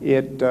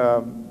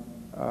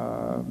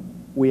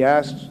 We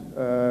asked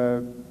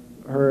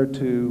her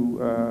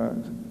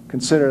to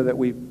consider that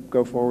we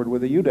go forward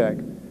with a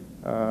UDAG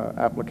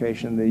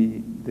application.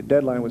 The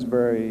deadline was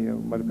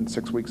might have been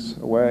 6 weeks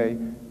away.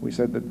 We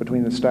said that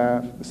between the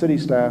staff, the city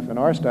staff, and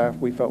our staff,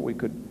 we felt we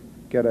could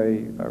get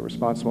a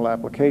responsible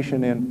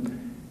application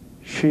in.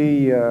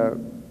 She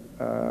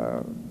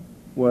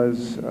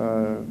was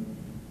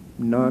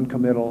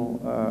non-committal.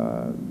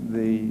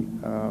 The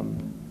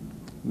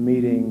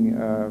meeting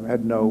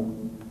had no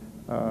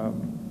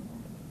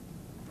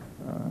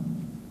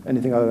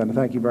anything other than a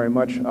thank you very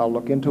much. I'll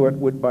look into it.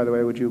 By the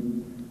way, would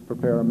you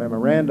prepare a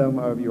memorandum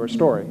of your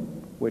story,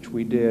 which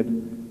we did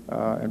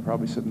and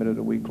probably submitted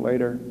a week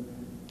later.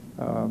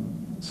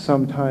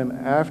 Sometime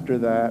after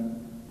that,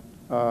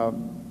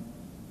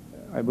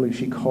 I believe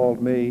she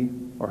called me,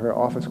 or her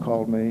office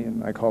called me,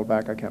 and I called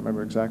back. I can't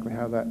remember exactly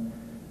how that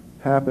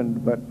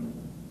happened, but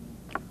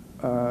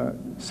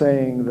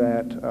saying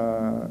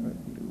that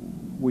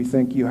we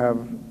think you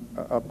have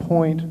a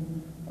point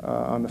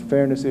on the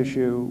fairness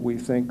issue. We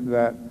think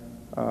that,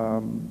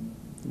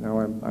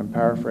 I'm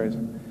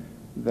paraphrasing,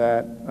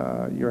 that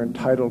you're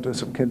entitled to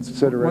some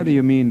consideration. What do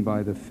you mean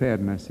by the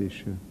fairness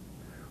issue?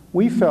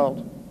 We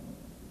felt,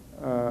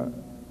 Mr.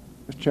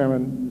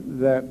 Chairman,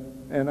 that,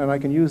 and I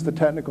can use the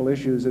technical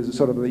issues as a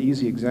sort of the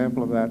easy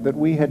example of that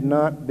we had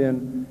not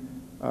been,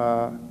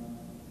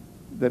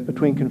 that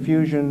between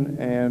confusion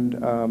and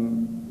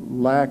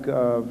lack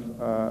of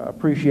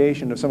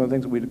appreciation of some of the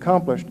things that we'd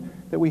accomplished,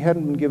 that we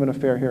hadn't been given a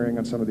fair hearing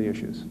on some of the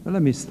issues. Well,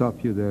 let me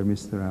stop you there,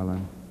 Mr.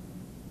 Allen.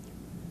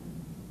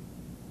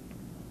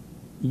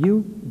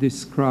 You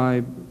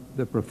describe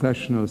the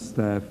professional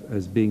staff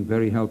as being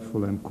very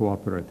helpful and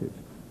cooperative.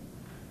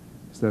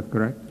 Is that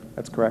correct?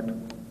 That's correct.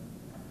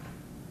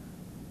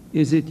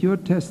 Is it your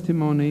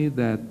testimony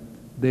that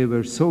they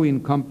were so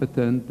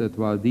incompetent that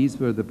while these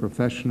were the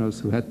professionals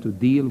who had to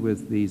deal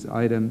with these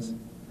items,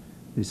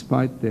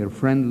 despite their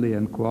friendly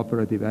and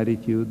cooperative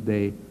attitude,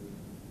 they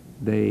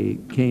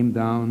came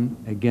down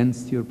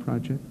against your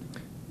project?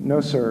 No,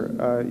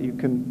 sir. You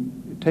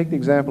can take the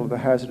example of the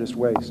hazardous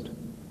waste,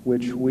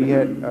 which we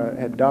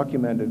had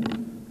documented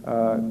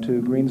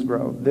to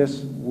Greensboro.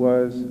 This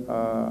was,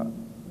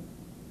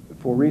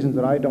 for reasons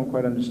that I don't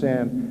quite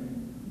understand,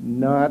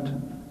 not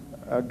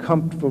a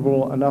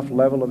comfortable enough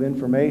level of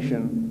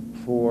information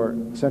for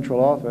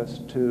central office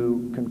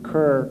to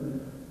concur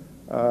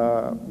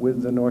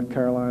with the North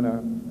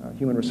Carolina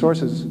Human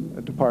Resources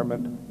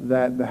Department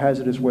that the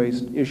hazardous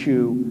waste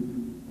issue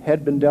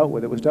had been dealt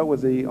with. It was dealt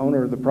with the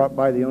owner of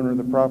by the owner of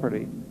the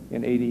property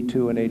in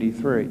 82 and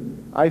 83.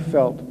 I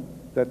felt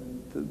that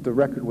the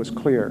record was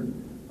clear.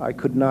 I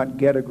could not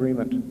get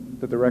agreement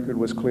that the record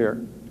was clear.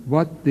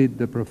 What did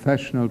the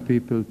professional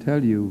people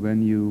tell you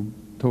when you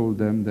told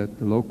them that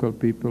the local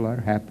people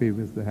are happy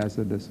with the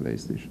hazardous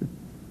waste issue?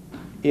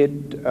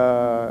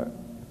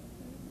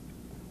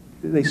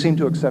 They seemed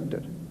to accept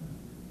it.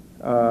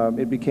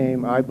 It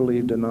became, I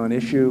believed, a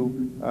non-issue,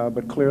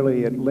 but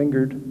clearly it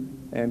lingered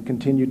and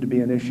continued to be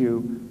an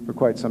issue for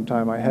quite some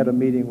time. I had a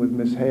meeting with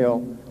Ms.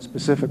 Hale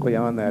specifically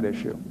on that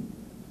issue.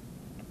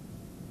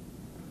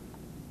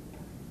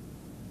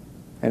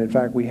 And in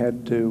fact, we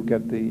had to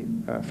get the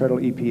federal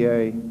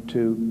EPA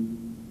to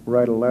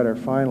write a letter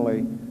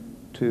finally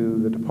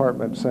to the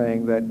department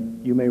saying that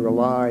you may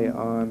rely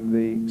on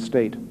the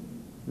state,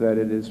 that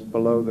it is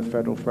below the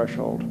federal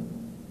threshold.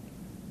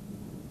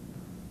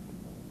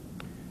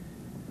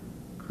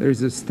 There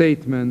is a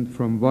statement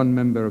from one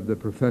member of the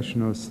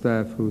professional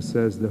staff who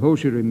says the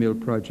hosiery mill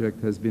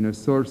project has been a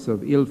source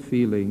of ill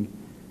feeling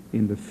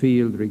in the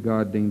field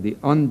regarding the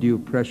undue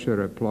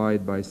pressure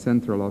applied by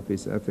central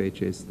office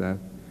FHA staff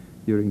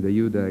during the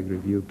UDAG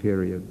review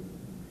period.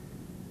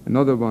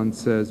 Another one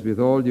says, with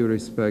all due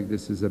respect,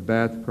 this is a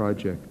bad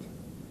project.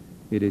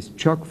 It is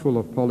chock full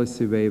of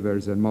policy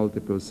waivers and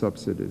multiple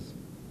subsidies.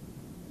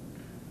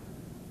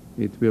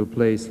 It will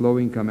place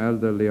low-income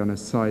elderly on a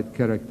site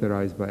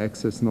characterized by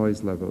excess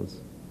noise levels,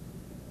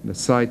 and a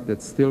site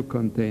that still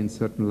contains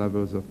certain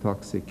levels of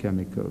toxic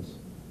chemicals.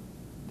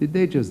 Did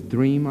they just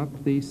dream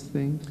up these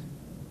things?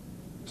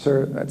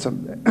 Sir,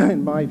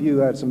 in my view,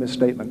 that's a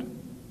misstatement.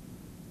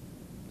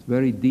 It's a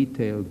very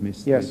detailed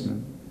misstatement. Yes,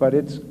 but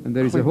it's... And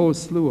there is a whole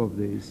slew of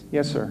these.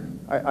 Yes, sir.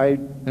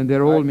 And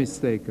they're all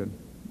mistaken.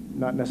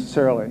 Not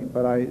necessarily,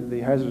 but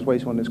the hazardous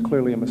waste one is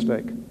clearly a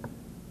mistake.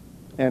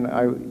 And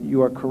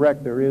you are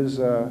correct, there was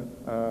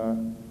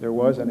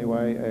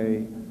anyway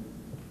a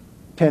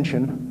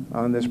tension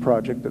on this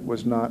project that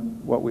was not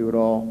what we would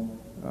all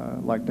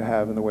like to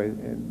have in the way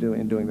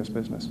in doing this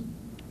business.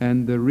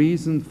 And the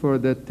reason for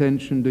that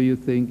tension, do you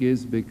think,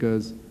 is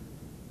because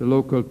the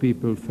local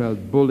people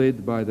felt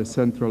bullied by the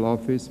central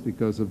office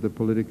because of the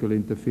political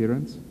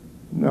interference?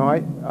 No, I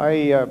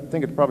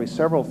think it's probably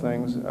several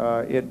things.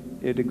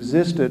 It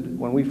existed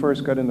when we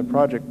first got in the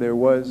project. There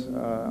was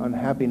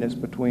unhappiness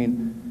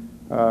between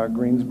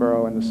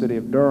Greensboro and the city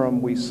of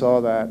Durham. We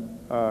saw that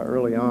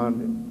early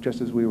on,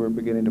 just as we were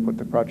beginning to put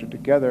the project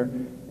together,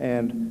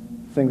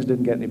 and things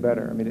didn't get any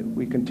better. I mean,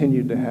 we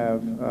continued to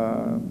have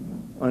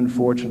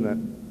unfortunate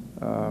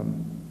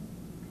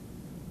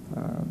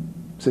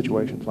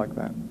situations like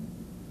that.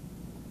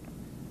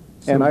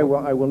 And I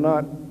will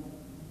not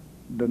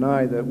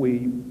deny that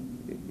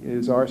it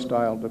is our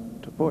style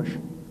to push.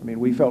 I mean,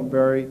 we felt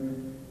very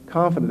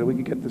confident that we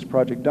could get this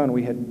project done.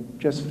 We had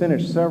just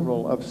finished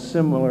several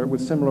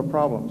with similar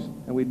problems,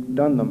 and we'd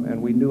done them,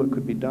 and we knew it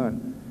could be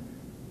done.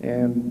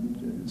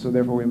 And so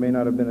therefore we may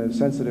not have been as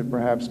sensitive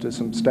perhaps to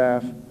some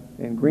staff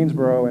in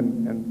Greensboro,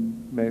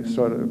 and may have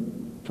sort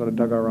of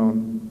dug our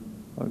own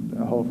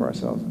hole for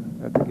ourselves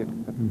at the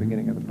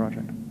beginning of the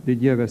project.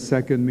 Did you have a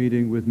second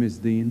meeting with Ms.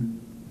 Dean?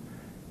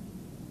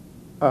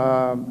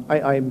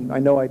 I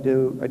know I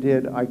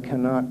did. I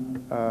cannot,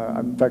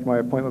 in fact, my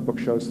appointment book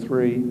shows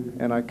 3,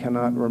 and I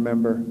cannot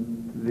remember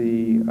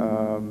the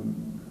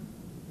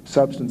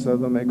substance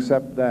of them,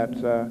 except that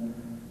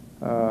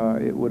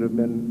it would have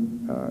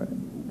been,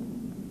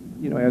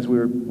 as we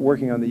were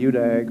working on the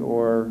UDAG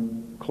or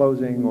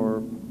closing or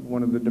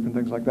one of the different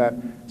things like that,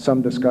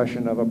 some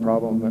discussion of a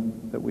problem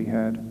that we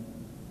had.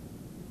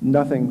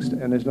 Nothing,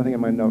 and there's nothing in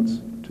my notes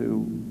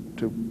to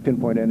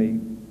pinpoint any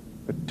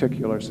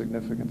particular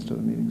significance to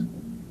the meetings.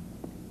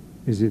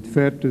 Is it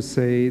fair to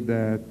say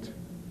that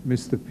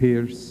Mr.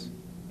 Pierce,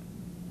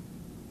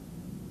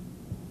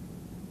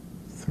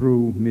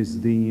 through Ms.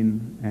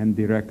 Dean and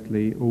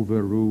directly,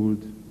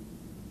 overruled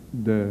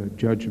the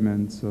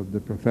judgments of the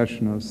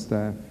professional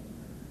staff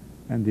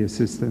and the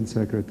assistant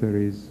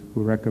secretaries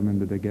who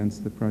recommended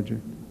against the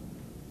project?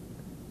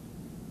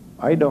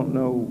 I don't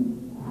know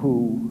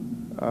who,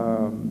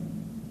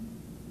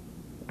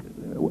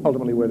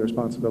 ultimately where the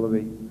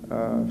responsibility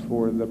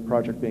for the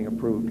project being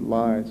approved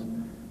lies.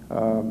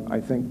 I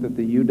think that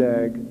the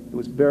UDAG, it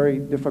was very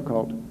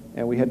difficult,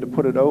 and we had to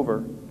put it over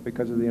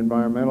because of the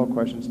environmental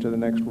questions to the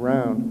next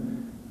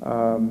round.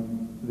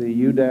 The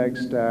UDAG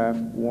staff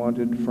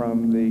wanted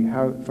from the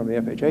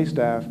FHA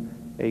staff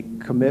a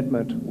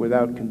commitment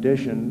without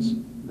conditions.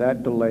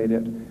 That delayed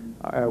it.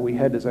 We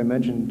had, as I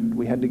mentioned,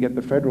 we had to get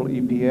the federal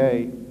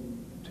EPA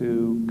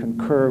to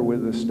concur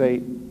with the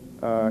state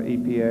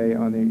EPA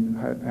on the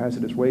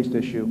hazardous waste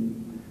issue.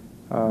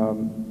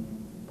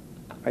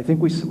 I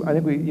think we,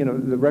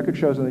 the record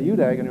shows on the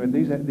UDAG, and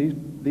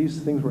these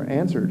things were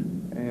answered,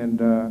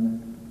 and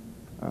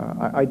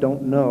I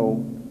don't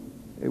know.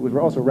 It was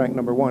also ranked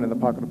 #1 in the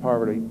Pocket of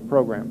Poverty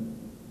program.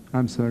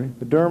 I'm sorry?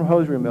 The Durham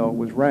Hosiery Mill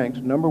was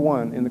ranked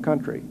 #1 in the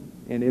country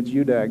in its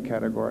UDAG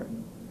category.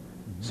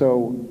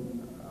 So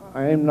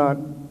I am not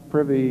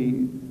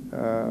privy,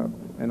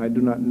 and I do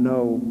not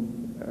know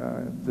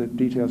the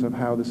details of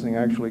how this thing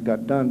actually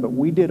got done, but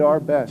we did our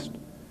best,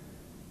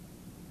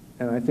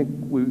 and I think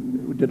we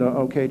did an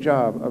okay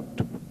job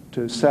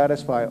to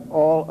satisfy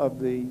all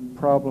of the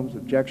problems,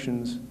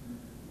 objections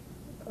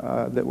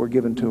that were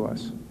given to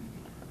us.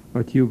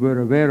 But you were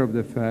aware of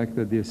the fact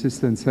that the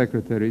assistant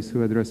secretaries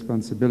who had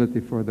responsibility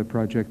for the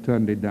project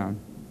turned it down?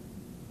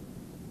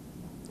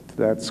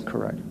 That's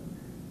correct.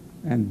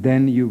 And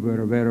then you were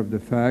aware of the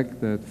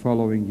fact that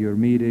following your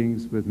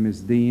meetings with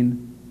Ms.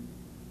 Dean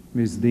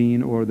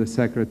or the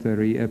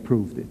secretary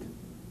approved it?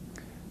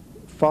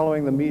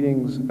 Following the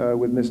meetings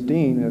with Ms.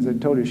 Dean, as I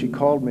told you, she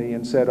called me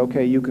and said,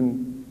 "Okay, you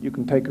can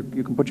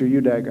put your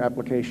UDAG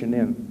application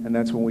in," and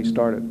that's when we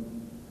started.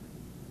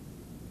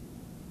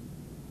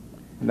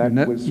 And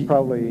that was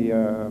probably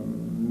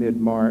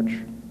mid-March.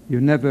 You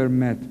never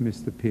met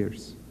Mr.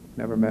 Pierce?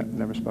 Never met,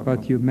 never spoke.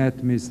 But you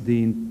met Ms.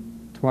 Dean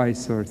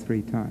twice or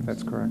 3 times?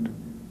 That's correct.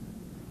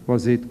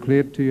 Was it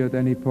clear to you at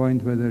any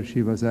point whether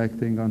she was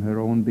acting on her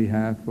own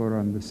behalf or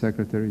on the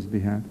secretary's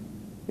behalf?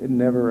 It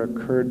never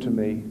occurred to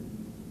me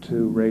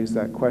to raise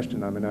that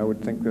question. I mean, I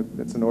would think that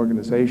it's an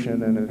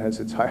organization and it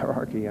has its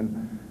hierarchy,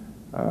 and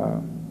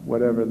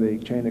whatever the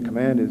chain of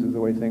command is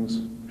the way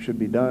things should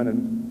be done,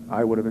 and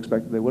I would have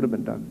expected they would have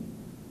been done.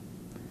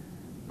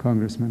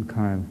 Congressman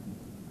Kyle.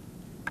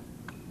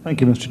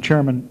 Thank you, Mr.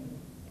 Chairman.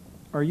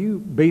 Are you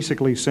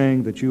basically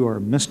saying that you are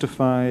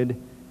mystified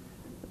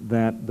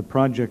that the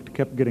project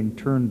kept getting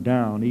turned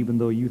down even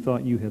though you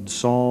thought you had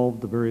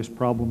solved the various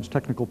problems,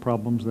 technical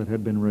problems that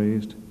had been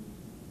raised?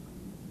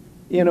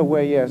 In a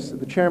way, yes.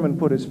 The chairman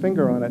put his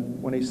finger on it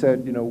when he said,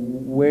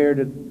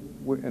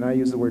 and I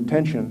use the word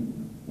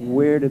tension,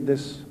 where did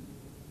this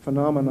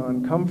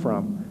phenomenon come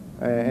from?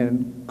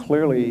 And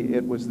clearly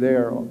it was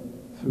there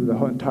through the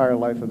entire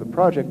life of the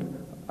project.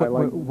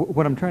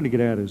 What I'm trying to get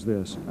at is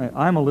this.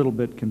 I'm a little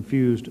bit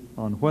confused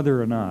on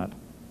whether or not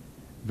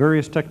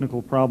various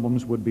technical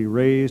problems would be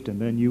raised and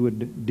then you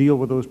would deal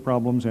with those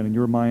problems and in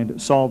your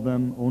mind solve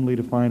them only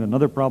to find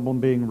another problem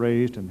being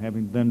raised and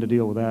having then to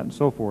deal with that and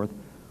so forth,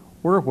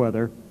 or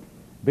whether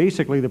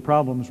basically the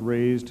problems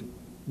raised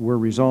were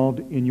resolved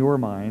in your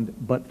mind,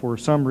 but for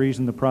some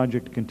reason the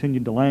project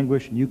continued to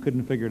languish and you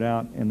couldn't figure it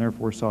out and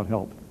therefore sought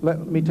help?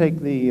 Let me take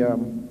the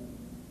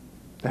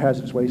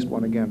hazardous waste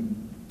one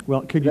again.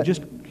 Well, could you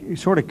just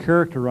sort of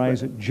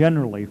characterize it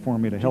generally for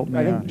me to help me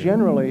out? I think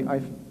generally,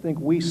 I think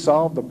we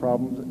solved the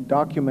problem,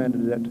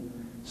 documented it,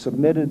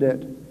 submitted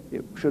it.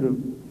 It should have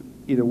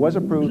either was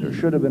approved or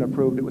should have been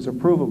approved. It was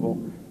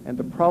approvable, and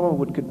the problem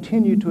would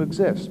continue to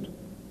exist.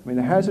 I mean,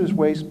 the hazardous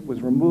waste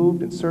was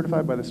removed and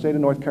certified by the state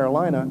of North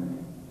Carolina.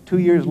 2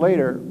 years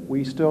later,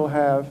 we still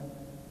have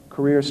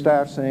career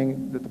staff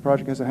saying that the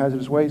project has a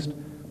hazardous waste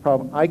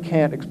problem. I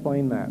can't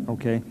explain that.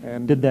 Okay.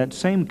 And did that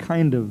same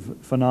kind of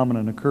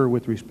phenomenon occur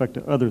with respect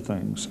to other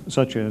things,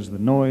 such as the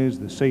noise,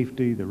 the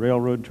safety, the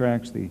railroad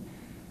tracks, the...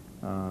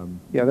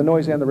 yeah, the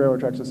noise and the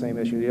railroad tracks are the same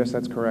issue. Yes,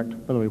 that's correct.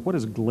 By the way, what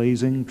is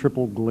glazing,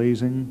 triple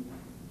glazing?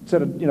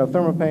 Instead of,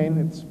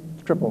 thermopane, it's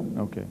triple.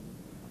 Okay.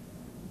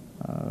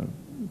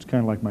 It's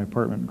kind of like my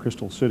apartment in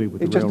Crystal City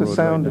with it's the railroad. It's just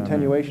a sound right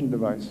attenuation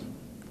device.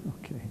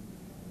 Okay.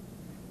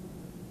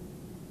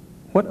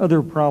 What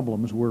other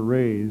problems were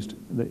raised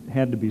that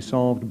had to be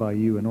solved by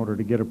you in order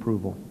to get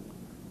approval?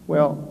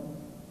 Well,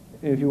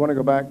 if you want to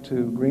go back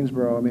to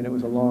Greensboro, I mean, it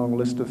was a long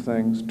list of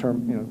things.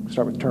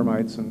 Start with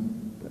termites and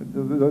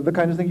the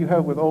kinds of things you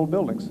have with old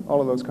buildings.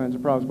 All of those kinds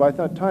of problems. By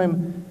the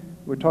time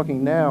we're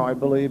talking now, I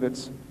believe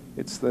it's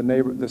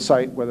the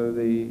site, whether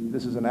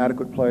this is an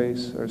adequate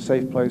place or a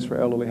safe place for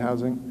elderly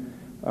housing,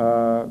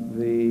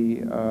 the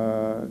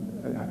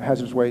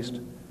hazardous waste,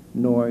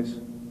 noise,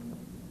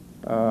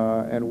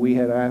 and we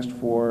had asked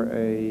for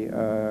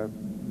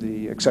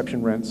the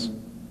exception rents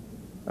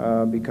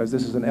because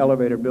this is an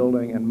elevator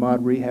building and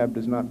mod rehab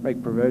does not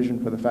make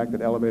provision for the fact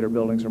that elevator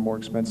buildings are more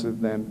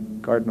expensive than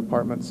garden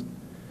apartments.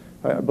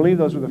 I believe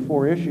those were the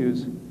 4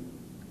 issues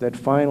that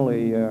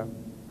finally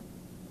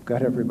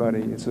got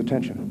everybody's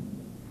attention.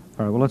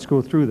 All right, well, let's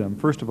go through them.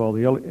 First of all,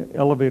 the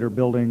elevator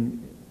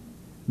building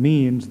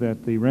means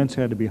that the rents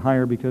had to be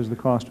higher because the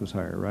cost was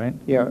higher, right?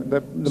 Yeah,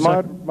 the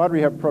mod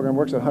rehab program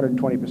works at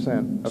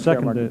 120% of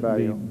fair market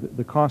value.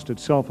 The cost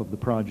itself of the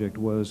project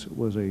was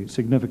a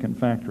significant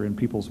factor in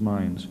people's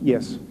minds.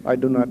 Yes, I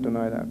do not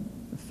deny that.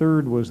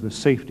 Third was the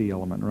safety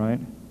element, right?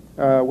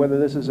 Whether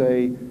this is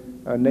a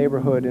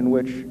neighborhood in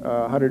which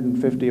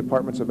 150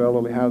 apartments of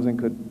elderly housing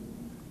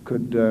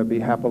could be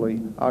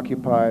happily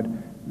occupied.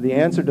 The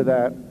answer to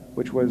that,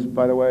 which was,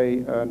 by the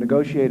way,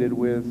 negotiated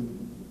with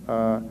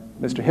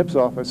Mr. Hipp's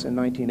office in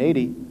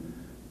 1980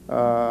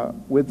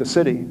 with the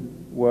city,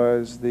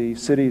 was the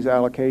city's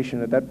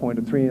allocation at that point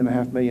of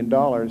 $3.5 million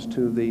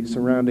to the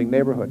surrounding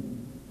neighborhood.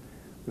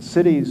 The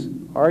city's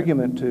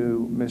argument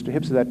to Mr.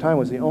 Hipp's at that time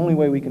was the only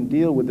way we can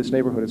deal with this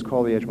neighborhood, it's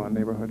called the Edgemont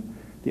neighborhood,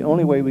 the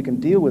only way we can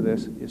deal with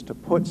this is to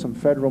put some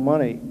federal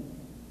money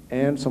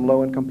and some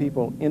low-income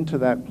people into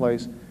that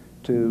place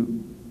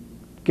to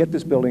get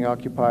this building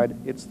occupied.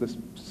 It's the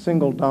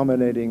single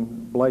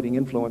dominating blighting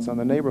influence on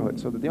the neighborhood.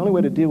 So that the only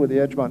way to deal with the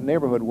Edgemont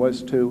neighborhood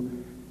was to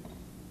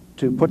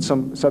put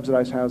some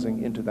subsidized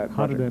housing into that project.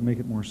 How did that make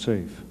it more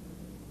safe?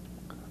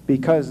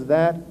 Because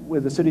that,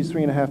 with the city's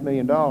 $3.5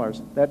 million,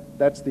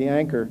 that's the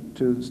anchor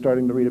to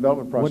starting the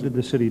redevelopment process. What did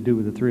the city do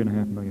with the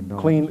 $3.5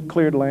 million?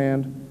 Cleared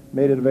land,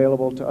 made it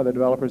available to other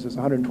developers. There's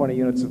 120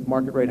 units of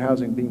market rate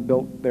housing being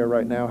built there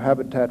right now.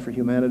 Habitat for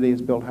Humanity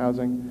has built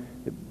housing.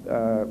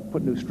 It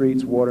put new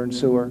streets, water and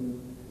sewer,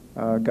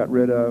 got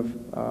rid of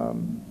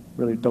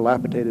really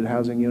dilapidated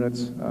housing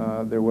units.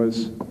 There were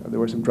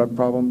some drug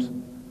problems.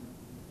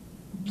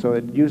 So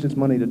it used its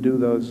money to do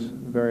those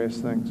various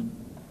things.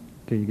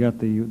 Okay, you got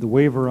the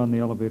waiver on the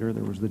elevator.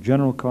 There was the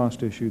general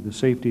cost issue, the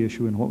safety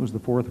issue, and what was the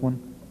fourth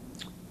one?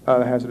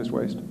 The hazardous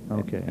waste.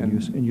 Okay,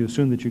 and you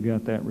assume that you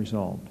got that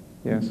resolved?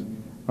 Yes.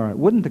 All right.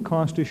 Wouldn't the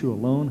cost issue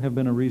alone have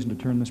been a reason to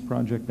turn this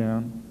project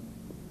down?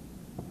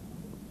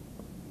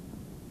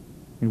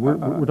 I mean,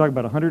 we're talking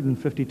about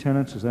 150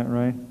 tenants, is that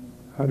right?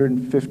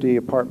 150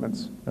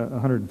 apartments.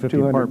 150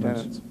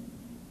 apartments. Tenants.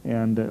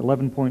 And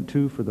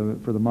 11.2 for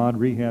the mod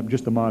rehab,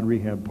 just the mod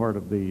rehab part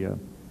of the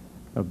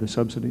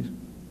subsidies.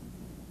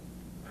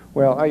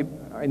 Well, I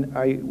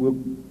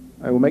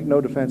will make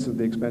no defense of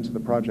the expense of the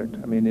project.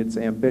 I mean, it's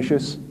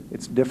ambitious,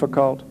 it's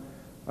difficult.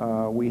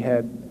 We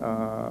had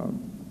a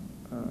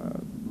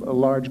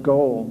large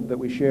goal that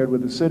we shared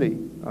with the city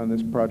on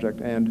this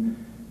project,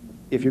 and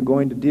if you're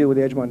going to deal with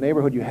the Edgemont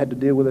neighborhood, you had to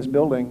deal with this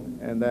building,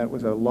 and that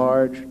was a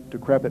large,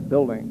 decrepit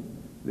building.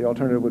 The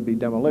alternative would be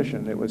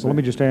demolition. It was. Well, let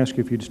me just ask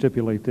you if you'd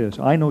stipulate this.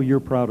 I know you're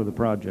proud of the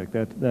project.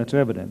 That's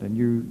evident, and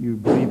you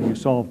believe you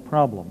solved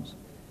problems.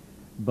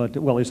 But,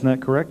 well, isn't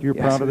that correct? You're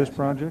proud of this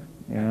project,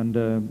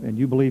 and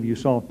you believe you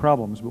solved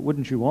problems. But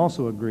wouldn't you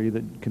also agree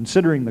that,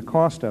 considering the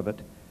cost of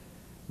it,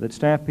 that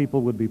staff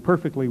people would be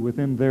perfectly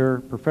within their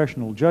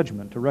professional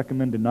judgment to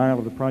recommend denial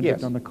of the project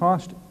Yes. on the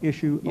cost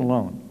issue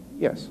alone?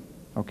 Yes.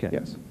 Okay.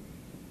 Yes.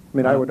 I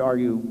mean, I would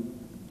argue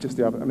just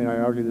the opposite. I mean, I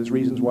argue there's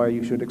reasons why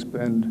you should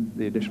expend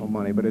the additional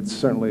money, but it's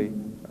certainly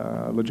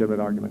a legitimate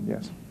argument,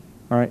 yes.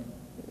 All right.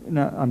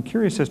 Now, I'm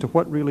curious as to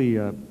what really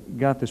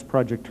got this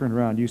project turned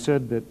around. You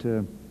said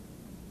that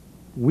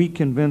we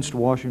convinced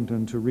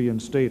Washington to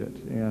reinstate it,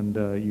 and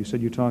you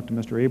said you talked to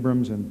Mr.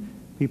 Abrams and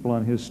people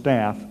on his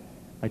staff.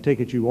 I take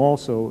it you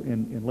also,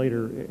 in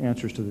later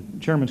answers to the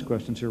chairman's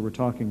questions here, were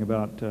talking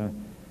about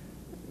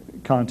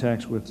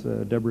contacts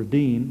with Deborah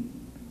Dean,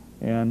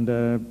 and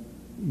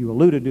you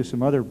alluded to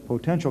some other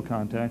potential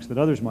contacts that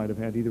others might have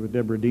had, either with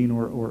Deborah Dean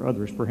or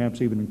others,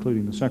 perhaps even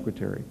including the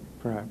secretary.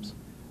 Perhaps.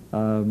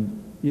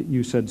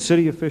 You said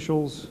city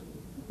officials,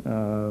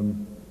 Mr.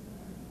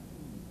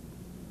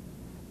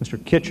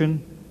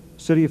 Kitchen,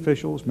 city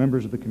officials,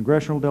 members of the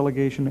congressional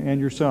delegation, and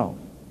yourself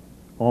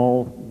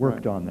all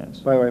worked on this.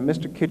 By the way,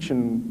 Mr.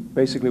 Kitchen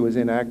basically was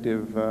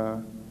inactive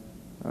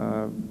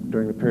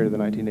during the period of the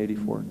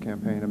 1984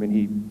 campaign. I mean,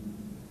 he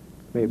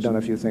may have done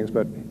a few things,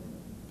 but...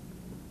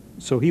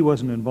 So he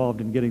wasn't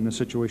involved in getting the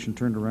situation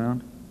turned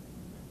around?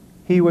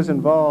 He was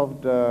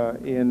involved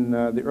in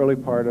the early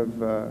part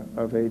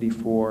of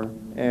 84,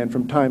 and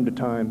from time to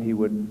time he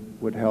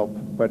would help,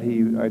 but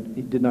he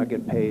did not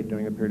get paid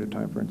during a period of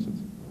time, for instance.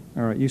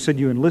 All right. You said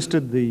you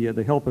enlisted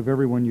the help of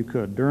everyone you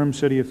could. Durham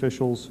city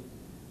officials.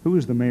 Who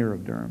was the mayor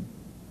of Durham?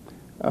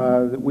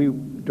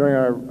 During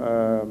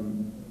our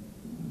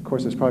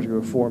course of this project, there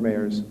were 4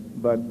 mayors,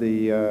 but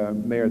the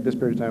mayor at this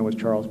period of time was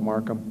Charles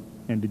Markham.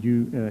 And did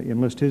you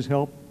enlist his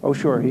help? Oh,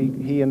 sure.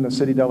 He and the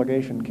city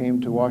delegation came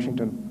to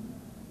Washington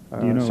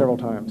several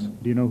times.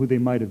 Do you know who they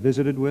might have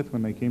visited with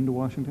when they came to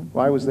Washington?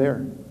 Well, I was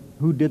there.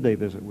 Who did they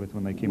visit with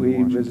when they came to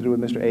Washington? We visited with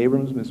Mr.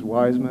 Abrams, Ms.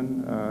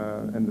 Wiseman,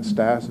 and the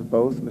staffs of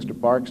both, Mr.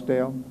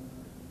 Barksdale.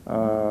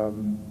 I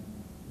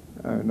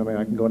mean,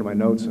 I can go to my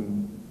notes,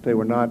 and they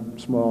were not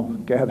small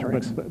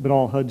gatherings. But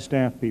all HUD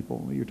staff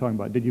people you're talking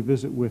about. Did you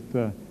visit with,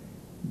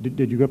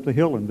 did you go up the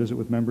Hill and visit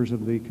with members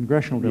of the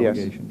congressional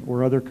delegation? Yes.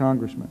 Or other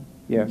congressmen?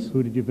 Yes.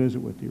 Who did you visit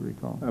with, do you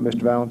recall?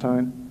 Mr.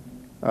 Valentine.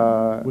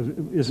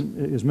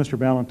 Is Mr.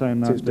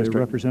 Valentine not the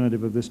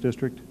representative of this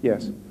district?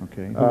 Yes.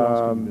 Okay. Who else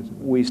did you visit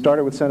with? We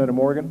started with Senator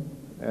Morgan,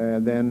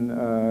 and then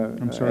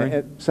I'm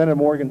sorry? Senator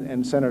Morgan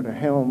and Senator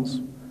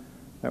Helms.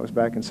 That was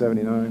back in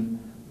 '79,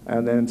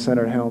 and then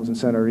Senator Helms and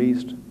Senator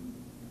East.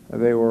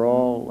 They were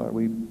all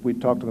we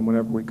talked to them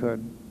whenever we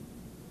could,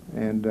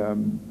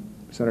 and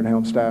Senator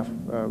Helms' staff,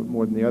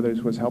 more than the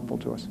others, was helpful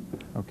to us.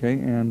 Okay.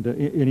 And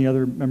any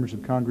other members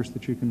of Congress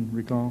that you can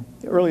recall?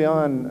 Early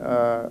on.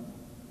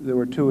 There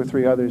were 2 or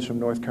 3 others from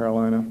North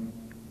Carolina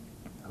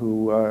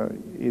who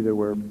either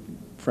were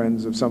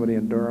friends of somebody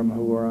in Durham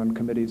who were on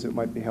committees that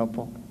might be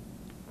helpful.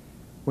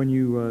 When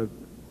you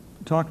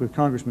talked with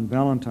Congressman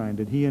Valentine,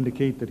 did he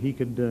indicate that he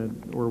could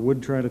or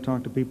would try to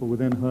talk to people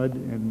within HUD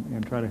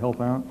and try to help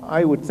out?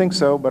 I would think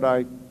so, but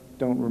I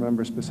don't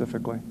remember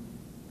specifically.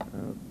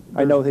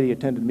 I know that he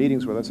attended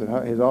meetings with us at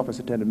HUD. His office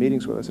attended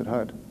meetings with us at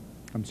HUD.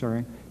 I'm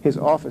sorry? His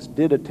office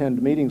did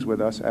attend meetings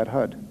with us at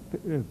HUD.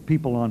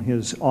 People on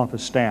his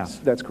office staff?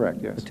 That's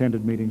correct, yes.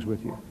 Attended meetings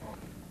with you.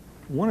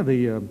 One of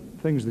the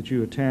things that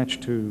you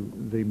attached to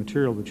the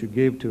material that you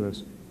gave to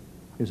us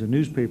is a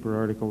newspaper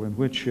article in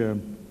which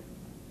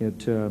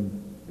it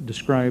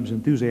describes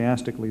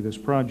enthusiastically this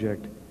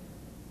project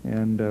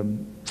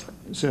and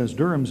says,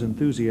 Durham's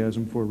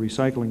enthusiasm for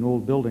recycling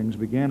old buildings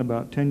began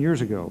about 10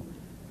 years ago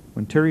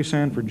when Terry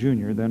Sanford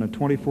Jr., then a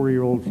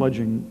 24-year-old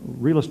fledgling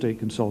real estate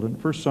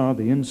consultant, first saw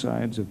the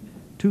insides of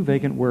 2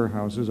 vacant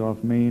warehouses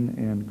off Main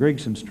and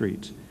Gregson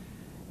Streets,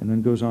 and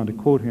then goes on to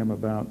quote him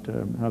about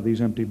how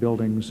these empty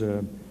buildings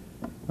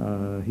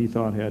he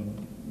thought had,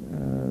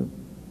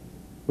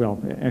 well,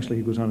 actually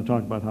he goes on to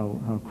talk about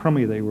how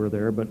crummy they were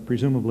there, but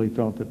presumably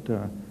felt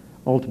that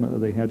ultimately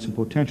they had some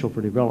potential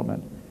for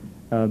development.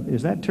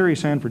 Is that Terry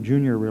Sanford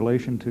Jr. a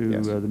relation to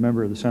Yes. The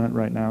member of the Senate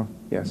right now?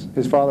 Yes.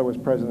 His father was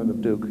president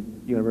of Duke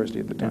University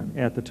at the time.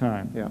 At the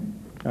time? Yeah.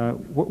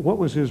 What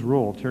was his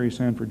role, Terry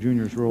Sanford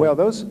Jr.'s role? Well,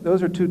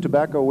 those are 2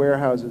 tobacco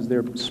warehouses.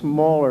 They're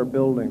smaller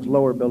buildings,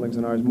 lower buildings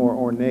than ours, more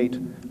ornate,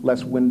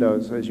 less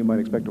windows, as you might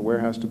expect a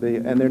warehouse to be.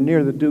 And they're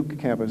near the Duke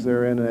campus.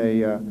 They're in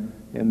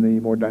the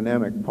more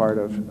dynamic part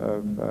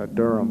of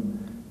Durham.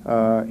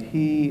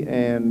 He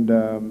and,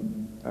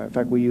 in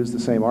fact, we used the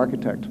same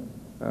architect,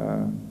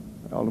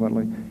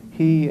 ultimately.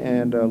 He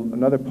and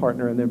another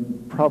partner, and there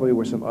probably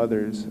were some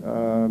others,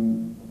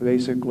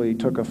 basically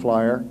took a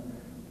flyer.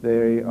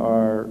 They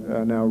are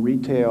now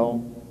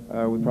retail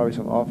with probably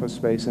some office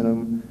space in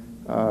them.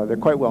 They're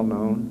quite well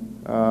known.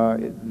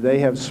 They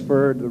have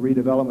spurred the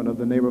redevelopment of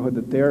the neighborhood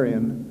that they're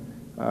in.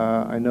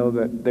 I know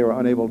that they were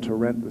unable to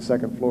rent the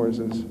second floors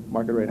as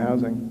market rate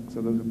housing,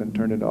 so those have been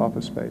turned into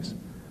office space.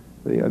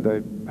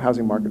 The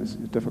housing market is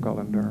difficult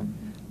in Durham.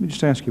 Let me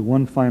just ask you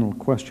one final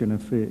question,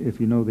 if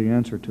you know the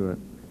answer to it.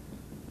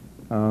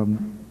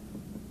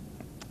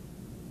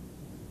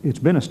 It's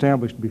been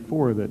established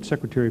before that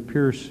Secretary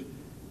Pierce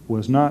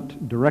was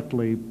not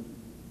directly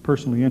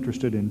personally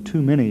interested in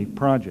too many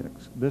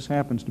projects. This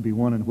happens to be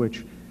one in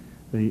which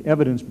the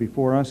evidence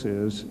before us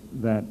is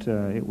that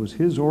it was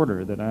his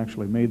order that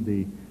actually made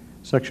the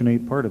Section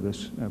 8 part of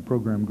this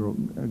program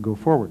go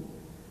forward.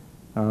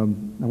 I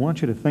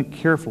want you to think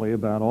carefully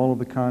about all of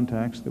the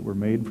contacts that were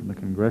made from the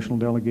congressional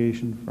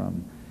delegation,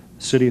 from the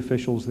city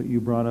officials that you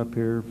brought up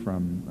here,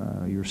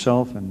 from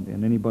yourself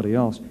and anybody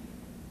else,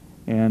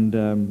 and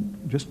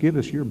just give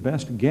us your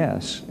best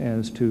guess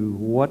as to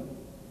what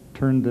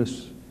turned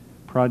this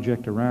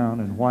project around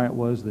and why it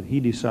was that he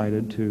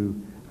decided to,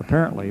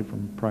 apparently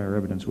from prior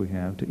evidence we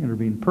have, to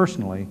intervene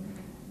personally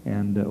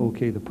and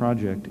okay the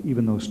project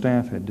even though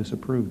staff had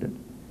disapproved it.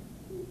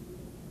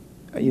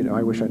 You know,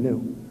 I wish I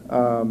knew.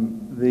 I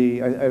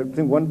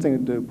think one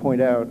thing to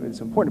point out,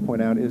 it's important to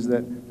point out, is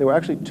that there were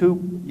actually two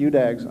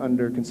UDAGs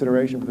under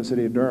consideration for the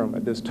city of Durham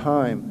at this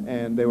time,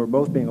 and they were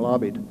both being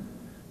lobbied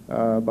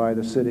by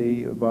the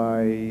city,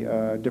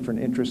 by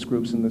different interest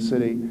groups in the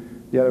city.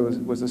 The other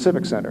was the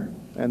Civic Center,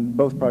 and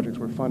both projects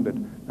were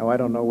funded. Now, I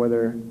don't know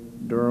whether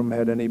Durham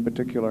had any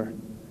particular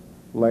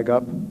leg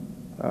up,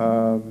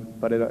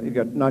 but it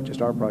got not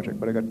just our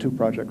project, but it got two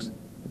projects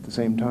at the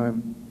same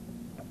time.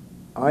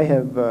 I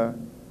have,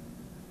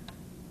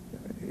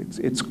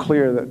 it's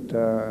clear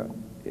that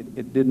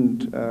it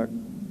didn't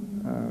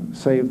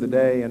save the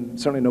day, and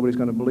certainly nobody's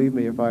going to believe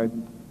me if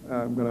I'm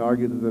going to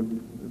argue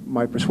that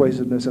my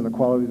persuasiveness and the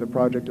quality of the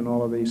project and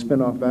all of the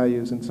spin-off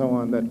values and so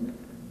on that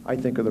I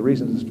think are the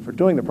reasons for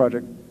doing the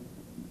project,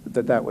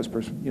 that was,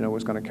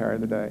 was going to carry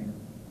the day.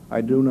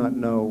 I do not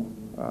know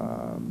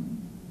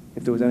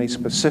if there was any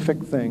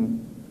specific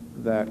thing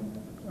that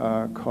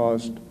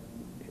caused,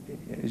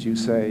 as you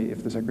say,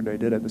 if the Secretary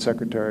did it, the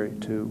Secretary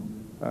to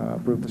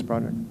approve this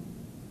project.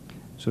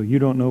 So you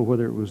don't know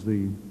whether it was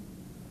the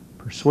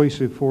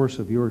persuasive force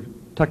of your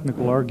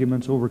technical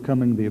arguments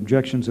overcoming the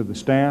objections of the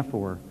staff,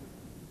 or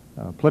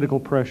political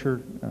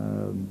pressure,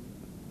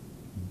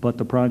 but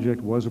the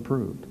project was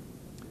approved.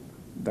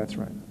 That's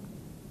right.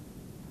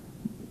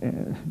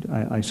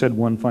 I said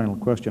one final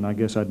question. I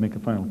guess I'd make a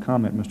final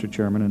comment, Mr.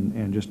 Chairman,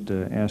 and just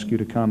ask you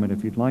to comment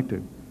if you'd like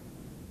to.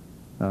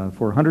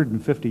 For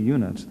 150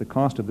 units, the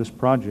cost of this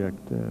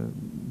project,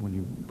 when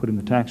you put in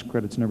the tax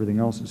credits and everything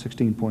else, is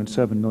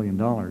 $16.7 million.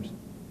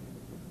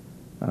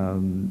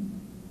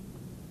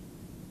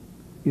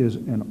 Is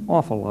an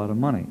awful lot of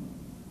money.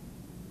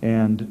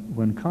 And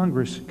when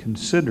Congress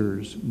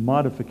considers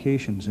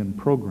modifications in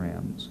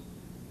programs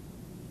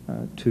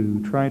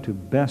to try to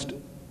best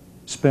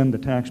spend the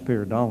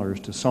taxpayer dollars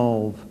to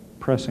solve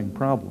pressing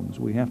problems,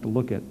 we have to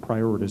look at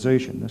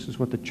prioritization. This is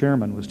what the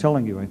chairman was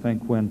telling you, I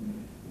think,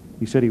 when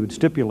he said he would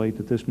stipulate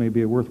that this may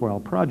be a worthwhile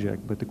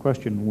project, but the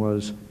question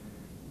was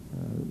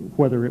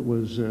whether it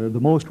was the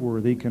most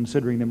worthy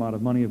considering the amount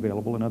of money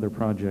available in other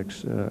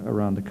projects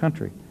around the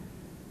country.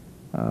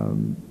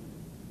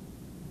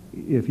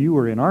 If you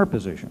were in our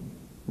position,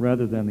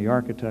 rather than the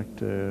architect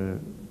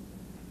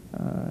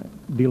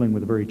dealing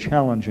with a very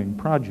challenging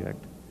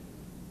project,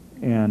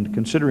 and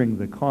considering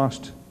the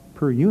cost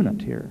per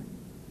unit here,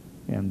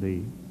 and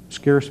the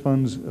scarce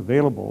funds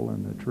available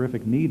and the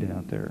terrific need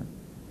out there,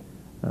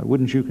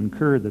 wouldn't you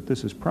concur that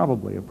this is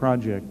probably a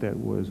project that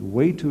was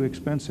way too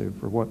expensive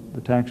for what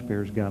the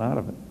taxpayers got out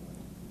of it?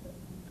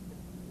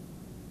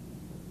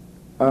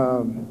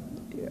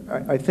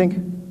 I think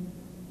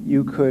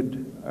you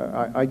could,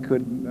 I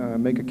could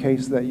make a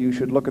case that you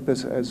should look at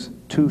this as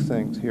two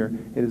things here.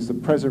 It is the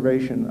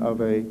preservation of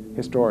a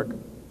historic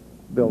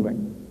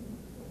building.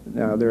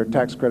 Now, there are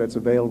tax credits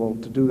available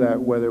to do that,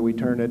 whether we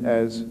turn it,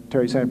 as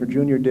Terry Sanford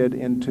Jr. did,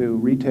 into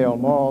retail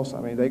malls. I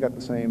mean, they got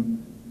the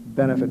same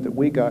benefit that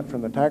we got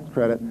from the tax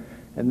credit.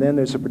 And then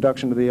there's the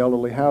production of the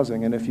elderly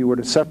housing. And if you were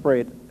to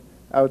separate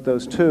out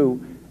those two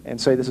and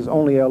say this is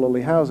only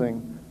elderly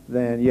housing,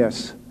 then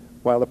yes,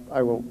 while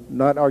I will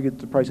not argue that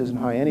the price isn't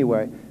high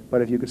anyway,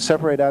 but if you could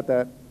separate out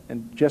that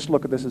and just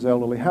look at this as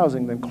elderly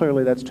housing, then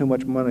clearly that's too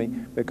much money,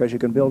 because you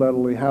can build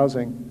elderly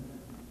housing.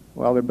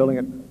 Well, they're building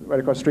it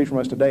right across the street from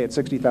us today at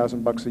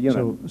 $60,000 a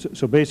unit.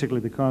 So basically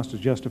the cost is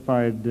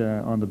justified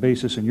on the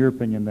basis, in your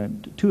opinion,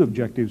 that two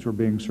objectives were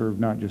being served,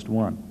 not just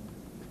one.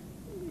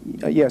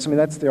 Yes, I mean,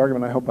 that's the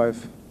argument I hope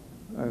I've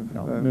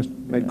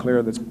made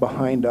clear that's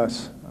behind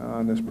us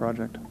on this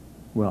project.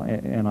 Well,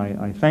 and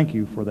I thank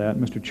you for that.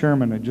 Mr.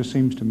 Chairman, it just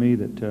seems to me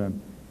that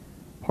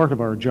part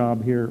of our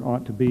job here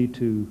ought to be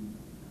to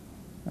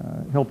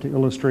help to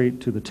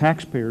illustrate to the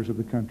taxpayers of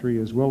the country,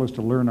 as well as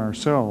to learn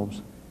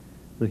ourselves,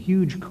 the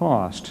huge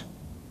cost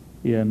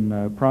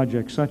in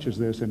projects such as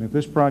this. And if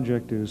this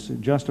project is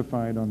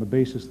justified on the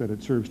basis that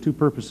it serves two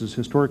purposes,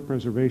 historic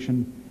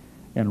preservation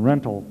and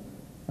rental,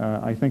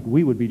 I think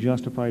we would be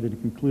justified in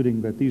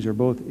concluding that these are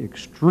both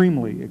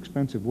extremely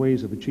expensive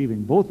ways of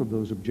achieving both of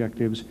those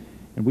objectives,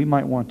 and we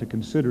might want to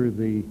consider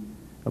the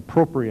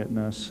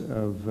appropriateness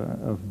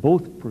of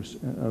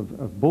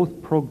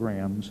both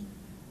programs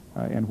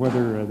and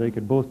whether they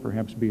could both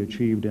perhaps be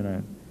achieved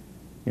in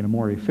a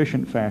more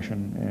efficient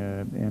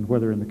fashion, and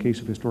whether in the case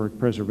of historic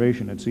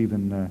preservation it's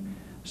even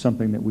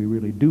something that we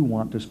really do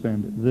want to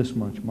spend this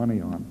much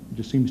money on. It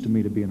just seems to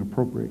me to be an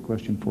appropriate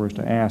question for us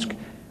to ask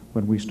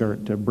when we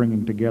start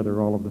bringing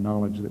together all of the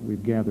knowledge that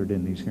we've gathered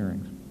in these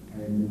hearings.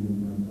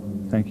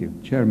 Thank you.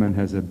 Chairman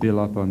has a bill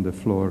up on the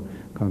floor.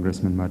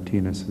 Congressman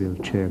Martinez will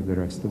chair the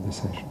rest of the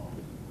session.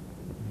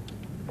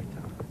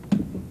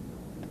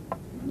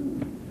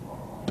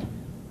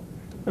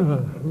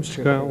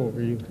 Mr. Kyle,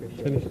 are you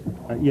finished?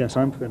 Yes,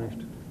 I'm finished.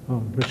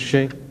 Oh, Mr.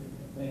 Shea?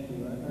 Thank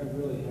you. I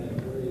really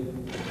had very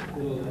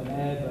little to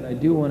add, but I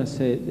do want to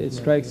say it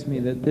strikes me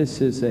that this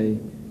is a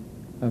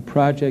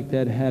project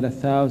that had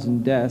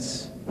 1,000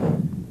 deaths,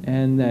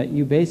 and that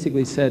you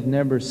basically said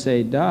never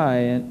say die,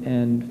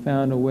 and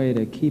found a way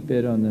to keep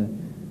it on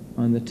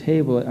the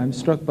table. I'm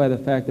struck by the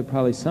fact that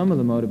probably some of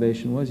the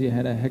motivation was you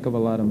had a heck of a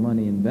lot of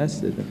money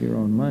invested of your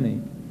own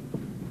money.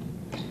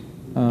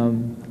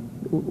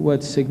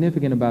 What's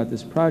significant about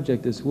this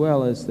project as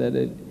well is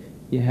that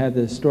you have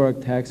the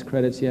historic tax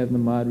credits, you have the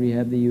MODRE, you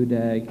have the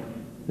UDAG,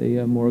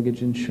 the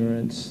mortgage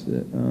insurance.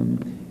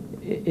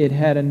 It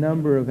had a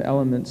number of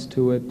elements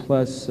to it,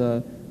 plus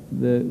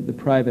the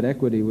private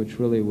equity, which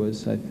really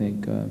was, I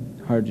think,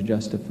 hard to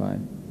justify.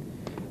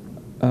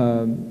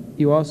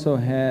 You also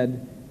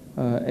had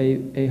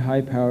a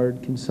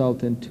high-powered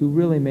consultant who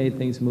really made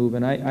things move,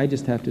 and I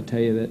just have to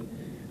tell you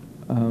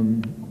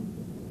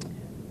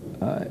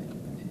that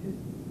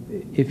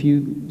if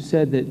you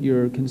said that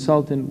your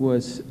consultant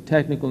was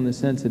technical in the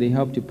sense that he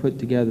helped you put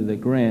together the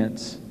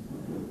grants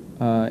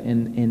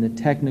in the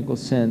technical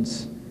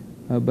sense,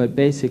 but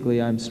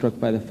basically I'm struck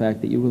by the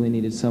fact that you really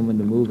needed someone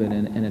to move it,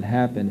 and it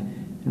happened.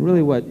 And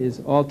really what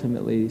is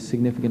ultimately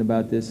significant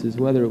about this is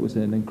whether it was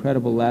an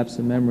incredible lapse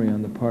of memory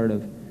on the part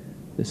of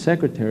the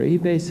secretary. He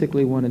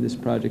basically wanted this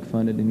project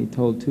funded, and he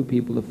told 2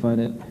 people to fund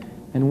it,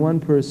 and one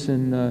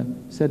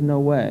person said no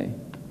way,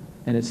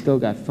 and it still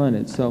got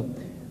funded. So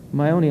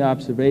my only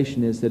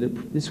observation is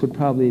that this would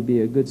probably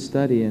be a good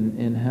study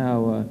in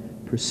how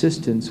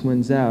persistence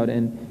wins out,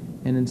 and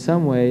in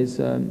some ways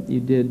you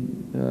did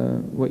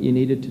what you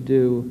needed to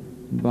do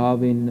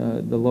involving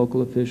the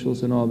local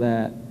officials and all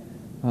that.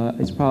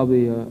 It's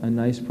probably a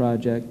nice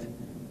project,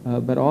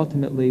 but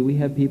ultimately we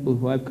have people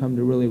who I've come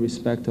to really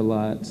respect a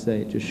lot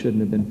say it just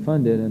shouldn't have been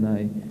funded, and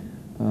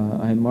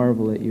I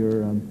marvel at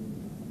your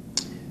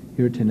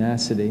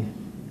tenacity.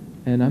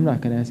 And I'm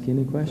not going to ask you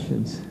any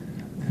questions.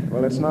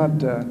 Well, it's not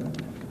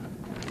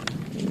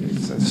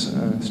it's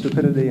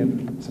stupidity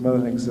and some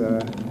other things.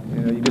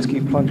 You just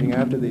keep plunging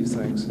after these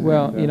things.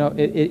 Well,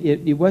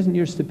 it wasn't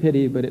your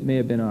stupidity, but it may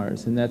have been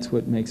ours, and that's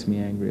what makes me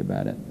angry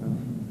about it.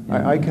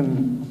 I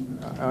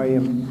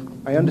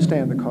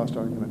understand the cost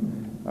argument,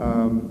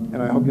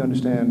 and I hope you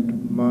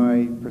understand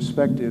my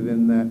perspective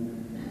in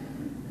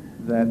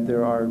that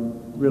there are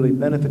really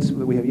benefits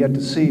that we have yet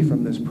to see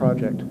from this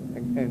project.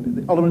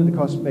 And ultimately, the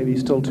cost may be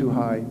still too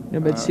high, Yeah,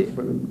 but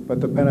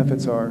the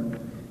benefits are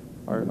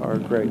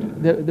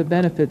great. The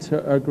benefits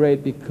are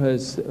great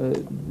because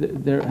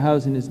their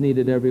housing is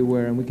needed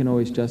everywhere, and we can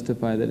always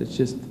justify that. It's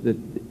just that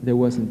there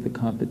wasn't the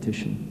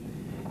competition.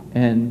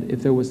 And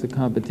if there was the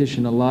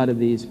competition, a lot of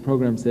these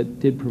programs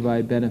that did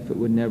provide benefit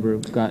would never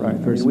have gotten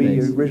in first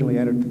base. We originally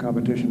entered the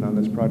competition on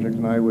this project,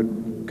 and I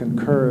would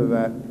concur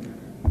that,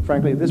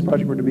 frankly, if this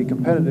project were to be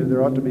competitive,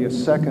 there ought to be a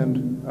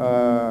second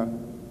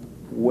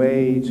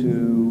way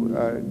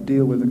to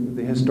deal with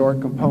the historic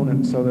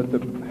component so that the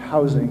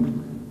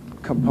housing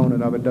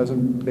component of it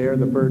doesn't bear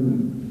the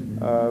burden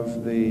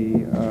of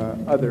the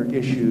other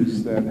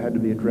issues that had to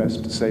be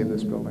addressed to save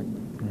this building.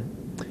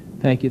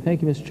 Thank you.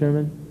 Thank you, Mr.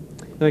 Chairman.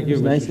 Thank you,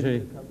 Nice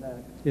Mr.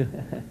 Shea. Yeah.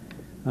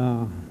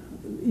 I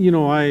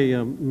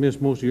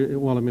missed most of your,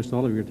 well, I missed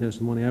all of your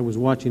testimony. I was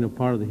watching a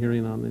part of the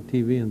hearing on the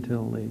TV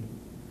until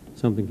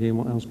something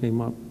else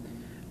came up.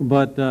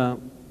 But,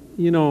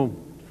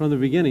 from the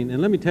beginning,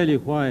 and let me tell you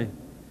why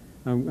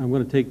I'm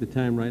going to take the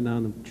time right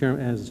now,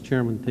 as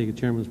chairman, take a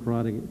chairman's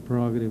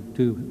prerogative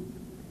to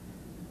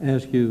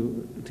ask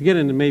you, to get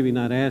into maybe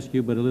not ask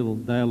you, but a little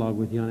dialogue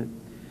with you on it.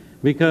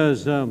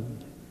 Because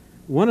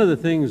one of the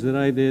things that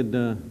I did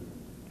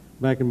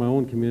back in my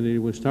own community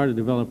was start to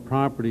develop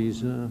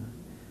properties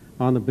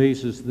on the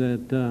basis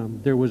that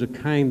there was a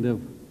kind of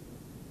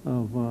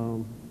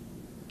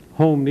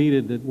home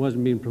needed that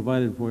wasn't being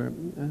provided for.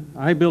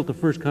 I built the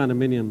first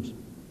condominiums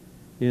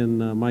in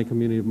my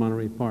community of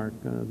Monterey Park.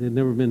 They'd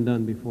never been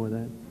done before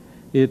that.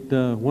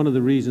 One of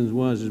the reasons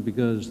is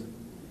because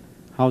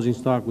housing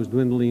stock was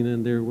dwindling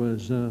and there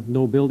was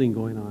no building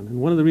going on.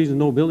 And one of the reasons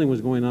no building was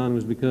going on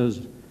was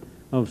because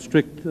of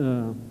strict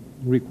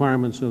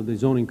requirements of the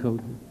zoning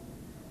code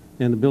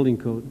and the building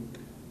code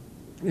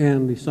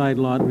and the side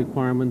lot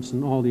requirements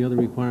and all the other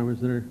requirements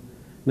that are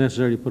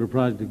necessary to put a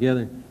project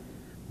together.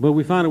 But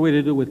we found a way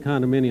to do it with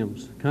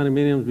condominiums.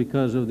 Condominiums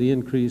because of the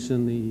increase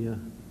in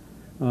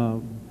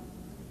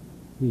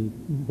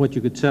what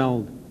you could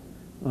sell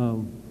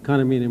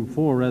condominium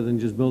for rather than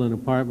just build an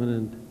apartment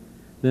and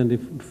then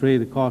defray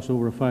the cost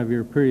over a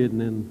 5-year period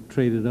and then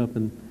trade it up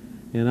and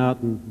out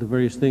and the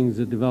various things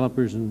that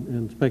developers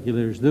and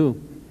speculators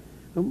do.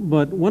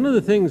 But one of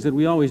the things that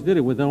we always did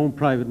it with our own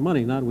private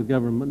money, not with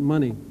government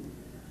money.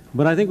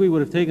 But I think we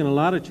would have taken a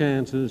lot of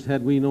chances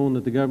had we known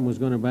that the government was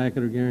going to back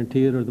it or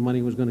guarantee it or the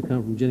money was going to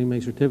come from Ginnie Mae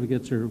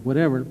certificates or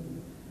whatever.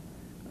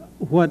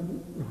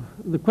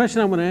 The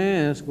question I'm going to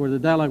ask, or the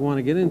dialogue I want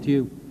to get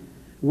into,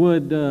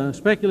 would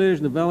speculators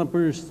and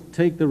developers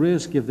take the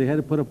risk if they had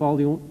to put up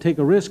take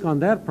a risk on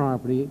that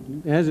property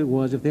as it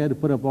was if they had to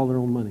put up all their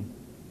own money?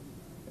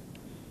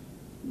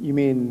 You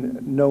mean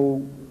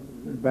no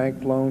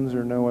bank loans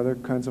or no other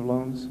kinds of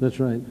loans? That's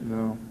right.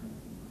 No.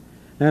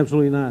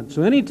 Absolutely not.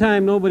 So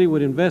anytime nobody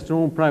would invest their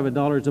own private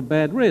dollar, it's a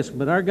bad risk.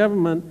 But our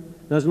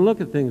government doesn't look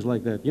at things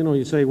like that. You know,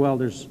 you say, well,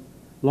 there's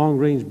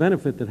long-range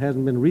benefit that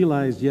hasn't been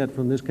realized yet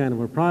from this kind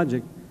of a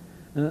project.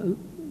 You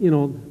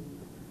know,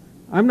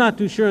 I'm not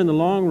too sure in the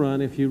long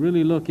run, if you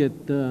really look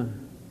at the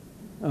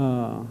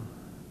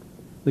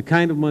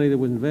kind of money that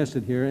was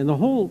invested here and the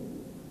whole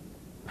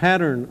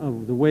pattern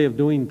of the way of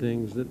doing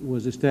things that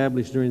was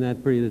established during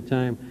that period of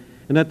time,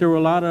 and that there were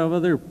a lot of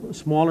other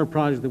smaller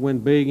projects that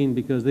went begging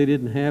because they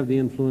didn't have the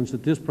influence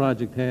that this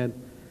project had,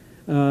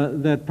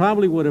 that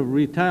probably would have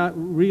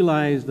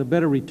realized a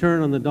better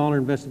return on the dollar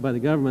invested by the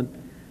government.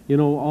 You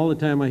know, all the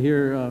time I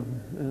hear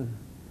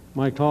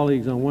my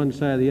colleagues on one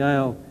side of the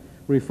aisle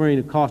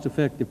referring to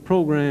cost-effective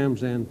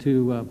programs and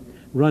to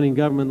running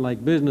government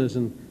like business,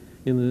 and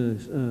in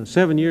the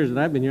 7 years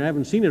that I've been here, I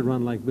haven't seen it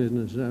run like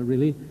business,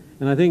 really.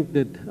 And I think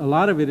that a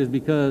lot of it is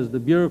because the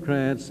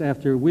bureaucrats,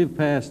 after we've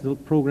passed the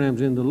programs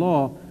into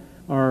law,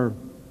 are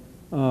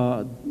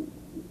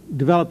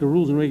develop the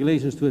rules and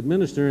regulations to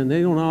administer, and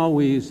they don't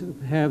always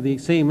have the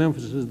same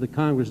emphasis the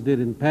Congress did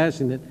in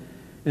passing it.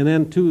 And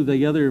then, too,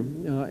 the other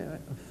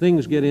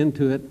things get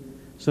into it,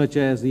 such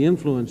as the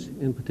influence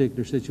in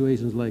particular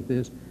situations like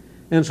this.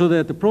 And so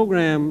that the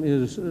program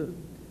is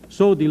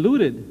so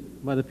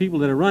diluted by the people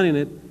that are running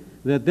it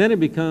that then it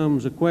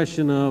becomes a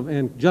question of,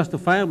 and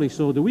justifiably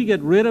so, do we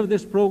get rid of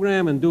this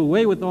program and do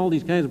away with all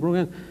these kinds of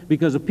programs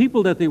because the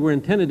people that they were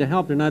intended to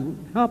help, they're not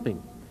helping,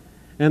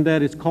 and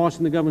that it's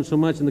costing the government so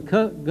much. And the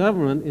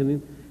government,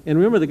 and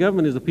remember, the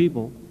government is the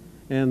people,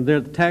 and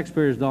they're the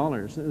taxpayers'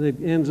 dollars.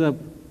 It ends up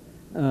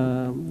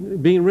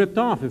being ripped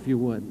off, if you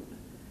would.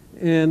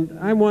 And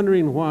I'm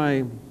wondering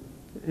why,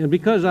 and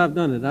because I've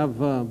done it,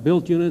 I've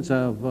built units,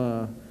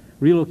 I've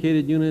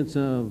relocated units,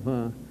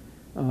 I've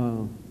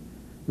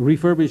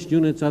refurbished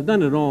units, I've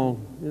done it all,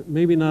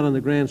 maybe not on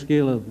the grand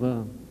scale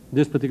of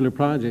this particular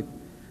project,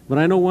 but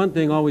I know one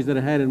thing always that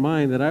I had in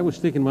mind, that I was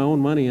sticking my own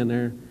money in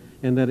there,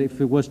 and that if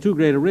it was too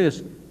great a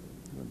risk,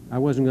 I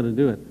wasn't going to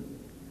do it.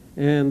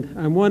 And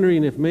I'm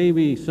wondering if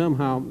maybe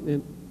somehow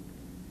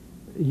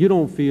you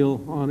don't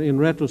feel, in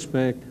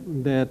retrospect,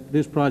 that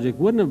this project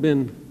wouldn't have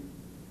been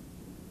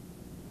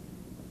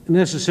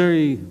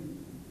necessarily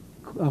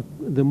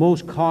the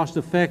most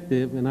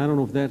cost-effective, and I don't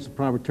know if that's the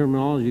proper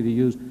terminology to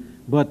use,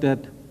 but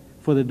that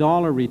for the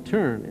dollar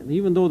return, and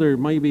even though there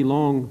might be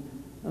long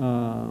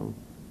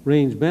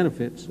range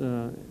benefits,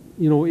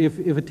 you know, if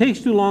it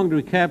takes too long to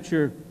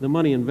recapture the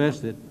money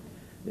invested,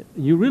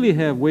 you really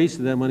have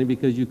wasted that money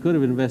because you could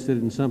have invested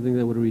in something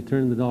that would have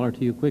returned the dollar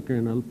to you quicker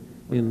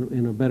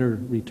in a better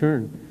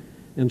return.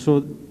 And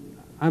so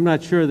I'm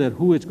not sure that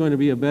who it's going to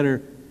be a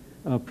better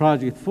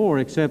project for,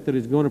 except that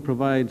it's going to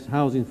provide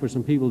housing for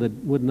some people that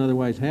wouldn't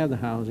otherwise have the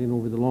housing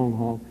over the long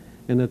haul,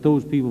 and that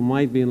those people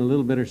might be in a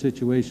little better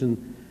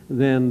situation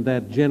than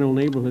that general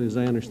neighborhood, as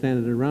I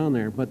understand it, around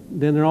there. But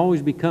then there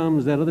always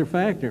becomes that other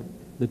factor,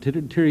 the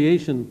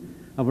deterioration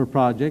of a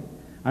project.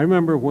 I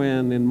remember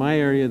when in my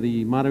area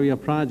the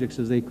Maravilla projects,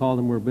 as they call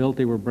them, were built.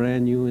 They were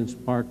brand new and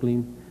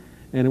sparkling,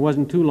 and it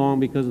wasn't too long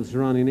because of the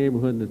surrounding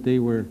neighborhood that they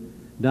were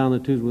down the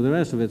tubes with the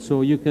rest of it.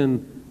 So you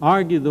can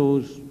argue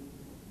those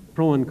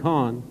pro and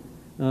con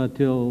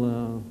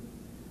till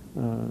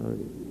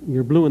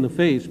you're blue in the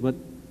face, but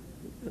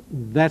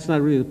that's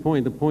not really the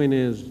point. The point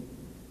is,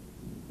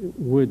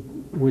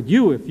 would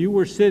you, if you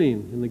were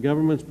sitting in the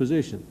government's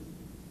position,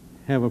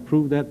 have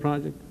approved that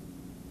project?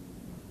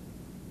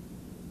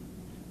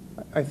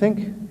 I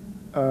think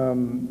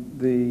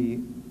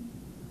and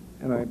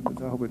I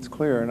hope it's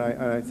clear, and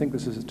I think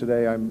this is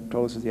today, I'm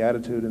told this is the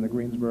attitude in the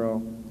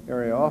Greensboro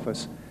area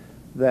office,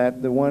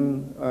 that the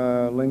one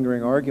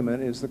lingering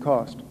argument is the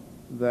cost,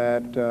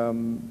 that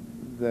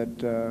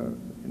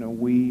you know,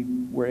 we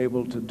were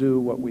able to do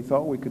what we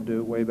thought we could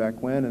do way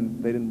back when,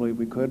 and they didn't believe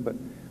we could, but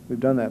we've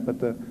done that. But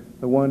the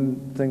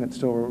one thing that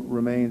still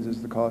remains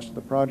is the cost of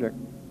the project.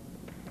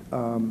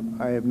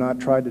 I have not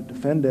tried to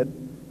defend it,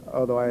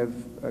 although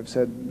I've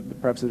said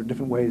perhaps there are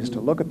different ways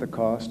to look at the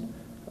cost.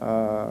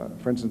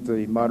 For instance,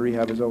 the mod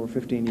rehab is over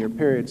a 15-year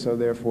period, so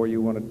therefore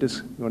you want to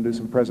do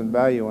some present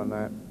value on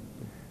that.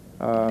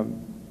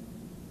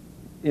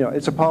 You know,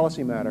 it's a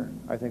policy matter,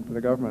 I think, for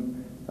the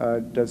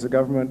government. Does the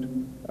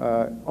government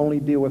only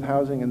deal with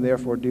housing and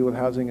therefore deal with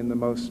housing in the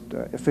most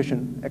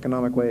efficient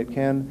economic way it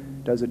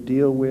can? Does it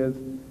deal with,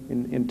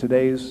 in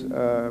today's,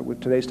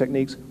 with today's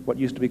techniques, what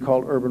used to be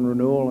called urban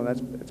renewal, and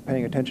it's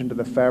paying attention to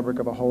the fabric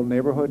of a whole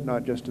neighborhood,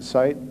 not just a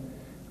site?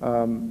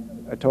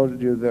 I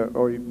told you that,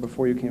 or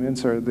before you came in,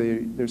 sir,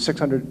 there's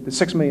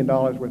 $6 million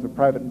worth of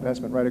private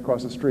investment right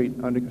across the street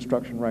under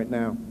construction right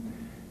now.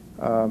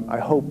 I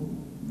hope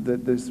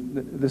that this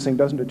thing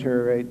doesn't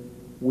deteriorate.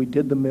 We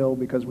did the mill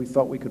because we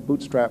thought we could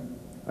bootstrap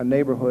a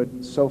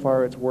neighborhood. So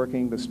far it's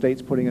working. The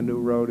state's putting a new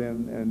road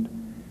in, and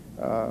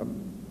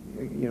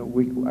you know,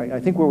 I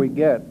think where we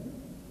get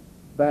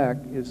back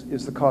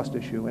is the cost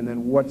issue, and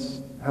then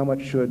how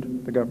much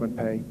should the government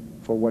pay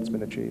for what's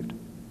been achieved?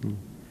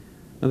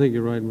 I think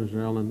you're right,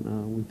 Mr.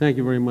 Allen. We thank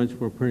you very much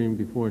for appearing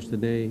before us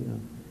today.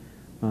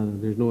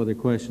 There's no other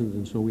questions,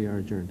 and so we are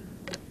adjourned.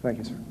 Thank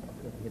you, sir.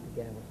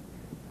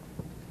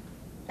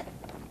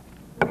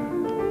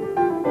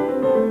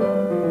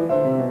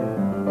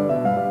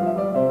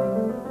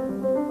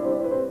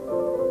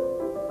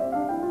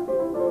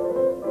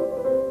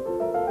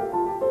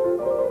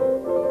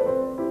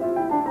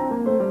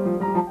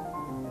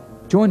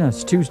 Join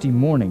us Tuesday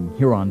morning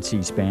here on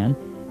C-SPAN,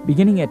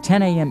 beginning at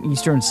 10 a.m.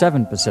 Eastern,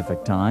 7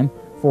 Pacific Time,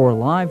 for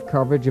live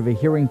coverage of a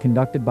hearing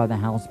conducted by the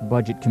House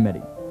Budget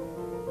Committee.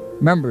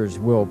 Members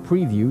will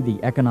preview the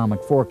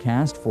economic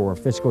forecast for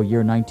fiscal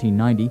year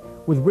 1990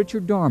 with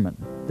Richard Darman,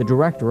 the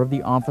Director of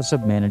the Office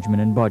of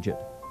Management and Budget.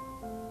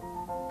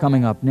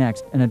 Coming up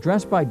next, an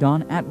address by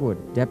Don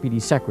Atwood,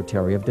 Deputy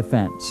Secretary of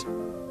Defense.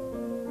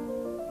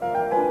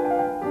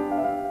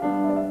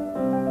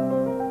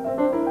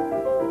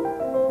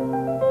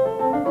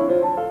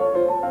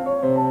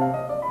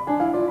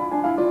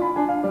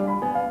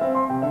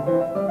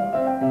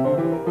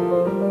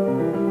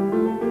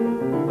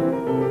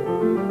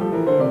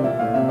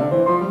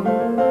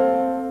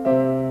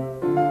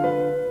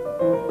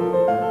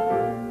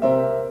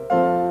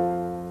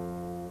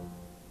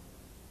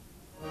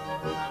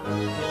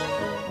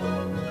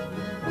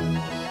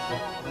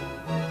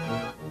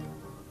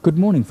 Good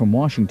morning from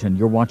Washington.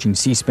 You're watching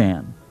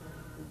C-SPAN.